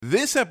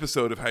This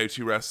episode of How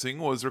to Wrestling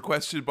was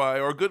requested by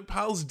our good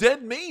pals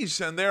Dead Meat,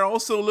 and they're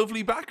also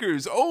lovely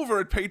backers over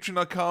at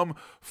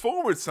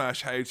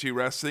patreon.com/How to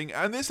Wrestling.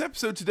 And this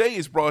episode today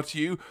is brought to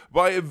you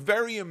by a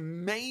very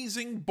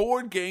amazing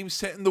board game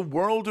set in the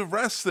world of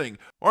wrestling.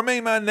 Our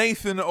main man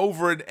Nathan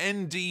over at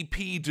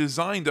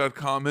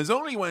ndpdesign.com has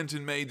only went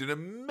and made an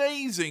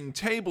amazing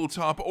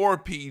tabletop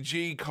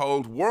RPG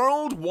called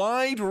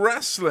Worldwide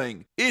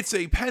Wrestling. It's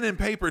a pen and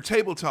paper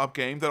tabletop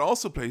game that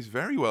also plays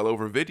very well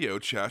over video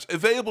chat,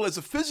 available as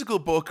a physical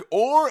book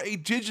or a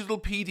digital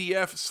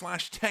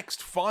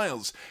PDF/text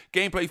files.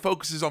 Gameplay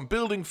focuses on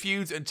building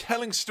feuds and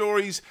telling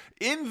stories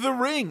in the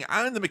ring,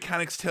 and the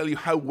mechanics tell you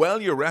how well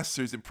your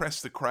wrestlers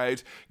impress the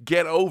crowd,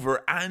 get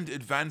over, and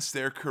advance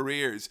their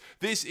careers.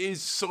 This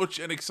is such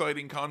an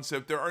exciting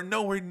concept. There are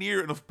nowhere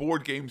near enough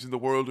board games in the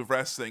world of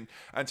wrestling,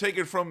 and take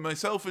it from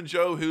myself and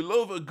Joe, who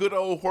love a good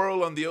old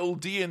whirl on the old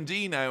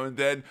D&D now and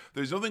then,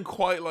 there's nothing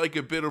quite like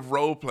a bit of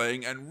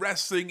role-playing, and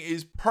wrestling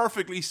is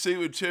perfectly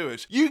suited to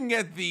it. You can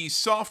get the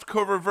soft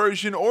cover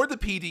version or the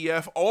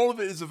PDF. All of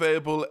it is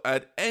available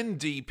at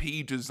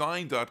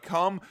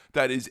ndpdesign.com.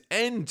 That is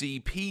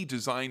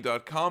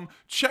ndpdesign.com.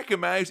 Check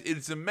him out.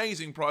 It's an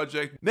amazing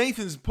project.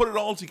 Nathan's put it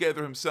all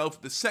together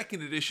himself. The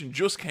second edition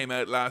just came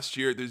out last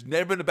year. There's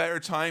never been a better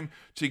time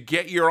to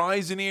get your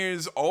eyes and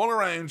ears all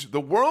around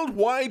the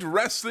Worldwide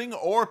Wrestling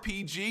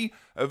RPG.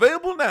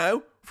 Available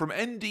now from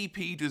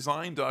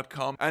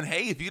ndpdesign.com. And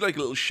hey, if you'd like a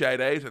little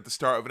shout out at the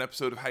start of an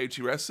episode of How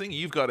to Wrestling,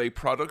 you've got a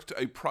product,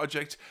 a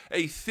project,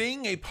 a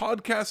thing, a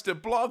podcast, a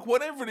blog,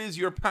 whatever it is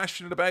you're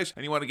passionate about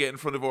and you want to get in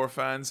front of our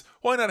fans,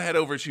 why not head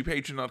over to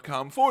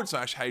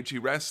patreon.com/How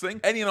to Wrestling.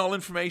 Any and all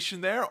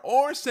information there,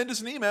 or send us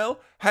an email,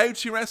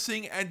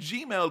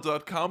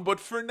 howtowrestling@gmail.com.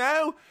 But for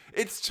now,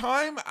 it's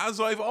time, as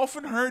I've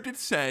often heard it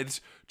said,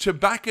 to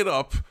back it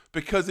up,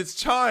 because it's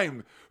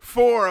time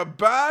for a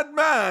bad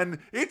man.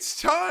 It's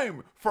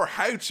time for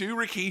How to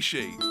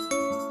Rikishi.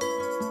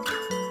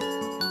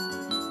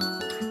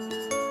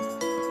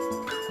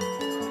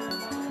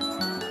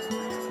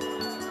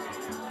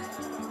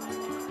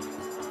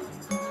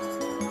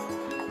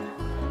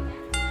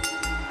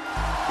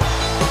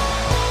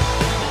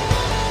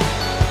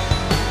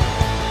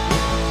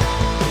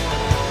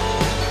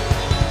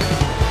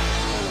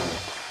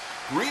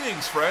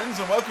 Friends,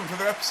 and welcome to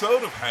another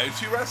episode of How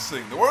to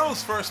Wrestling, the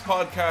world's first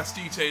podcast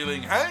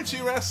detailing how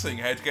to wrestling,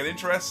 how to get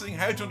into wrestling,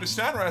 how to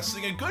understand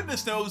wrestling, and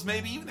goodness knows,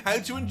 maybe even how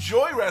to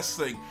enjoy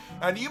wrestling.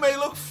 And you may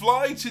look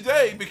fly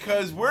today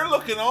because we're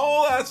looking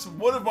all at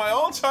one of my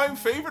all-time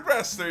favorite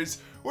wrestlers.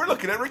 We're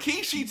looking at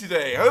Rikishi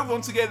today. However,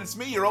 once again, it's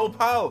me, your old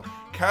pal,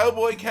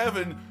 Cowboy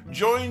Kevin,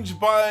 joined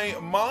by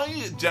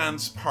my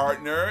dance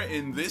partner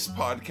in this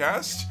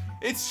podcast.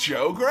 It's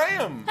Joe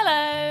Graham.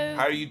 Hello.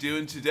 How are you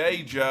doing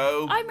today,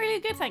 Joe? I'm really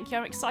good, thank you.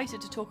 I'm excited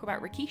to talk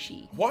about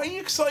Rikishi. Why are you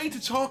excited to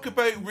talk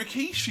about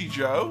Rikishi,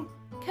 Joe?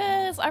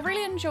 Because I've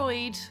really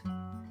enjoyed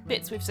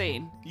bits we've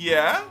seen.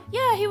 Yeah?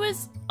 Yeah, he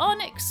was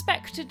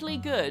unexpectedly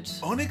good.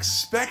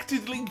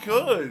 Unexpectedly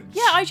good?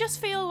 Yeah, I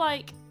just feel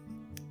like,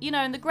 you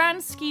know, in the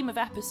grand scheme of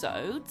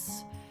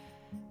episodes,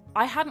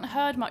 I hadn't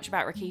heard much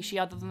about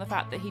Rikishi other than the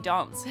fact that he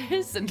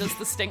dances and does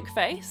the stink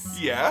face.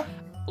 Yeah?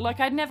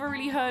 Like, I'd never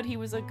really heard he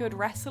was a good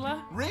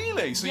wrestler.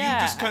 Really? So Yeah.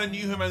 you just kind of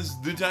knew him as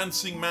the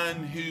dancing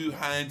man who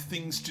had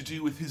things to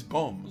do with his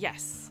bum?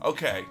 Yes.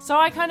 Okay. So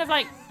I kind of,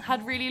 like,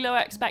 had really low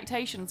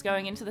expectations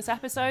going into this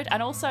episode,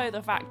 and also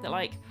the fact that,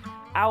 like,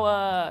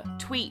 our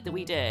tweet that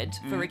we did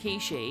for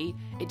Rikishi,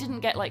 it didn't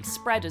get, like,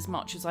 spread as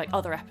much as, like,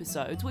 other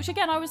episodes, which,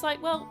 again, I was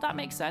like, well, that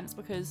makes sense,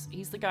 because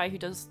he's the guy who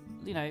does,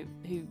 you know,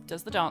 who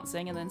does the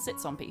dancing and then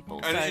sits on people.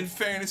 And so. in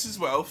fairness as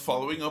well,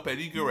 following up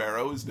Eddie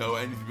Guerrero is no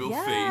enviable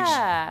feat.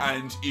 Yeah.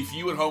 And if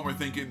you at home are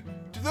thinking,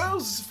 do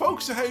those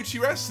folks at How to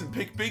Wrestling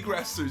pick big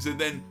wrestlers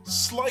and then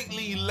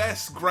slightly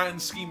less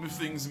grand scheme of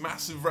things,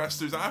 massive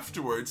wrestlers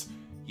afterwards?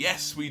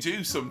 Yes, we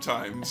do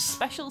sometimes.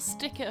 Special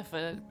sticker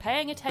for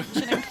paying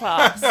attention in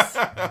class.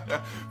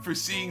 For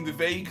seeing the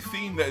vague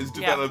theme that has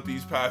developed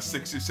these past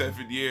 6 or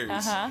 7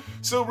 years.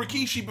 So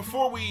Rikishi,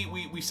 before we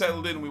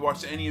settled in and we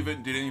watched any of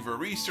it, did any of our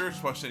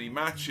research, watched any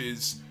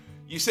matches,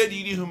 you said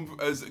you knew him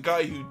as a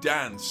guy who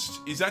danced.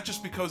 Is that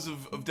just because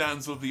of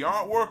Dan's lovely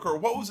artwork, or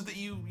what was it that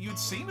you'd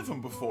seen of him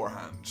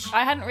beforehand?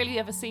 I hadn't really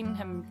ever seen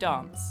him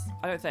dance,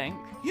 I don't think.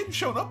 He hadn't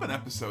shown up in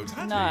episodes,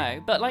 had he?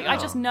 No, but, like, I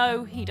No. just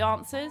know he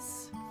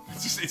dances.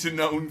 It's a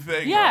known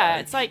thing. Yeah, right?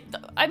 it's like,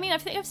 I mean,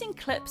 I've seen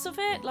clips of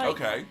it. Like,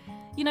 Okay.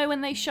 you know,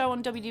 when they show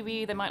on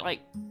WWE, they might,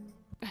 like...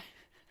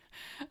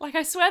 like,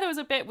 I swear there was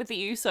a bit with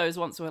the Usos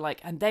once where, like,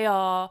 and they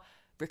are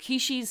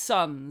Rikishi's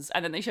sons,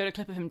 and then they showed a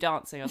clip of him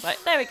dancing. I was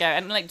like, there we go,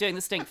 and, like, doing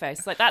the stink face.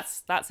 It's like,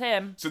 that's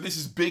him. So this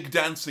is big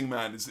dancing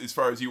man, as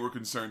far as you were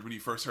concerned when you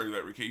first heard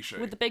about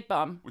Rikishi. With the big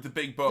bum. With the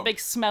big bum. The big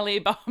smelly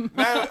bum.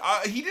 Now,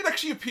 he did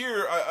actually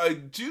appear, I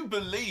do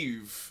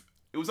believe...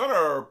 It was on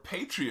our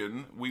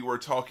Patreon, we were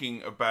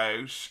talking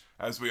about,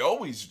 as we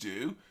always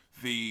do,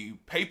 the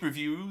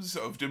pay-per-views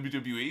of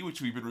WWE, which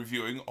we've been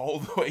reviewing all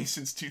the way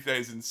since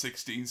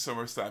 2016,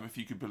 SummerSlam, if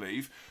you could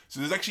believe.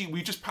 So there's actually,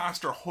 we just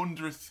passed our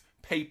 100th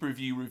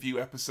pay-per-view review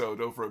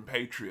episode over on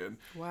Patreon.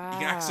 Wow. You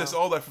can access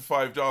all that for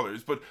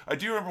 $5. But I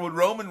do remember when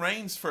Roman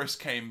Reigns first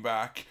came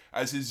back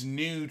as his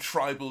new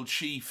tribal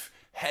chief,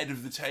 head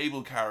of the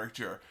table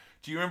character.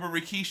 Do you remember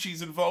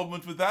Rikishi's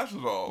involvement with that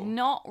at all?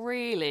 Not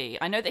really.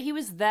 I know that he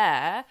was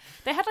there.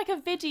 They had like a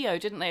video,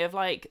 didn't they, of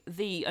like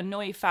the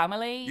Anoa'i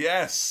family?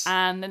 Yes.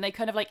 And then they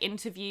kind of like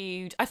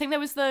interviewed. I think there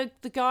was the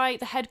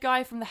head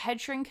guy from the Head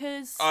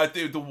Shrinkers.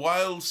 The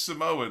Wild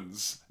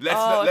Samoans.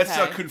 Oh, Let's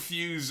not okay.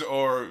 confuse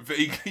or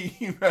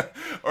vaguely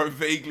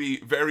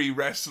very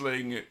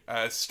wrestling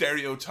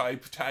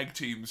stereotype tag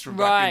teams from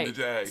back in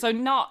the day. So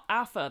not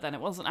Afa then.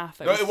 It wasn't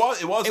Afa. No, it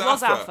was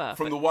was Afa Afa,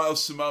 from the Wild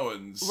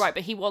Samoans. Right,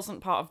 but he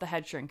wasn't part of the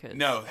Head Shrinkers.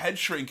 No, Head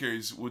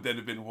Shrinkers would then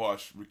have been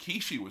what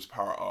Rikishi was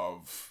part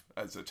of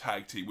as a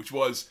tag team, which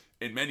was,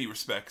 in many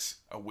respects,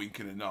 a wink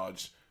and a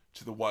nod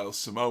to the Wild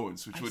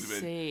Samoans, which would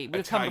have been Would a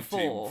have come tag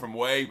before. team from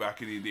way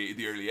back in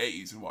the early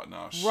 80s and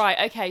whatnot.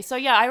 Right, okay. So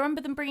yeah, I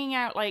remember them bringing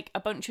out like a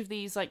bunch of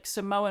these like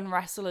Samoan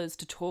wrestlers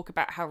to talk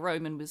about how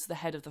Roman was the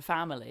head of the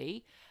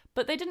family.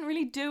 But they didn't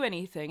really do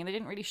anything, and they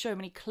didn't really show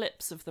many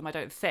clips of them, I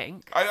don't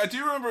think. I do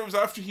remember it was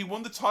after he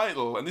won the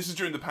title, and this is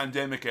during the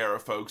pandemic era,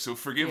 folks, so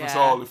forgive us Yeah.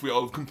 all if we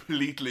all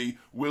completely,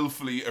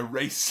 willfully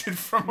erased it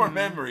from our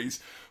memories.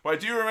 But I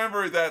do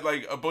remember that,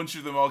 like, a bunch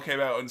of them all came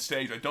out on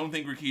stage. I don't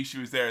think Rikishi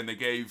was there, and they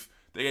gave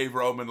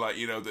Roman, like,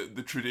 you know,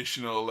 the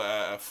traditional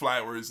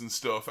flowers and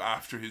stuff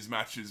after his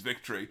match's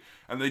victory.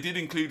 And they did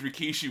include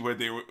Rikishi where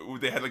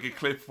they had, like, a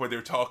clip where they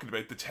were talking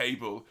about the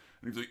table,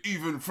 and he was like,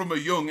 even from a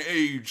young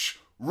age,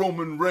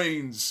 Roman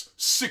Reigns,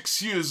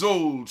 6 years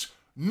old,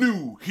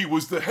 knew he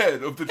was the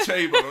head of the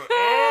table.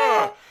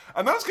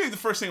 And that's kind of the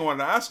first thing I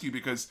wanted to ask you,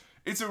 because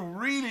it's a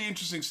really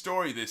interesting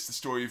story, the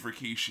story of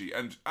Rikishi,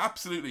 and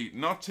absolutely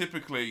not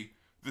typically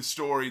the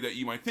story that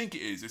you might think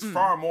it is. It's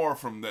far more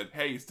from that,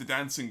 hey, it's the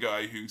dancing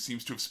guy who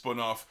seems to have spun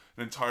off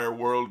an entire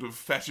world of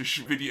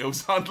fetish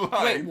videos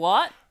online. Wait,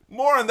 what?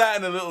 More on that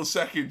in a little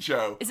second,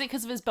 Joe. Is it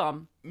because of his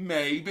bum?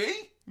 Maybe.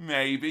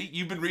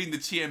 You've been reading the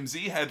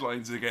TMZ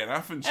headlines again,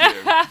 haven't you?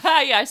 Yeah,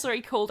 I saw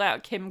he called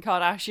out Kim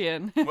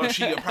Kardashian. Well,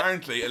 she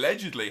apparently,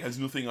 allegedly, has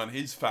nothing on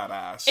his fat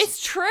ass.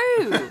 It's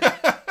true.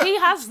 He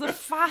has the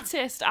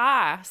fattest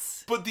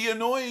ass. But the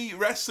Anoa'i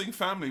wrestling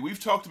family,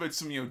 we've talked about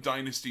some,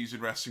 dynasties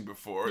in wrestling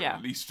before, Yeah.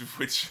 least of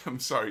which, the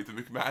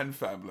McMahon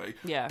family.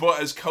 Yeah. But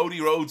as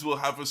Cody Rhodes will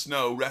have us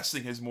know,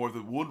 wrestling has more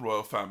than one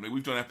royal family.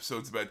 We've done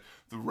episodes about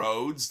the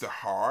Rhodes, the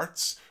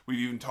Harts. We've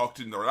even talked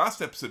in our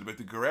last episode about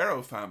the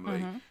Guerrero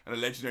family. And the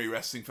legendary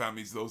wrestling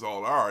families those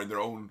all are in their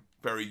own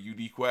very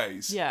unique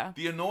ways. Yeah.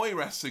 The Anoa'i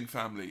wrestling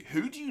family,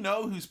 who do you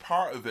know who's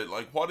part of it?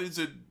 Like, what is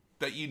it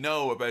that you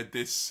know about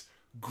this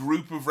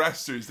group of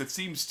wrestlers that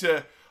seems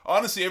to...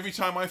 Honestly, every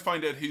time I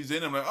find out who's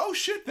in, I'm like, oh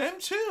shit, them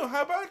too.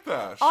 How about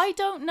that? I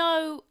don't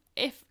know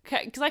if...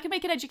 Because I can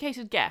make an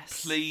educated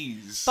guess.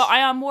 Please. But I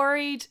am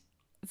worried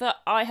that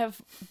I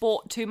have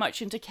bought too much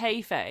into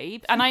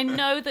kayfabe. And I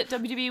know that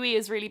WWE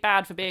is really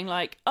bad for being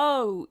like,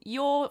 oh,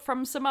 you're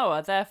from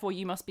Samoa, therefore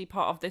you must be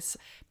part of this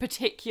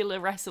particular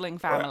wrestling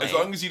family. As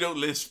long as you don't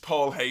list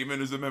Paul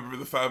Heyman as a member of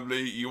the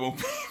family, you won't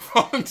be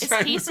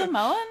volunteering. Is he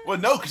Samoan? Well,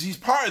 no, because he's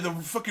part of the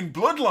fucking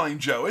bloodline,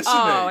 Joe, isn't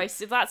Oh, he? I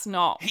see. That's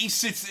not... He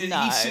sits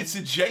No.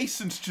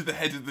 adjacent to the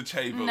head of the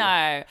table.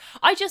 No.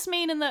 I just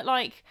mean in that,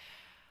 like...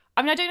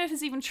 I mean, I don't know if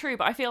it's even true,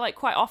 but I feel like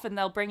quite often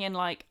they'll bring in,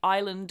 like,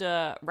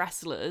 islander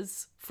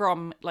wrestlers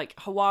from, like,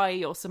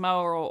 Hawaii or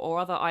Samoa or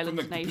other island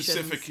From, like, the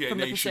nations. Pacific, from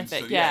the nations,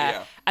 Pacific, so,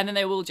 yeah. And then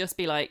they will just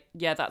be like,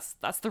 yeah, that's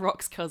The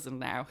Rock's cousin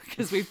now,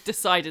 because we've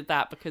decided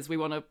that because we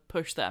want to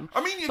push them.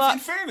 I mean, But- in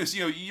fairness,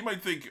 you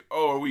might think,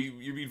 oh,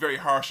 you'd be very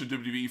harsh on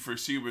WWE for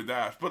assuming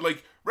that. But,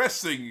 like,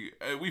 wrestling,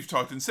 we've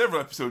talked in several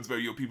episodes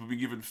about, people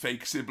being given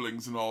fake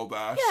siblings and all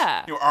that.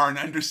 Yeah. Arn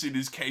Anderson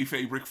is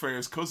kayfabe Ric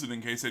Flair's cousin,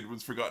 in case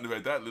anyone's forgotten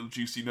about that little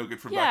juicy nugget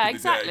from Yeah, back in the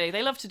exactly. day.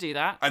 They love to do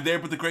that. And there,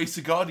 but the grace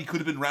of God, he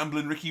could have been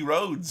Ramblin' Ricky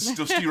Rhodes,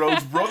 Dusty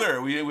Rhodes'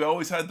 brother. We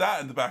always had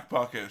that in the back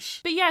pocket.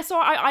 But yeah, so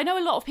I know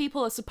a lot of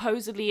people are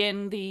supposedly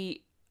in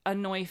the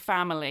Anoa'i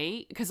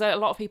family, because a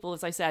lot of people,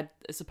 as I said,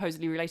 are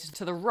supposedly related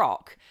to The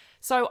Rock.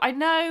 So I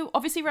know,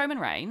 obviously, Roman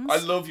Reigns. I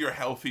love your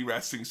healthy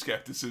wrestling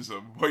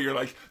skepticism, where you're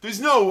like, there's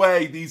no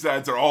way these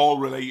lads are all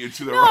related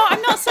to The No, Rock.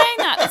 I'm not saying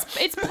that.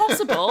 It's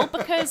possible,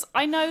 because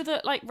I know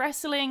that, like,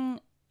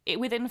 wrestling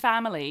within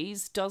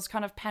families does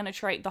kind of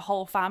penetrate the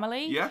whole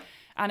family. Yeah.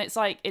 And it's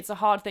like, it's a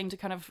hard thing to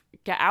kind of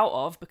get out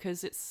of,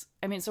 because it's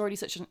already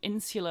such an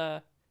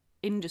insular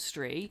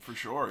industry. For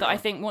sure, That yeah. I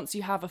think once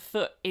you have a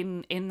foot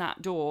in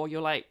that door,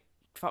 you're like,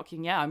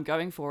 fucking yeah, I'm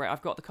going for it.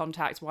 I've got the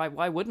contacts. Why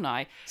wouldn't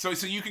I? So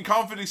you can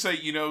confidently say,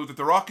 that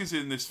The Rock is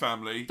in this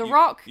family. The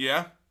Rock?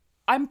 Yeah,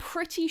 I'm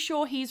pretty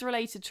sure he's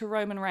related to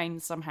Roman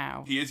Reigns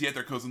somehow. he is, yet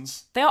they're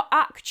cousins. They are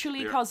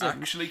actually They're cousins.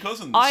 actually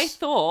cousins. I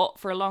thought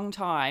for a long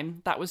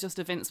time that was just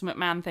a Vince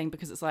McMahon thing,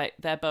 because it's like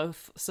they're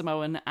both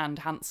Samoan and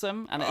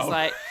handsome, and it's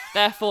like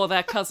therefore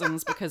they're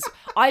cousins because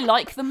I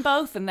like them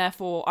both, and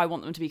therefore I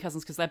want them to be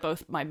cousins because they're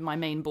both my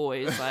main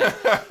boys. Like,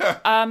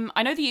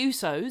 I know the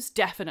Usos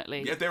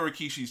definitely. Yeah, they're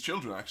Rikishi's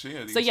children,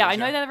 actually. So yeah, I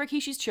know they're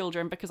Rikishi's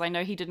children because I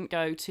know he didn't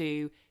go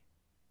to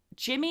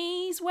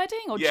Jimmy's wedding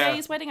or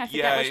Jay's wedding. I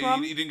forget which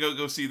one. He didn't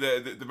go see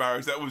the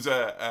marriage. That was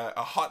a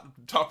hot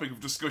topic of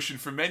discussion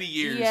for many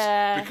years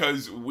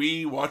because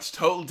we watched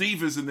Total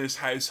Divas in this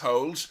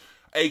household,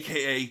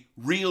 aka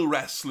real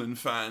wrestling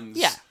fans.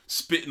 Yeah.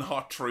 Spitting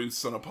hot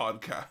truths on a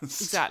podcast.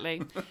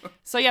 Exactly.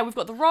 So yeah, we've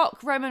got The Rock,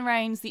 Roman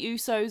Reigns, The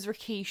Usos,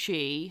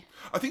 Rikishi.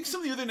 I think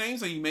some of the other names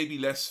that you may be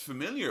less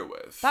familiar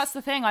with. That's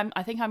the thing.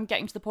 I think I'm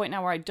getting to the point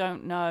now where I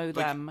don't know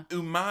them.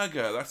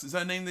 Umaga. Is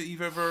that a name that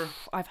you've ever?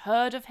 I've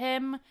heard of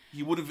him.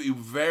 He would have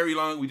very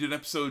long. We did an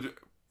episode.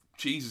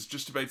 Jesus,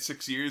 just about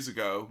 6 years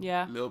ago.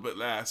 Yeah. A little bit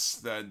less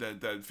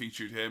that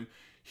featured him.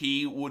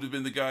 He would have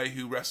been the guy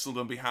who wrestled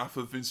on behalf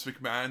of Vince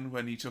McMahon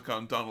when he took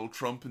on Donald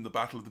Trump in the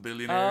Battle of the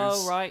Billionaires.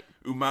 Oh, right.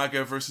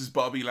 Umaga versus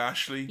Bobby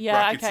Lashley. Yeah,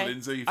 Brackets okay.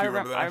 Lindsay, if you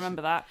remember that. I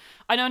remember that.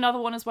 I know another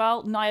one as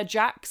well, Nia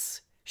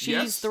Jax.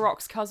 She's The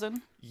Rock's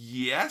cousin.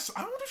 Yes.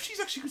 I wonder if she's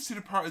actually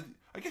considered part of...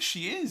 I guess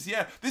she is,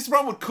 yeah. This is the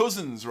problem with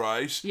cousins,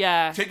 right?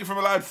 Yeah. Take it from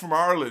a lad from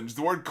Ireland.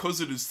 The word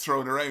cousin is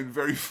thrown around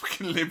very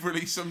fucking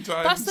liberally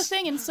sometimes. That's the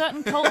thing. In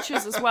certain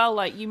cultures as well,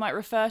 like, you might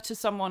refer to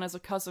someone as a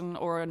cousin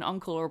or an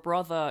uncle or a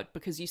brother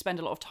because you spend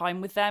a lot of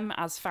time with them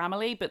as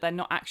family, but they're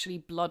not actually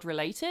blood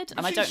related.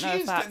 And I don't know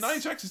if that's...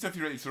 Nia Jax is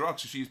definitely related to Rock,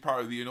 so she's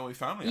part of the Inouye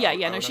family.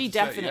 She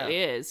definitely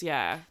is,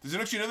 yeah. There's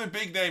actually another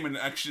big name, and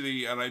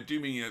I do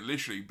mean it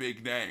literally,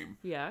 big name.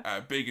 Yeah.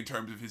 Big in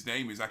terms of his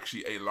name is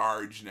actually a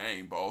large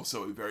name, but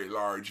also a very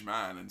large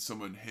man, and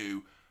someone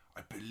who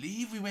I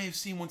believe we may have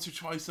seen once or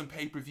twice on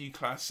pay-per-view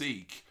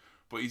Classique,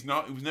 but he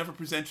was never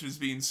presented as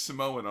being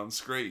Samoan on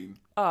screen.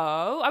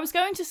 Oh, I was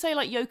going to say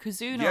like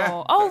Yokozuna. Yeah,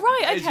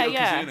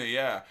 Yokozuna,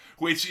 yeah.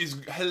 Which is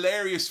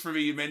hilarious for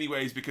me in many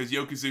ways because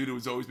Yokozuna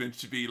was always meant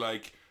to be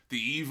like the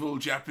evil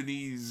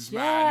Japanese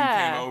man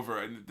who came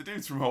over, and the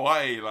dude's from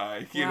Hawaii,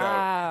 like, you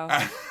know.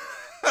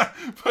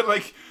 But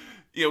like,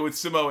 you know, with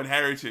Samoan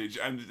heritage,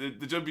 and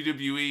the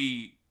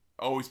WWE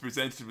always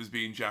presented him as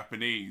being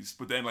Japanese,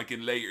 but then like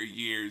in later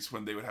years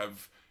when they would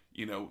have,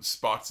 you know,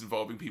 spots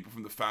involving people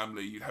from the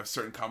family, you'd have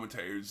certain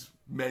commentators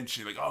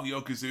mention like, oh,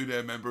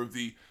 Yokozuna, a member of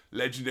the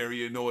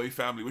legendary Inouye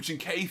family, which in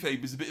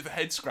kayfabe is a bit of a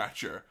head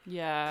scratcher.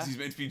 Yeah. Because he's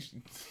meant to be,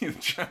 you know,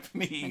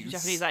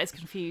 Japanese. That is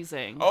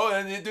confusing. Oh,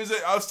 and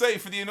I'll say,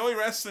 for the Inouye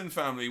wrestling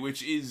family,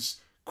 which is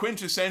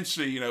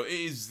quintessentially, you know,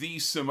 is the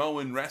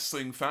Samoan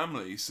wrestling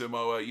family.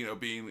 Samoa, you know,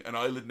 being an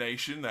island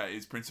nation that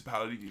is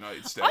Principality of the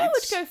United States. I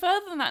would go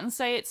further than that and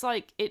say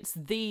it's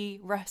the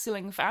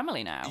wrestling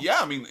family now. Yeah,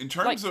 I mean, in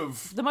terms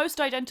of the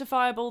most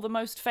identifiable, the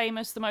most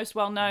famous, the most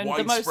well-known,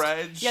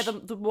 widespread,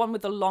 the one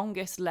with the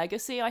longest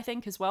legacy, I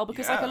think, as well.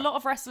 Because like a lot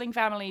of wrestling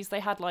families,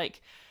 they had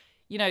like,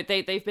 you know,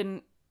 they've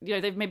been, you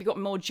know, they've maybe got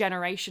more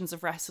generations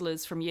of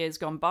wrestlers from years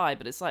gone by,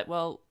 but it's like,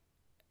 well,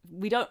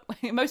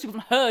 most people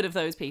haven't heard of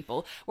those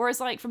people.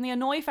 Whereas like from the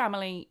Inouye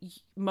family,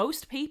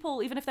 most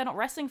people, even if they're not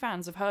wrestling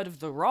fans, have heard of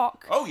The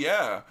Rock. Oh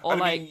yeah. Or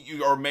I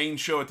mean, our main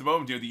show at the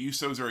moment, you know, the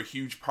Usos are a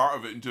huge part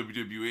of it in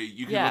WWE.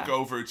 You can look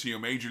over to, you know,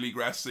 Major League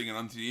Wrestling and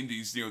onto the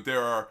Indies, you know,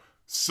 there are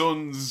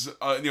sons,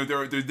 you know,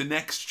 they're the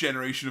next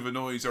generation of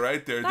Inouye's are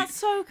out there. That's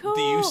so cool.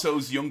 The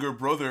Usos' younger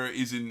brother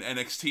is in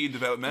NXT in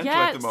developmental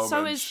at the moment.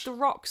 So is The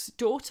Rock's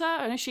daughter,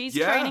 and she's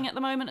training at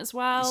the moment as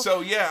well.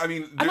 So yeah, I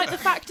mean, and like the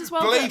fact as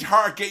well, Blade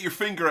Hart, get your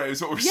finger out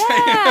is what we're saying.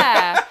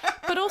 Yeah,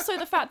 but also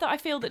the fact that I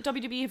feel that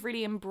WWE have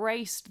really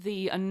embraced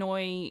the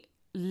Inouye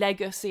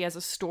legacy as a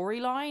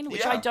storyline,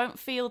 which I don't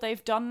feel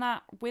they've done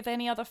that with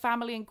any other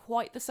family in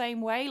quite the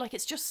same way. Like,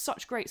 it's just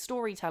such great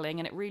storytelling,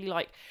 and it really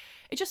like.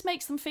 It just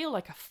makes them feel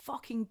like a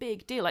fucking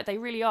big deal. Like, they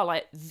really are,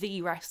 like,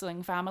 the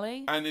wrestling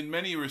family. And in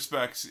many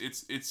respects,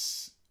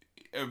 it's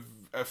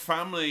a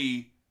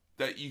family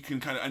that you can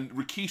kind of... And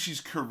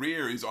Rikishi's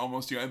career is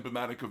almost, you know,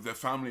 emblematic of their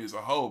family as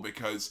a whole,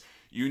 because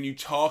when you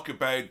talk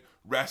about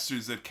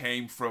wrestlers that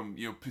came from,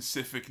 you know,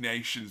 Pacific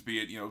nations, be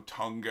it, you know,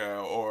 Tonga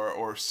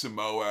or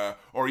Samoa,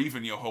 or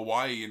even, you know,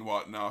 Hawaii and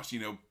whatnot, you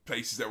know,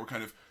 places that were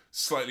kind of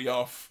slightly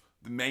off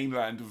the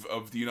mainland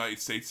of the United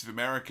States of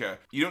America.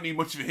 You don't need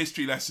much of a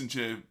history lesson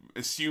to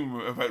assume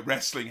about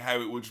wrestling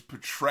how it would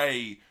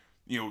portray,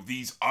 you know,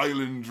 these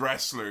island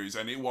wrestlers,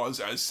 and it was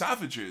as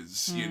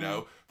savages, you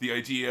know. The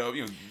idea of,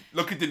 you know,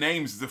 look at the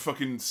names, the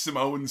fucking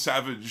Samoan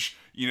Savage,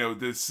 you know,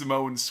 the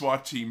Samoan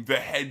SWAT team,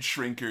 the Head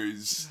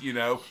Shrinkers, you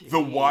know,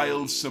 the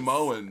Wild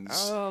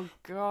Samoans. Oh,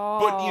 God.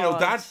 But, you know,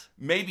 that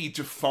maybe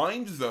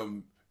defined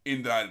them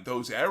in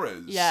those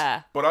eras.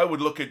 Yeah. But I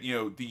would look at, you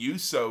know, the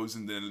Usos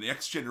and the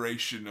next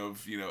generation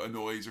of, you know,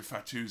 Inouye's or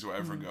Fatus or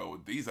whatever and go,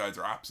 these guys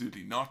are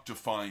absolutely not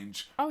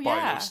defined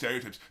by those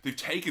stereotypes. They've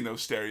taken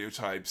those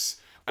stereotypes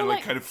and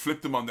like kind of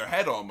flipped them on their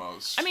head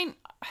almost. I mean,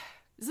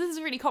 this is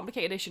a really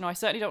complicated issue, and I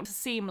certainly don't want to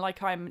seem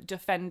like I'm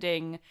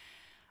defending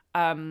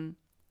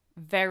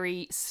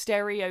very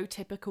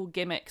stereotypical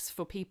gimmicks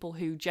for people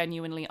who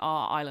genuinely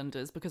are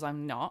islanders, because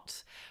I'm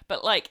not.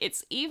 But like,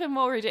 it's even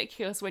more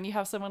ridiculous when you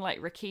have someone like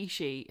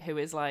Rikishi, who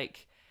is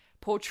like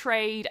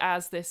portrayed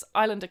as this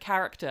islander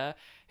character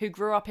who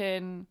grew up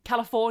in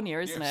California,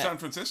 isn't it? San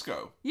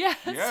Francisco. Yeah.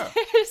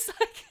 It's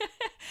like,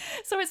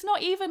 so it's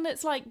not even,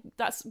 it's like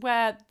that's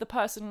where the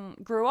person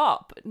grew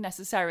up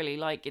necessarily.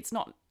 Like, it's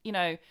not, you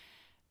know,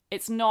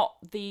 it's not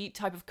the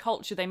type of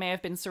culture they may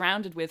have been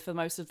surrounded with for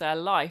most of their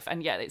life,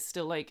 and yet it's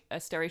still like a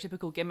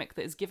stereotypical gimmick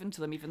that is given to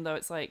them, even though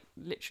it's like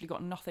literally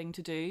got nothing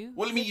to do.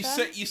 Well, I mean,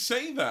 with you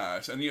say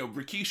that, and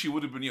Rikishi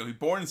would have been, he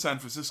born in San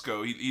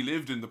Francisco. He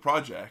lived in the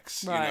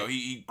projects. Right.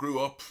 He grew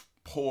up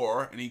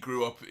poor, and he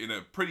grew up in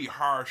a pretty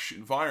harsh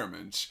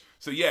environment.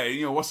 So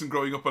yeah, wasn't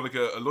growing up on like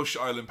a lush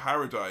island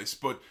paradise,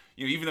 but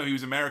even though he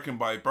was American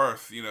by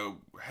birth,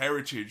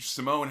 heritage,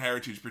 Samoan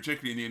heritage,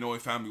 particularly in the Inouye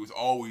family, was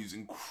always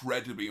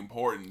incredibly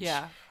important.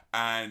 Yeah.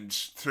 And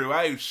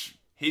throughout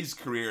his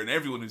career and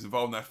everyone who's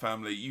involved in that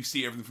family, you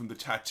see everything from the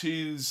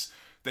tattoos.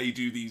 They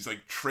do these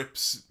like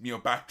trips,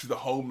 back to the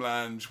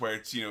homeland where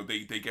it's,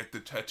 they get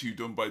the tattoo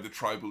done by the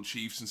tribal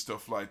chiefs and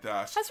stuff like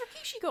that. Has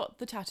Rikishi got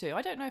the tattoo?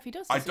 I don't know if he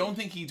does. I don't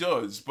think he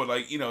does, but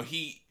like,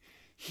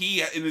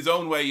 he in his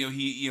own way,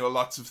 he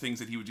lots of things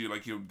that he would do,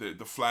 like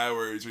the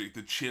flowers or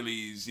the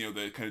chilies,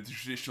 the kind of the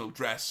traditional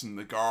dress and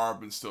the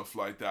garb and stuff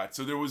like that.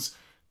 So there was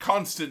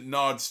constant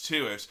nods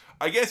to it.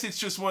 I guess it's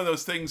just one of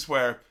those things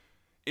where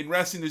in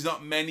wrestling there's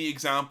not many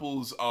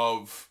examples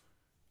of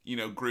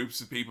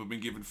groups of people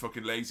being given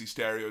fucking lazy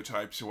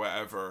stereotypes or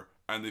whatever,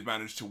 and they've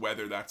managed to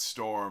weather that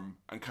storm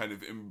and kind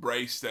of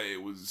embrace that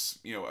it was,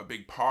 a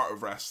big part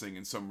of wrestling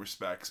in some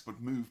respects,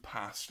 but move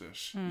past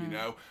it, And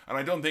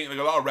I don't think, like,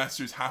 a lot of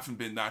wrestlers haven't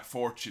been that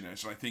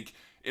fortunate, and I think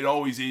it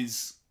always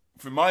is,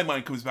 from my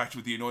mind, comes back to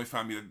with the Inouye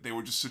family, that they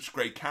were just such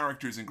great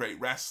characters and great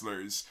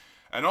wrestlers.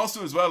 And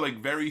also as well, like,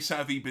 very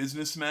savvy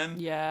businessmen.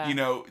 Yeah.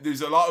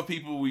 There's a lot of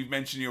people we've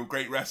mentioned,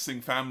 great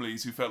wrestling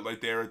families who felt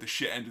like they're at the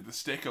shit end of the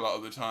stick a lot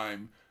of the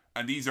time.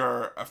 And these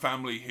are a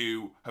family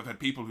who have had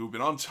people who've been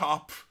on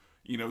top,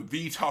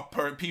 the top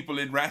people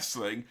in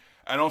wrestling,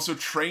 and also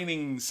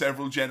training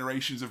several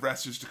generations of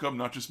wrestlers to come,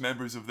 not just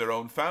members of their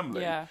own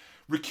family. Yeah.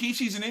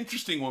 Rikishi's an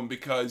interesting one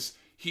because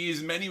he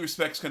is in many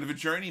respects kind of a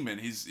journeyman.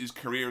 His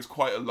career is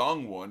quite a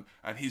long one,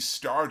 and his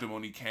stardom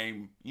only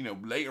came,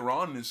 later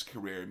on in his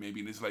career,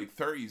 maybe in his late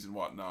 30s and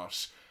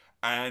whatnot.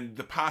 And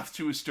the path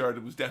to his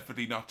stardom was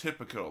definitely not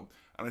typical.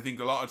 And I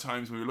think a lot of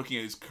times when we're looking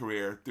at his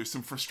career, there's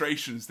some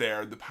frustrations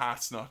there, the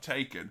path's not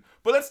taken.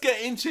 But let's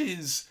get into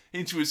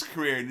his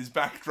career and his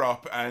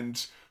backdrop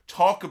and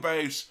talk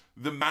about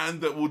the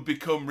man that would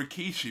become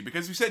Rikishi.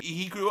 Because we said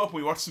he grew up, and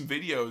we watched some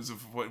videos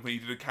of when he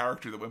did a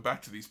character that went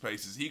back to these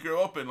places. He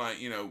grew up in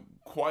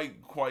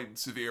quite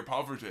severe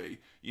poverty.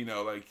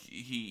 Like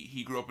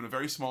he grew up in a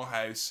very small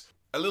house.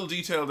 A little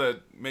detail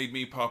that made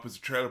me pop as a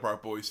Trailer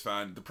Park Boys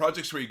fan, the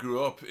projects where he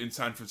grew up in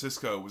San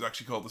Francisco was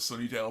actually called the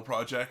Sunnydale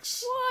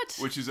Projects. What?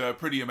 Which is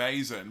pretty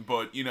amazing.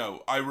 But,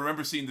 I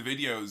remember seeing the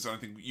videos, and I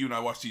think you and I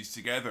watched these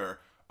together.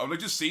 I was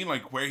just seeing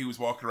like where he was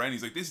walking around.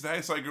 He's like, this is the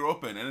house I grew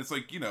up in. And it's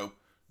like,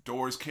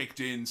 doors kicked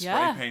in,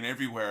 spray paint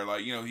everywhere.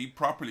 Like, he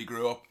properly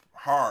grew up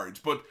hard.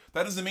 But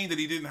that doesn't mean that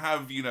he didn't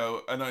have,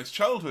 a nice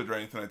childhood or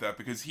anything like that,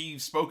 because he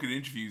spoke in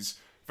interviews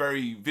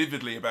very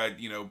vividly about,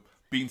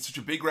 being such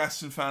a big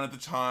wrestling fan at the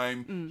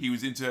time. He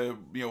was into,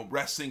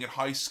 wrestling at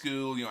high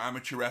school,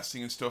 amateur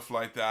wrestling and stuff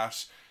like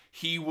that.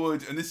 He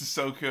would, and this is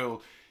so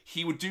cool,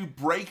 he would do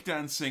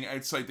breakdancing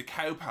outside the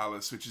Cow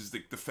Palace, which is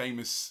the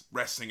famous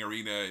wrestling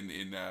arena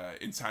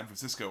in San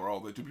Francisco where all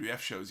the WWF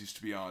shows used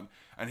to be on.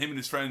 And him and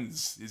his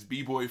friends, his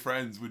b-boy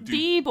friends, would do...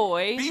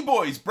 B-boy?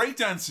 B-boys,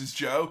 breakdancers,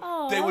 Joe.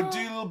 Aww. They would do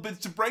little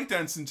bits of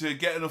breakdancing to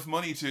get enough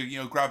money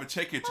to, grab a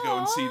ticket to go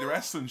and see the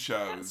wrestling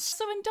shows. That's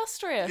so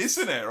industrious.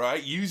 Isn't it,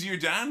 right? Use your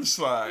dance,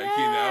 like, And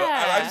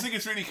I just think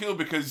it's really cool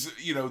because,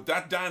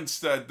 that dance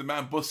that the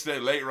man busted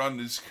out later on in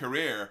his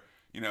career...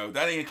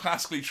 that ain't a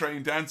classically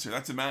trained dancer.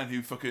 That's a man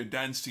who fucking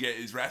danced to get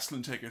his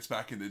wrestling tickets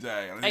back in the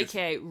day.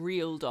 AKA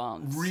real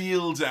dance.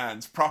 Real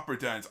dance, proper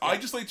dance. Yeah. I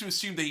just like to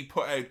assume that he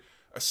put out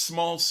a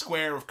small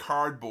square of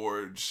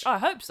cardboard. I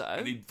hope so.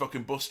 And he'd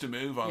fucking bust a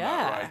move on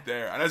that right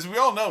there. And as we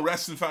all know,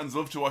 wrestling fans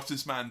love to watch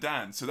this man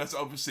dance. So that's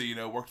obviously,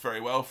 worked very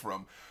well for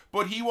him.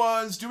 But he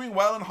was doing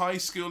well in high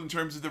school in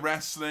terms of the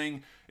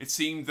wrestling. It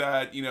seemed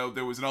that,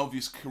 there was an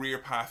obvious career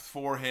path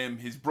for him.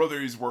 His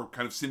brothers were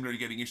kind of similarly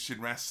getting interested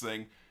in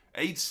wrestling.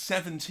 Age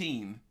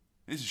 17,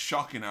 this is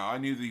shocking now, I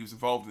knew that he was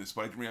involved in this,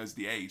 but I didn't realize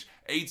the age.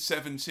 Age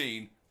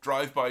 17,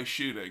 drive-by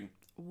shooting.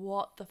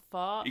 What the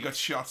fuck? He got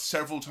shot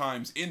several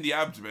times in the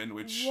abdomen,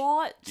 which...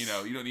 What? You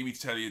don't need me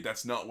to tell you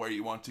that's not where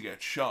you want to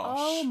get shot.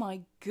 Oh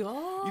my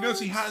god.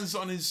 So he has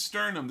on his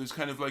sternum, there's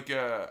kind of like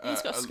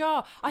he's got a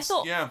scar. I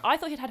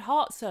thought he'd had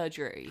heart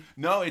surgery.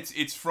 No,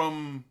 it's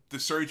from the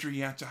surgery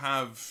he had to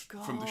have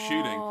from the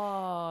shooting.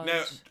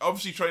 Now,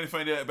 obviously trying to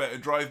find out about a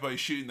drive-by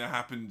shooting that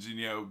happened in,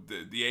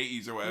 the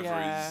 80s or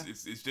whatever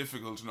is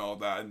difficult and all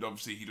that, and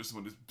obviously he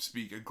doesn't want to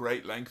speak at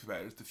great length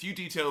about it. The few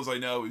details I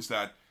know is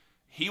that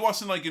he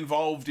wasn't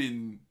involved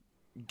in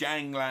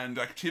gangland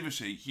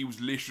activity. He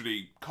was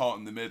literally caught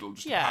in the middle,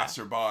 just a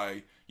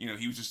passerby.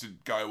 He was just a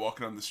guy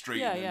walking on the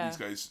street, and then these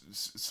guys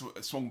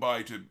swung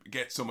by to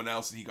get someone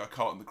else, and he got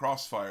caught in the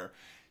crossfire.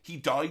 He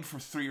died for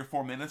 3 or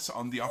 4 minutes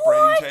on the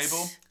operating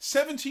table.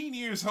 17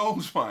 years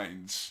old,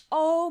 mind.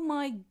 Oh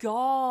my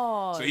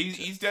god. So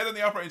he's dead on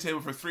the operating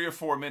table for 3 or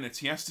 4 minutes.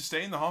 He has to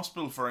stay in the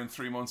hospital for around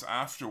 3 months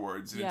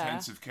afterwards in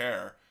intensive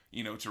care,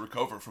 to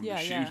recover from the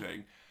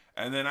shooting.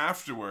 And then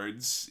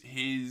afterwards,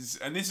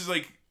 and this is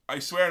like, I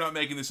swear I'm not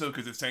making this up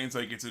because it sounds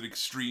like it's an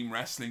extreme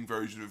wrestling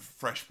version of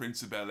Fresh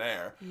Prince of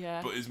Bel-Air.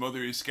 Yeah. But his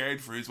mother is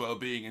scared for his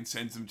well-being and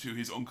sends him to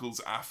his uncles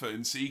Afa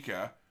and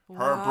Sika,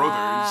 her Wow.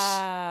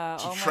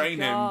 brothers, Oh to my train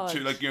him God. to,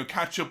 like, you know,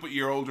 catch up with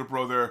your older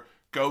brother,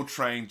 go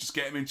train, just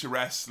get him into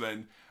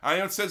wrestling. I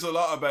know it says a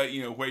lot about,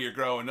 you know, where you're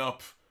growing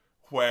up,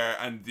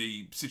 and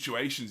the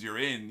situations you're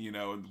in, you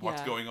know, and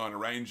what's Yeah. going on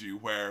around you,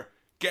 where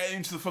getting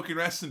into the fucking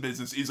wrestling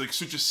business is like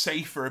such a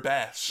safer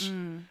bet.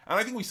 And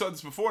I think we saw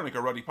this before in like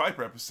a Roddy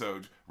Piper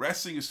episode.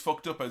 Wrestling, as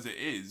fucked up as it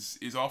is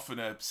often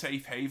a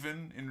safe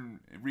haven in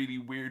a really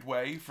weird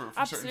way for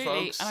certain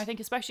Absolutely. folks. And I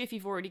think especially if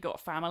you've already got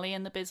family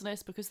in the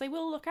business, because they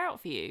will look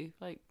out for you.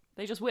 Like,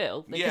 they just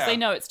will. Because Yeah. they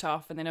know it's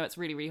tough and they know it's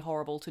really, really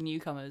horrible to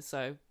newcomers.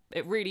 So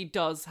it really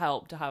does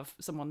help to have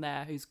someone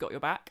there who's got your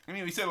back. I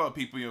mean, we said a lot of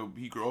people, you know,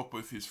 he grew up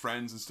with his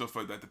friends and stuff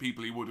like that, the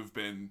people he would have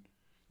been,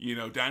 you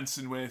know,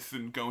 dancing with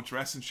and going to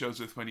wrestling shows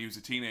with when he was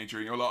a teenager.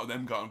 You know, a lot of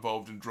them got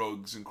involved in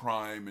drugs and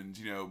crime, and,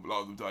 you know, a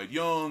lot of them died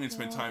young and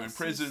spent time in that's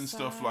so prison,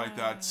 stuff like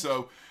that. sad.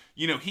 So,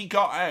 you know, he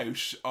got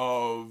out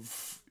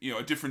of, you know,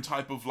 a different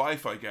type of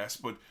life, I guess,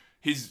 but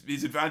his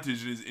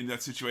advantage in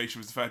that situation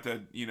was the fact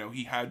that, you know,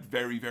 he had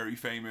very, very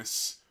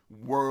famous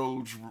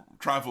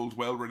world-traveled,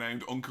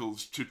 well-renowned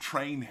uncles to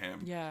train him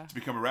Yeah. to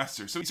become a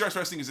wrestler. So he starts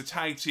wrestling as a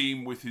tag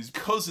team with his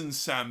cousin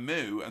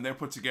Samu, and they're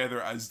put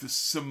together as the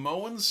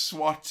Samoan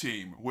SWAT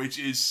team, which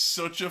is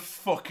such a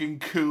fucking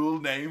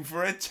cool name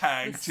for a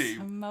tag team.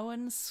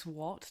 Samoan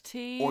SWAT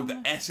team? Or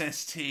the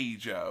SST,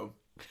 Joe.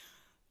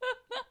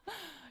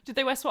 Did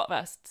they wear SWAT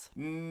vests?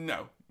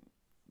 No.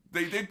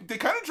 They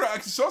kind of I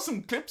saw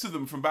some clips of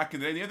them from back in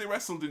the day. Yeah, they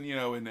wrestled in, you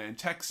know, in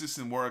Texas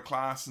and World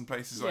Class and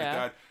places like Yeah.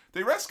 that.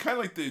 They dress kind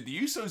of like the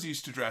Usos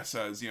used to dress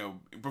as, you know,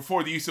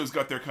 before the Usos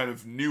got their kind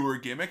of newer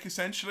gimmick,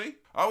 essentially.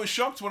 I was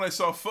shocked when I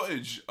saw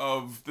footage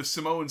of the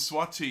Samoan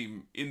SWAT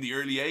team in the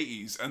early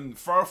 80s, and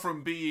far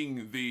from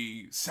being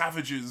the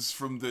savages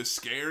from the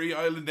scary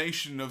island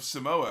nation of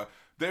Samoa,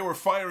 they were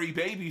fiery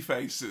baby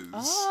faces.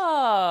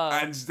 Oh.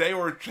 And they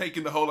were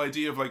taking the whole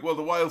idea of like, well,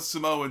 the wild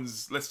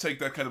Samoans, let's take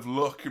that kind of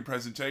look and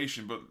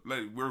presentation, but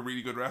like, we're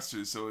really good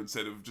wrestlers, so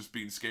instead of just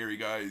being scary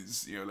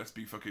guys, you know, let's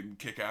be fucking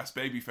kick-ass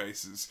baby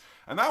faces.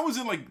 And that was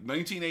in like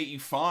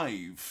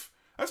 1985.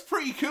 That's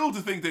pretty cool to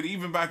think that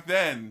even back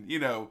then, you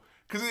know,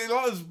 because a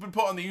lot has been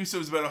put on the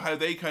Usos about how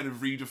they kind of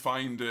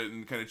redefined it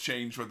and kind of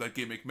changed what that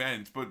gimmick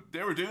meant, but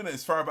they were doing it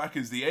as far back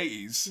as the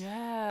 80s.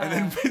 Yeah. And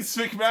then Vince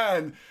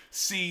McMahon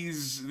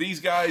sees these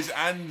guys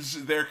and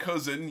their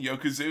cousin,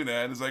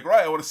 Yokozuna, and is like,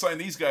 right, I want to sign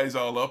these guys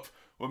all up.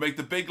 We'll make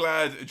the big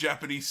lad a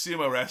Japanese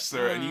sumo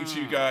wrestler, and you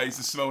two guys,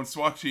 the Samoan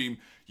SWAT team,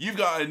 you've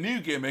got a new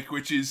gimmick,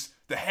 which is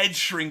the Head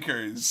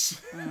Shrinkers.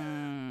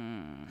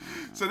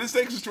 So this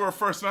takes us to our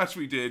first match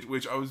we did,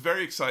 which I was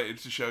very excited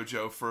to show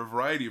Joe for a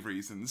variety of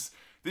reasons.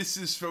 This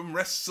is from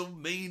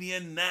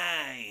WrestleMania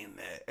 9,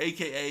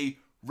 aka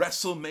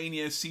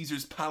WrestleMania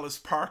Caesar's Palace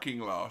parking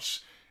lot.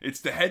 It's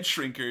the Head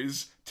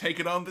Shrinkers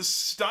taking on the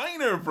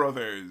Steiner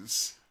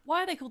brothers.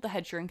 Why are they called the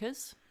Head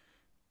Shrinkers?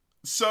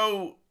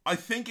 So I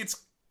think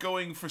it's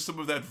going for some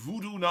of that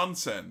voodoo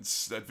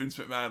nonsense that Vince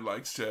McMahon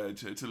likes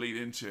to lead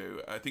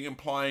into. I think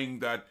implying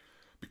that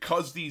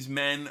because these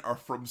men are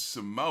from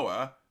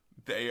Samoa,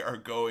 they are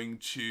going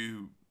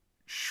to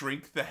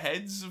shrink the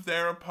heads of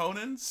their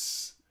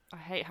opponents. I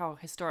hate how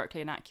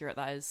historically inaccurate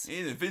that is.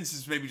 Yeah, Vince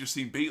has maybe just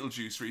seen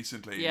Beetlejuice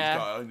recently. Yeah. He's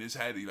got in his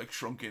head, he like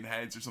shrunken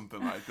heads or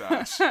something like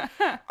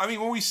that. I mean,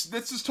 let's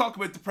just talk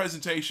about the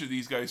presentation of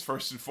these guys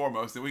first and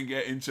foremost, then we can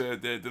get into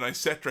the nice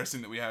set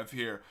dressing that we have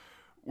here.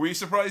 Were you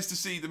surprised to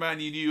see the man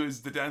you knew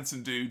as the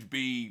dancing dude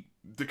be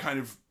the kind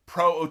of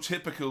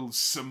prototypical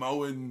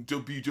Samoan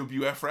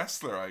WWF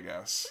wrestler, I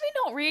guess? I mean,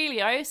 not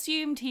really. I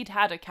assumed he'd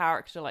had a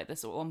character like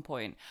this at one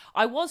point.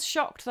 I was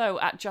shocked, though,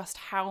 at just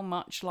how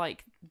much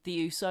like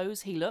the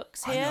Usos he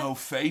looks here. I know,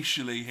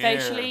 facially here.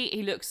 Facially,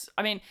 he looks...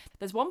 I mean,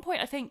 there's one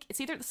point, I think, it's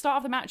either at the start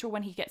of the match or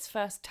when he gets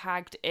first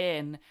tagged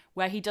in,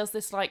 where he does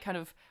this, like, kind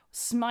of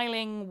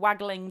smiling,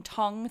 waggling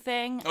tongue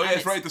thing. Oh, yeah,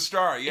 it's right at the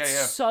start. Yeah, it's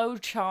yeah. so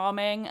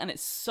charming, and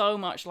it's so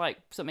much like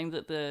something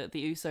that the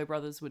Uso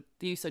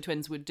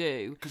twins would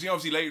do. Because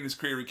obviously later in his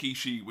career,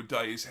 Rikishi would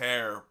dye his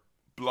hair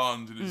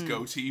blonde and his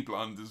goatee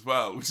blonde as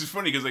well, which is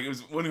funny because like it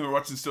was when we were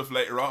watching stuff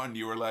later on,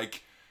 you were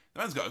like, "The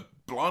man's got a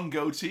blonde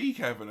goatee,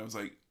 Kevin." I was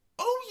like,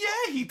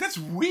 "Oh yeah, that's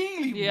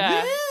really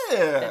Yeah.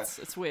 weird."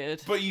 It's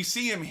weird. But you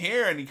see him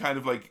here, and he kind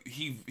of like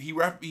he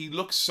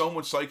looks so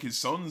much like his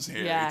sons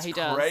here. Yeah, it's he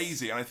does.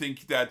 crazy, and I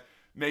think that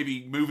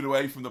maybe moving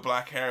away from the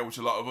black hair, which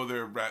a lot of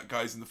other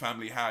guys in the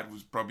family had,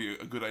 was probably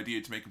a good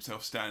idea to make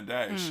himself stand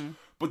out.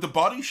 But the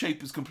body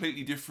shape is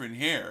completely different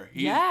here.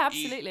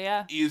 Absolutely,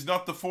 yeah. He is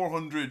not the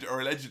 400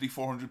 or allegedly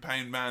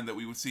 400-pound man that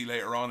we would see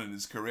later on in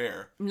his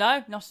career.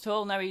 No, not at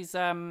all. No, he's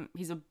a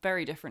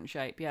very different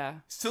shape, yeah.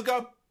 Still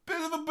got a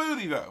bit of a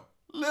booty, though.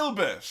 Little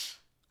bit.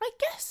 I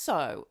guess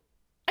so.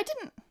 I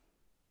didn't...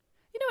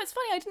 You know, it's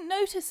funny, I didn't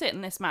notice it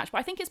in this match, but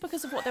I think it's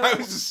because of what they were... I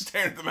was just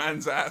staring at the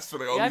man's ass for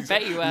like all Yeah, I these...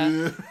 bet you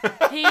were.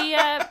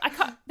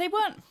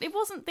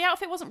 The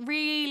outfit wasn't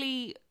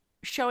really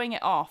showing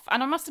it off.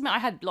 And I must admit, I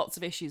had lots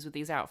of issues with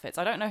these outfits.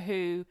 I don't know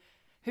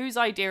whose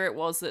idea it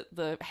was that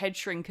the head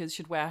shrinkers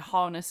should wear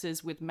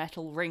harnesses with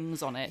metal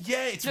rings on it.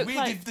 Yeah, it's Looked weird.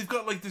 like- They've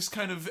got like this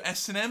kind of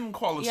S&M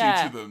quality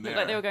Yeah, to them. looked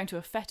like they were going to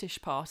a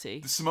fetish party.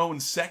 The Samoan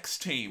sex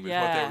team is what they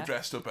Yeah. were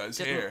dressed up as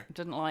here.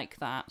 Didn't like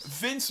that.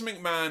 Vince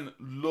McMahon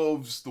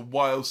loves the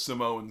wild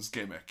Samoans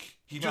gimmick.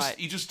 He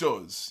just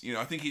does. You know,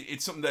 I think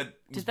it's something that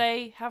Did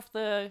they have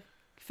the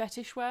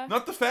fetish wear?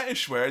 not the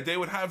fetish wear. They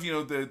would have, you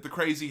know, the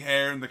crazy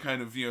hair and the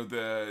kind of, you know,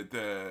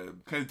 the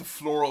kind of the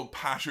floral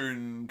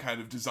pattern kind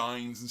of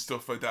designs and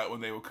stuff like that when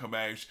they would come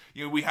out.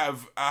 You know, we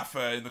have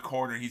Afa in the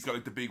corner. He's got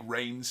like the big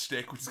rain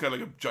stick, which is kind of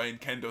like a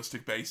giant kendo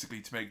stick basically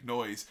to make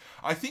noise.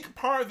 I think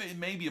part of it,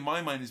 maybe in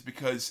my mind, is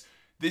because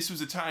this was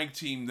a tag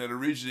team that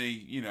originally,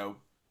 you know,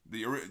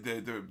 the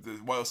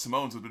Wild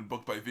Samoans had been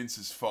booked by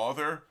Vince's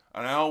father,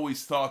 and I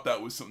always thought that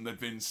was something that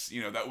Vince,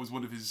 you know, that was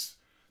one of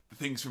the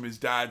things from his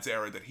dad's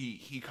era that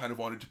he kind of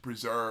wanted to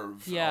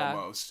preserve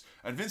almost.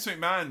 And Vince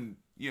McMahon,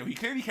 you know, he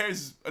clearly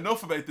cares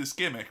enough about this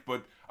gimmick,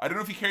 but I don't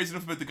know if he cares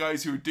enough about the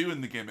guys who are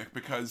doing the gimmick,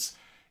 because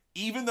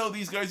even though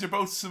these guys are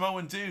both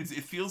Samoan dudes,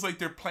 it feels like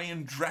they're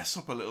playing dress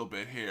up a little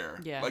bit here.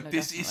 Yeah, like no,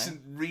 this definitely.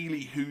 isn't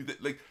really who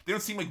like they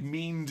don't seem like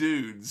mean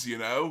dudes, you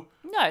know?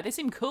 No, they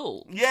seem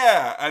cool.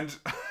 Yeah, and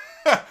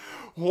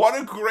what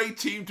a great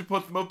team to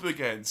put them up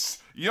against.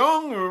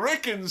 Young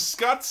Rick and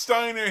Scott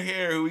Steiner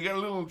here, who we got a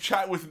little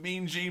chat with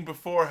Mean Gene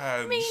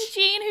beforehand. Mean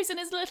Gene, who's in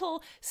his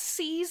little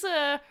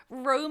Caesar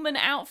Roman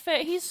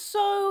outfit. He's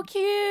so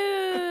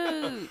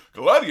cute.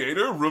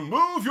 Gladiator,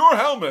 remove your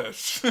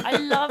helmet. I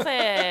love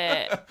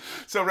it.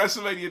 So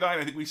WrestleMania 9,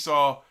 I think we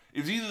saw,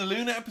 it was either the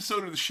Luna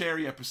episode or the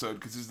Sherry episode,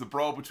 because there's the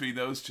brawl between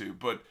those two,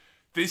 but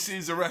this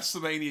is a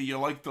WrestleMania you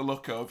like the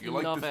look of, you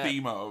like Love the it.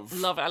 theme of.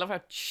 Love it. I love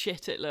how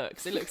shit it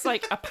looks. It looks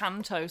like a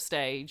panto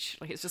stage.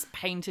 Like it's just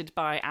painted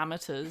by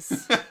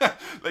amateurs.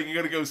 Like you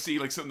gotta go see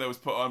like something that was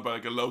put on by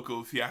like a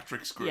local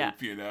theatrics group, Yeah.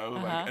 you know,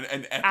 Uh-huh. like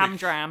an epic.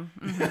 Amdram.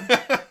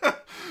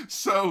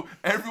 So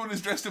everyone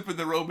is dressed up in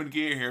the Roman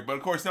gear here, but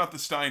of course not the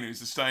Steiners.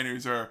 The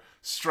Steiners are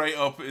straight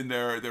up in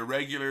their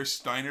regular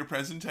Steiner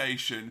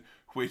presentation,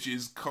 which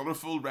is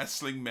colourful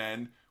wrestling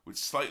men with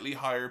slightly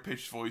higher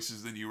pitched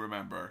voices than you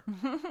remember.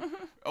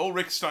 Old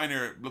Rick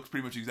Steiner looks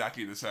pretty much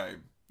exactly the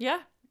same.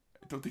 Yeah.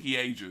 I don't think he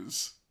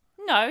ages.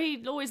 No,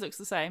 he always looks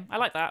the same. I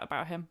like that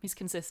about him. He's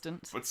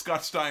consistent. But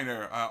Scott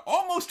Steiner,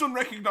 almost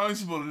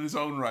unrecognisable in his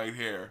own right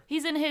here.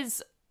 He's in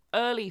his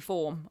early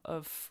form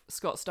of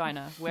Scott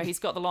Steiner, where he's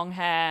got the long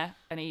hair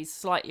and he's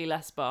slightly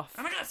less buff.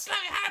 And I got a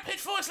slightly higher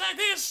pitched voice like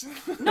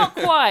this. Not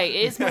quite.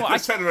 It is more. I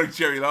sounded like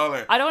Jerry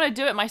Lawler. I don't want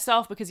to do it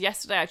myself because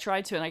yesterday I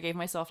tried to and I gave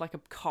myself like a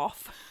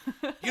cough.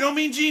 You know,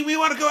 Mean Gene, we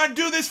want to go out and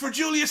do this for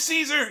Julius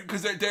Caesar,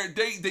 because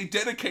they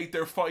dedicate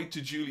their fight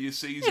to Julius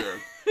Caesar,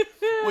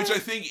 which I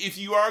think if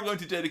you are going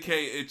to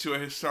dedicate it to a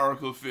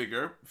historical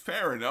figure,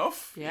 fair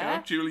enough. Yeah. You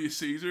know, Julius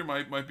Caesar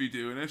might be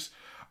doing it.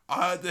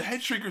 The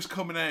head shrinker's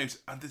coming out,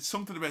 and there's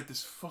something about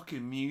this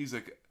fucking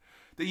music.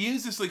 They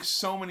use this like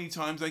so many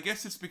times. I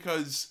guess it's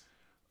because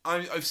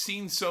I've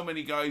seen so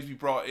many guys be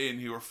brought in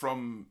who are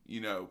from,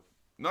 you know,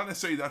 not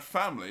necessarily that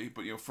family,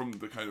 but, you know, from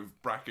the kind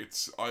of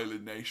brackets,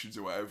 island nations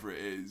or whatever it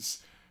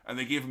is. And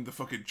they give him the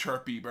fucking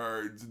chirpy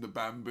birds and the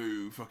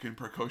bamboo fucking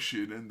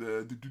percussion and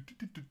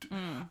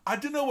the... I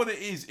don't know what it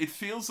is. It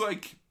feels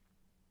like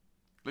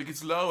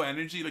it's low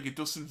energy, like it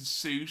doesn't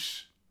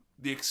suit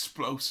the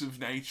explosive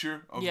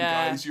nature of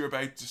Yeah. the guys you're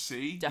about to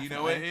see. Definitely. You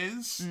know what it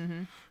is?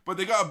 But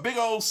they got a big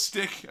old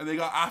stick and they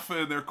got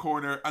Afa in their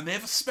corner and they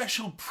have a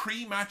special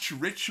pre-match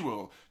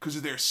ritual because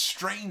of their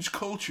strange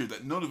culture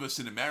that none of us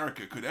in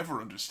America could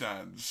ever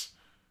understand.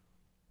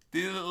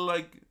 They did a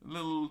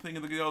little thing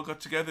and they all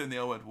got together and they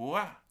all went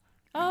wah.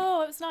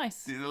 Oh, it was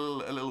nice. Did a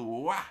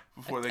little wah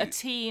before A they...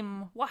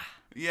 team. Wow.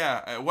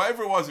 Yeah,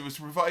 whatever it was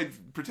to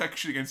provide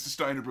protection against the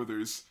Steiner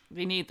brothers.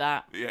 We need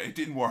that. Yeah, it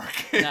didn't work.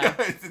 No.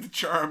 The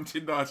charm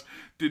did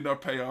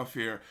not pay off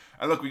here.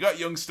 And look, we got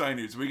young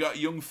Steiners. We got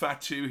young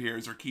Fatu here,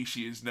 as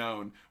Rikishi is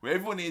known. Where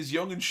everyone is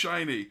young and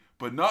shiny,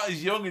 but not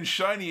as young and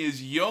shiny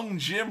as young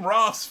Jim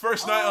Ross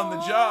first night on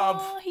the job.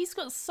 Oh, he's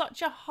got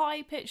such a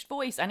high-pitched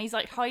voice, and he's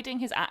like hiding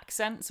his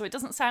accent, so it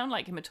doesn't sound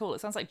like him at all.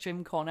 It sounds like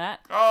Jim Cornette.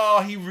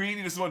 Oh, he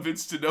really doesn't want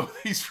Vince to know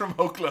he's from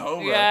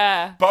Oklahoma.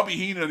 Yeah. Bobby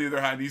Heenan, on the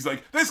other hand, he's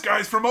like, this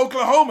guy's from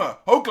Oklahoma.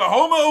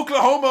 Oklahoma.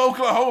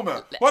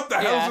 What the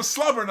hell's Yeah. a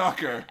slobber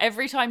knocker?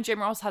 Every time Jim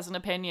Ross has an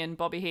opinion,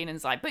 Bobby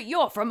Heenan's like, but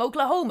you're from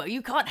Oklahoma,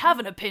 you can't have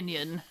an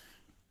opinion.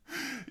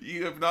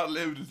 You have not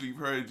lived until you've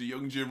heard the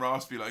young Jim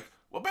Ross be like,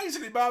 well,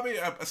 basically, Bobby,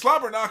 a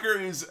slobber knocker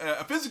is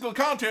a physical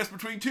contest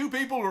between two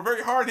people who are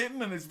very hard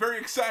hitting and it's very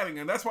exciting,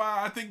 and that's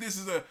why I think this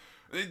is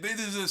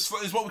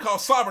what we call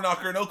slobber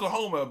knocker in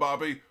Oklahoma,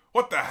 Bobby.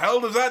 What the hell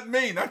does that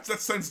mean? That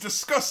sounds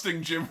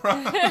disgusting, Jim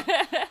Ross.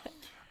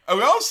 And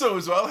we also,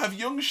 as well, have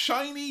young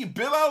shiny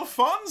Bill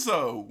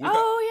Alfonso.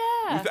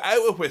 Yeah.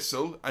 Without a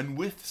whistle and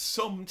with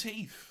some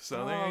teeth.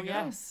 So there you go.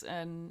 Yes,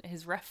 and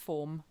his ref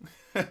form.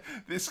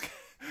 This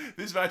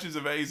match is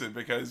amazing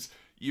because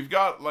you've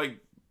got like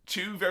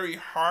two very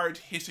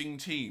hard-hitting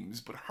teams,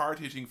 but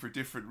hard-hitting for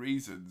different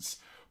reasons.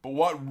 But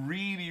what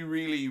really,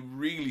 really,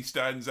 really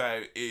stands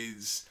out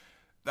is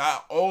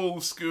that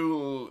old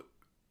school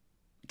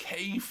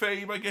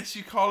kayfabe, I guess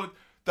you call it,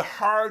 the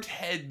hard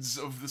heads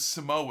of the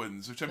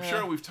Samoans, which I'm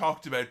sure we've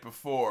talked about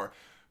before.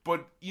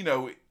 But, you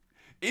know,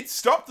 it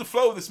stopped the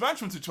flow of this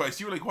match once or twice.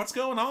 You were like, what's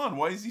going on?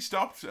 Why is he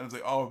stopped? And I was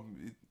like, oh,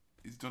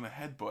 he's done a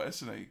headbutt,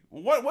 hasn't he?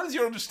 What is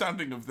your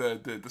understanding of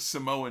the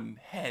Samoan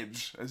head,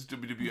 as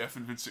WWF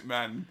and Vince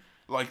McMahon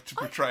like to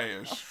portray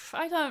it?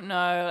 I don't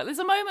know. There's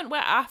a moment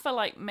where Afa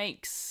like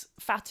makes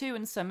Fatu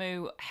and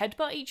Samu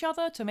headbutt each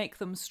other to make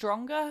them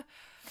stronger.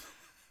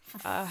 For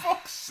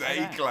fuck's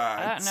sake, lads.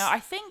 I don't know.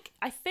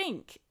 I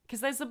think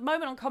because there's a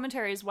moment on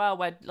commentary as well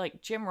where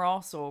like Jim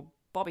Ross or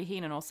Bobby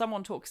Heenan or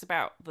someone talks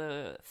about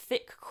the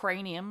thick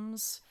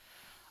craniums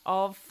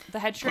of the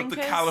head shrinkers. Put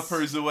the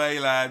calipers away,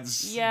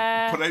 lads.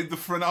 Yeah. Put out the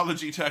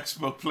phrenology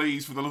textbook,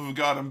 please, for the love of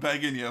God, I'm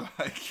begging you.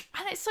 Like,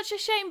 and it's such a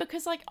shame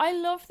because, like, I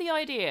love the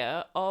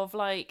idea of,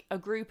 like, a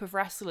group of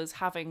wrestlers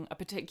having a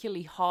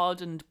particularly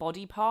hardened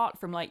body part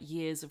from, like,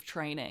 years of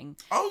training.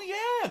 Oh,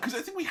 yeah, because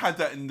I think we had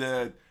that in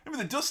the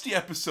Dusty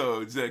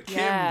episodes. Kim,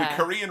 the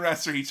Korean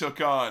wrestler he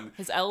took on.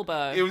 His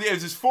elbow. It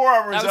was his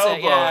forearm or his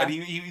elbow, and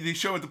he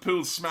showed at the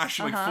pool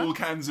smashing, like, full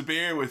cans of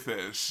beer with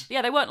it.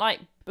 Yeah, they weren't,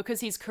 like,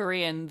 because he's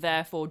Korean,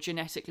 therefore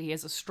genetically he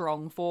has a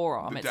strong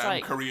forearm. The it's damn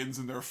like Koreans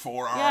and their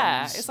forearms.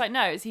 Yeah, it's like,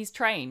 no, he's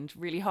trained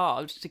really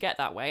hard to get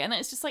that way. And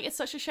it's just like, it's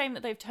such a shame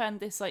that they've turned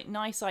this like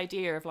nice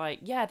idea of like,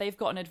 yeah, they've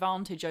got an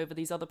advantage over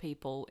these other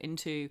people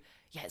into,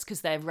 yeah, it's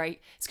because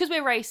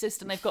we're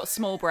racist and they've got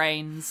small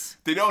brains.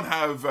 They don't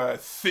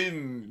have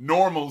thin,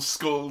 normal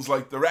skulls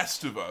like the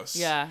rest of us.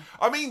 Yeah.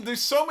 I mean,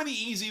 there's so many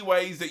easy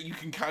ways that you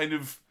can kind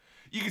of,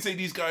 you can say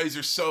these guys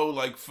are so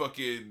like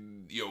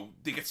fucking, you know,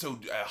 they get so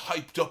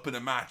hyped up in a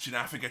match, and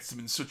Afa gets them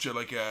in such a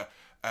like a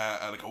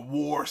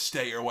war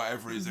state or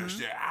whatever it is.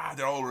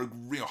 They're all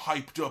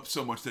hyped up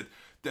so much that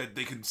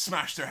they can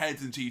smash their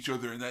heads into each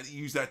other and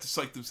use that to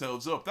psych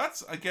themselves up.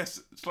 That's, I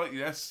guess, slightly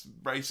less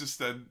racist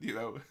than, you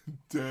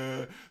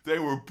know, they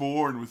were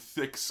born with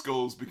thick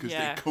skulls because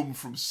they come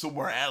from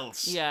somewhere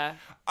else. Yeah.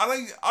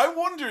 And I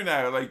wonder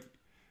now, like,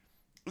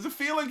 does it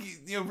feel like,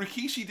 you know,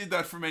 Rikishi did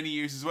that for many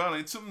years as well?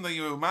 It's something that,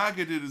 you know,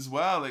 Umaga did as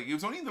well. Like, it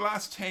was only in the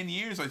last 10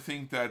 years, I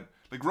think, that,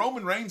 like,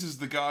 Roman Reigns is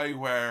the guy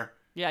where...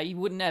 Yeah, you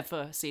would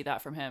never see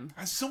that from him.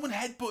 Has someone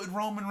headbutted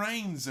Roman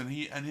Reigns and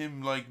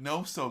him, like,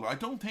 no solo? I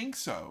don't think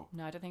so.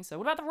 No, I don't think so.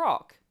 What about The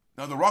Rock?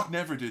 No, The Rock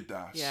never did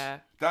that. Yeah.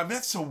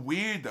 That's so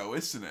weird, though,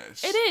 isn't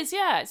it? It is,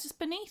 yeah. It's just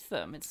beneath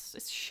them.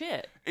 It's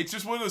shit. It's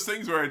just one of those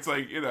things where it's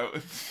like, you know,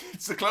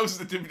 it's the closest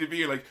to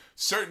WWE. Like,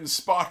 certain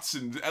spots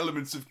and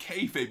elements of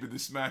kayfabe in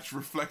this match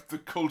reflect the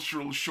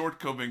cultural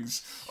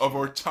shortcomings of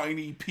our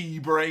tiny pea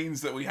brains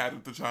that we had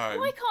at the time.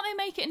 Why can't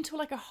they make it into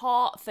like a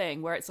Hart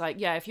thing where it's like,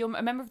 yeah, if you're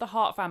a member of the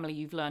Hart family,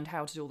 you've learned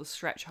how to do all the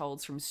stretch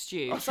holds from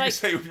Stu. I was going to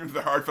say, if you're in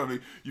the Hart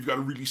family, you've got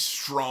a really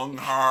strong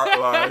heart,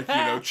 like, you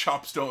know,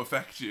 chops don't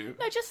affect you.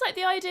 No, just like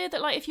the idea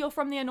that like if you're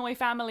from the Anoa'i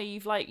family,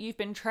 you've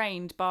been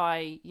trained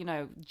by, you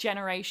know,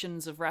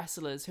 generations of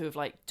wrestlers who have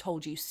like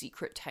told you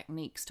secret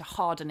techniques to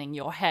hardening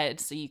your head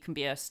so you can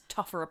be a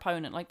tougher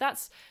opponent. Like,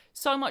 that's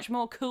so much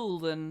more cool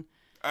than...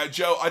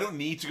 Joe, I don't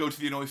need to go to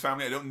the Anoa'i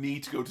family. I don't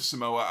need to go to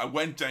Samoa. I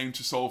went down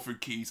to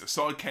Salford Keys. I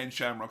saw Ken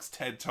Shamrock's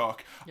TED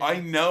Talk. Yeah. I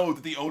know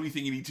that the only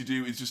thing you need to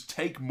do is just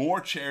take more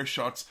chair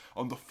shots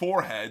on the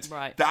forehead.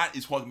 Right. That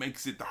is what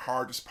makes it the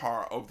hardest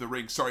part of the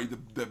ring. Sorry,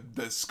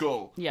 the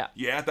skull. Yeah.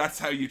 Yeah, that's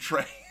how you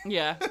train.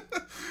 Yeah.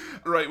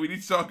 Right, we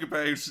need to talk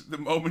about the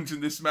moment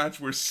in this match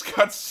where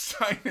Scott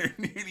Steiner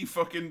nearly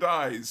fucking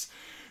dies.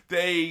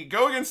 They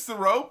go against the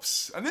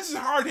ropes, and this is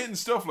hard-hitting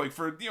stuff, like,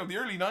 for, you know, the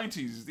early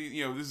 90s,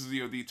 this is,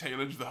 you know, the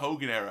tail end of the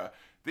Hogan era.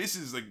 This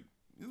is, like,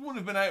 it wouldn't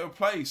have been out of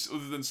place,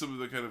 other than some of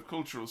the kind of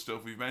cultural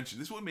stuff we've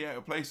mentioned. This wouldn't be out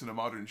of place in a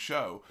modern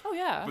show. Oh,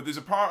 yeah. But there's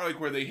a part, like,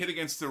 where they hit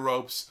against the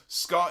ropes,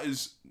 Scott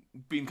is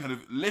being kind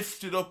of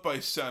lifted up by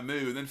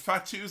Samu, and then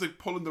Fatu is, like,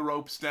 pulling the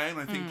ropes down.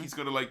 I think he's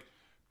going to, like,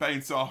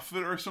 bounce off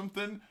it or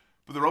something.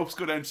 But the ropes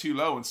go down too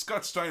low, and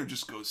Scott Steiner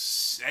just goes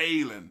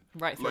sailing.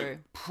 Right through.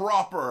 Like,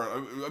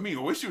 proper. I mean,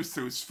 I wish it was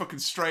through. It's fucking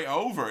straight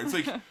over. It's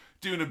like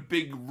doing a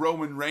big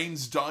Roman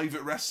Reigns dive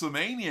at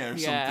WrestleMania or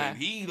something.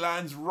 He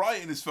lands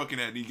right in his fucking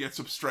head, and he gets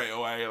up straight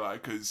away,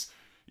 like, because...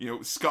 You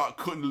know, Scott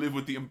couldn't live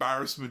with the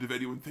embarrassment of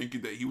anyone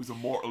thinking that he was a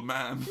mortal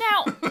man.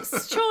 Now,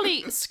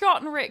 surely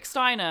Scott and Rick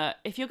Steiner,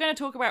 if you're going to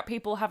talk about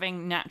people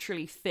having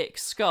naturally thick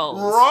skulls...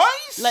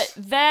 Right?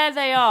 There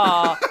they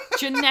are.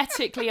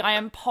 Genetically, I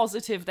am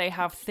positive they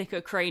have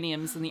thicker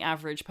craniums than the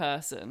average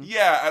person.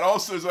 Yeah, and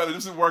also as well, it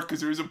doesn't work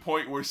because there is a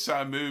point where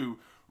Samu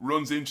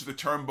runs into the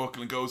turnbuckle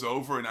and goes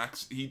over and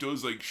he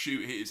does like hit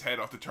his head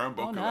off the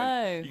turnbuckle. Oh, no.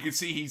 And you can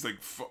see he's like,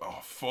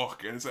 oh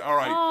fuck, and it's like, all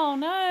right. Oh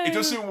no. It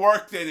doesn't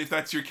work then if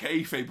that's your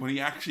kayfabe. When he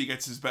actually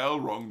gets his bell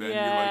rung, then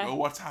you're like, oh,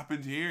 what's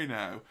happened here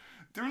now?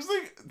 There was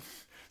like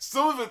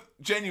some of it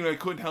genuinely I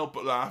couldn't help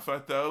but laugh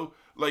at though.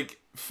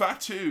 Like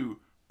Fatu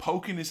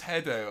poking his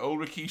head out, old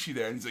Rikishi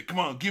there, and he's like, come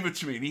on, give it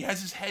to me. And he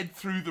has his head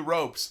through the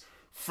ropes,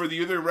 for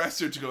the other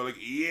wrestler to go like,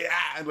 yeah,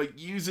 and like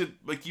use it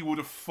like you would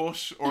a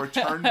foot or a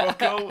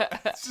turnbuckle.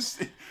 It's just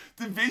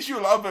the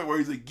visual of it where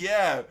he's like,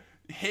 yeah,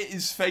 hit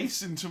his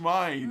face into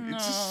mine.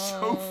 It's just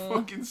so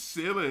fucking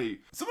silly.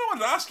 Something I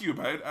wanted to ask you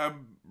about,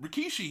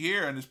 Rikishi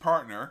here and his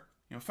partner,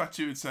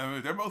 Fatu and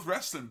Samu, they're both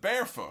wrestling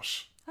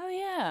barefoot. Oh,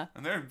 yeah.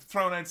 And they're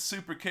throwing out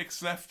super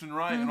kicks left and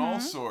right and all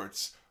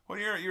sorts. What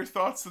are your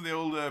thoughts on the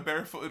old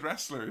barefooted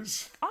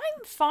wrestlers?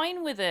 I'm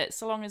fine with it,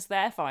 so long as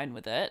they're fine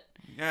with it.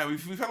 Yeah,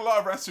 we've had a lot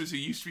of wrestlers who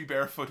used to be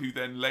barefoot who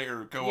then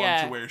later go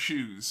on to wear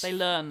shoes. They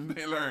learn.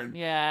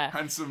 Yeah.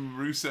 Handsome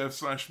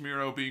Rusev /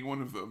 Miro being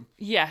one of them.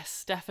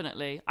 Yes,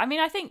 definitely. I mean,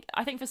 I think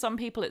for some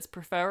people it's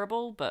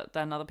preferable, but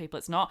then other people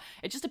it's not.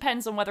 It just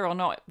depends on whether or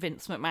not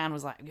Vince McMahon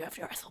was like, you have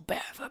to wrestle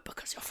barefoot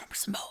because you're from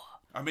Samoa.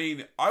 I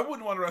mean, I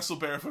wouldn't want to wrestle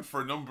barefoot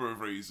for a number of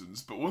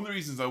reasons, but one of the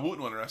reasons I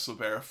wouldn't want to wrestle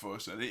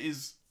barefoot, and it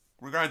is,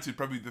 granted,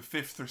 probably the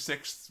 5th or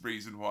 6th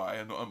reason why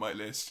on my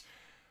list,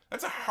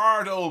 that's a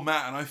hard old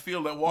mat, and I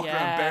feel that walking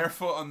around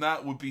barefoot on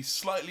that would be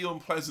slightly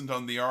unpleasant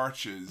on the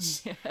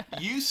arches. Yeah.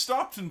 You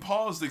stopped and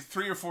paused like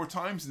 3 or 4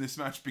 times in this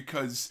match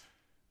because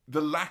the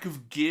lack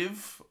of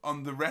give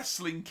on the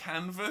wrestling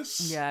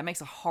canvas. Yeah, it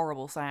makes a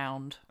horrible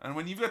sound. And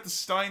when you've got the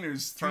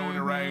Steiners throwing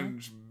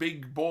around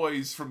big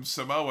boys from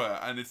Samoa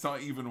and it's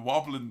not even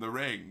wobbling the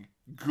ring,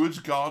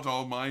 good God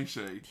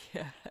almighty.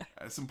 Yeah.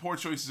 Some poor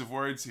choices of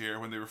words here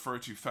when they refer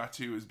to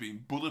Fatu as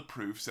being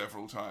bulletproof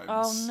several times.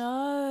 Oh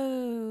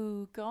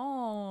no,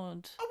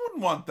 God. I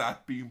wouldn't want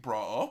that being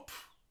brought up.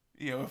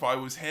 If I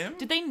was him.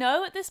 Did they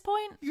know at this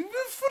point? You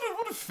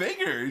would have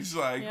figured.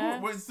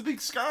 Like, where's the big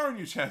scar on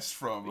your chest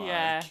from? Like,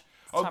 yeah.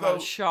 Although I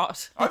was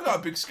shot. I've got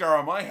a big scar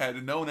on my head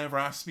and no one ever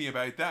asked me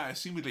about that,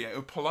 assumedly out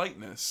of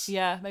politeness.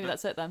 Yeah, maybe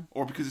that's it then.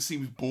 Or because it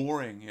seems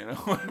boring,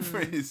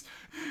 whatever it is.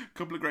 A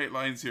couple of great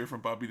lines here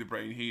from Bobby the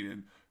Brain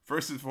Heenan.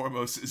 First and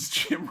foremost is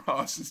Jim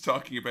Ross is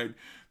talking about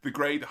the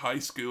great high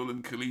school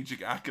and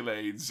collegiate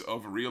accolades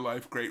of real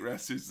life great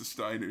wrestlers, the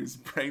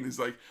Steiners. Brain is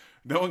like,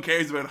 no one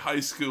cares about high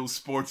school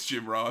sports,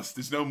 Jim Ross.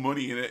 There's no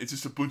money in it. It's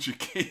just a bunch of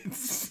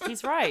kids.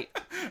 He's right.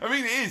 I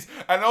mean, it is.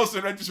 And also,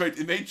 in retrospect,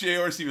 it made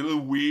JR seem a little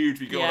weird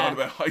to be going on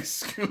about high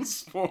school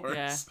sports.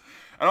 Yeah.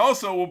 And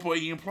also, at one point,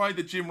 he implied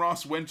that Jim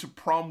Ross went to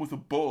prom with a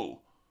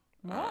bull.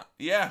 What?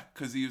 Yeah,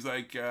 because he was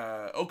like,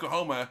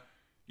 Oklahoma,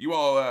 you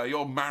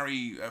all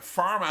marry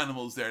farm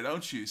animals there,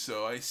 don't you?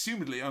 So, I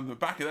assumedly, on the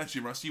back of that,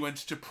 Jim Ross, you went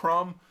to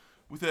prom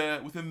with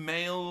a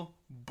male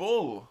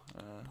bull.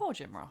 Poor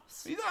Jim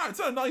Ross. It's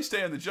not a nice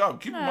day on the job.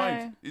 Keep in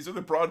mind, his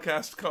other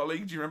broadcast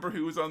colleague, do you remember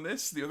who was on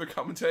this? The other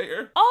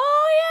commentator?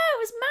 Oh, yeah, it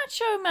was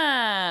Macho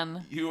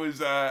Man. He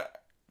was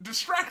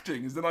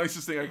distracting is the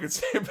nicest thing I could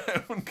say about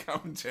him on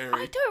commentary.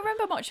 I don't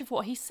remember much of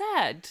what he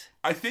said.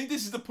 I think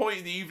this is the point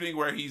in the evening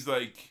where he's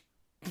like,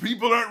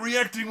 people aren't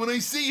reacting when I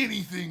say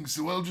anything,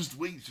 so I'll just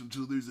wait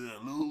until there's a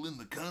lull in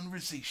the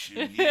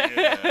conversation.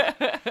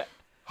 Yeah.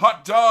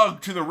 Hot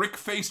dog to the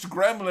Rick-faced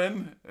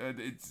gremlin.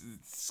 And it's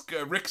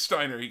Rick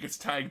Steiner. He gets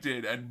tagged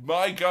in, and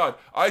my God,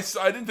 I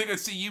didn't think I'd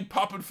see you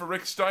popping for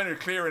Rick Steiner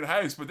clearing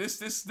house, but this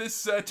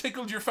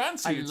tickled your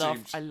fancy.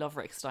 I love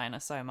Rick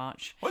Steiner so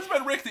much. What's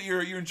about Rick that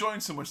you're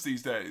enjoying so much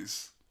these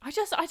days? I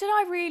don't know.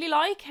 I really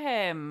like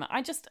him.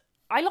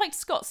 I liked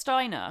Scott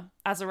Steiner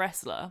as a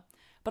wrestler,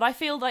 but I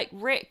feel like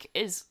Rick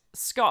is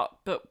Scott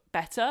but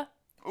better.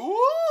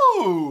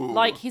 Ooh,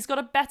 like he's got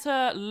a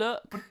better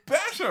look. But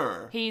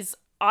better.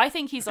 I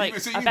think he's like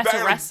a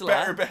better wrestler.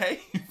 Better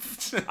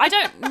behaved. I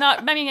don't know.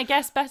 I mean, I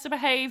guess better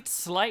behaved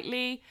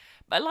slightly,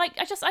 but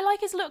I like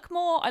his look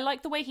more. I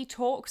like the way he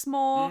talks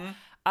more. Mm-hmm.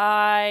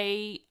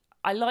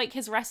 I like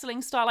his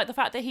wrestling style. Like the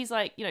fact that he's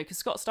like, because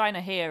Scott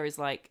Steiner here is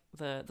like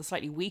the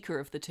slightly weaker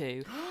of the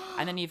two,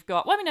 and then you've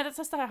got. Well, I mean,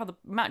 that's how the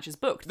match is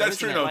booked. That's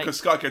true, no, because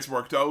Scott gets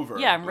worked over.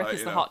 Yeah, and Rick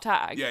is the hot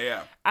tag.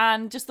 Yeah.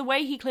 And just the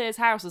way he clears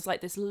house is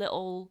like this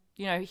little.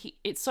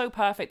 It's so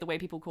perfect the way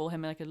people call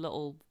him like a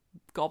little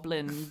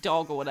goblin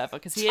dog or whatever,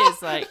 because he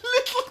is like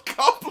little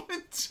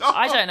goblin dog.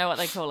 I don't know what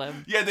they call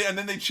him. Yeah, and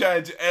then they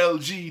chant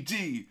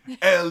LGD.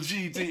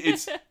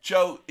 It's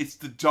Joe. It's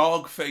the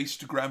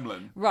dog-faced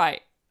gremlin.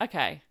 Right.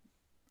 Okay.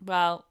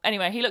 Well,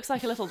 anyway, he looks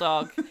like a little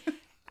dog,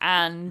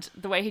 and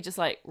the way he just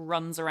like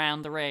runs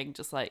around the ring,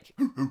 just like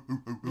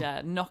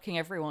knocking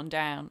everyone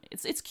down.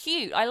 It's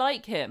cute. I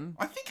like him.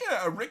 I think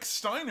a Rick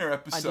Steiner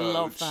episode. I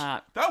love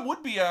that. That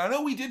would be. I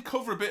know we did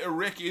cover a bit of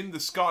Rick in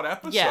the Scott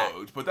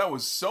episode, but that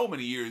was so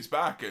many years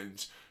back,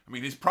 and I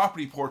mean his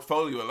property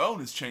portfolio alone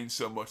has changed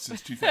so much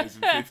since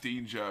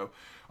 2015, Joe.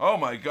 Oh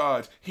my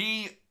God,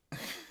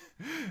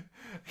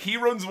 He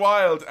runs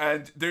wild,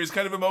 and there's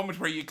kind of a moment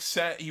where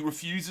he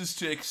refuses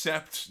to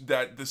accept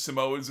that the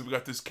Samoans have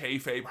got this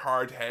kayfabe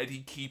hard head.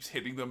 He keeps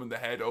hitting them in the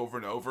head over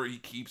and over. He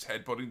keeps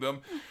headbutting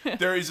them.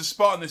 There is a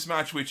spot in this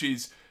match which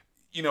is,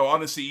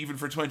 honestly, even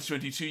for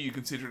 2022, you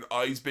consider it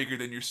eyes bigger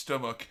than your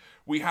stomach.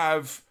 We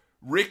have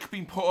Rick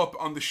being put up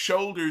on the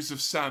shoulders of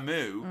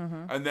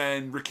Samu, and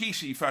then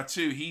Rikishi,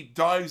 Fatu, he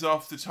dives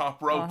off the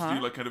top rope to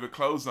do like kind of a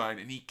clothesline,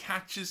 and he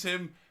catches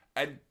him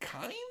and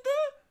kinda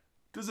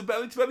Does a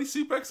belly-to-belly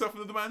suplex off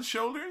of the man's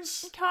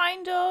shoulders?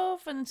 Kind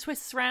of, and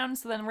twists around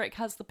so then Rick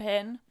has the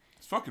pin.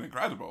 It's fucking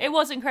incredible. It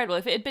was incredible.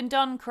 If it had been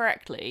done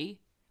correctly,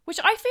 which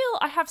I feel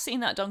I have seen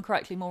that done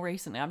correctly more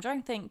recently. I'm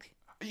trying to think.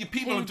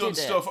 People who have done did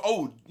it? stuff.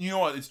 Oh, you know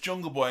what? It's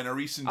Jungle Boy in a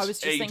recent I was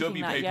just AEW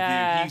thinking that, pay-per-view.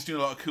 yeah. He's doing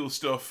a lot of cool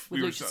stuff.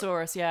 With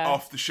Luchasaurus, yeah.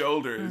 Off the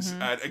shoulders.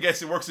 And I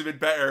guess it works a bit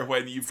better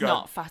when you've got...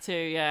 Not Fatu,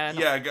 yeah.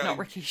 Not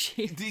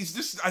Rikishi.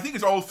 These I think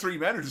it's all three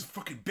men are just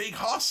fucking big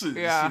hosses.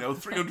 Yeah.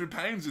 300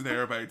 pounds in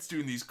thereabouts,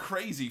 doing these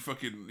crazy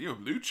fucking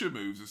lucha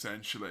moves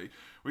essentially.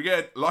 We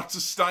get lots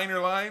of Steiner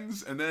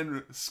lines, and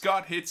then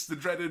Scott hits the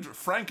dreaded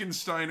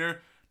Frankensteiner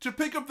to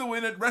pick up the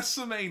win at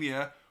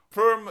WrestleMania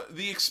from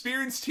the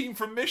experienced team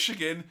from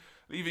Michigan,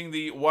 leaving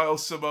the Wild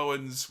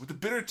Samoans with a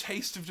bitter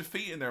taste of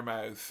defeat in their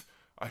mouth.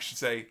 I should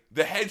say,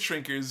 the Head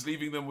Shrinkers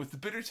leaving them with the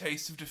bitter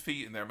taste of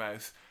defeat in their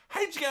mouth.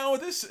 How'd you get on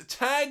with this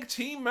tag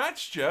team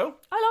match, Joe?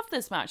 I loved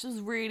this match. This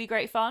was really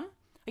great fun.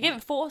 I gave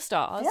it 4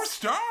 stars. 4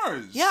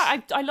 stars? Yeah,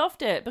 I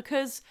loved it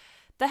because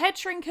the Head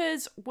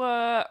Shrinkers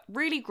were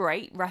really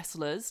great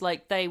wrestlers.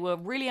 Like, they were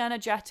really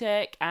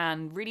energetic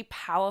and really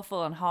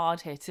powerful and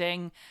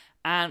hard-hitting.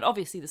 And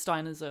obviously the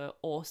Steiners are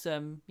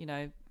awesome,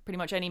 pretty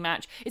much any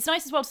match. It's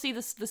nice as well to see the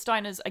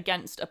Steiners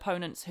against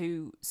opponents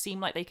who seem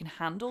like they can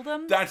handle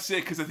them. That's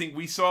it, because I think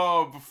we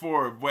saw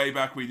before, way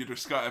back when we did our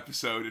Scott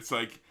episode, it's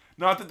like,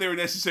 not that they were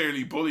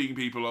necessarily bullying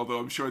people, although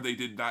I'm sure they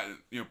did that,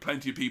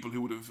 plenty of people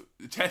who would have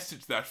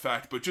attested to that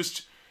fact, but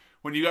just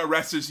when you got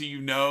wrestlers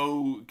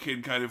who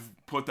can kind of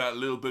put that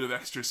little bit of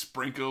extra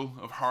sprinkle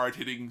of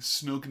hard-hitting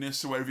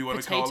snugness, or whatever you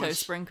want to call it. Potato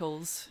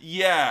sprinkles.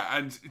 Yeah,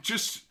 and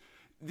just...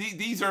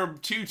 These are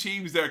two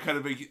teams that are kind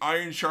of like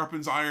iron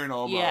sharpens iron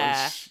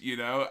almost,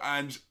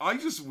 and I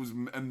just was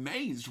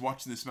amazed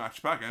watching this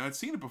match back. And I'd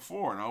seen it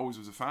before and I always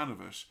was a fan of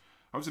it.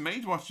 I was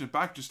amazed watching it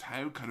back just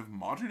how kind of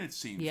modern it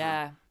seemed.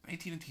 Yeah. For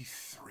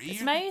 1993?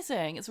 It's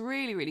amazing. It's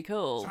really, really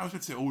cool. So I was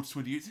going to say, it's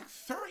 20 years.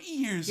 It's like 30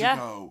 years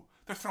ago.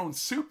 They're throwing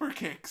super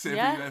kicks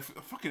every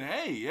fucking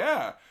A,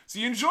 yeah. So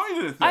you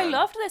enjoyed it then? I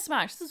loved this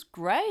match. This is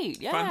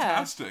great, yeah.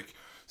 Fantastic.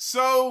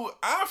 So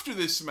after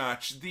this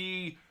match,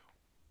 the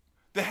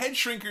Head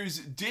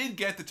Shrinkers did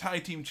get the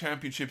Tag Team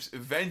Championships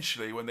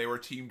eventually when they were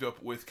teamed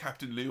up with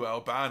Captain Lou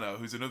Albano,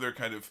 who's another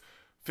kind of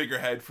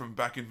figurehead from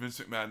back in Vince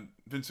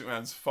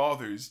McMahon's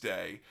father's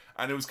day.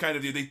 And it was kind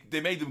of,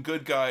 they made them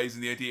good guys,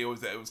 and the idea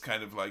was that it was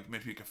kind of like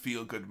maybe like a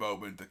feel-good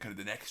moment that kind of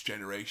the next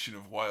generation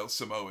of Wild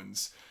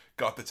Samoans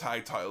got the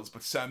tag titles.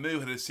 But Samu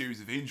had a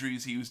series of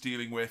injuries he was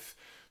dealing with,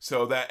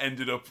 so that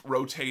ended up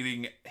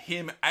rotating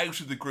him out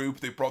of the group.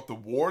 They brought the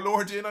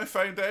Warlord in, I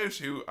found out,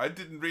 who I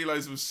didn't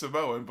realize was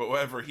Samoan, but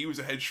whatever, he was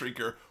a head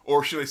shrinker,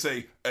 or should I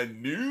say, a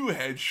new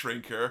head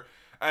shrinker.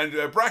 And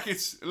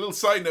brackets, a little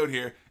side note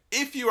here,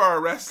 if you are a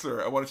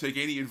wrestler and want to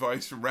take any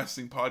advice from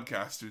wrestling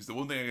podcasters, the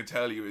one thing I can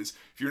tell you is,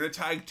 if you're in a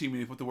tag team and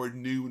you put the word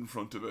new in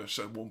front of it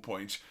at one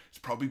point, it's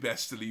probably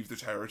best to leave the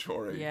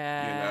territory.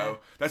 Yeah.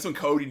 That's when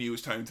Cody knew it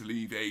was time to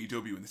leave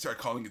AEW, and they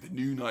started calling it the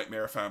New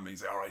Nightmare Family.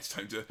 He's like, alright, it's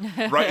time to...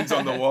 writing's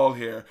on the wall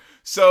here.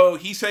 So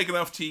he's taken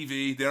off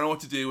TV, they don't know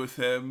what to do with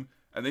him,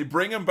 and they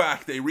bring him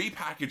back, they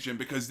repackage him,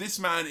 because this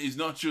man is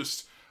not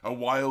just a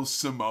wild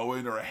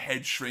Samoan or a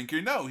head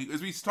shrinker. No, as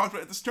we talked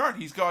about at the start,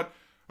 he's got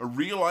a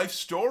real life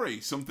story,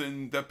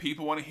 something that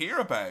people want to hear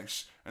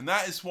about. And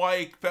that is why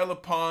it fell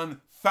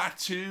upon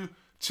Fatu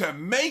to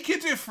make a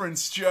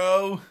difference,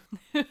 Joe.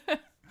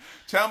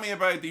 Tell me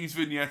about these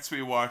vignettes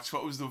we watched.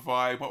 What was the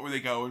vibe? What were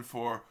they going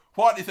for?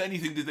 What, if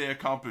anything, did they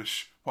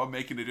accomplish while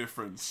making a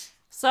difference?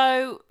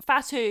 So,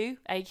 Fatu,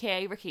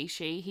 aka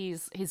Rikishi,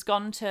 he's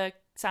gone to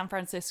San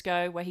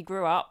Francisco where he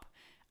grew up,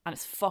 and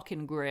it's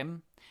fucking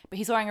grim. But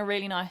he's wearing a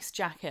really nice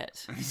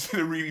jacket. He's in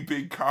a really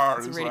big car as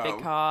well. It's a really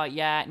big car,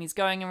 yeah. And he's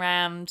going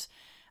around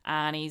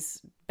and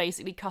he's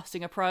basically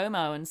cutting a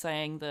promo and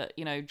saying that,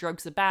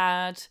 drugs are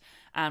bad.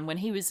 And when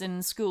he was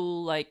in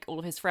school, like, all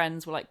of his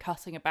friends were, like,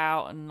 cutting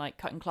about and, like,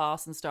 cutting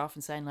class and stuff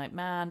and saying, like,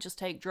 man, just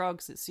take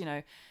drugs. It's,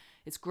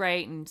 it's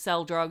great, and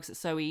sell drugs. It's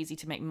so easy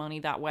to make money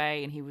that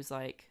way. And he was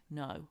like,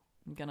 no,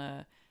 I'm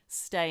gonna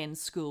stay in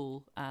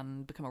school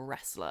and become a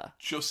wrestler.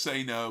 Just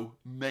say no,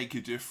 make a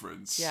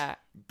difference. Yeah.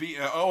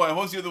 And what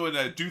was the other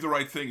one? Do the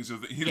right thing. So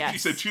he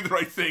said, do the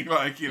right thing,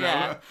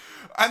 Yeah.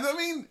 And I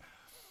mean,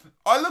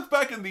 I look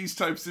back on these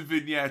types of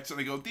vignettes and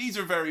I go, these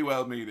are very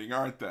well-meaning,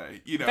 aren't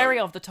they? Very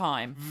of the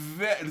time.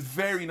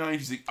 Very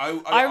 90s.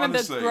 I remember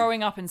honestly,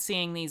 growing up and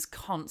seeing these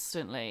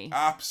constantly.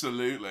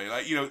 Absolutely.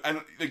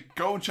 And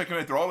go and check them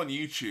out. They're all on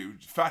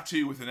YouTube.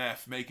 Fatu with an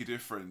F, make a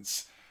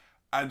difference.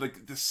 And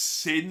like the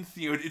synth,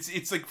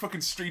 it's like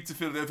fucking Streets of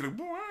Philadelphia,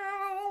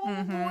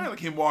 like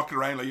him walking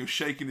around, like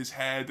shaking his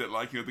head at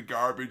like the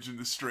garbage in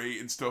the street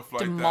and stuff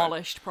like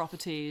Demolished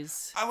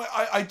properties.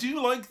 I do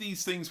like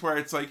these things where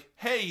it's like,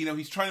 hey,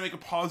 he's trying to make a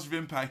positive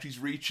impact. He's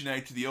reaching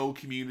out to the old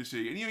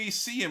community, and you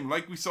see him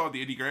like we saw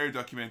the Eddie Guerrero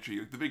documentary,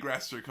 like the big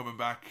wrestler coming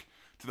back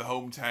to the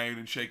hometown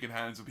and shaking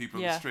hands with people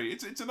on the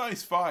street. It's a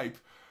nice vibe.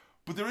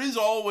 But there is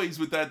always,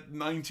 with that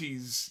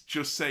 90s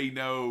just say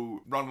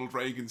no, Ronald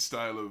Reagan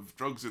style of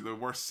drugs are the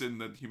worst sin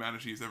that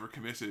humanity has ever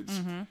committed.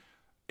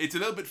 it's a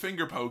little bit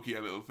finger pokey,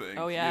 a little thing.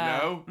 Oh,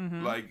 yeah. You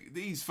know? Like,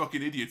 these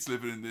fucking idiots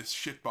living in this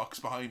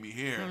shitbox behind me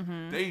here,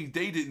 they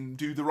didn't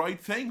do the right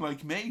thing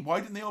like me.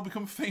 Why didn't they all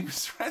become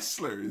famous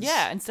wrestlers?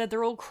 Yeah, instead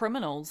they're all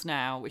criminals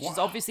now, which is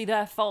obviously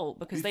their fault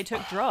because they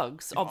took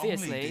drugs,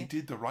 obviously. Only they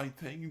did the right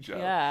thing, Joe.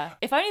 Yeah.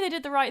 If only they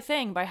did the right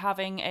thing by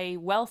having a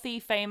wealthy,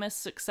 famous,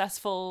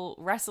 successful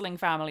wrestling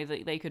family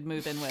that they could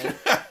move in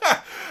with.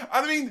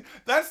 I mean,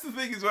 that's the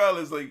thing as well,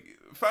 is like,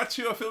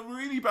 Fatu, I feel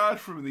really bad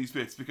for him in these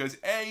bits because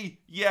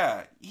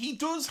he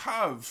does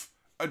have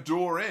a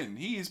door in.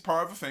 He is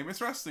part of a famous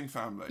wrestling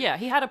family. Yeah,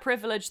 he had a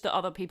privilege that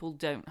other people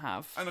don't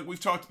have. And like, we've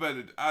talked about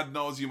it ad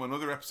nauseum on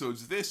other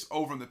episodes of this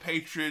over on the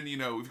Patreon. You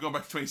know, we've gone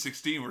back to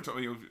 2016. We're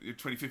talking,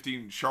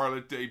 2015,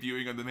 Charlotte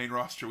debuting on the main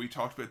roster. We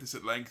talked about this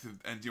at length,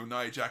 and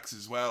Nia Jax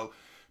as well.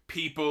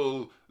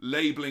 People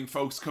labeling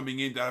folks coming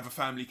in that have a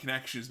family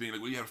connection as being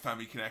like, well, you have a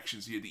family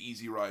connection, so you had the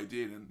easy ride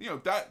in.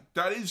 And,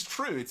 that is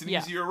true. It's an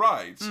easier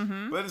ride. But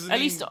that doesn't At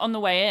mean, least on the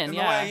way in, on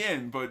the way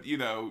in, but,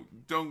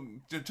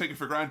 don't take it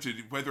for granted.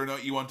 Whether or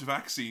not you want a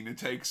vaccine, it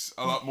takes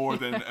a lot more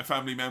than a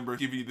family member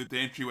giving you the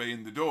entryway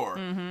in the door.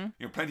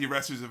 Plenty of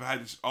wrestlers have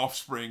had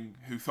offspring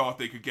who thought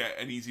they could get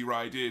an easy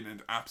ride in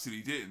and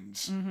absolutely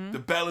didn't. The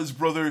Bella's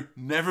brother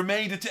never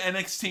made it to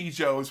NXT,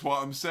 Joe, is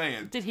what I'm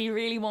saying. Did he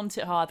really want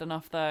it hard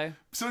enough, though?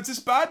 So it's this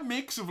bad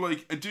mix of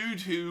like a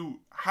dude who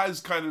has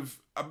kind of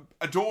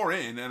a door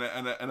in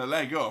and a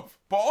leg up,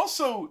 but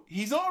also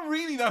he's not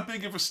really that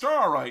big of a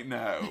star right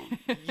now.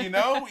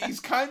 He's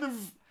kind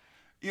of,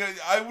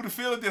 I would have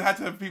felt like they had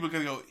to have people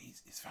kind of go,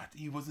 he's fat.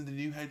 He wasn't the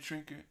new head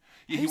shrinker.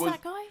 Yeah, Who's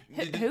that guy?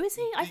 Who is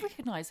he? I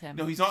recognise him.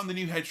 No, he's not in the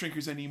new head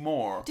shrinkers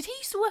anymore. Did he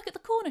used to work at the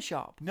corner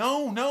shop?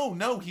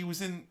 No. He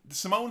was in the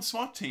Samoan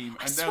SWAT team,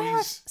 I and swear now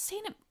I've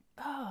seen him.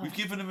 Oh. We've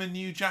given him a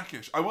new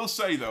jacket. I will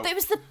say though, It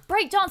was the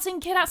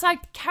breakdancing kid outside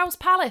Cow's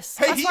Palace.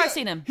 That's where I've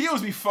seen him. He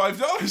owes me $5.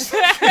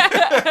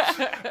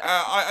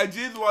 I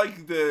did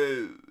like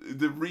the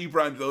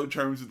rebrand though in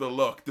terms of the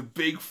look. The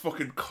big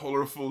fucking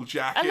colourful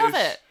jacket. I love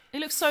it.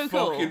 It looks so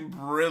cool. Fucking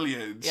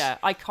brilliant. Yeah,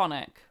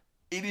 iconic.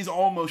 It is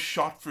almost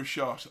shot for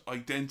shot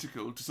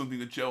identical to something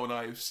that Joe and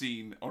I have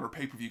seen on our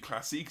pay-per-view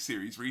Classique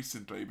series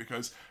recently,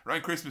 because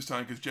around Christmas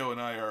time, because Joe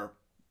and I are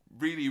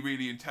really,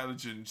 really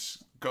intelligent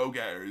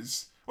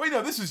go-getters. Wait,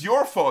 no, this was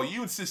your fault.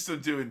 You insisted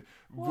on doing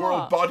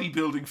World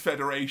Bodybuilding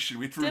Federation.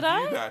 We had to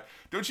review that.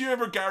 Don't you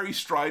remember Gary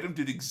Stridham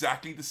did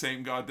exactly the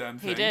same goddamn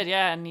thing? He did,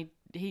 yeah, and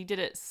he did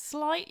it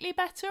slightly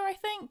better, I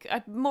think.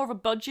 More of a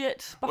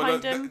budget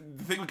behind him.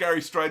 The thing with Gary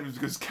Stridham is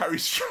because Gary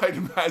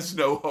Stridham has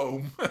no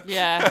home.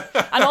 Yeah,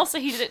 and also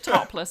he did it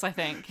topless, I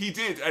think. He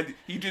did, and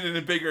he did it in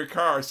a bigger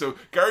car. So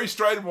Gary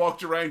Stridham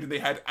walked around and they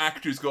had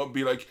actors go up and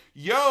be like,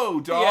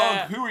 yo,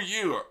 dog, who are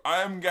you?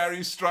 I'm Gary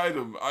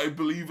Stridham. I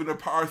believe in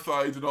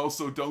apartheid and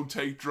also don't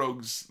take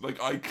drugs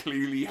like I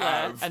clearly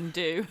have. And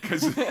do.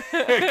 Because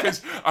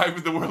I'm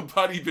in the World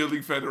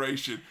Bodybuilding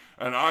Federation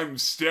and I'm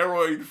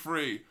steroid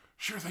free.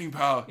 Sure thing,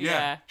 pal.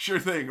 Yeah, sure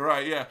thing.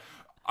 Right, yeah.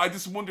 I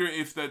just wonder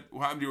if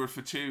what happened to her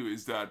for two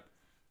is that,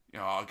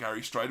 Gary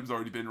Stridham's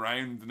already been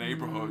around the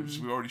neighbourhood.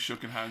 We've already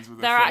shook hands with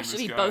a They're famous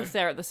actually guy. both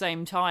there at the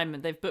same time,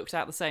 and they've booked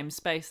out the same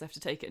space. They have to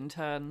take it in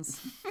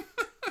turns.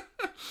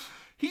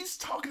 He's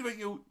talking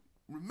about,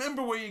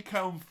 remember where you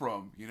come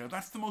from.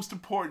 That's the most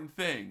important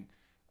thing.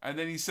 And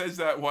then he says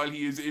that while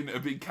he is in a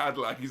big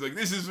Cadillac. He's like,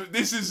 this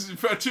is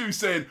Fatu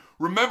saying,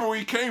 remember where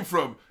you came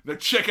from. Now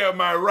check out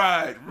my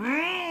ride.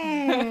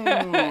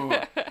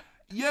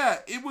 Yeah,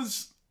 it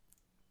was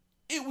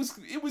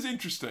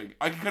interesting.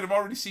 I can kind of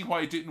already see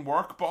why it didn't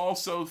work, but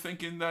also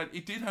thinking that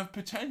it did have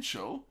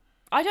potential.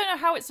 I don't know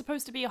how it's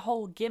supposed to be a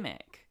whole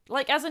gimmick.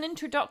 Like, as an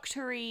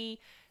introductory,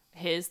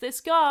 here's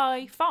this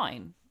guy,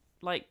 fine.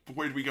 Like,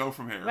 where do we go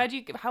from here?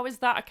 How is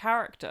that a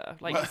character?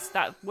 Like, is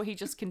that what he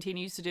just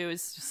continues to do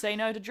is just say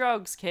no to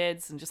drugs,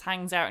 kids, and just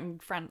hangs out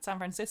in San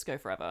Francisco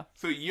forever?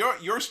 So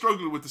you're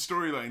struggling with the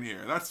storyline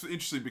here. That's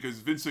interesting because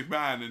Vince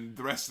McMahon and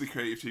the rest of the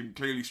creative team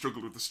clearly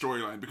struggled with the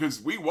storyline,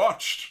 because we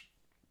watched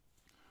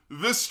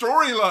the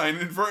storyline,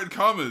 inverted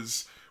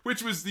commas,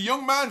 which was the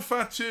young man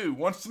Fatu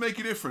wants to make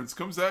a difference.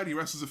 Comes out, he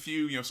wrestles a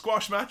few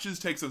squash matches,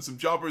 takes on some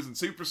jobbers and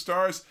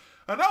superstars,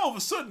 and all of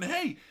a sudden,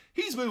 hey,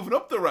 he's moving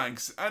up the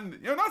ranks.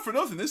 And, not for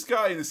nothing, this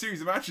guy in the series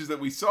of matches that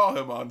we saw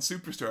him on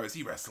Superstars,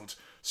 he wrestled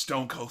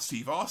Stone Cold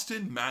Steve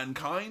Austin,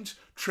 Mankind,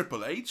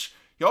 Triple H.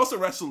 He also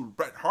wrestled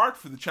Bret Hart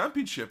for the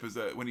championship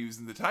when he was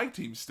in the tag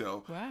team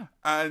still. Wow.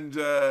 And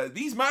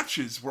these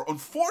matches were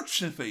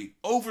unfortunately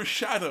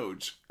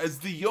overshadowed as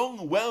the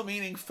young,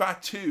 well-meaning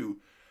Fatu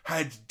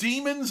had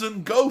demons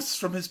and ghosts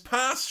from his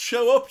past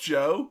show up,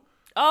 Joe.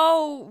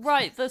 Oh,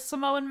 right, the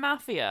Samoan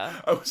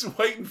Mafia. I was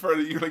waiting for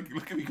it. You're like,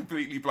 look at me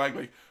completely blank,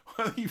 like,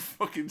 what are you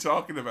fucking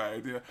talking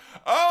about? Yeah.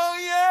 Oh,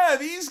 yeah,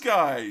 these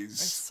guys.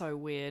 It's so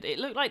weird. It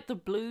looked like the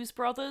Blues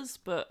Brothers,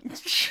 but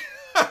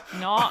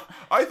Not.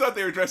 I thought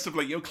they were dressed up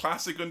like,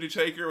 classic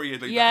Undertaker, where you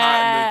had like the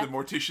hat and the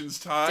mortician's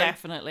tie.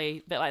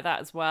 Definitely. A bit like that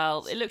as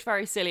well. It looked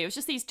very silly. It was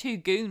just these two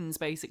goons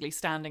basically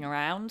standing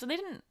around, and they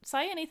didn't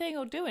say anything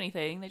or do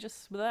anything. They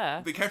just were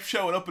there. They kept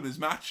showing up in his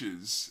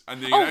matches.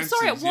 And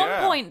At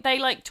one point, they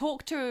like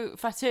talk to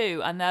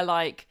Fatu, and they're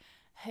like,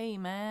 hey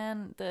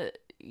man,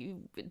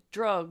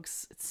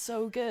 drugs, it's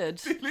so good.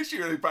 They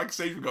literally are like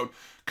backstage and going,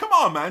 come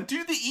on man,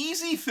 do the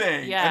easy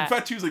thing. Yeah. And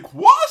Fatu's like,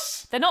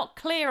 what? They're not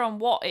clear on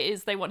what it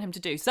is they want him to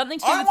do. Something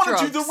to do with drugs. I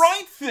want to do the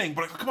right thing,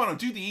 but come on,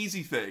 do the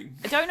easy thing.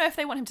 I don't know if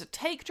they want him to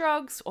take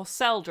drugs or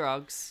sell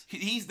drugs.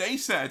 They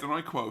said, and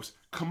I quote,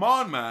 come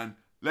on man,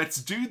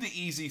 let's do the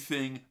easy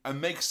thing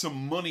and make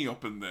some money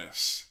up in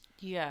this.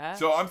 Yeah.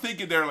 So I'm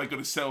thinking they're like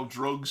going to sell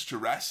drugs to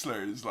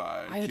wrestlers,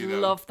 like. I would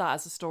love that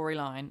as a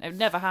storyline. It would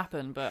never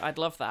happen, but I'd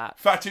love that.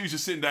 Fatu's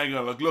just sitting down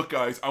going, like, look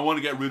guys, I want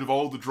to get rid of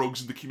all the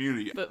drugs in the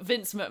community. But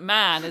Vince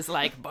McMahon is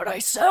like, but I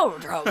sell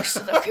drugs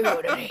to the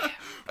community.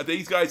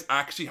 These guys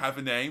actually have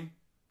a name.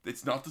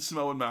 It's not the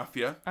Samoan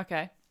Mafia.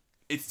 Okay.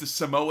 It's the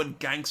Samoan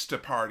Gangster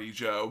Party,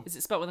 Joe. Is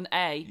it spelled with an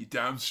A? You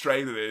damn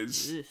straight it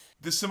is. Ugh.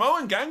 The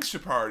Samoan Gangster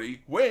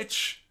Party,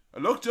 which I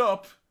looked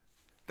up.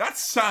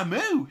 That's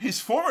Samu, his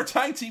former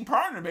tag team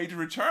partner, made a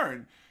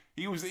return.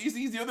 He's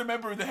the other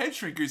member of the Head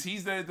Shrinkers.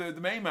 He's the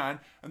main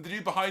man. And the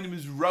dude behind him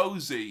is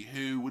Rosie,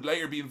 who would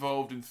later be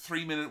involved in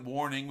 3 Minute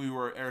Warning. We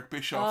were Eric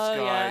Bischoff's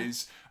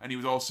guys. Yeah. And he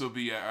would also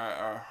be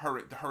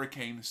the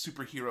Hurricane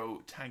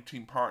superhero tag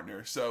team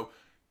partner. So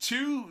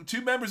two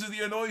members of the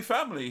Inouye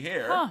family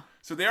here. Huh.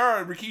 So they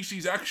are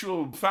Rikishi's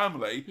actual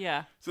family.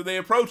 Yeah. So they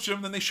approach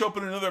him, then they show up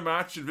in another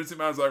match, and Vince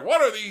McMahon's like,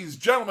 what are these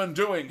gentlemen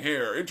doing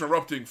here,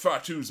 interrupting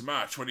Fatu's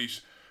match when he's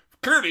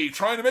clearly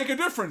trying to make a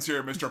difference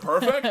here, Mr.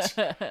 Perfect.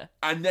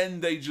 And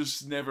then they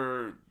just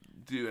never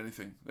do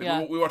anything.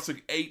 Like, we watched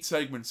like 8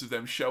 segments of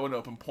them showing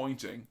up and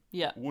pointing.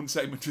 Yeah. 1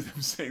 segment of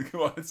them saying,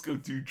 come on, let's go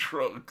do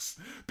drugs.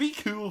 Be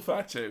cool,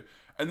 Fatu.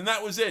 And then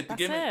that was it. The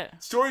gimmick.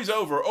 Story's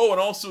over. Oh,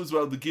 and also as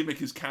well, the gimmick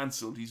is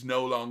cancelled. He's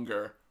no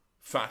longer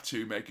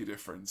Fatu Make a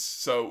Difference.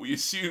 So we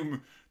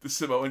assume the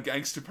Samoan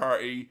Gangster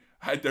Party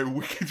had their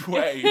wicked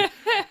way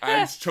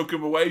and took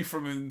him away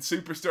from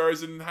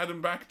Superstars and had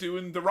him back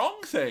doing the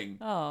wrong thing.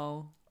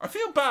 Oh. I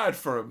feel bad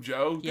for him,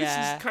 Joe. Yeah.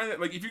 This is kind of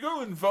like, if you're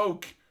going to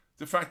invoke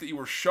the fact that you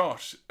were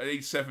shot at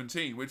age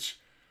 17, which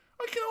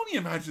I can only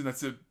imagine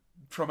that's a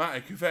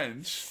traumatic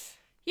event.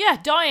 Yeah,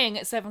 dying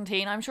at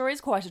 17, I'm sure is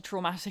quite a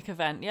traumatic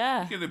event,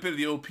 yeah. You get a bit of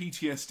the old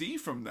PTSD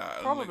from that.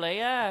 Probably,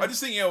 yeah. I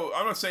just think,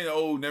 I'm not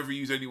saying, never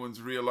use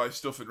anyone's real life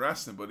stuff in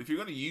wrestling, but if you're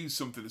going to use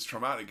something as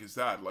traumatic as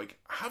that, like,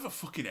 have a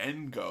fucking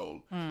end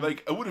goal.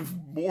 Like, it would have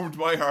warmed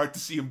my heart to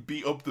see him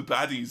beat up the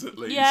baddies at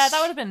least. Yeah, that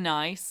would have been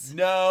nice.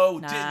 No,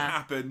 didn't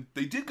happen.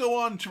 They did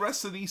go on to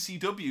wrestle in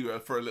ECW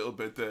for a little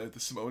bit, the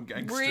Samoan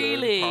Gangster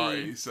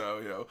Party.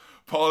 So,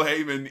 Paul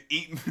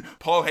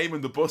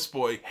Heyman, the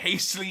busboy,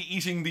 hastily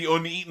eating the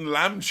uneaten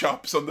lamb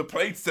chops on the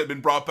plates that had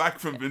been brought back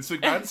from Vince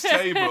McMahon's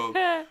table.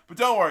 But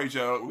don't worry,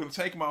 Joe, we're going to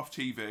take him off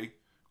TV.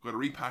 We're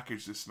going to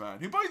repackage this man,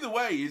 who, by the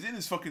way, is in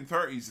his fucking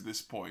 30s at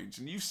this point,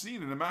 and you've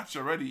seen in a match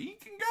already, he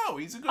can go.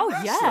 He's a good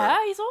wrestler. Oh,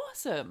 yeah, he's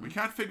awesome. We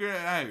can't figure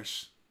it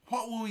out.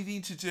 What will we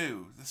need to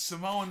do? The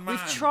Samoan man.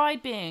 We've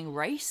tried being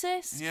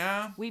racist.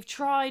 Yeah. We've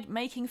tried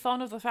making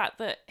fun of the fact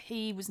that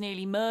he was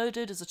nearly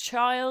murdered as a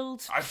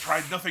child. I've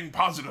tried nothing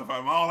positive.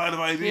 I'm all out of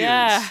ideas.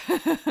 Yeah.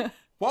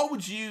 What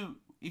would you,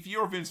 if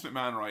you're Vince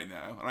McMahon right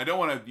now, and I don't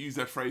want to use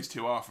that phrase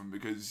too often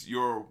because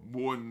you're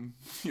one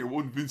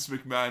Vince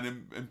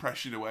McMahon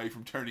impression away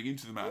from turning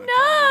into the man.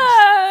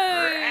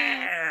 No!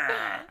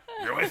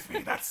 You're with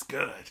me. That's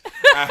good.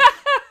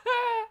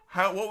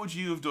 What would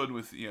you have done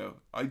with,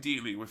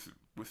 ideally with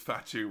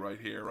Fatu right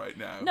here, right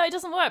now? No, it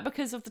doesn't work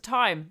because of the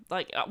time.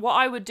 Like, what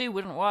I would do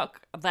wouldn't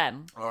work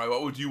then. All right,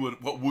 what would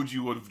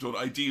you have done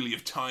ideally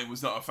if time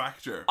was not a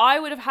factor? I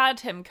would have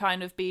had him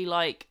kind of be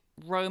like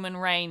Roman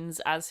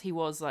Reigns as he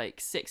was like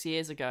 6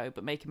 years ago,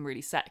 but make him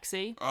really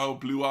sexy. Oh,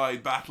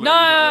 blue-eyed battling.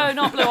 No,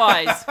 not blue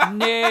eyes.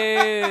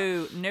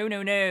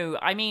 No.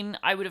 I mean,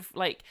 I would have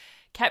like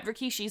kept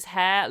Rikishi's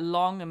hair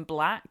long and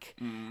black,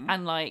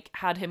 and like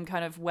had him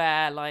kind of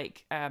wear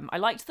like I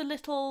liked the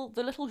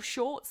little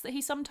shorts that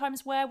he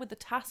sometimes wear with the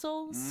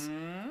tassels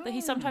that he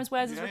sometimes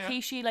wears as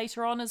Rikishi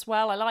later on as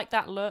well. I like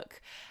that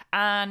look,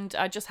 and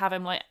I just have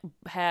him like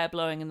hair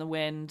blowing in the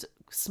wind,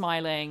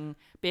 smiling,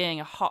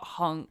 being a hot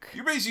hunk.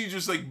 You're basically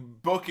just like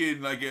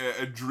booking like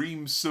a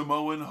dream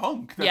Samoan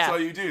hunk. That's all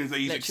you do. It's like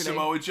he's like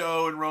Samoa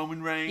Joe and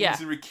Roman Reigns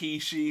and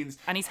Rikishi.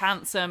 And he's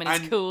handsome and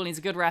he's cool and he's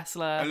a good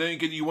wrestler. And then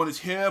you want his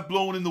hair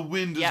blowing in the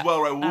wind as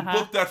well, right? We'll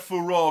book that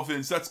for Raw,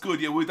 Vince. That's good.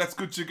 Yeah, that's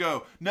good to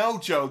go. No,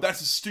 Joe, that's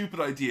a stupid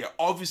idea.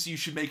 Obviously, you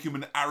should make him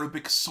an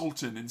Arabic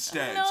sultan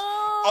instead.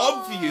 No.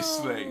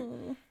 Obviously.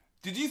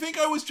 Did you think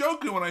I was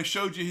joking when I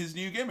showed you his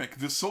new gimmick,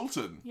 the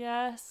Sultan?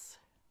 Yes.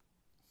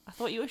 I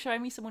thought you were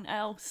showing me someone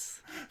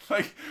else.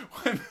 Like,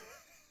 when...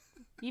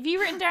 Have you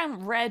written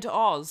down Red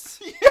Oz?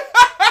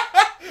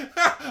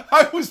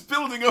 I was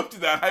building up to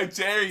that. How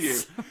dare you?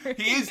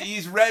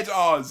 He's Red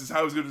Oz is how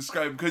I was going to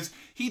describe him, because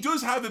he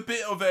does have a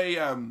bit of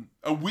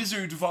a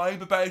wizard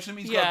vibe about him.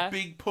 He's got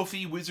big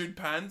puffy wizard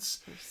pants.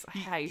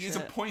 He has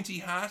a pointy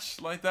hat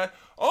like that.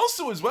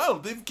 Also, as well,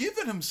 they've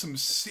given him some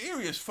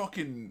serious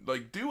fucking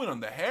doing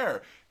on the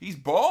hair. He's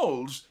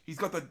bald. He's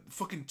got that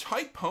fucking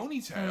tight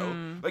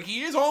ponytail. Like,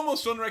 he is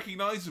almost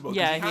unrecognizable.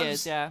 Yeah, he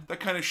is. Yeah, that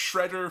kind of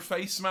shredder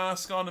face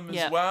mask on him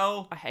as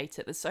well. I hate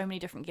it. There's so many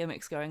different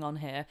gimmicks going on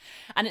here,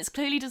 and it's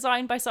clearly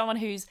designed by someone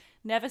who's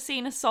never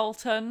seen a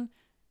sultan,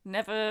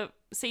 never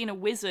seen a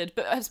wizard,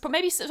 but has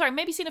maybe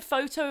seen a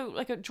photo,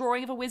 like a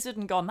drawing of a wizard,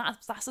 and gone,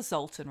 that's a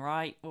sultan,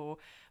 right? Or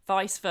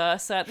vice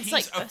versa.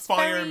 He's a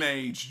fire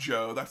mage,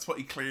 Joe. That's what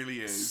he clearly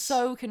is.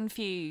 So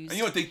confused. And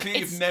you know what? They clearly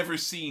have never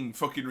seen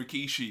fucking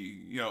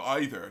Rikishi,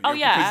 either. Oh,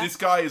 yeah. Because this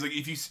guy is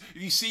if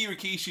you see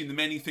Rikishi and the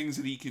many things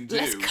that he can do,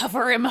 let's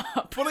cover him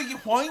up. But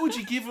why would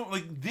you give him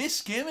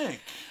this gimmick?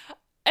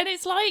 And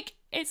it's like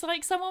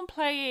someone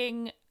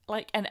playing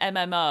an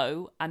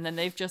MMO, and then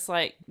they've just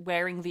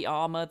wearing the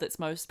armor that's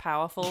most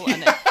powerful,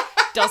 and it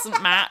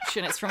doesn't match,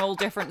 and it's from all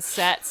different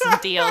sets and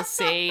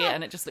DLC,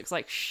 and it just looks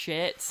like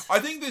shit. I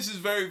think this is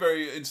very,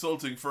 very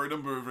insulting for a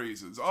number of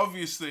reasons.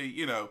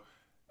 Obviously,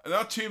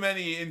 not too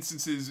many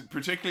instances,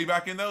 particularly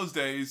back in those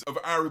days, of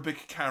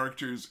Arabic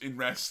characters in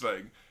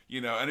wrestling.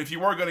 And if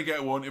you were going to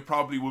get one, it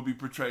probably would be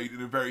portrayed in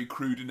a very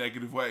crude and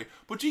negative way.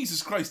 But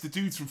Jesus Christ, the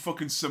dude's from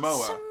fucking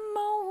Samoa.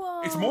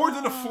 It's more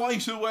than a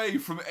flight away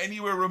from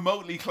anywhere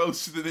remotely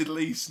close to the Middle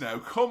East now.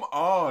 Come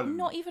on.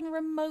 Not even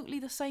remotely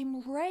the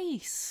same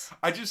race.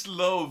 I just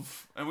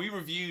love, and we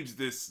reviewed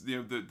this,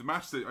 the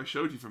match that I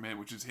showed you from him,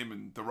 which is him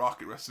and The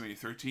Rock at WrestleMania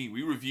 13.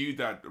 We reviewed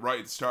that right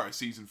at the start of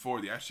season 4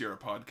 of the SGR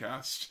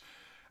podcast.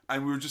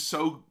 And we were just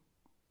so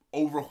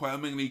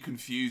overwhelmingly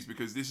confused,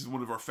 because this is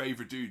one of our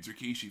favourite dudes,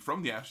 Rikishi,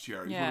 from the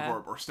SGR. He's one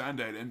of our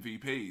standout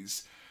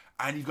MVPs.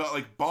 And you've got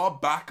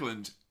Bob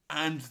Backlund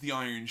and the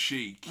Iron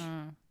Sheik.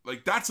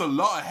 That's a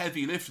lot of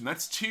heavy lifting.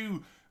 That's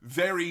two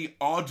very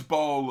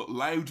oddball,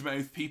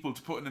 loudmouth people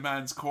to put in a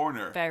man's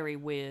corner. Very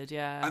weird,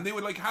 yeah. And they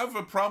would have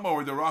a promo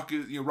where the Rock,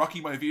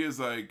 Rocky Maivia is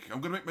I'm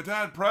going to make my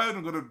dad proud.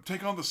 I'm going to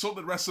take on the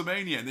Sultan at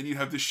WrestleMania. And then you'd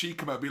have the Sheik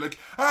come out and be like,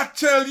 I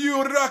tell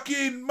you,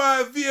 Rocky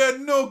Maivia,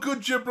 no good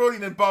jabroni.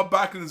 And then Bob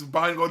Backlund is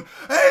behind going,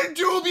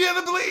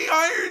 indubitably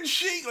Iron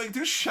Sheik.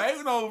 They're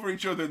shouting over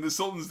each other, and the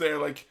Sultan's there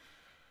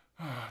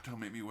don't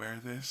make me wear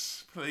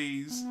this,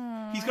 please.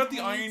 He's got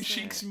the Iron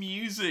Sheik's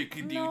music.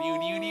 No.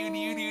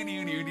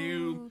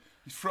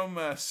 He's from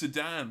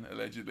Sudan,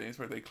 allegedly. That's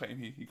where they claim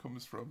he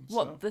comes from.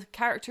 What, the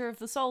character of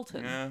the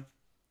Sultan? Yeah.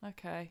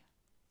 Okay.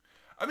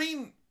 I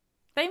mean,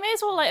 they may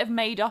as well have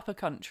made up a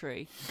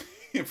country.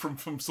 from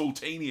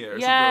Sultania or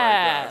something like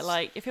that.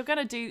 Yeah, if you're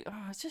gonna do,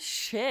 it's just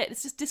shit.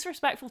 It's just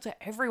disrespectful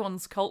to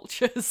everyone's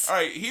cultures. All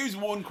right, here's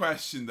one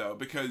question though,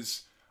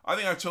 because I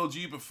think I've told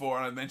you before,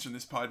 and I mentioned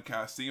this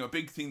podcast, a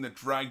big thing that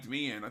dragged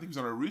me in, I think it was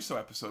on a Russo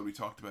episode we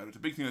talked about it, a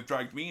big thing that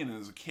dragged me in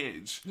as a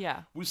kid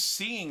was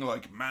seeing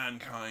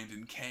Mankind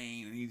and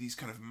Kane and these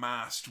kind of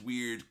masked,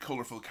 weird,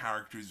 colourful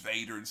characters,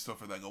 Vader and stuff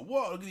like that. I go,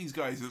 whoa, look at these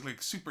guys, they look like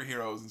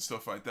superheroes and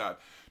stuff like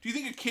that. Do you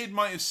think a kid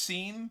might have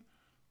seen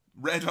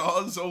Red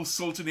Oz, old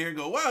Sultan here, and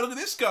go, wow, look at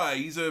this guy,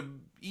 he's a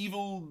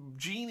evil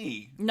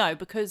genie? No,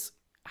 because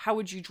how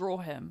would you draw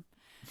him?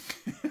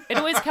 It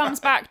always comes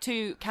back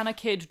to, can a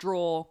kid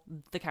draw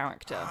the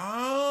character?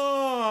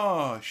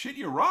 Oh, shit,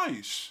 you're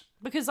right.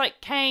 Because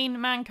Kane,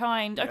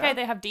 Mankind, okay,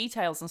 they have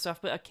details and stuff,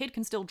 but a kid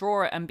can still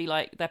draw it and be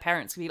their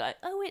parents can be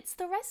oh, it's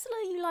the wrestler.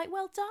 You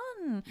well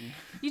done.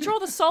 You draw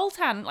the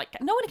Sultan,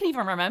 no one can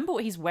even remember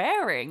what he's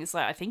wearing. It's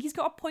I think he's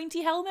got a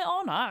pointy helmet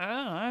on. I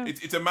don't know.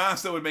 It's a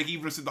mask that would make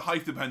even us in the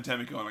height of the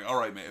pandemic going all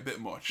right, mate, a bit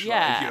much.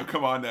 Yeah.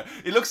 Come on now.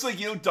 It looks like,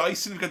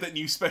 Dyson got that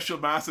new special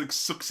mask that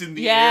sucks in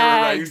the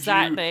air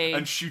around you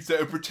and shoots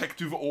out a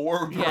protective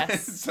orb.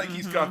 Yes. It's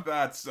he's got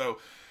that. So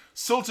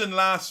Sultan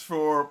lasts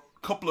for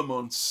couple of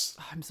months.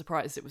 I'm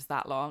surprised it was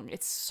that long.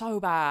 It's so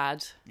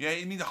bad. Yeah,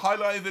 I mean, the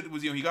highlight of it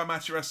was, he got a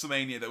match at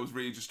WrestleMania that was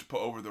really just to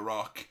put over The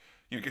Rock.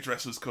 Get to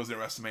wrestle his cousin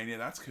at WrestleMania,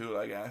 that's cool,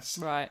 I guess.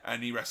 Right.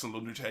 And he wrestled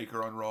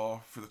Undertaker on Raw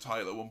for the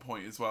title at one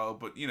point as well.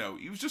 But,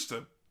 he was just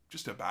a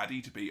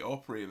baddie to beat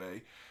up,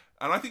 really.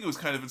 And I think it was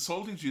kind of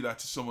insulting to do that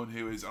to someone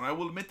who is, and I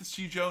will admit this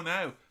to you, Joe,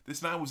 now,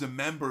 this man was a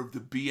member of the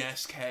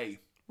BSK.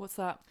 What's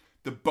that?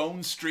 The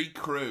Bone Street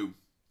Crew.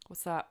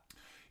 What's that?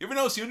 You ever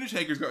notice the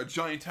Undertaker's got a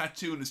giant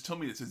tattoo on his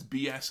tummy that says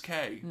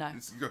BSK? No.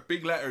 He's got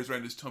big letters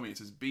around his tummy. It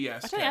says BSK. I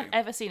don't think I've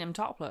ever seen him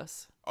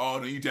topless. Oh,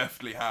 no, you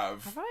definitely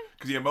have. Have I?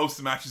 Because, most of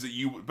the matches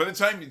that by the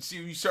time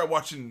you start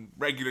watching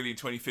regularly in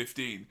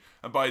 2015,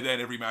 and by then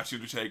every match, the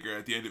Undertaker,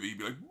 at the end of it, he'd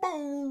be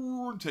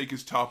boom, take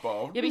his top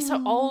off. Yeah, but he's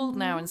so old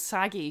now and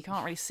saggy, you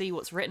can't really see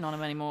what's written on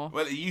him anymore.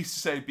 Well, it used to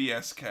say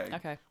BSK.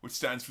 Okay. Which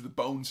stands for the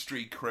Bone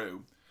Street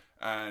Crew.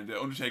 And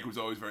Undertaker was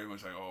always very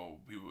much like, oh,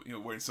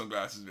 people, wearing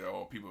sunglasses.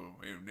 Oh, people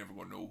never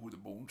going to know who the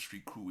Bone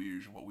Street Crew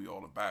is and what we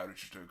all about.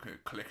 It's just a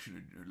collection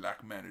of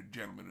black men and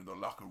gentlemen in the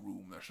locker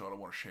room. That's all I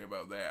want to say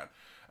about that.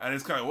 And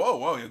it's kind of,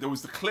 whoa, there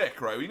was the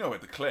Clique, right? We know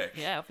about the Clique.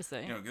 Yeah,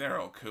 obviously. They're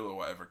all cool or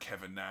whatever.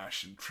 Kevin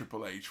Nash and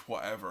Triple H,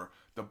 whatever.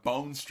 The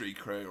Bone Street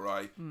Crew,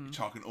 right? You're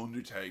talking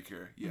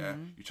Undertaker, yeah.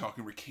 You're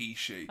talking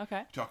Rikishi. Okay.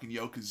 You're talking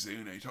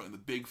Yokozuna. You're talking the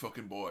big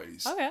fucking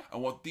boys. Okay.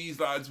 And what these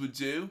lads would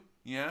do,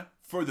 yeah,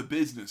 for the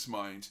business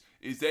mind,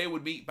 is they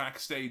would meet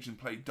backstage and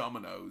play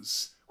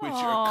dominoes, which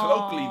are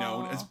colloquially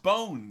known as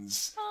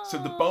bones. So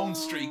the Bone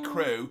Street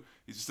Crew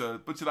is just a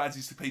bunch of lads who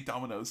used to play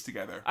dominoes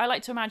together. I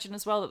like to imagine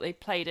as well that they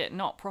played it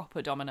not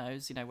proper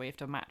dominoes, where you have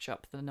to match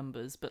up the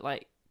numbers, but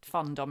like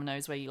fun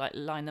dominoes where you like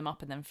line them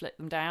up and then flip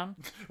them down.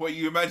 Well,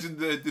 you imagine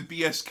the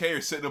BSK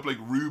are setting up like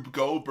Rube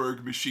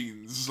Goldberg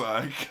machines,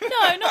 like.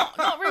 No,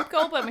 not Rube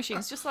Goldberg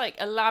machines, just like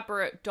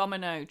elaborate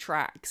domino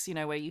tracks,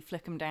 where you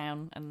flick them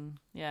down and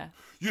yeah.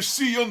 You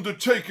see,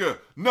 Undertaker,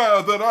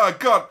 now that I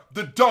got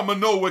the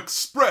Domino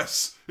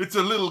Express, it's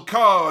a little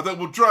car that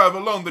will drive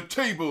along the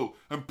table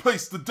and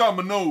place the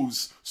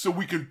dominoes so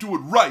we can do it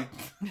right.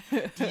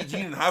 You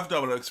didn't have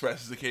Domino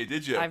Express as a kid,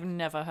 did you? I've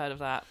never heard of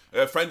that.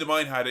 A friend of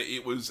mine had it.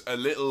 It was a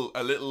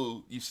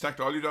little, you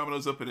stacked all your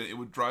dominoes up in it, it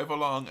would drive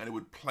along and it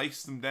would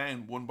place them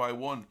down one by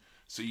one.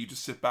 So you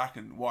just sit back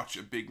and watch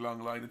a big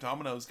long line of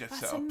dominoes get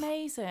set up. That's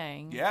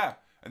amazing. Yeah.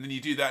 And then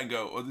you do that and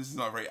go, oh, this is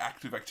not a very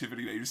active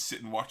activity. You're just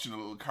sitting watching a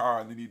little car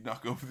and then you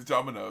knock over the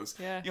dominoes.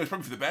 Yeah. It's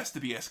probably for the best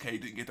the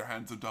BSK didn't get their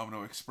hands on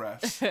Domino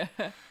Express.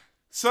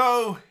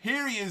 So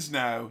here he is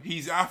now.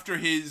 He's after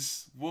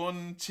his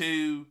 1,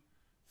 2,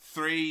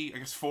 3, I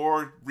guess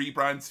 4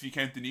 rebrands if you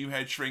count the new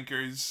head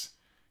shrinkers.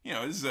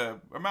 This is a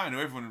man who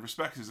everyone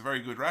respects as a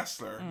very good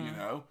wrestler,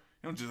 You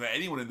don't just let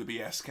anyone in the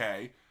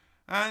BSK.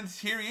 And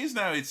here he is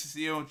now. It's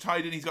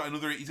tied in. He's got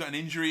an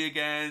injury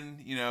again.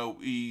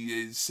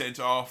 He is sent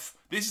off.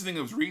 This is the thing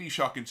that was really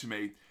shocking to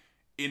me.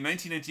 In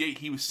 1998,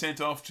 he was sent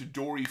off to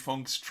Dory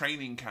Funk's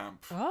training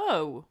camp.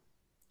 Oh.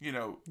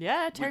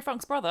 Yeah, Terry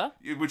Funk's brother.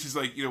 Which is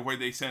like, where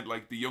they sent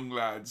like the young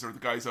lads or the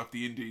guys off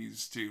the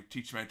indies to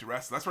teach them how to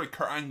wrestle. That's where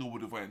Kurt Angle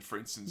would have went, for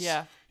instance.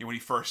 Yeah. When he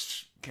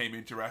first came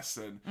into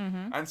wrestling.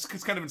 Mm-hmm. And it's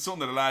kind of insulting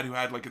that a lad who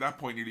had like at that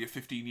point nearly a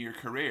 15-year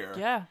career.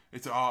 Yeah.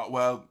 It's,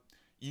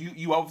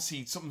 you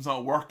obviously something's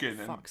not working.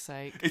 And fuck's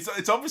sake.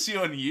 It's obviously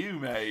on you,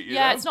 mate. You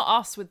yeah, know? It's not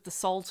us with the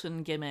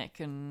Sultan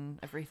gimmick and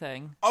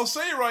everything. I'll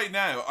say it right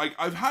now.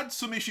 I've had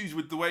some issues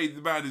with the way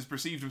the man has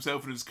perceived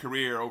himself in his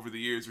career over the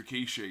years,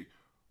 Rikishi.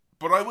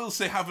 But I will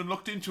say, having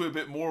looked into it a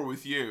bit more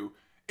with you,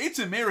 it's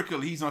a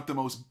miracle he's not the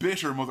most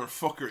bitter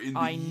motherfucker in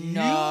the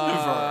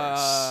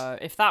universe.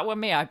 If that were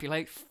me, I'd be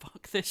like,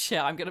 fuck this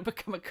shit. I'm going to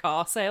become a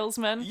car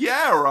salesman.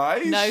 Yeah,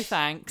 right? No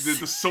thanks.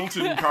 The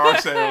Sultan car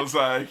sales,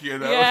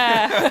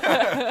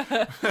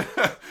 Yeah.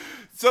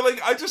 So,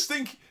 I just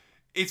think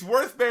it's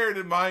worth bearing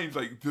in mind,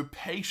 the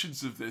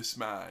patience of this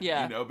man.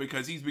 Yeah.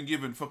 Because he's been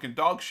given fucking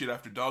dog shit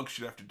after dog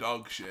shit after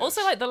dog shit. Also,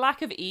 the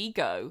lack of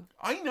ego.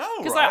 I know,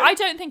 Because right? I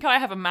don't think I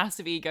have a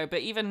massive ego, but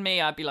even me,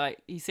 I'd be like,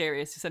 are you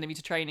serious? You're sending me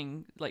to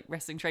training,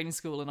 wrestling training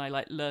school, and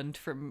I, learned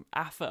from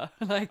Afa.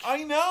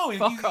 I know.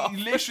 Fuck off.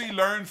 He literally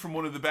learned from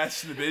one of the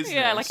best in the business.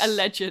 Yeah, a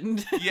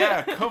legend.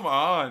 Yeah, come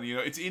on.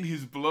 It's in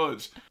his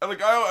blood. And,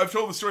 I've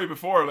told the story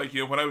before,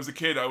 when I was a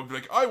kid, I would be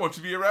like, I want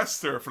to be a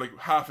wrestler for,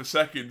 half a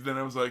second. Then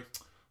I was like,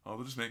 oh,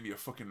 they'll just make me a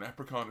fucking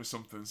leprechaun or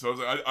something. So I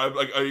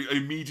was I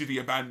immediately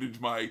abandoned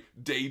my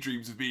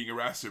daydreams of being a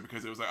wrestler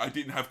because it was I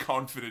didn't have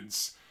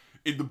confidence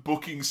in the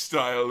booking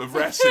style of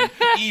wrestling.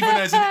 Even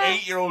as an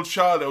 8-year-old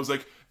child, I was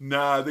like,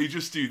 nah, they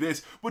just do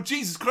this. But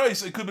Jesus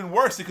Christ, it could have been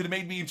worse. They could have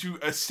made me into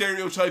a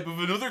stereotype of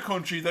another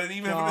country that I didn't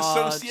even have an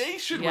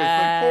association with,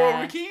 like poor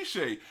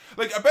Rikishi.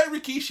 I bet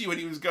Rikishi, when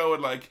he was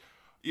going,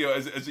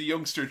 as a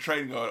youngster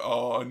training, going,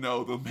 oh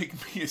no, they'll make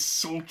me a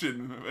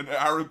sultan, an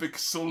Arabic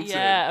sultan.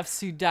 Yeah, of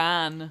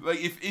Sudan.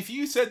 If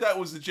you said that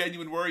was the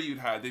genuine worry you'd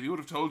had, then he would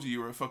have told you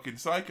were a fucking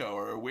psycho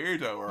or a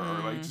weirdo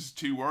or just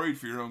too worried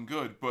for your own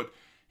good. But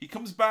he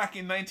comes back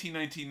in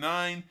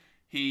 1999.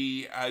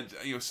 He had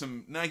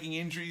some nagging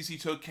injuries he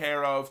took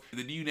care of.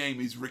 The new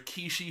name is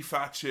Rikishi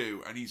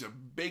Fatu, and he's a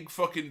big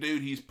fucking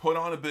dude. He's put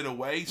on a bit of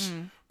weight,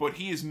 but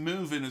he is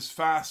moving as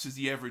fast as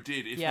he ever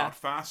did, if not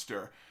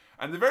faster.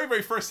 And the very,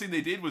 very first thing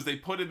they did was they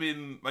put him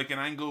in an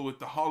angle with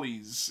the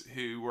Hollies,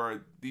 who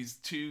were these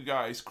two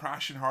guys,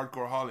 Crash and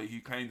Hardcore Holly, who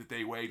claimed that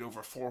they weighed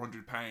over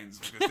 400 pounds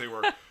because they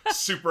were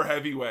super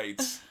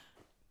heavyweights.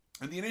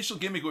 And the initial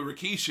gimmick with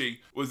Rikishi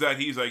was that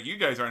he's like, you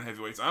guys aren't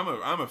heavyweights, I'm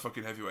a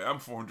fucking heavyweight, I'm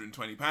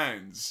 420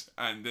 pounds.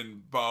 And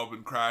then Bob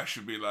and Crash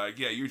would be like,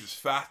 yeah, you're just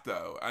fat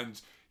though.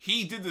 And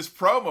he did this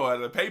promo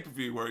at a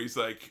pay-per-view where he's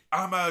like,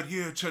 I'm out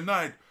here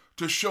tonight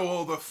to show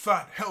all the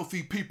fat,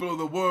 healthy people of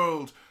the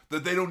world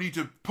that they don't need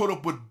to put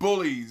up with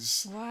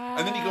bullies. Wow.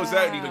 And then he goes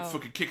out and he like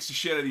fucking kicks the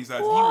shit out of these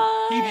lads.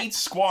 What? He'd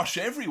squash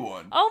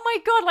everyone. Oh my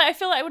god, like I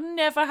feel like it would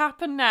never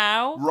happen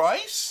now.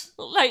 Right?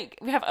 Like,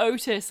 we have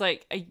Otis,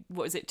 like,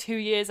 what is it, 2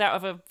 years out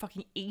of a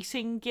fucking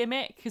eating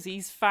gimmick because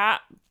he's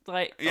fat.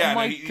 Like, yeah, oh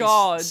my he's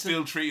god.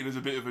 still treated as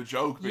a bit of a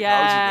joke because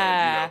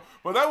Yeah. of it,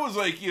 But that was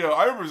like,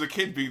 I remember as a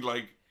kid being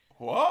like,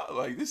 what?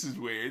 Like, this is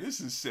weird. This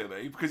is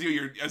silly. Because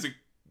you're as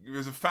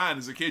a fan,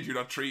 as a kid,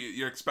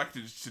 you're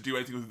expected to do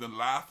anything other than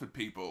laugh at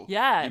people.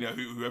 Yeah.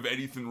 Who have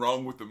anything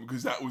wrong with them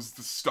because that was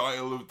the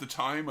style of the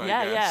time, I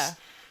Yeah, guess. yeah.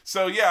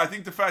 So yeah, I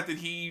think the fact that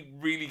he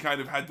really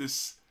kind of had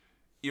this,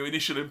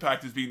 initial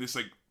impact as being this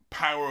like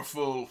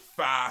powerful,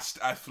 fast,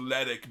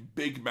 athletic,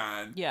 big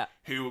man. Yeah.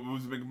 Who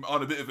was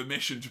on a bit of a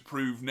mission to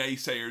prove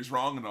naysayers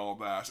wrong and all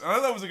that. And I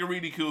thought that was like a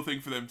really cool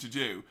thing for them to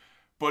do.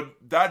 But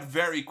that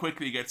very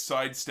quickly gets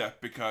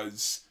sidestepped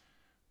because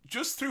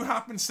just through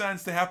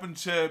happenstance, they happen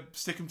to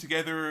stick them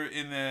together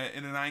in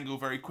an angle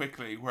very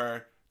quickly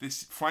where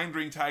this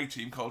floundering tag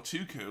team called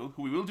Too Cool,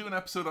 who we will do an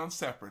episode on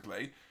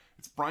separately.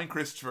 It's Brian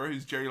Christopher,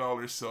 who's Jerry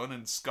Lawler's son,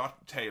 and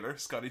Scott Taylor,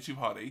 Scotty Too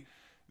Hottie.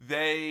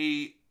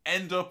 They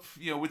end up,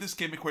 with this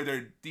gimmick where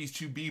they're these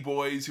two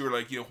b-boys who are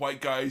like,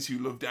 white guys who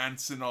love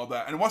dance and all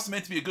that. And it wasn't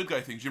meant to be a good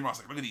guy thing. Jim Ross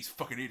like, look at these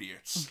fucking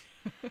idiots.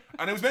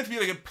 And it was meant to be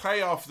like a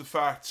play off the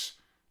fact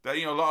that,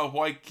 a lot of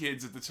white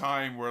kids at the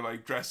time were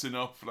like dressing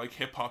up like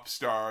hip hop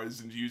stars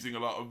and using a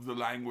lot of the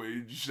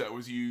language that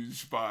was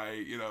used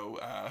by,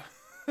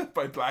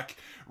 by black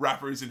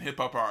rappers and hip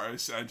hop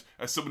artists. And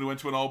as someone who went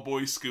to an all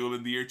boys school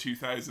in the year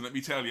 2000, let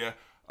me tell you,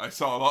 I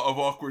saw a lot of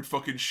awkward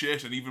fucking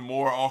shit and even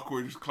more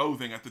awkward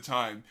clothing at the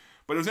time.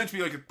 But it was meant to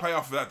be like a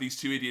playoff of that. These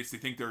two idiots, they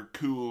think they're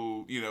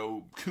cool,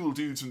 cool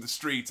dudes from the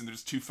streets, and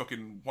there's two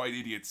fucking white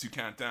idiots who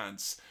can't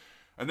dance.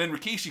 And then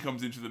Rikishi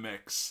comes into the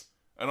mix,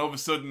 and all of a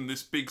sudden,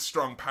 this big,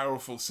 strong,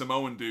 powerful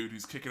Samoan dude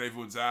who's kicking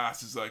everyone's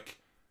ass is like,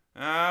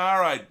 all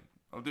right,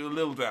 I'll do a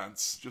little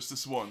dance, just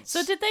this once.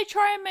 So did they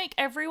try and make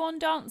everyone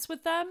dance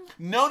with them?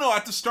 No,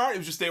 at the start it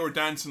was just they were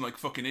dancing like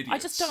fucking idiots. I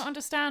just don't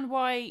understand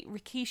why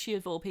Rikishi,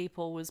 of all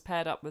people, was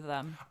paired up with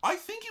them. I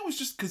think it was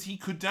just because he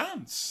could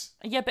dance.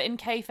 Yeah, but in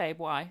kayfabe,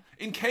 why?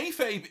 In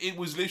kayfabe, it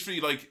was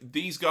literally like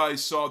these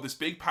guys saw this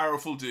big,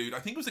 powerful dude. I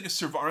think it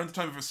was like around the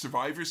time of a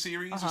Survivor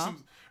series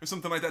or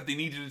something like that. They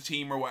needed a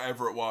team or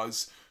whatever it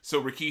was. So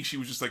Rikishi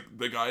was just like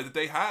the guy that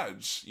they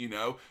had,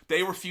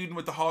 They were feuding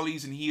with the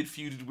Hollies and he had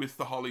feuded with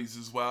the Hollies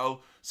as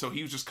well. So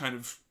he was just kind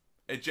of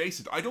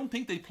adjacent. I don't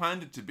think they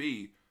planned it to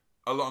be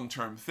a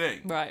long-term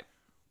thing. Right.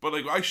 But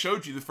like I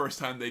showed you the first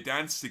time they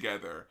danced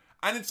together.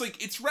 And it's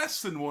like, it's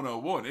wrestling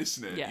 101,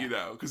 isn't it?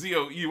 Yeah. Because,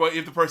 you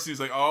have the person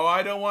who's like, oh,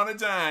 I don't want to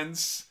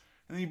dance.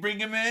 And you bring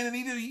him in and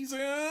he's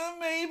like,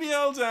 maybe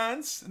I'll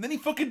dance. And then he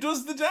fucking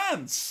does the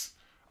dance.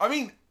 I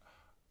mean,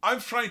 I'm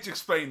trying to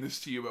explain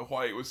this to you about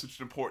why it was such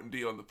an important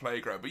deal on the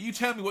playground. But you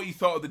tell me what you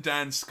thought of the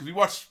dance, because we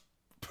watched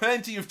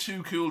plenty of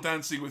Too Cool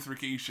dancing with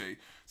Rikishi.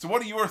 So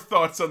what are your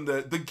thoughts on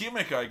the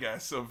gimmick, I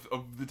guess, of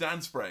the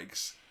dance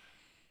breaks?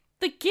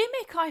 The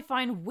gimmick I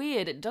find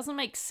weird. It doesn't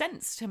make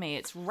sense to me.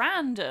 It's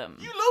random.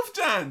 You love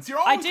dance. You're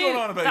always going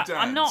on about dance.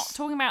 I'm not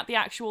talking about the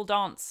actual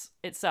dance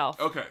itself.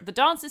 Okay. The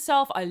dance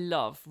itself, I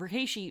love.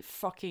 Rikishi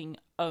fucking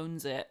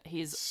owns it.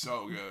 He's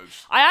so good.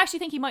 I actually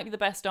think he might be the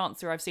best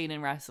dancer I've seen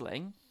in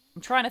wrestling.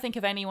 I'm trying to think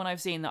of anyone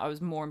I've seen that I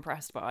was more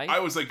impressed by. I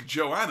was like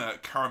Joanna,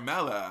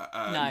 Carmella,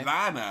 No.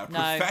 Lana,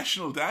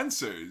 professional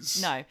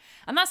dancers. No.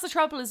 And that's the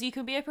trouble, is you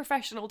can be a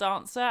professional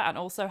dancer and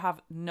also have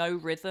no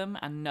rhythm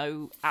and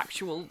no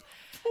actual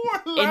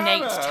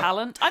innate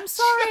talent. I'm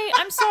sorry.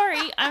 I'm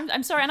sorry. And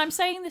I'm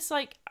saying this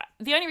like,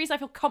 the only reason I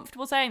feel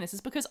comfortable saying this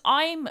is because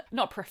I'm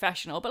not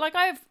professional, but like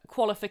I have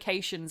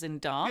qualifications in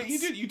dance.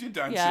 Yeah, you did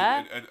dance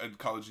Yeah. at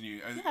college and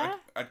Yeah.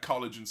 at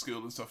college and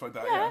school and stuff like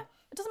that. Yeah.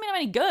 It doesn't mean I'm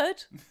any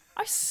good.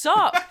 I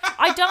suck.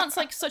 I dance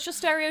like such a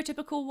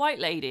stereotypical white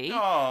lady.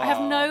 I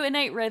have no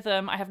innate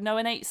rhythm. I have no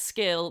innate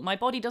skill. My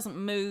body doesn't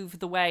move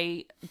the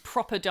way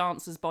proper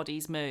dancers'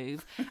 bodies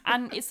move.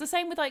 And it's the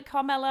same with like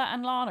Carmella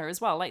and Lana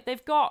as well. Like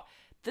they've got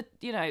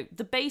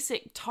the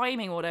basic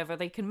timing or whatever.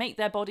 They can make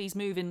their bodies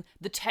move in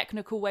the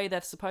technical way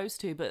they're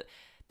supposed to, but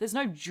there's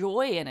no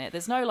joy in it.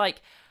 There's no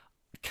like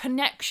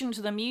connection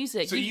to the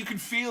music. So you can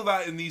feel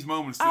that in these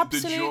moments,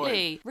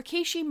 Absolutely. the joy.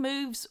 Rikishi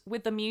moves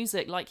with the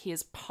music like he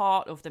is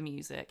part of the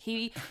music.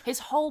 His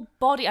whole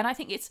body, and I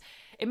think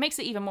it makes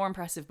it even more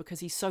impressive because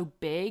he's so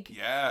big.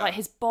 Yeah. Like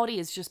his body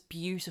is just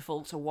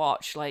beautiful to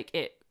watch.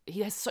 Like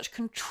he has such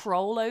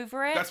control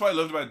over it. That's what I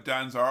loved about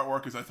Dan's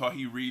artwork, is I thought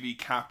he really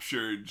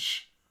captured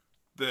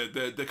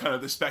the kind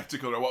of the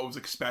spectacle or what was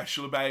like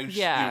special about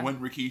when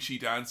Rikishi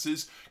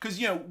dances.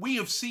 Because we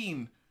have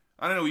seen,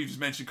 I don't know, you just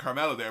mentioned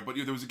Carmella there, but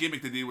there was a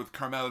gimmick they did with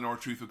Carmella and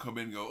R-Truth would come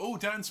in and go, oh,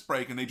 dance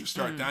break, and they just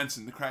start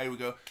dancing. The crowd would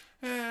go,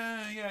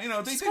 yeah,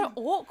 they it's so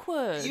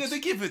awkward. They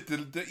give it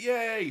the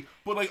yay.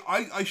 But like,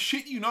 I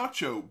shit you not,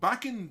 Joe.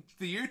 Back in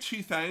the year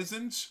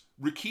 2000,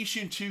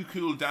 Rikishi and Too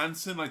Cool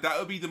dancing, like that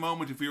would be the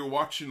moment if we were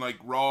watching like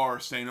Raw or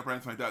staying up or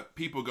anything like that.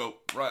 People go,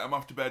 right, I'm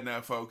off to bed now,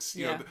 folks.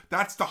 You know,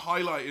 that's the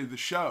highlight of the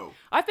show.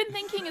 I've been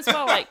thinking as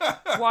well, like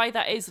why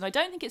that is, and I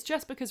don't think it's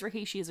just because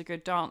Rikishi is a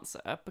good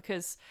dancer,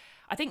 because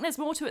I think there's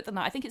more to it than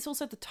that. I think it's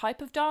also the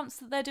type of dance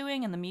that they're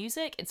doing and the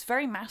music. It's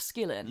very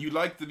masculine. You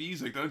like the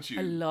music, don't you?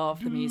 I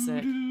love the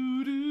music.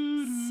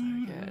 So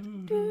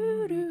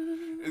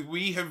good.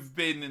 We have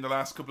been in the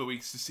last couple of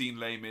weeks to see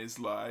Les Mis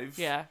live.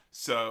 Yeah.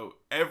 So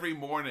every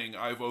morning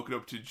I've woken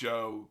up to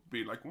Joe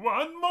being like,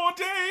 one more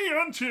day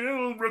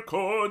until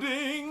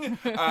recording.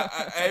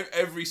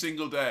 Every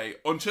single day.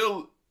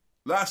 Until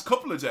last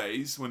couple of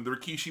days when the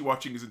Rikishi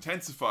watching is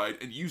intensified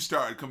and you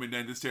started coming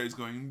down the stairs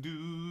going,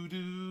 do,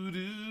 do,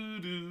 do,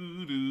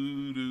 do,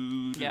 do,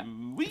 do, yeah,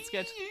 it's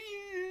good.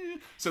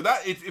 So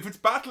that, if it's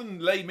battling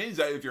Les Mis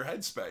out of your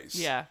headspace.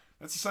 Yeah.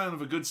 That's the sound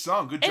of a good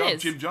song. Good job,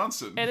 Jim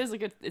Johnson.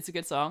 It's a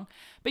good song.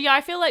 But yeah,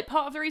 I feel like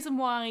part of the reason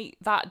why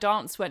that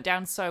dance went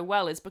down so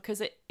well is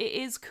because it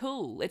is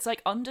cool. It's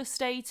like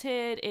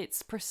understated,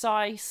 it's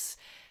precise,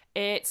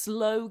 it's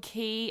low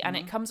key, and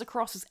it comes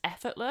across as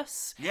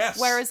effortless. Yes.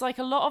 Whereas like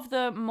a lot of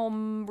the more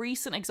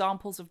recent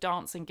examples of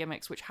dancing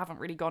gimmicks which haven't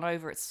really gone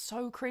over, it's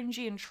so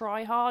cringy and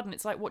try hard, and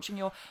it's like watching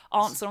your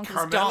aunts and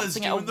uncles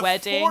dancing at a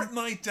wedding.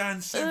 Fortnite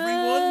dance,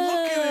 everyone.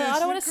 Look at it. I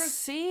don't want to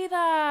see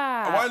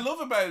that. What I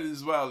love about it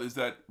as well is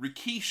that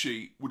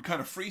Rikishi would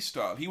kind of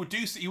freestyle. He would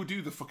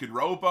do the fucking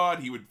robot.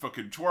 He would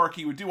fucking twerk.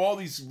 He would do all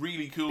these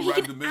really cool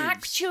random moves.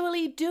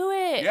 Actually do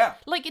it. Yeah.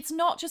 Like it's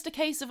not just a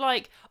case of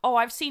like, oh,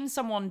 I've seen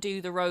someone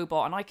do the robot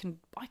and I can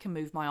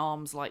move my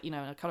arms like, in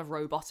a kind of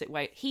robotic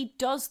way. He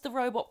does the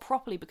robot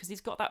properly because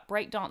he's got that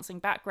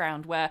breakdancing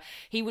background where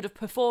he would have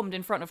performed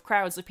in front of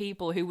crowds of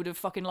people who would have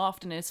fucking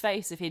laughed in his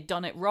face if he'd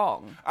done it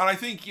wrong. And I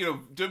think,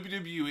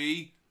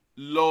 WWE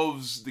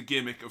loves the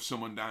gimmick of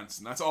someone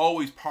dancing. That's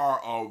always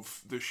part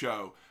of the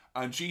show.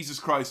 And Jesus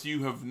Christ,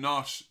 you have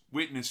not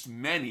witnessed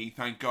many,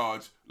 thank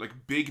God,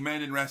 like big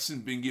men in wrestling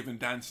being given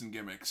dancing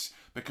gimmicks,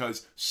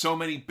 because so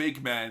many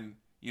big men,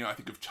 I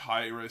think of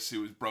Tyrus,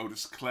 who was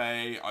Brodus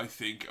Clay. I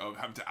think of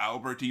Hamza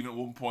Albert even at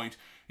one point.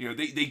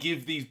 They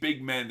give these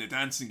big men the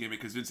dancing gimmick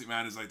because Vince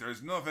McMahon is like,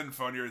 there's nothing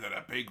funnier than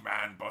a big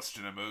man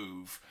busting a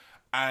move.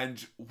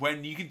 And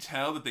when you can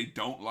tell that they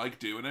don't like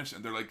doing it,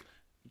 and they're like,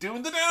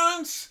 doing the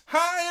dance,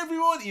 hi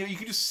everyone, you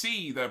can just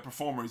see the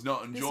performer is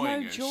not enjoying it.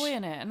 There's no joy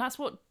in it, and that's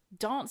what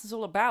dance is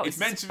all about. It's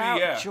meant to be,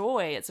 yeah.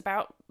 Joy. It's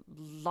about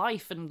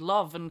life and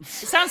love, and it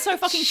sounds so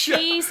fucking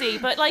cheesy,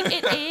 but like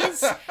it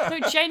is. No,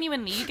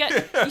 genuinely,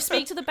 you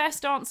speak to the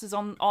best dancers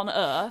on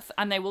earth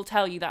and they will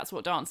tell you that's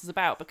what dance is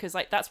about, because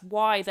like that's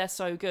why they're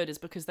so good, is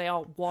because they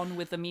are one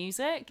with the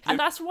music. And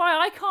that's why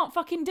I can't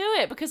fucking do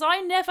it, because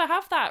I never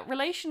have that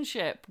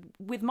relationship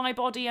with my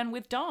body and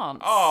with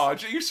dance. Oh,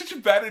 you're such a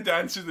better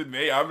dancer than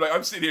me.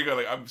 I'm sitting here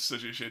going like, I'm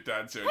such a shit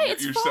dancer. Hey,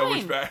 it's you're fine. So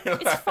much better.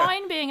 It's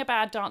fine being a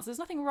bad dancer. There's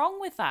nothing wrong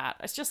with that.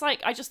 It's just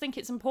like, I just think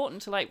it's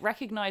important to like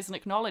recognize and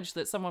acknowledge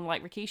that someone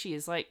like Rikishi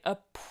is like a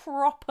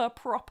proper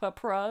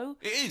pro.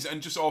 It is, and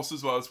just also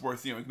as well, it's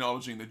worth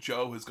acknowledging that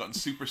Joe has gotten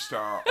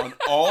superstar on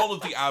all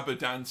of the ABBA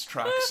dance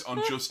tracks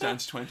on Just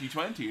Dance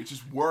 2020. It's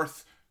just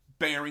worth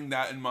bearing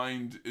that in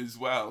mind as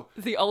well.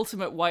 The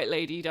ultimate white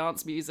lady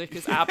dance music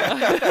is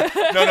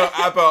ABBA. no,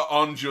 ABBA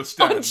on Just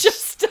Dance. On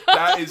Just Dance.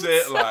 That is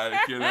it,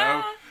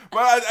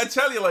 Well, I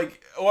tell you,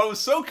 like, what was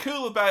so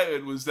cool about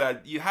it was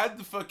that you had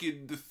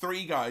the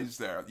three guys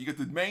there. You got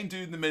the main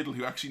dude in the middle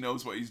who actually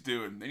knows what he's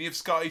doing. Then you have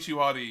Scotty 2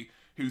 Hotty,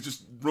 who's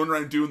just running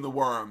around doing the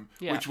worm,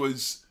 which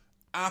was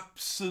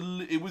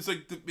absolutely... It was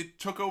like, it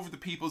took over the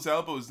People's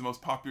Elbow as the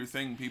most popular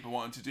thing people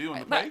wanted to do on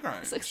the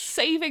playground. It's like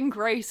saving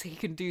grace he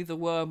can do the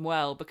worm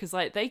well, because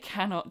like they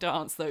cannot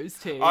dance, those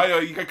two. I know,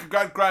 you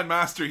got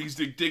Grandmaster, he's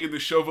digging the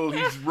shovel,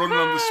 he's running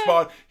on the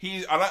spot.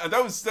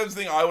 That was the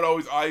thing I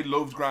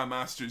loved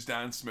Grandmaster's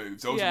dance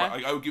moves.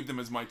 I would give them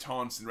as my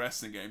taunts in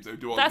wrestling games. I would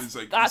do all these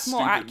like that's stupid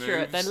more accurate.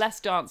 moves. They're less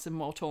dance and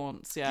more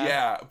taunts,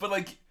 Yeah, but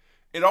like,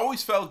 it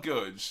always felt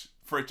good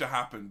for it to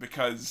happen,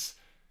 because...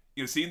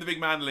 seeing the big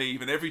man leave,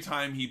 and every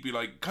time he'd be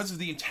like, because of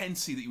the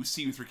intensity that you would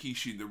see with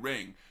Rikishi in the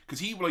ring, because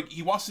he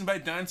wasn't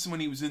about dancing when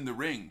he was in the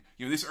ring.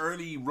 This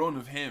early run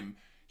of him,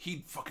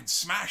 he'd fucking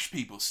smash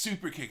people,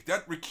 super kick.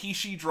 That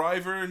Rikishi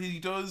driver he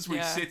does, where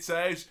he sits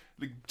out,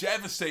 like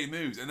devastating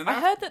moves. And then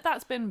I heard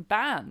that's been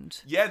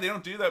banned. Yeah, they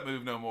don't do that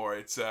move no more.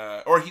 It's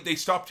they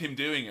stopped him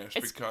doing it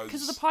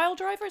because of the pile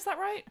driver. Is that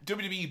right?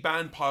 WWE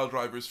banned pile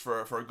drivers for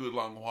a good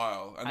long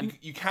while, and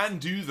you can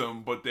do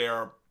them, but they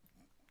are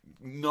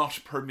not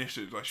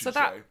permitted, I should say. So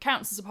that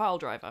counts as a pile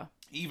driver?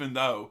 Even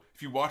though,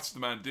 if you watch the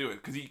man do it,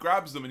 because he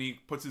grabs them and he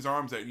puts his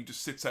arms out and he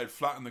just sits out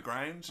flat on the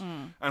ground.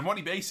 And what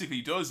he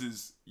basically does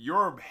is,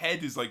 your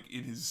head is like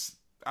in his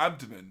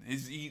abdomen.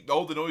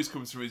 All the noise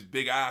comes from his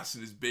big ass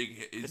and his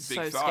big It's big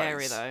so thighs.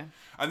 scary though.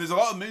 And there's a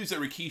lot of moves that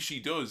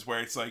Rikishi does where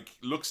it's like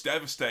looks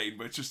devastating,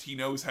 but it's just he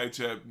knows how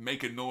to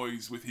make a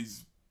noise with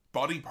his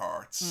body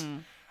parts.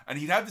 And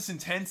he'd have this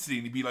intensity,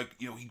 and he'd be like,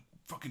 he'd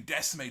fucking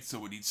decimate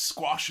someone. He'd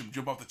squash him,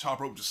 jump off the top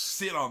rope, just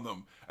sit on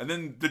them. And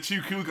then the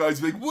two cool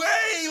guys would be like,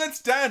 "Way,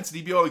 let's dance!" And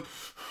he'd be all like.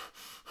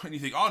 And you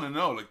think, oh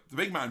no, like the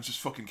big man just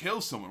fucking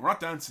kills someone. We're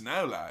not dancing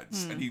now,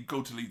 lads. And he'd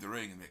go to leave the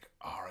ring and be like,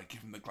 all right, give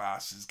him the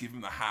glasses, give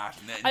him the hat,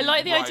 and then I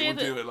like the idea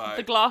we'll that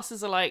the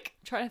glasses are like.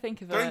 Trying to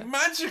think of they're it.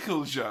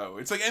 magical, Joe.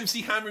 It's like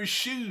MC Hammer's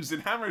shoes in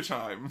Hammer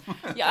Time.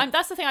 Yeah,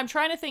 that's the thing. I'm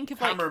trying to think of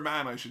like. Hammer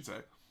Man, I should say.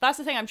 That's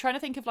the thing. I'm trying to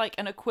think of like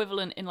an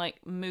equivalent in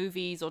like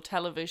movies or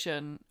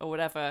television or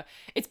whatever.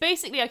 It's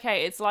basically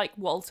okay. It's like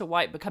Walter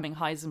White becoming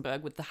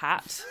Heisenberg with the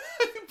hat.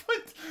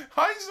 But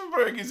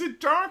Heisenberg is a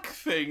dark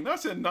thing.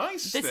 That's a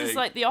nice thing. This is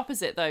like the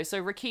opposite though.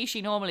 So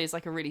Rikishi normally is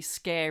like a really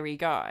scary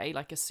guy,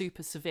 like a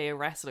super severe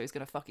wrestler who's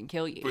gonna fucking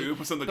kill you. But he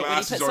puts on the But when he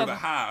glasses puts or on- the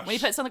hat. When he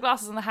puts on the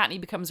glasses and the hat and he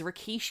becomes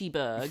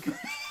Rikishi-berg,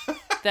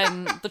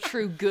 then the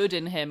true good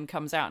in him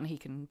comes out and he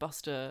can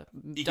bust a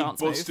he can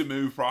dance bust move. a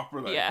move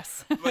properly.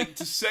 Yes. Like,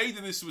 to say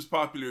that this was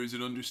popular is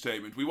an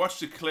understatement. We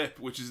watched a clip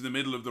which is in the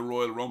middle of the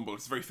Royal Rumble.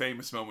 It's a very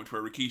famous moment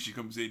where Rikishi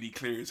comes in, he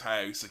clears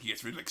house, like he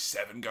gets rid of like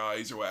 7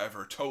 guys or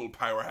whatever, total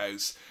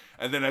powerhouse.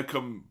 And then out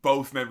come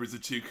both members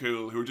of Too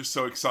Cool, who are just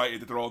so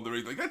excited that they're all in the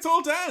ring, like, let's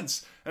all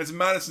dance! And it's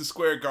Madison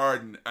Square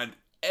Garden, and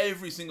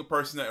every single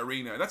person in that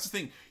arena. And that's the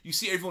thing, you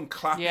see everyone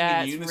clapping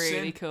Yeah, in it's unison.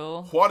 really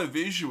cool. What a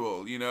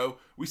visual,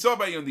 We saw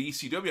about on the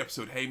ECW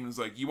episode, Heyman's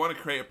like, you want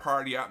to create a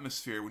party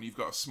atmosphere when you've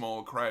got a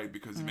small crowd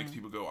because it makes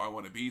people go, I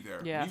want to be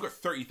there. Yeah. When you've got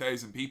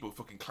 30,000 people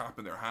fucking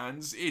clapping their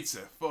hands, it's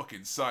a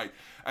fucking sight.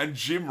 And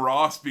Jim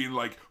Ross being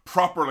like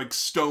proper like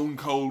stone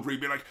cold,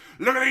 being like,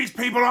 look at these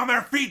people on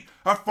their feet,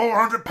 a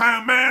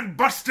 400-pound man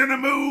busting a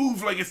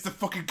move. Like, it's the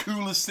fucking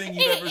coolest thing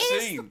you've ever seen.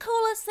 It is the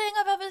coolest thing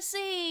I've ever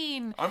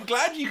seen. I'm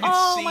glad you could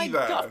Oh see my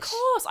that. god, of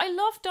course. I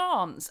love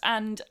dance.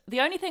 And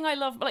the only thing I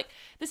love, like,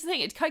 this is the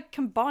thing, it kind of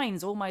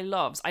combines all my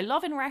loves. I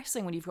love in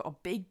wrestling when you've got a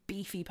big,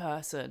 beefy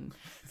person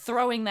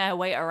throwing their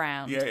weight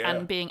around Yeah.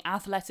 and being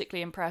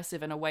athletically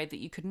impressive in a way that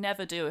you could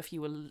never do if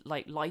you were,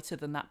 like, lighter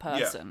than that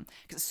person.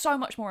 Because it's so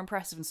much more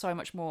impressive and so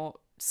much more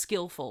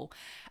skillful.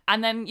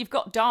 And then you've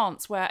got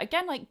dance where,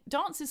 again, like,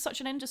 dance is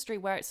such an industry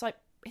where it's like,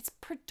 it's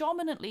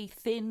predominantly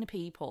thin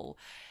people,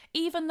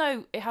 even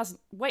though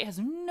weight has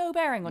no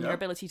bearing on your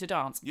ability to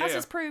dance, as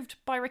is proved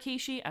by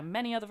Rikishi and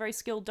many other very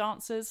skilled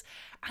dancers.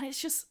 And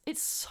it's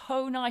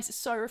so nice, it's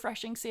so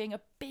refreshing seeing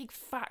a big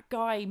fat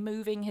guy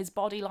moving his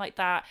body like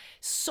that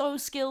so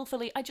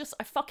skillfully. I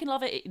fucking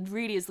love it. It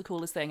really is the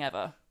coolest thing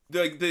ever.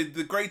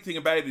 The great thing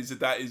about it is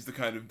that is the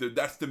kind of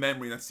that's the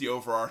memory, that's the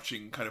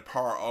overarching kind of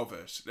part of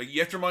it. Like, you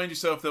have to remind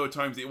yourself though at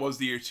times it was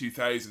the year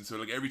 2000, so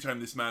like every time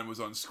this man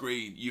was on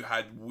screen, you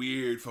had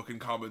weird fucking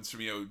comments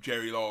from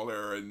Jerry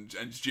Lawler and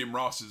Jim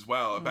Ross as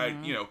well about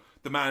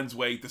the man's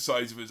weight, the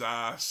size of his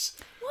ass.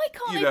 Why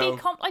can't they be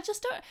I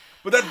just don't.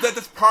 But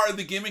that's part of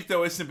the gimmick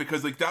though, isn't it?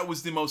 Because like that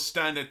was the most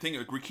standout thing.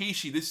 Like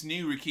Rikishi, this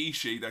new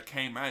Rikishi that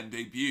came out and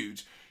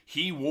debuted,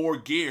 he wore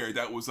gear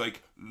that was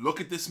like, look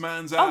at this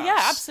man's ass. Oh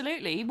yeah,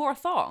 absolutely. He wore a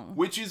thong.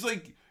 Which is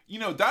like, he's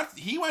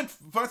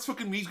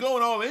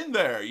going all in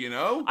there,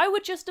 I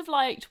would just have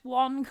liked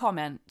one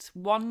comment,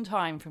 one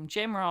time from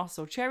Jim Ross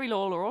or Jerry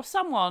Lawler or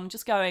someone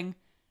just going,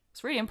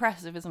 it's really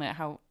impressive, isn't it,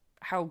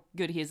 how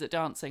good he is at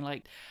dancing.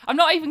 Like, I'm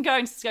not even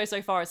going to go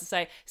so far as to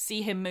say,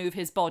 see him move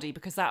his body,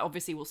 because that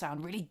obviously will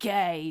sound really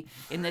gay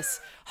in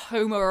this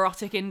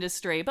homoerotic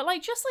industry. But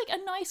like, just like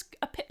a nice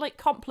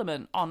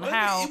compliment on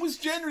how it was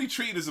generally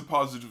treated as a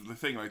positive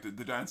thing, like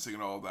the dancing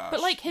and all that.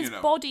 But like his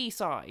body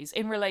size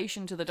in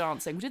relation to the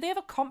dancing, did they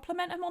ever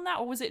compliment him on that,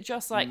 or was it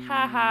just like,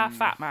 ha ha,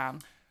 fat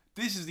man?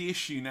 This is the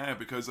issue now,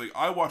 because like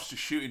I watched a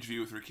shoot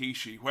interview with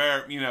Rikishi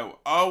where, I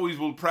always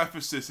will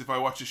preface this if I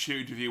watch a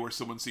shoot interview where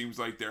someone seems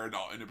like they're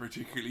not in a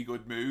particularly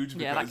good mood.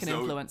 Yeah, that can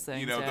influence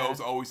things. Those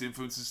always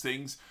influences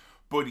things.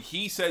 But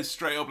he says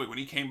straight up, like when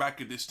he came back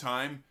at this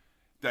time,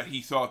 that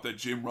he thought that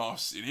Jim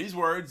Ross, in his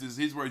words, he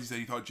said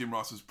he thought Jim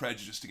Ross was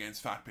prejudiced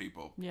against fat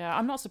people. Yeah,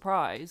 I'm not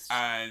surprised.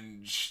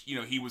 And,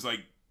 he was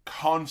like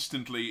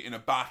constantly in a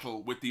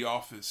battle with the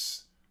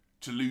office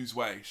to lose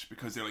weight,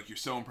 because they're like, you're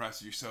so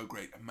impressive, you're so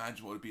great,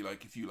 imagine what it'd be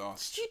like if you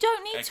lost you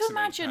don't need X to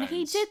amount imagine.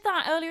 He pounds. did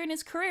that earlier in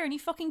his career and he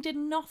fucking did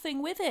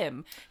nothing with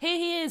him. Here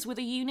he is with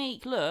a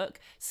unique look,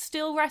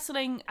 still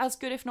wrestling as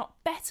good if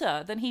not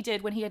better than he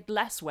did when he had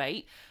less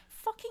weight.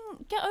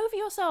 Fucking get over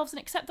yourselves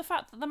and accept the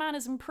fact that the man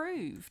has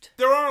improved.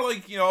 There are,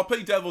 like, I'll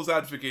play devil's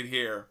advocate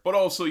here, but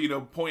also,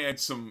 point out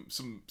some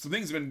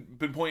things have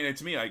been pointed out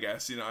to me, I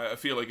guess. I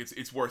feel like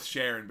it's worth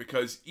sharing,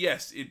 because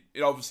yes, it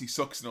obviously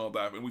sucks and all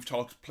that, and we've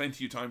talked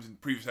plenty of times in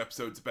previous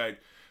episodes about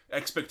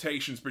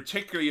expectations,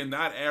 particularly in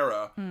that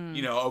era,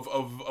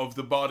 of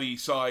the body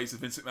size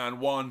that Vince McMahon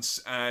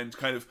wants, and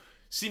kind of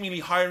seemingly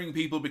hiring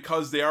people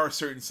because they are a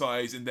certain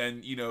size, and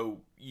then you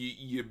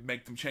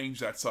make them change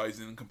that size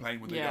and then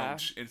complain when they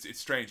don't. It's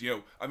strange.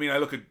 I mean, I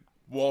look at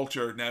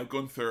Walter, now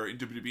Gunther, in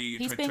WWE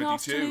in He's 2022. being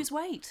asked to lose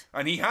weight.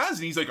 And he has,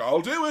 and he's like,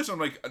 I'll do it. I'm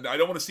like, I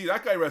don't want to see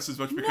that guy wrestle as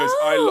much because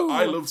No!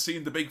 I love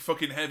seeing the big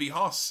fucking heavy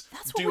hoss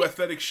do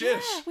athletic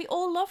shit. Yeah, we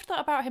all loved that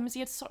about him, as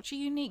he had such a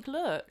unique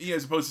look. Yeah,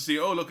 as opposed to see,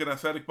 oh, look, an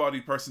athletic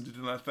bodied person did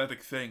an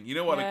athletic thing. You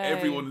know what? Like, Yay.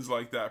 everyone is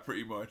like that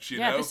pretty much, you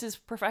know? This is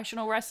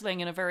professional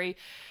wrestling in a very...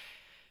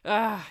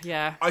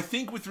 yeah. I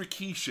think with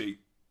Rikishi,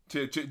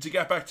 to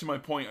get back to my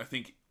point, I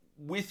think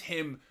with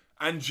him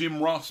and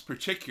Jim Ross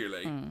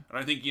particularly, and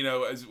I think, you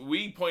know, as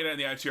we point out in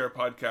the ITR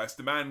podcast,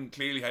 the man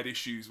clearly had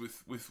issues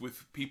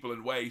with people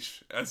and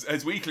weight,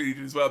 as we clearly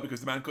did as well, because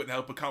the man couldn't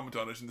help but comment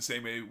on it in the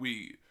same way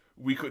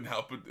we couldn't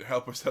help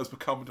ourselves but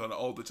comment on it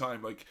all the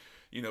time, like,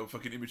 you know,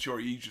 fucking immature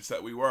Aegis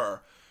that we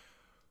were.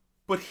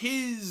 But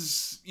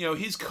his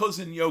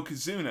cousin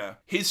Yokozuna,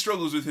 his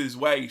struggles with his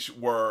weight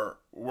were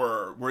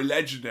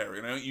legendary,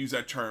 and I don't use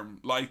that term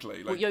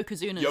lightly. Like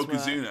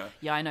Yokozuna.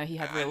 Yeah, I know he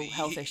had real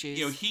health issues.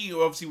 You know, he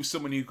obviously was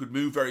someone who could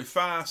move very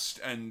fast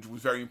and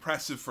was very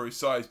impressive for his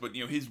size, but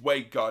you know, his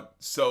weight got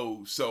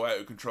so out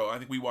of control. I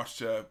think we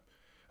watched a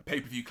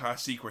pay-per-view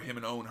classic where him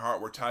and Owen Hart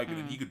were tagging,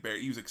 and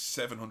he was like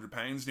 700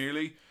 pounds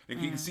nearly.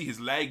 Like, you can see his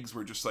legs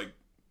were just like,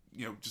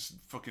 you know, just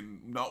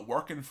fucking not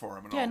working for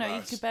him and all that. Yeah, no,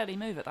 he could barely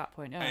move at that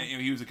point, yeah. And, you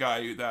know, he was a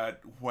guy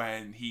that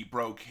when he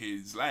broke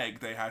his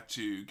leg, they had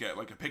to get,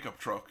 like, a pickup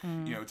truck,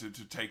 you know, to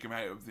take him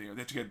out of the... You know,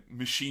 they had to get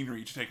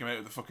machinery to take him out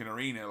of the fucking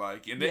arena,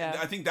 like... And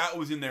I think that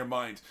was in their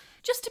mind.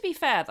 Just to be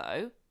fair,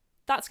 though,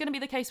 that's going to be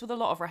the case with a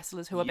lot of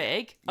wrestlers who are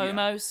big.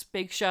 Omos,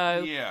 Big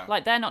Show. Yeah.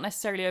 Like, they're not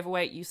necessarily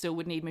overweight. You still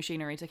would need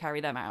machinery to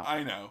carry them out.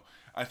 I know.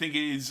 I think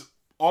it is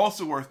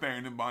also worth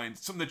bearing in mind,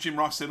 something that Jim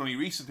Ross said only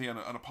recently on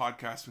a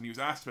podcast when he was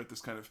asked about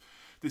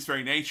this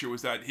very nature,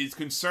 was that his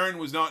concern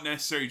was not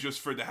necessarily just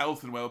for the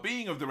health and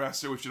well-being of the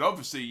wrestler, which it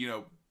obviously, you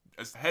know,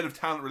 as head of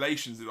talent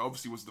relations, it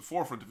obviously was at the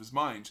forefront of his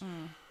mind.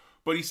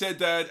 But he said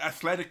that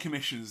athletic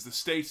commissions, the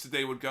states that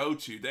they would go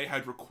to, they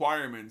had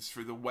requirements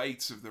for the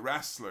weights of the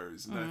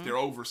wrestlers, and that if they're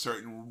over a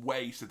certain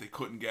weight that they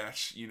couldn't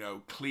get, you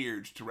know,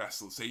 cleared to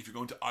wrestle. Say if you're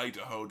going to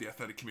Idaho, the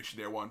athletic commission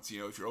there wants, you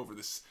know, if you're over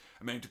this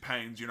amount of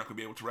pounds, you're not going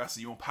to be able to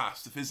wrestle. You won't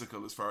pass the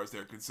physical as far as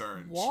they're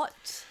concerned.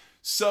 What?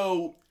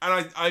 So,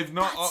 and I've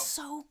not... That's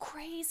so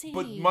crazy.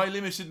 But my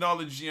limited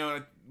knowledge, you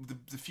know,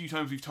 the few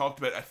times we've talked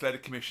about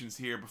athletic commissions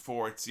here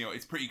before, it's, you know,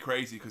 it's pretty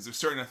crazy, because there's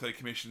certain athletic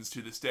commissions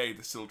to this day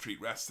that still treat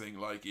wrestling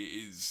like it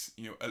is,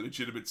 you know, a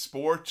legitimate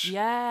sport.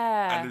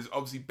 Yeah. And there's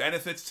obviously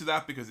benefits to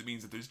that, because it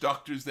means that there's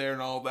doctors there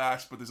and all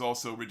that, but there's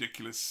also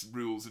ridiculous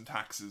rules and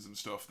taxes and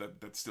stuff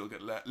that still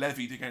get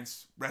levied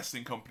against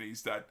wrestling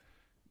companies that,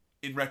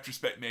 in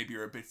retrospect, maybe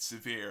are a bit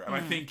severe. And I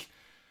think...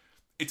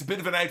 It's a bit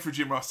of an out for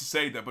Jim Ross to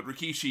say that, but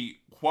Rikishi,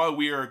 while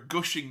we are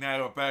gushing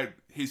now about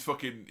his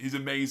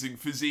amazing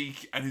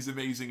physique and his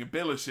amazing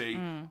ability,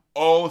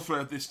 all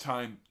throughout this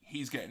time,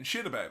 he's getting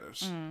shit about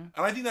it. And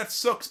I think that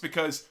sucks,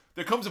 because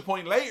there comes a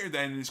point later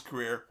then in his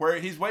career where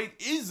his weight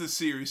is a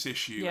serious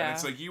issue. Yeah. And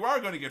it's like, you are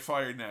going to get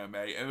fired now,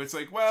 mate. And it's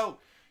like, well,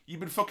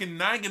 you've been fucking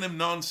nagging him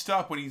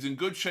non-stop when he's in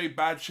good shape,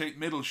 bad shape,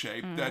 middle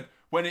shape, that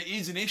when it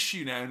is an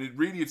issue now, and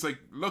it's like,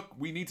 look,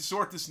 we need to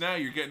sort this now,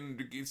 you're getting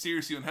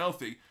seriously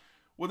unhealthy.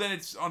 Well, then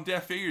it's on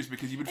deaf ears,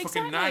 because you've been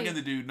fucking nagging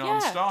the dude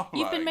non-stop. Yeah.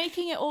 You've been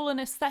making it all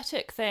an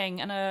aesthetic thing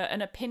and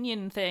an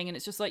opinion thing, and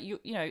it's just like, you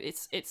know,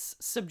 it's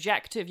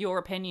subjective, your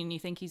opinion. You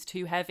think he's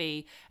too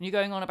heavy, and you're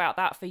going on about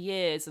that for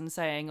years and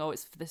saying, oh,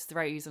 it's for this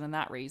reason and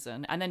that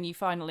reason, and then you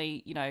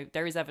finally, you know,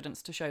 there is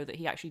evidence to show that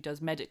he actually does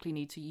medically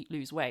need to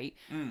lose weight.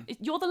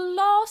 You're the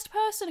last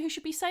person who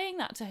should be saying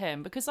that to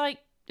him, because, like,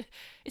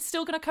 it's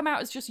still going to come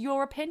out as just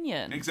your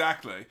opinion.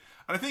 Exactly.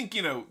 And I think,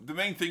 you know, the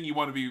main thing you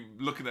want to be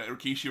looking at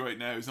Rikishi right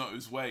now is not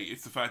his weight.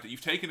 It's the fact that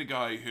you've taken a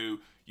guy who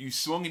you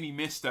swung and he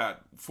missed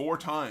at 4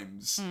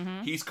 times.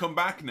 He's come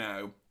back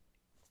now,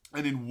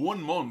 and in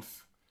 1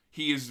 month,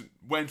 he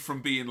went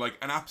from being like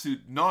an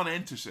absolute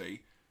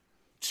non-entity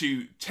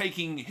to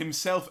taking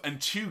himself and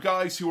 2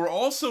 guys who were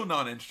also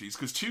non-entities,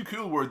 because Too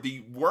Cool were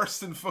the worse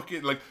than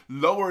fucking, like,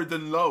 lower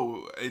than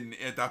low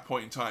at that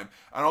point in time.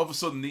 And all of a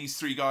sudden, these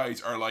 3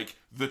 guys are like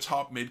the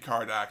top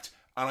mid-card act.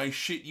 And I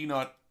shit you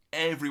not,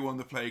 everyone on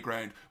the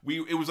playground,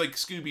 it was like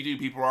Scooby-Doo,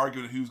 people were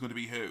arguing who's going to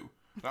be who.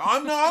 Like,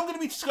 I'm going to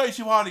be Sky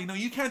Chihuahua. No,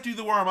 you can't do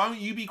the worm.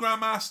 You be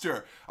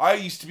Grandmaster. I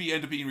used to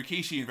end up being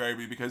Rikishi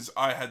invariably, because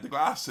I had the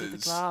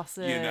glasses.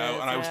 You know,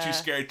 and I was too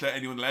scared to let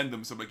anyone lend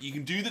them. So I'm like, you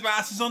can do the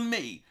glasses on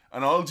me,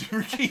 and I'll do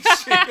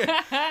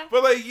Rikishi.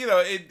 But, like, you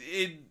know,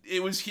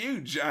 it was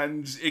huge,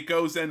 and it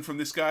goes then from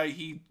this guy,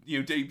 he, you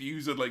know,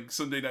 debuts at like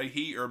Sunday Night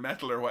Heat or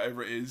Metal or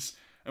whatever it is,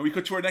 and we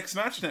cut to our next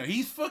match now.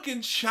 He's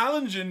fucking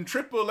challenging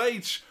Triple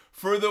H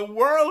for the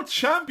World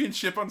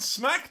Championship on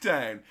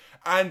SmackDown.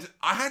 And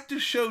I had to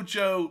show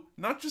Joe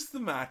not just the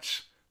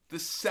match, the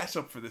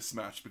setup for this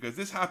match, because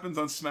this happens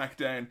on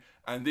SmackDown,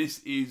 and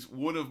this is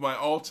one of my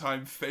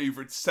all-time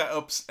favourite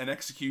setups and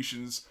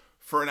executions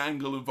for an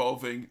angle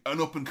involving an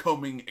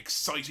up-and-coming,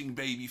 exciting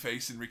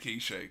babyface in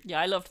Rikishi.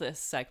 Yeah, I loved this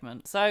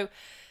segment. So,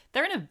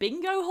 they're in a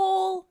bingo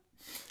hall,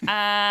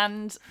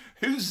 and...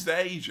 Who's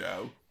they,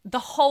 Joe? The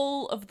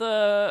whole of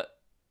the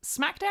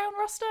SmackDown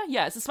roster?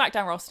 Yeah, it's a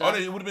SmackDown roster. Oh,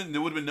 there would have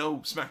been no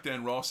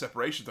SmackDown Raw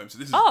separation time. So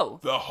this is Oh.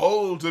 the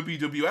whole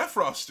WWF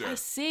roster. I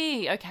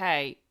see.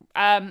 Okay.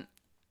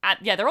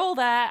 Yeah, they're all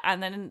there,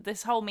 and then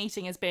this whole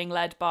meeting is being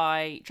led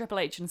by Triple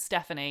H and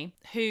Stephanie,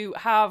 who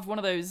have one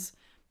of those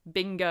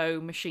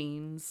bingo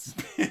machines.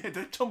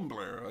 The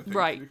tumbler, I think.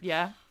 Right,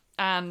 yeah.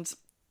 And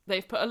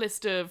they've put a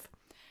list of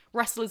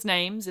wrestlers'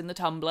 names in the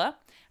tumbler,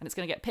 and it's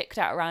going to get picked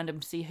out at random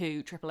to see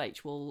who Triple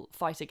H will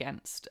fight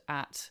against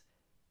at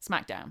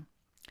SmackDown.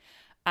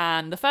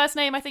 And the first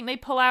name I think they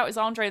pull out is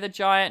Andre the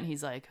Giant.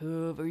 He's like,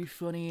 oh, very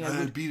funny.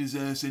 I'd beat his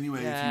ass anyway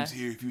if he Yeah. was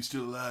here, if he was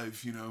still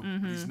alive, you know.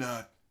 But he's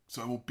not,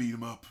 so I won't beat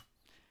him up.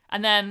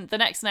 And then the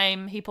next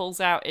name he pulls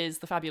out is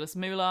the Fabulous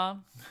Moolah.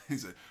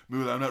 He's like,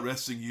 Moolah, I'm not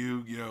wrestling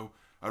you, you know.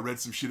 I read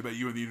some shit about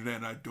you on the internet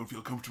and I don't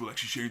feel comfortable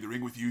actually sharing the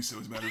ring with you, so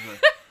as a matter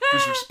of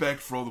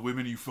disrespect for all the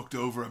women you fucked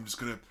over, I'm just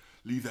gonna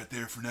leave that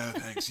there for now,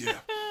 thanks, yeah.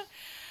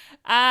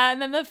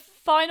 And then the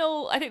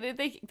final, I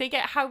think they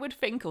get Howard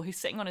Finkel, who's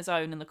sitting on his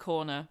own in the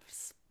corner.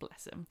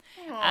 Bless him.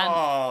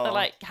 And they're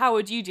like, how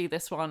would you do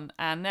this one?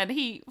 And then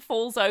he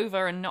falls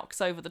over and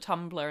knocks over the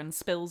tumbler and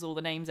spills all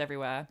the names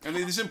everywhere. And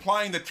it is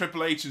implying that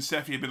Triple H and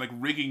Stephanie have been like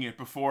rigging it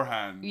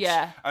beforehand.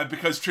 Yeah. And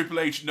because Triple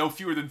H no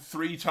fewer than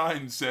 3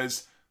 times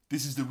says,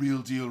 this is the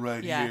real deal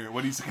right Yeah. here,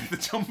 when he's looking at the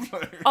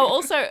tumbler. Oh,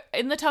 also,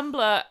 in the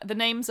tumbler, the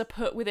names are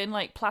put within,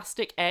 like,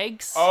 plastic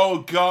eggs. Oh,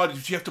 God,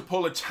 did you have to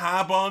pull a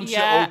tab on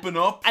Yeah. to open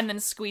up? And then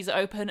squeeze it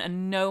open,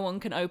 and no one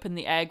can open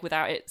the egg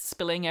without it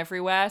spilling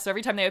everywhere. So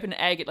every time they open an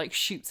egg, it, like,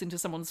 shoots into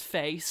someone's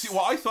face. See,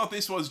 what I thought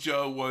this was,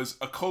 Joe, was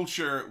a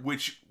culture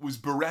which was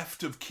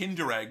bereft of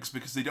Kinder eggs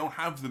because they don't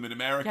have them in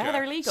America. Yeah,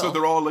 they're illegal. So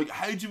they're all like,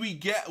 how do we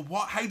get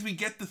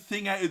the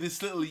thing out of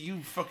this little,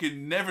 you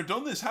fucking never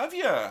done this, have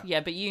you?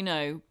 Yeah, but you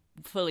know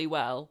fully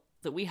well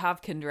that we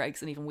have Kinder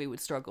eggs and even we would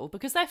struggle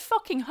because they're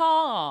fucking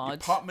hard.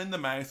 Pop them in the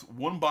mouth,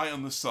 one bite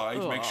on the side,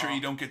 make sure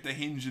you don't get the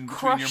hinge in between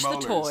Crush your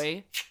the molars.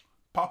 toy.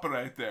 Pop it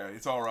out there.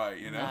 It's all right,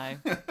 you know?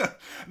 No.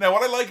 Now,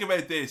 what I like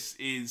about this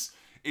is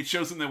it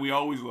shows something that we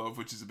always love,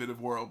 which is a bit of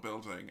world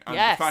building. And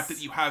Yes. the fact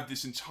that you have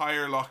this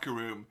entire locker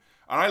room.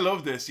 And I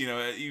love this, you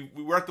know,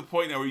 we're at the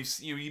point now where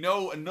you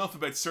know enough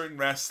about certain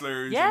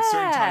wrestlers and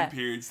certain time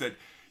periods that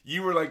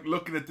you were like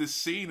looking at this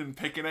scene and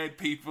picking out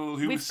people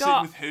who was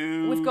sitting with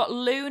who. We've got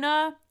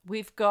Luna.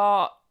 We've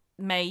got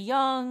Mae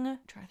Young. I'm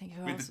trying to think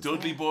who We else had the was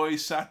Dudley there.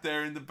 boys sat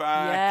there in the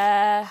back.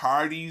 Yeah.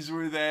 Hardys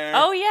were there.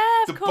 Oh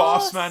yeah, of The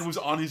course. boss man was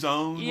on his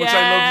own, which I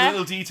Yeah. love. The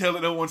little detail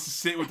that no one wants to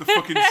sit with the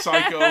fucking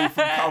psycho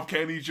from Cobb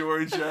County,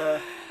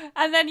 Georgia.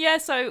 And then yeah,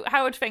 so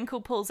Howard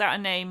Finkel pulls out a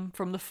name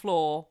from the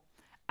floor.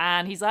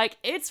 And he's like,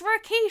 it's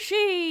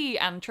Rikishi!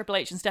 And Triple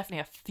H and Stephanie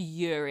are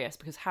furious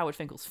because Howard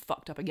Finkel's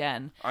fucked up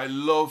again. I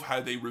love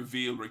how they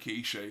reveal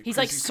Rikishi. He's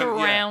like 'Cause kind of-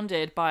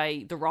 surrounded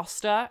by the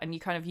roster, and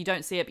you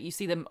don't see it, but you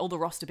see them, all the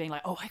roster being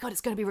like, oh my god,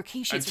 it's going to be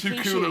Rikishi, And it's Too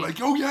Rikishi. Cool are like,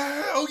 oh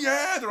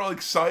yeah, they're all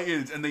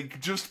excited, and they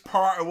just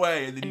part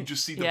away, and then you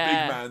just see the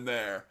yeah. big man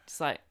there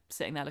Just like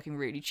sitting there looking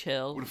really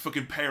chill. with a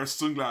fucking pair of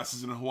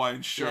sunglasses and a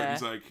Hawaiian shirt. Yeah.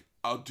 He's like,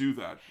 I'll do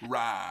that,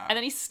 rah. And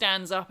then he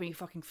stands up and he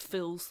fucking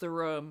fills the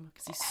room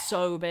because he's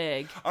so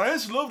big. And I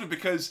just loved it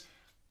because,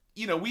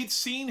 you know, we'd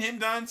seen him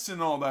dance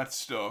and all that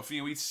stuff. You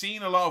know, we'd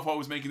seen a lot of what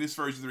was making this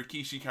version of the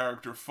Rikishi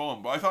character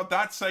fun. But I thought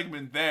that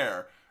segment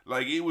there,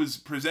 like, it was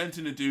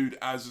presenting a dude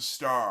as a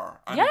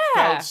star. And it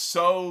Yeah. felt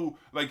so,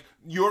 like,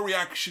 your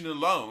reaction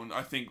alone,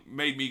 I think,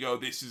 made me go,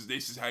 this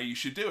is how you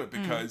should do it.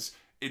 Because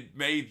it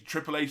made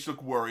Triple H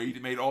look worried.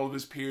 It made all of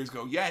his peers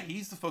go, yeah,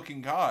 he's the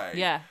fucking guy.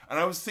 Yeah. And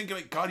I was thinking,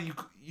 like, God,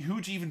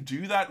 who'd you even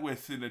do that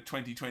with in a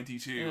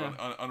 2022 Yeah.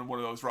 on one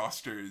of those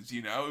rosters,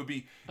 you know? It'd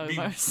be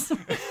Almost.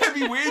 it'd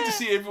be weird to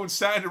see everyone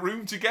sat in a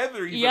room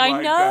together even Yeah, I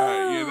like know.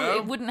 that, you know?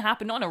 It wouldn't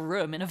happen, not in a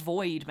room, in a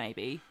void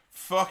maybe.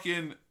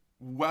 Fucking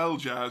well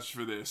jazzed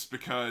for this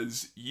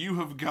because you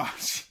have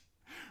got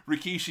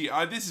Rikishi.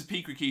 This is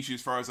peak Rikishi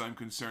as far as I'm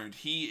concerned.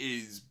 He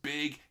is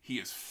big, he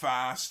is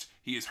fast,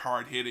 he is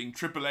hard hitting.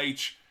 Triple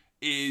H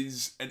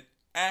is an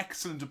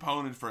excellent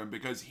opponent for him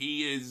because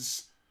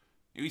he's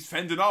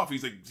fending off.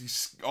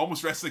 He's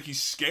almost wrestling like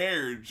he's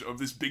scared of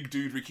this big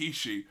dude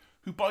Rikishi.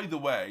 Who, by the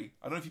way,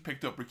 I don't know if you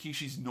picked up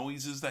Rikishi's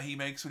noises that he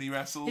makes when he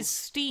wrestles. His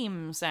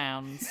steam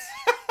sounds.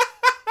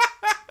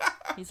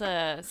 He's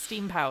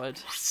steam powered.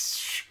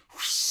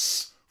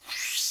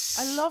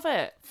 I love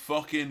it.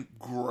 Fucking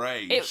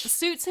great. It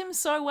suits him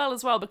so well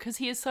as well because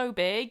he is so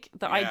big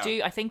that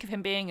Yeah. I think of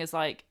him being as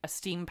like a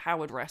steam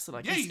powered wrestler.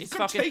 Like Yeah, he's it's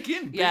gonna fucking, take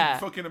in big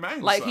fucking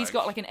amounts, Like he's like.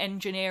 got like an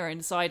engineer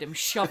inside him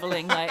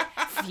shoveling like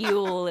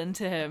fuel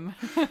into him.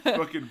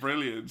 Fucking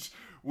brilliant.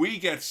 We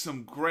get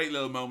some great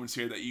little moments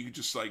here that you can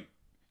just like,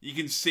 you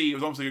can see it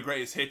was almost like a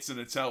greatest hits in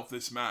itself,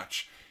 this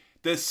match.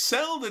 The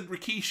sell that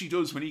Rikishi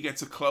does when he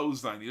gets a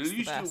clothesline, he'll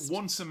usually do it best.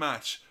 once a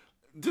match.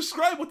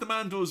 Describe what the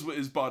man does with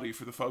his body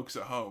for the folks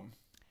at home.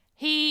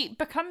 He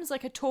becomes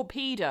like a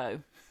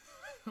torpedo.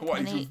 What,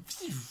 And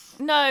he's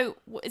No,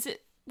 what is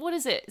it? what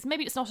is it?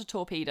 Maybe it's not a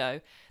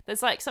torpedo.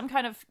 There's like some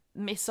kind of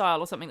missile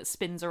or something that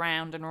spins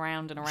around and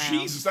around and around.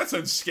 Jesus, that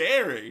sounds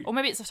scary. Or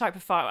maybe it's a type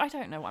of fire. I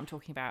don't know what I'm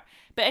talking about.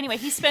 But anyway,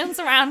 he spins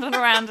around and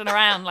around and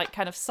around, like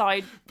kind of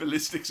side.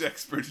 Ballistics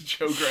expert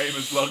Joe Graham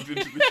has logged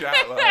into the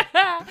chat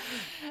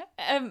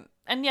line.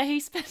 And yeah, he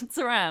spins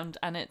around,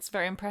 and it's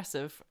very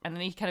impressive. And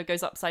then he kind of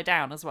goes upside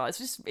down as well.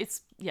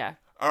 Yeah.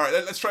 All right,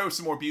 let's try with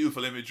some more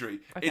beautiful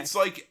imagery. Okay. It's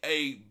like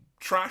a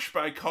trash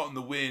bag caught in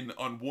the wind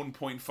on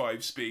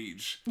 1.5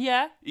 speed.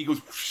 Yeah. He goes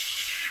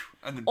whoosh,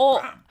 and then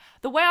Or bam.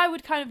 the way I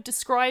would kind of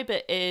describe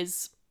it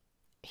is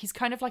he's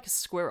kind of like a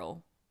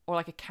squirrel or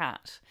like a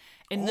cat.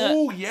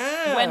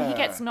 Yeah. When he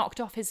gets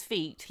knocked off his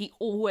feet, he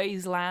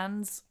always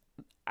lands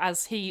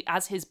as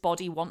his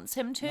body wants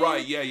him to.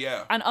 Right,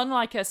 yeah. And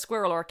unlike a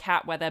squirrel or a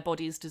cat where their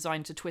body is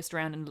designed to twist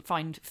around and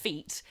find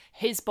feet,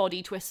 his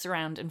body twists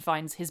around and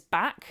finds his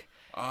back.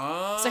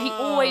 So he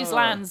always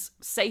lands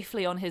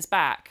safely on his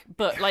back,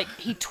 but like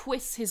he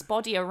twists his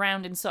body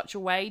around in such a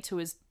way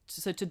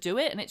to do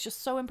it, and it's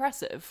just so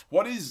impressive.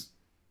 What is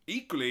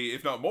equally,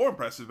 if not more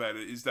impressive about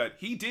it, is that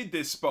he did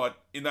this spot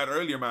in that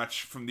earlier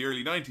match from the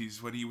early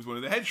 90s when he was one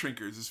of the head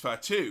shrinkers as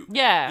Fatu.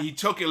 Yeah. He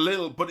took a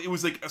little, but it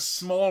was like a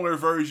smaller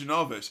version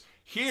of it.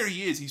 Here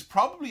he is. He's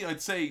probably,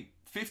 I'd say,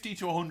 50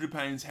 to 100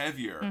 pounds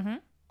heavier,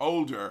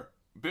 older,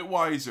 a bit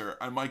wiser,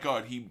 and my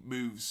God, he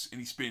moves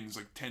and he spins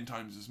like 10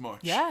 times as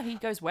much. Yeah, he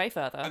goes way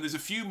further. And there's a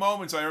few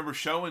moments I remember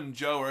showing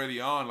Joe early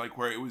on, like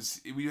where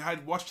we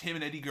had watched him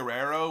and Eddie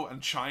Guerrero,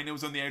 and China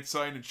was on the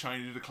outside, and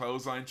China did a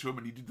clothesline to him,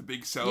 and he did the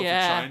big sell for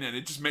China, and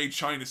it just made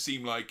China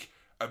seem like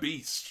a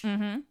beast.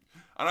 Mm-hmm. And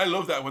I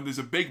love that when there's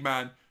a big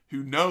man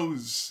who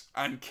knows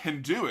and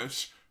can do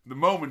it, the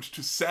moment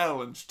to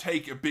sell and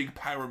take a big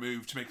power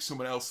move to make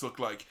someone else look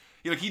like.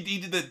 You know, he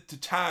did that to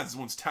Taz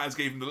once. Taz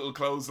gave him the little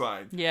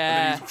clothesline.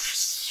 Yeah. And then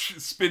he's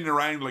spinning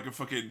around like a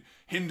fucking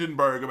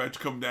Hindenburg about to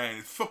come down.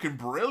 It's fucking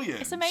brilliant.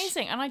 It's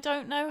amazing, and I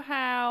don't know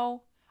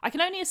how. I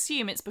can only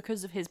assume it's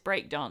because of his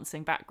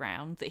breakdancing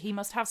background that he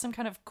must have some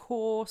kind of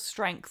core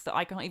strength that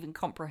I can't even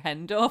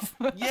comprehend of.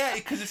 Yeah,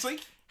 because it's like...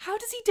 How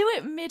does he do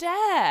it mid-air?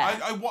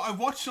 I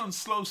watched it on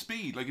slow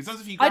speed. Like, it's not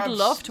as if he grabs I'd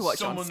love to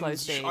watch it on someone's...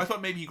 slow speed. I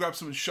thought maybe he grabbed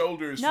someone's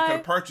shoulders for No. kind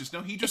of purchase. No,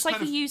 he just It's like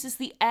kind of... he uses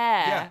the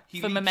air he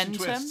for leaps and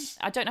momentum. twists.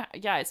 I don't know.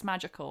 Yeah, it's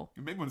magical.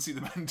 You maybe want to see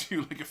the man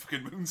do like a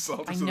fucking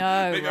moonsault or something.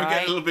 know, Maybe I'm right?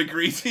 getting a little bit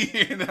greedy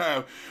here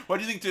now. What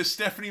do you think to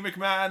Stephanie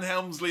McMahon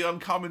Helmsley on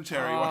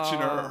commentary, watching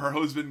her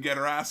husband get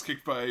her ass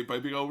kicked by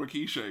big old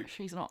Rikishi?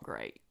 She's not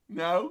great.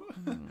 No?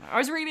 I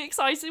was really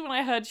excited when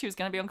I heard she was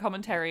going to be on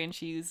commentary, and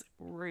she's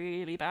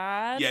really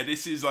bad. Yeah,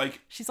 this is like...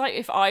 She's like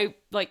if I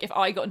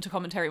got into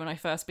commentary when I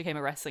first became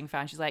a wrestling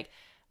fan, she's like,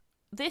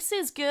 this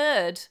is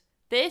good.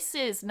 This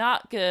is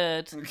not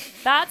good.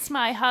 That's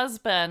my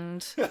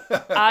husband.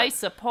 I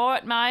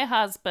support my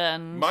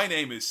husband. My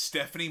name is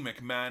Stephanie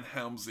McMahon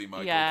Helmsley,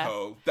 Michael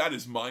Cole. That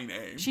is my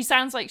name. She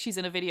sounds like she's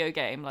in a video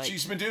game. Like,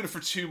 she's been doing it for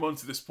 2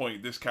 months at this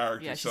point, this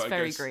character. yeah, so she's I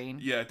very guess, green.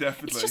 Yeah,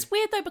 definitely. It's just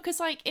weird though, because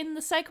like in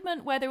the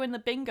segment where they were in the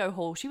bingo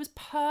hall, she was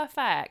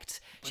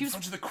perfect. She in was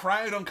front of the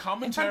crowd on in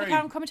commentary. front of the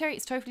crowd on commentary.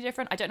 It's totally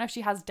different. I don't know if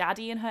she has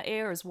Daddy in her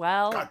ear as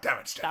well. God damn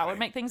it, Stephanie. That would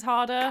make things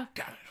harder.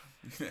 God damn it.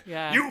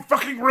 Yeah. You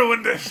fucking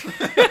ruined it!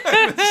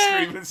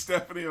 Screaming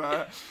Stephanie like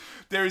that.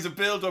 There is a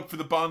build-up for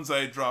the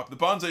Bonsai Drop. The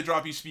Bonsai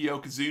Drop used to be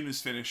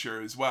Yokozuna's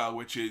finisher as well,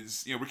 which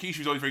is, you know, Rikishi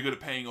was always very good at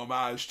paying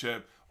homage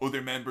to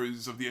other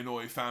members of the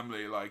Inoue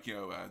family, like, you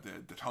know,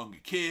 the Tonga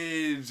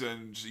Kids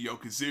and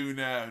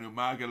Yokozuna and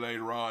Umaga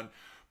later on.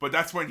 But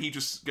that's when he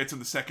just gets on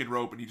the second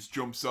rope and he just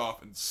jumps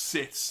off and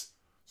sits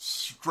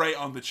straight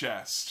on the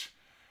chest.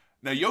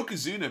 Now,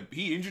 Yokozuna,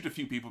 he injured a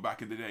few people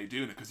back in the day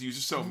doing it because he was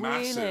just so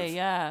massive.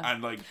 Yeah.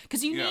 And like,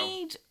 Because you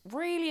need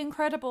really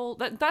incredible...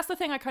 That's the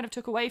thing I kind of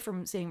took away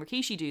from seeing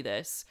Rikishi do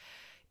this,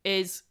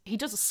 is he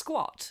does a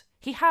squat.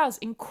 He has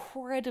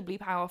incredibly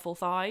powerful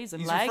thighs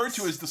and he's legs. referred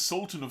to as the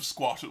Sultan of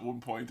Squat at one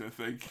point, I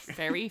think.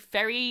 Very,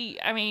 very...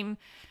 I mean...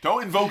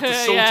 Don't invoke the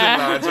Sultan, Yeah.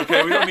 lads,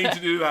 okay? We don't need to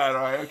do that,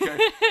 all right? Okay.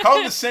 Call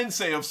him the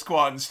Sensei of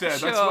Squat instead.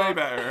 That's Sure. way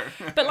better.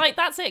 But like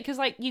that's it, because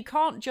like you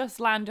can't just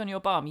land on your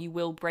bum. You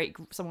will break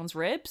someone's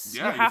ribs.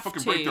 Yeah, you have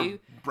fucking to. break their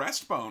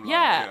breastbone.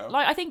 Yeah, you know?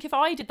 like I think if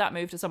I did that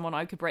move to someone,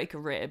 I could break a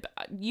rib.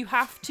 You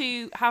have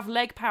to have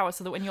leg power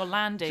so that when you're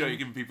landing, Joe, you're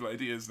giving people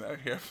ideas now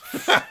here.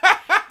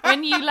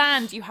 when you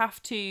land, you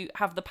have to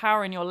have the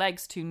power in your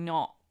legs to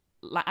not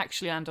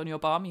actually land on your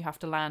bum. You have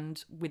to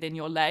land within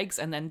your legs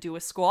and then do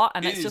a squat,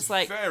 and It it's is just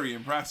like very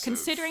impressive.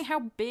 considering how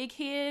big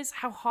he is,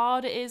 how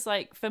hard it is,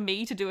 like for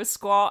me to do a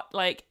squat,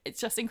 like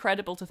it's just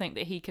incredible to think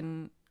that he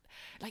can.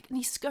 Like, and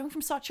he's going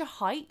from such a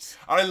height.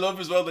 And I love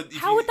as well that...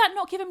 How would that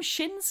not give him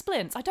shin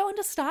splints? I don't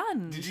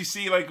understand. Did you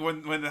see, like,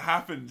 when it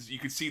happened, you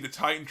could see the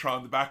Titantron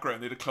in the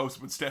background. They had a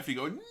close-up with Stephanie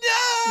going,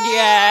 no!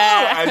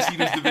 Yeah. As he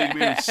does the big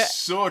move.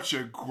 Such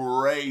a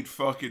great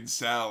fucking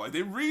sell. Like,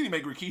 they really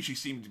make Rikishi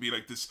seem to be,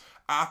 like, this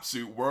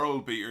absolute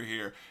world beater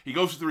here. He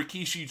goes for the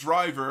Rikishi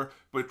driver,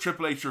 but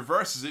Triple H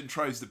reverses it and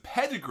tries the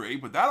pedigree,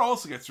 but that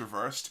also gets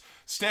reversed.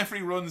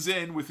 Stephanie runs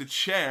in with a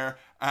chair,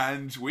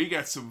 and we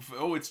get some...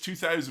 Oh, it's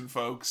 2000,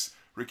 folks.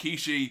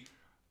 Rikishi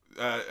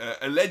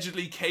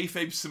allegedly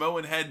kayfabe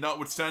Samoan head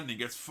notwithstanding,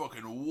 gets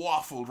fucking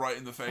waffled right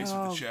in the face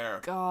with the chair.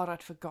 God,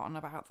 I'd forgotten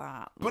about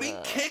that. But he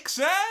kicks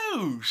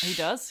out. He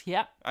does,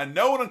 yep. And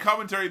no one on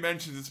commentary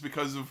mentions it's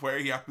because of where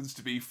he happens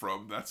to be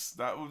from.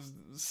 That was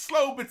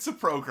slow bits of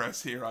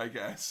progress here, I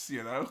guess,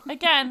 you know?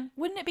 Again,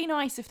 wouldn't it be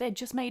nice if they'd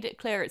just made it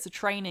clear it's a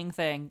training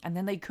thing, and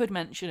then they could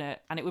mention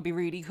it, and it would be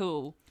really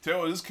cool. Tell you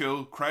what is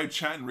cool, crowd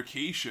chanting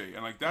Rikishi,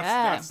 and like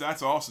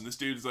that's awesome. This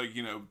dude is like,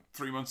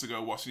 3 months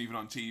ago wasn't even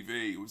on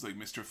TV. It was like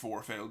Mr.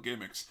 Four Failed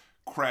Gimmicks.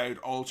 Crowd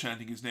all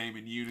chanting his name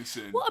in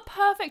unison. What a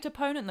perfect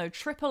opponent though,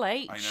 Triple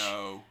H. I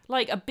know.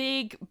 Like a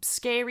big,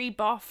 scary,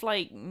 buff,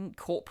 like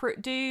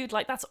corporate dude.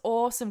 Like that's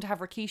awesome to have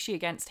Rikishi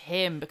against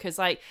him because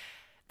like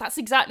that's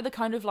exactly the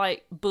kind of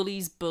like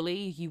bully's bully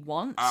you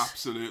want.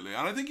 Absolutely,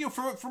 and I think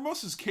from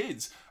us as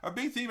kids, a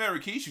big thing about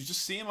Rikishi is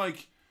just seeing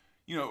like.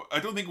 I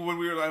don't think when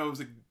I was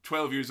like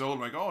 12 years old,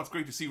 I'm like, oh, it's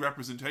great to see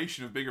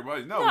representation of bigger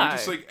bodies. No, we're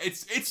just like,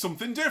 it's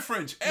something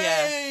different.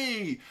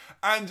 Hey!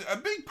 And a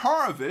big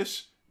part of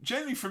it,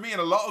 generally for me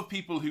and a lot of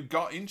people who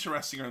got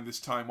interesting around this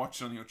time,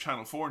 watching on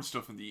Channel 4 and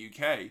stuff in the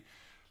UK,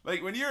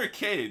 like when you're a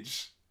kid,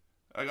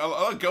 like,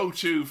 I'll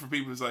go-to for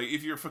people is like,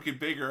 if you're fucking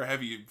big or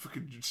heavy, you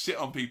fucking sit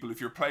on people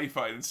if you're play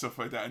fighting and stuff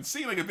like that. And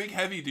seeing like a big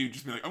heavy dude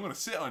just be like, I'm gonna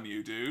sit on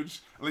you, dude.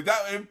 Like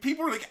that, and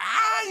people are like,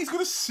 he's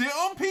gonna sit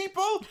on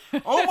people?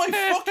 Oh my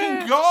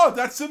fucking god,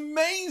 that's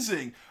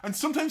amazing. And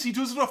sometimes he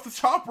does it off the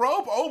top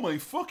rope. Oh my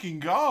fucking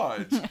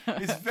god.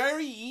 It's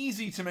very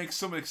easy to make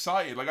someone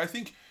excited. Like I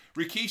think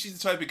Rikishi's the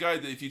type of guy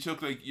that if you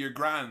took like your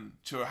gran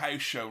to a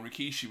house show and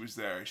Rikishi was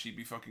there, she'd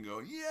be fucking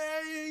going,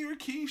 yay,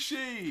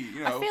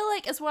 Rikishi! I feel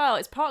like as well,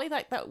 it's partly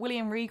like that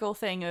William Regal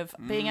thing of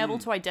being able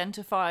to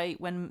identify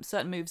when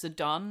certain moves are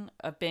done,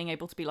 of being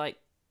able to be like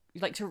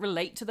to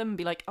relate to them and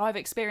be like, oh, I've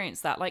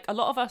experienced that. Like a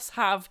lot of us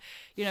have,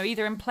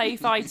 either in play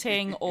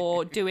fighting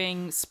or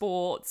doing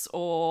sports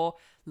or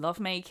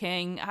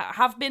lovemaking,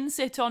 have been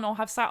sit on or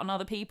have sat on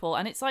other people,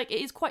 and it's like it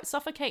is quite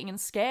suffocating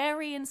and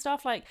scary and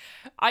stuff. Like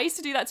I used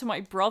to do that to my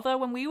brother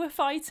when we were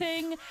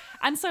fighting,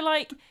 and so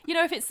like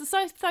if it's the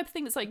type of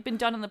thing that's like been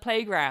done in the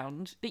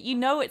playground, that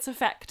it's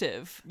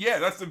effective. Yeah,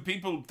 that's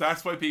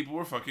why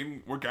people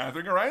were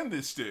gathering around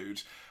this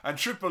dude. And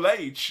Triple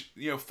H,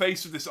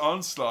 faced with this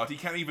onslaught, he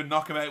can't even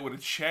knock him out with a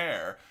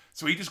chair,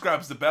 so he just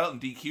grabs the belt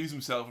and DQs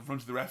himself in front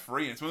of the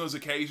referee. And it's one of those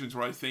occasions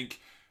where I think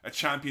a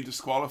champion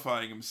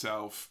disqualifying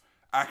himself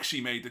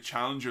actually made the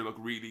challenger look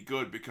really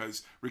good,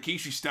 because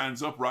Rikishi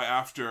stands up right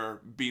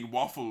after being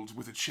waffled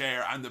with a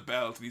chair and the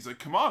belt, and he's like,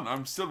 come on,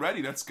 I'm still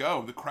ready, let's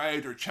go. The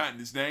crowd are chanting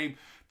his name.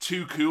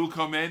 Too Cool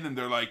come in and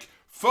they're like,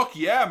 fuck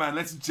yeah, man,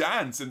 let's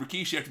dance. And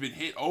Rikishi, after being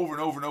hit over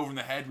and over and over in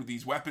the head with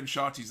these weapon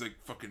shots, he's like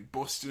fucking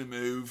busting a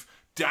move,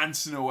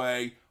 dancing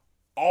away.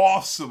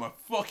 Awesome. I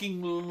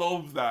fucking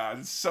love that.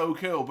 It's so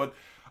cool. But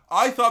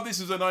I thought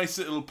this was a nice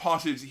little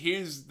potted,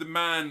 here's the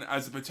man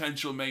as a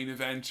potential main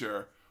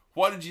eventer.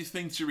 What did you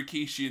think to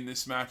Rikishi in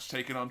this match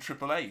taking on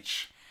Triple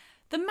H?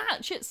 The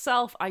match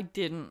itself, I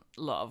didn't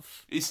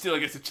love. It's still, I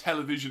guess, a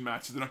television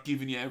match, so they're not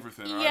giving you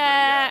everything, are they?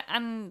 Yeah,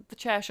 and the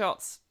chair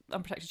shots,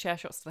 unprotected chair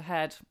shots to the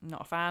head,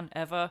 not a fan,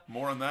 ever.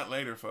 More on that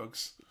later,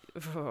 folks.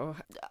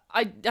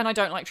 I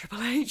don't like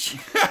Triple H.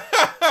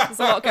 There's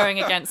a lot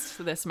going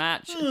against this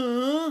match.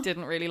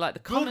 Didn't really like the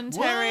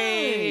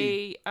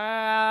commentary.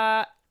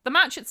 The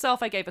match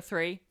itself, I gave a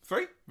 3.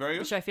 3? Very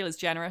good. Which I feel is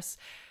generous.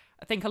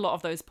 I think a lot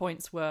of those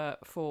points were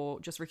for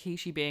just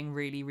Rikishi being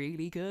really,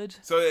 really good.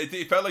 So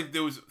it felt like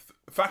there was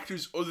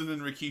factors other than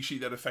Rikishi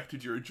that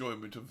affected your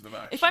enjoyment of the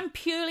match. If I'm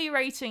purely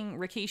rating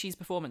Rikishi's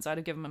performance, I'd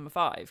have given him a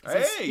 5.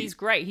 He's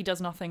great. He does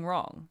nothing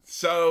wrong.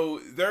 So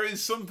there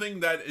is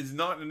something that is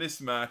not in this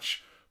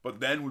match,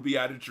 but then would be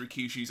added to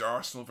Rikishi's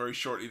arsenal very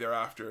shortly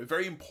thereafter. A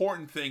very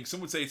important thing.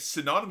 Some would say it's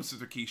synonymous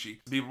with Rikishi.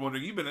 People are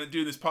wondering, you've been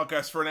doing this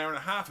podcast for an hour and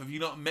a half. Have you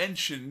not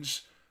mentioned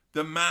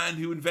the man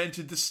who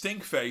invented the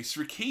stink face,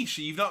 Rikishi?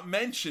 You've not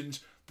mentioned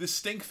the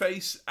stink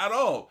face at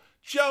all.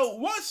 Joe,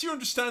 what's your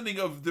understanding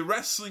of the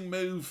wrestling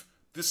move,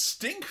 the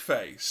stink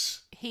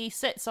face? He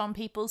sits on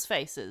people's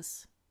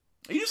faces.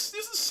 He just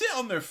doesn't sit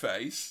on their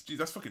face. Gee,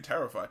 that's fucking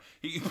terrifying.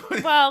 He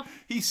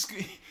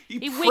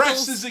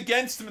presses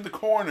against them in the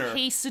corner.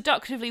 He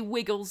seductively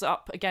wiggles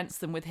up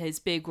against them with his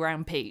big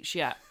round peach,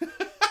 yeah.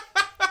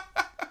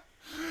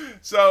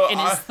 So in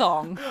his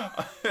thong.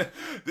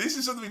 This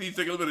is something we need to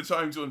take a little bit of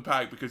time to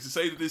unpack, because to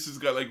say that this has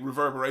got like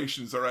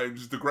reverberations around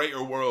the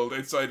greater world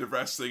outside of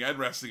wrestling and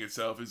wrestling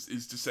itself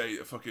is to say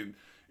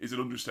is an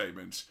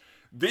understatement.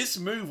 This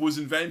move was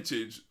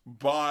invented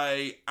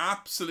by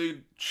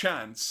absolute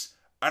chance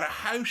at a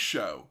house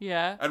show.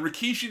 Yeah. And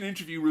Rikishi in an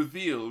interview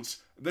revealed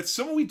that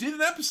someone we did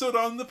an episode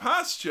on in the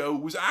past show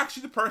was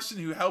actually the person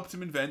who helped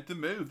him invent the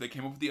move. They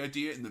came up with the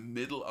idea in the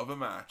middle of a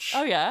match.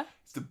 Oh, yeah?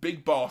 It's the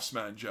big boss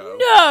man, Joe.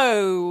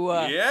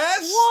 No!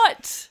 Yes!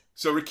 What?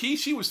 So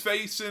Rikishi was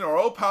facing our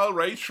old pal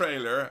Ray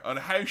Trailer on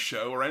a house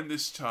show around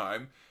this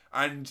time,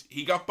 and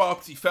he got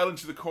bopped, he fell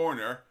into the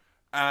corner,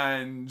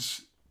 and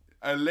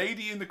a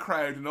lady in the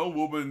crowd, an old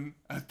woman,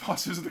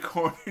 tosses in the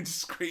corner and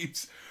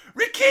screams,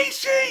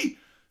 Rikishi!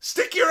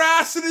 Stick your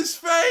ass in his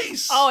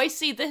face! Oh, I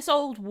see. This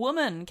old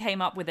woman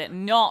came up with it,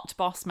 not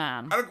Boss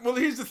Man. Well,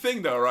 here's the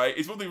thing, though, right?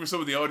 It's one thing for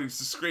some of the audience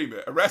to scream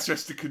it. Arrest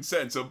has to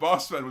consent. So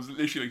Boss Man was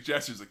literally like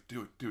gestures, like,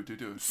 do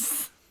it.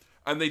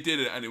 And they did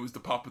it, and it was the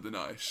pop of the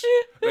night.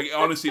 Like,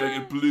 honestly, like,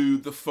 it blew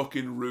the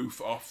fucking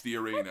roof off the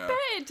arena. I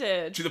bet it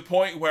did. To the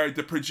point where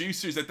the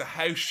producers at the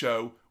house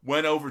show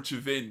went over to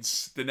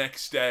Vince the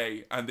next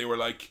day, and they were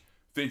like,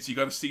 Vince, you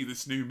got to see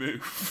this new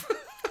move.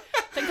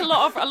 I think a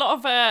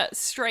lot of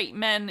straight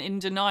men in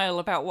denial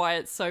about why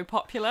it's so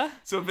popular.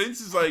 So Vince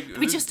is like,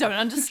 We just don't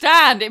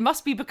understand. It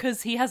must be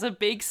because he has a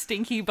big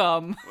stinky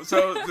bum.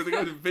 So they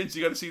go to Vince,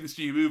 you got to see this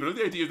new move. And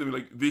the idea of them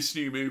like, this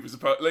new move is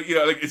about, like, you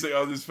know, like, it's like,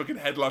 oh, this fucking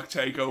headlock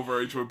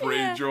takeover into a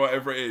bridge or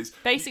whatever it is.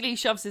 Basically, he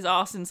shoves his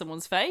ass in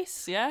someone's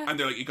face. Yeah. And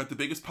they're like, it got the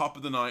biggest pop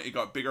of the night. It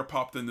got bigger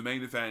pop than the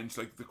main event.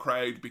 Like, the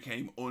crowd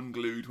became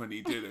unglued when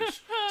he did it.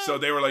 So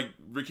they were like,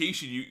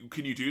 Rikishi,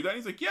 can you do that?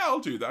 He's like, yeah, I'll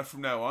do that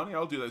from now on. Yeah,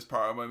 I'll do that as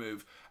part of my move.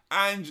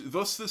 And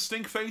thus the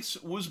stink face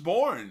was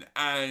born.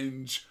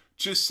 And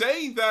to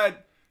say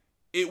that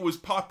it was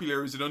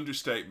popular is an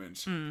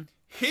understatement.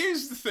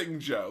 Here's the thing,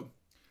 Joe.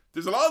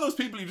 There's a lot of those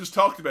people you just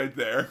talked about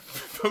there,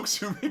 folks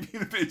who may be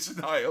in a bit of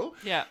denial,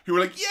 who were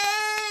like,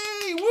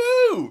 yay,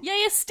 woo!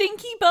 Yay, a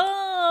stinky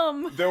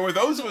bum! There were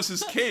those of us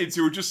as kids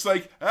who were just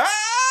like,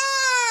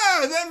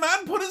 that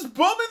man put his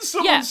bum in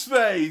someone's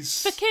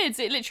face! For kids,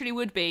 it literally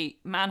would be,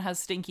 man has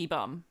stinky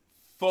bum.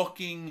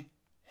 Fucking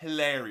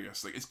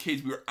hilarious. Like, as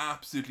kids, we were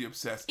absolutely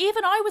obsessed.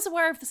 Even I was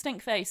aware of the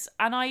stink face,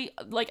 and I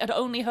had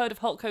only heard of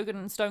Hulk Hogan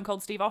and Stone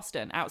Cold Steve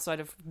Austin outside